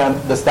 3 p.m.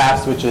 the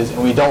staff switches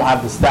and we don't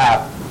have the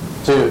staff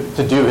to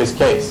do his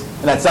case.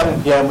 And at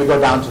 7 p.m. we go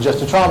down to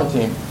just a trauma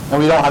team and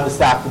we don't have the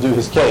staff to do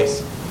his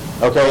case.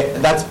 Okay,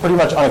 and that's pretty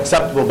much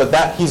unacceptable, but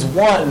that he's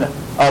one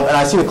of, and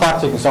I see the clock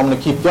ticking, so I'm going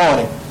to keep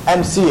going.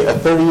 MC, a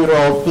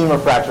 30-year-old femur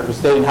fracture who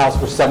stayed in house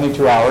for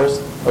 72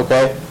 hours,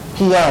 okay?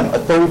 PM, a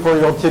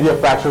 34-year-old tibia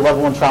fracture,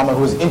 level 1 trauma,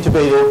 who was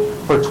intubated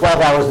for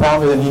 12 hours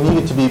longer than he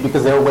needed to be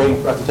because they were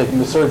waiting for us to take him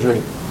to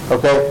surgery,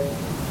 okay?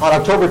 On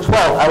October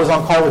 12th, I was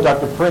on call with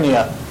Dr.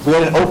 Perinia. We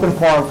had an open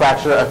forearm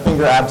fracture, a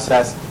finger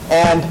abscess,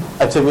 and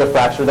a tibia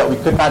fracture that we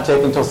could not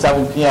take until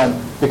 7 p.m.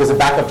 because the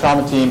backup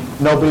trauma team,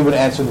 nobody would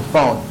answer the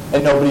phone,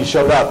 and nobody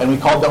showed up. And we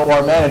called the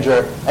OR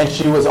manager, and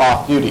she was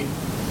off duty.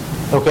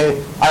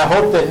 Okay? I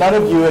hope that none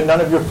of you and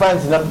none of your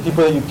friends and none of the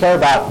people that you care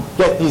about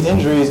get these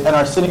injuries and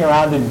are sitting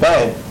around in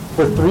bed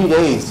for 3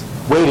 days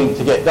waiting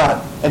to get done.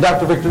 And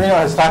Dr. Victorino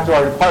has talked to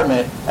our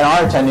department and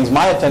our attendings,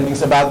 my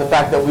attendings, about the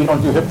fact that we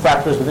don't do hip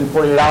fractures within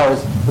 48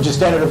 hours, which is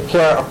standard of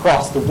care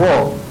across the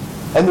world.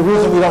 And the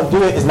reason we don't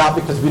do it is not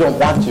because we don't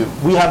want to.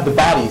 We have the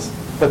bodies,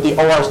 but the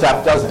OR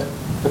staff doesn't.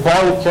 The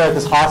quality of care at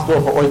this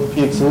hospital for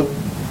orthopedic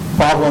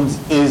problems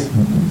is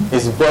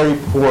very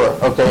poor,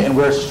 okay, and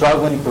we're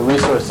struggling for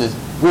resources.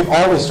 We've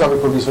always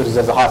struggled for resources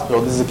as a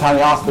hospital. This is a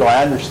county hospital.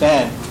 I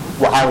understand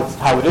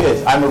how it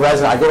is. I'm a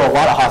resident. I go to a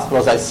lot of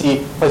hospitals. I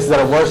see places that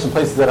are worse and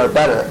places that are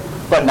better.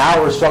 But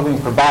now we're struggling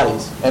for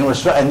bodies, and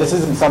this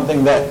isn't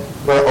something that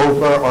we're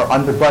over or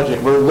under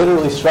budget. We're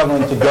literally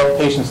struggling to get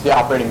patients to the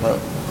operating room.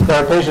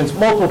 There are patients,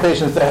 multiple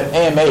patients that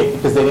had AMA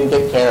because they didn't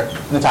get care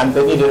in the time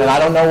they needed, and I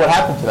don't know what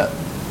happened to them.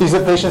 These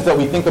are patients that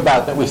we think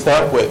about, that we stay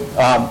up with.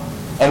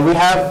 And we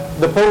have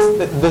the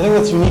thing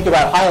that's unique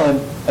about Highland,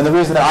 and the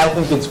reason that I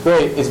think it's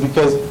great is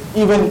because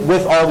even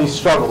with all these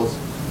struggles,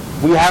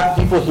 we have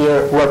people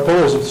here who are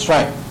pillars of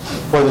strength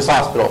for this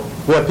hospital.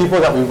 We have people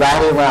that we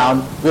rally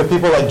around. We have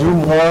people that do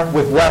more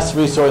with less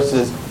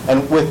resources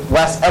and with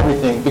less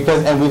everything,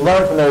 and we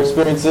learn from their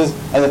experiences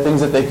and the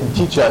things that they can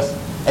teach us.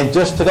 And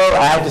just today,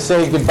 I had to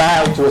say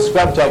goodbye to a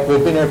scrub tech who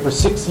had been here for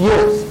 6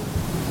 years.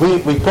 We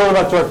pulled him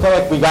up to our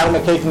clinic, we got him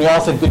a cake, and we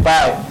all said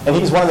goodbye. And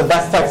he's one of the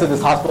best techs that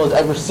this hospital has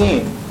ever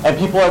seen. And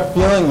people are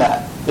feeling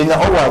that. In the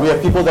OR, we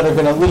have people that are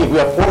going to leave. We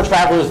have 4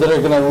 travelers that are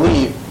going to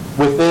leave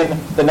within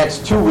the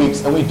next 2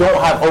 weeks, and we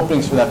don't have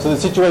openings for them. So the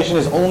situation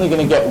is only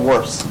going to get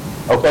worse.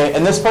 Okay?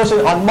 And this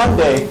person on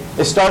Monday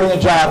is starting a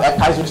job at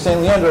Kaiser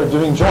St. Leander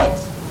doing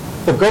joints.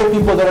 The great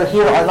people that are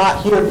here are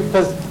not here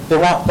because they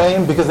want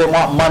fame, because they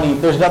want money.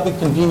 There's nothing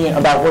convenient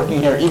about working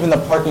here. Even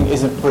the parking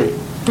isn't free.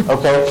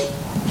 Okay?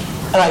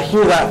 And I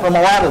hear that from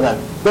a lot of them.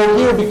 They're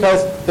here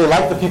because they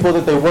like the people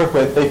that they work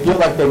with. They feel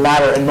like they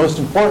matter. And most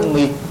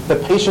importantly, the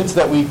patients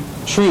that we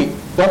treat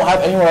don't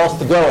have anywhere else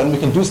to go, and we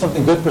can do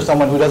something good for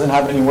someone who doesn't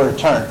have anywhere to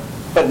turn.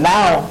 But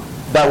now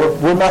that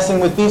we're messing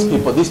with these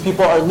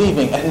people are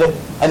leaving, and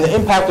the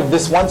impact of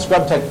this one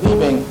scrub tech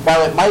leaving,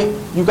 while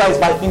you guys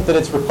might think that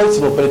it's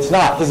replaceable, but it's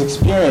not. His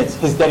experience,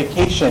 his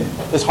dedication,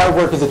 his hard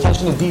work, his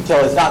attention to detail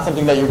is not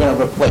something that you're going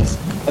to replace.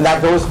 And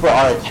that goes for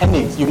our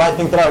attendings. You might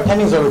think that our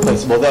attendings are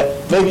replaceable,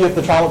 that maybe if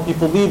the trauma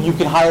people leave, you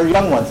can hire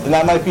young ones, and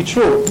that might be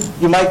true.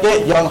 You might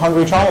get young,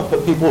 hungry trauma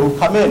people who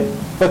come in,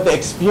 but the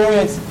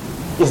experience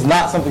is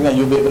not something that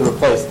you'll be able to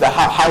replace.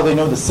 How they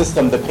know the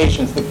system, the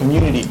patients, the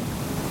community,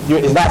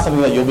 is not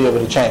something that you'll be able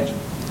to change.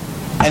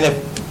 And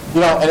if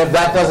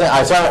that doesn't,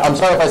 I'm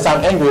sorry if I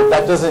sound angry.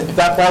 If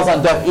that falls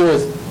on deaf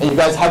ears, and you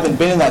guys haven't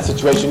been in that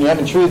situation, you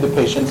haven't treated the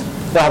patients,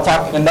 then I'll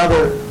talk in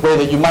another way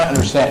that you might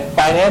understand.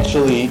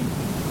 Financially,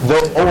 the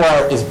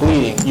OR is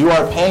bleeding. You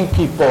are paying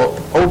people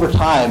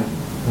overtime.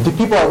 The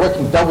people are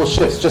working double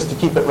shifts just to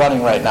keep it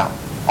running right now.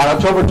 On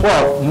October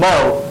 12th,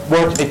 Mo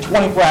worked a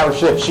 24-hour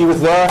shift. She was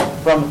there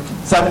from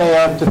 7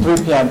 a.m. to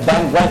 3 p.m.,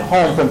 then went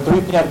home from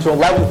 3 p.m. to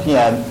 11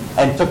 p.m.,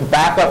 and took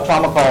backup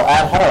trauma call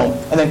at home,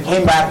 and then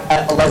came back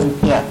at 11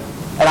 p.m.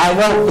 And I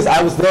know because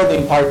I was there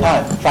the entire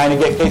time trying to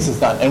get cases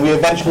done. And we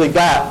eventually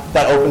got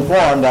that open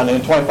forearm done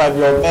in a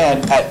 25-year-old man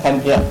at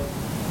 10 p.m.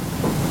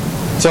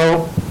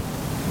 So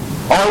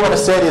all I want to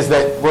say is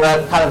that we're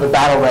at kind of a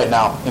battle right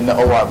now in the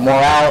OR.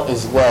 Morale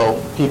is low.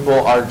 People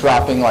are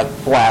dropping like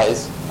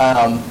flies.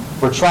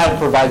 We're trying to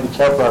provide the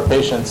care for our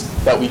patients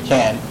that we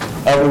can.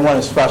 Everyone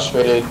is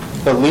frustrated.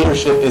 The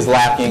leadership is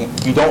lacking.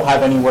 You don't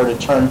have anywhere to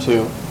turn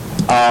to.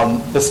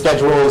 The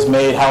schedule is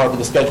made, however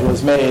the schedule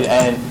is made,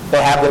 and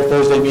they have their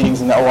Thursday meetings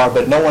in the OR,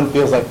 but no one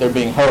feels like they're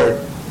being heard.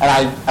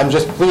 And I'm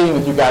just pleading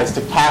with you guys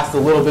to cast a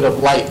little bit of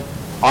light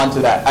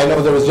onto that. I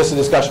know there was just a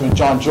discussion with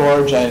John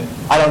George, and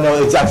I don't know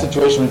the exact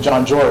situation with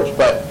John George,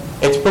 but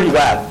it's pretty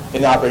bad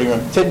in the operating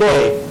room.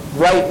 Today,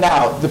 right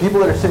now, the people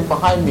that are sitting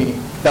behind me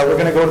that we're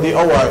going to go to the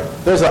OR,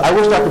 I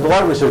wish Dr.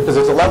 Ballard was here, because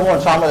there's a level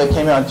 1 trauma that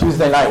came in on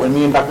Tuesday night when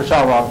me and Dr.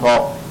 Shaw were on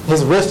call.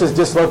 His wrist is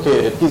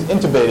dislocated. He's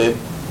intubated.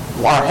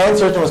 Our hand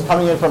surgeon was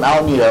coming in from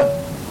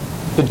Alameda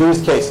to do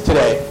his case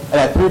today, and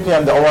at 3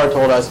 p.m. the OR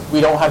told us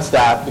we don't have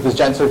staff because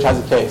Gen Surg has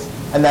a case,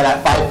 and then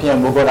at 5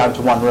 p.m. we'll go down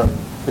to one room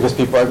because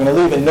people are going to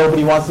leave, and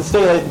nobody wants to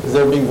stay late because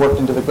they're being worked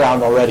into the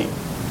ground already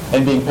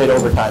and being paid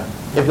overtime.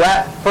 If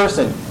that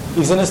person,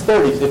 he's in his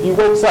 30s, if he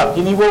wakes up,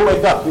 and he will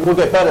wake up, he will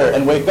get better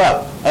and wake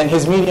up, and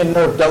his median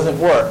nerve doesn't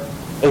work,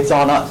 it's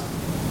on us.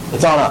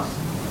 It's on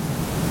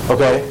us.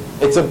 Okay?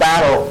 It's a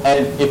battle,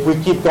 and if we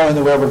keep going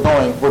the way we're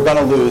going, we're going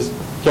to lose.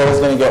 Care is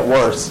going to get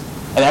worse,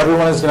 and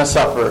everyone is going to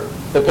suffer,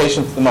 the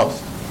patients the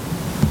most.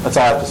 That's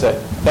all I have to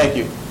say. Thank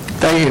you.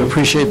 Thank you.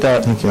 Appreciate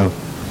that. Thank you.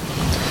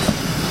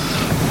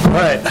 All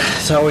right.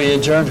 So we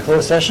adjourn to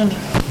closed session?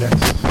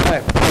 Yes. All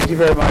right. Thank you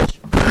very much.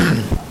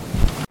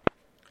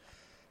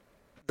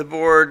 The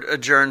board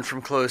adjourned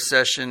from closed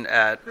session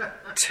at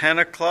 10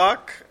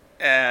 o'clock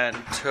and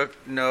took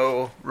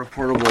no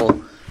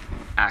reportable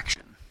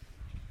action.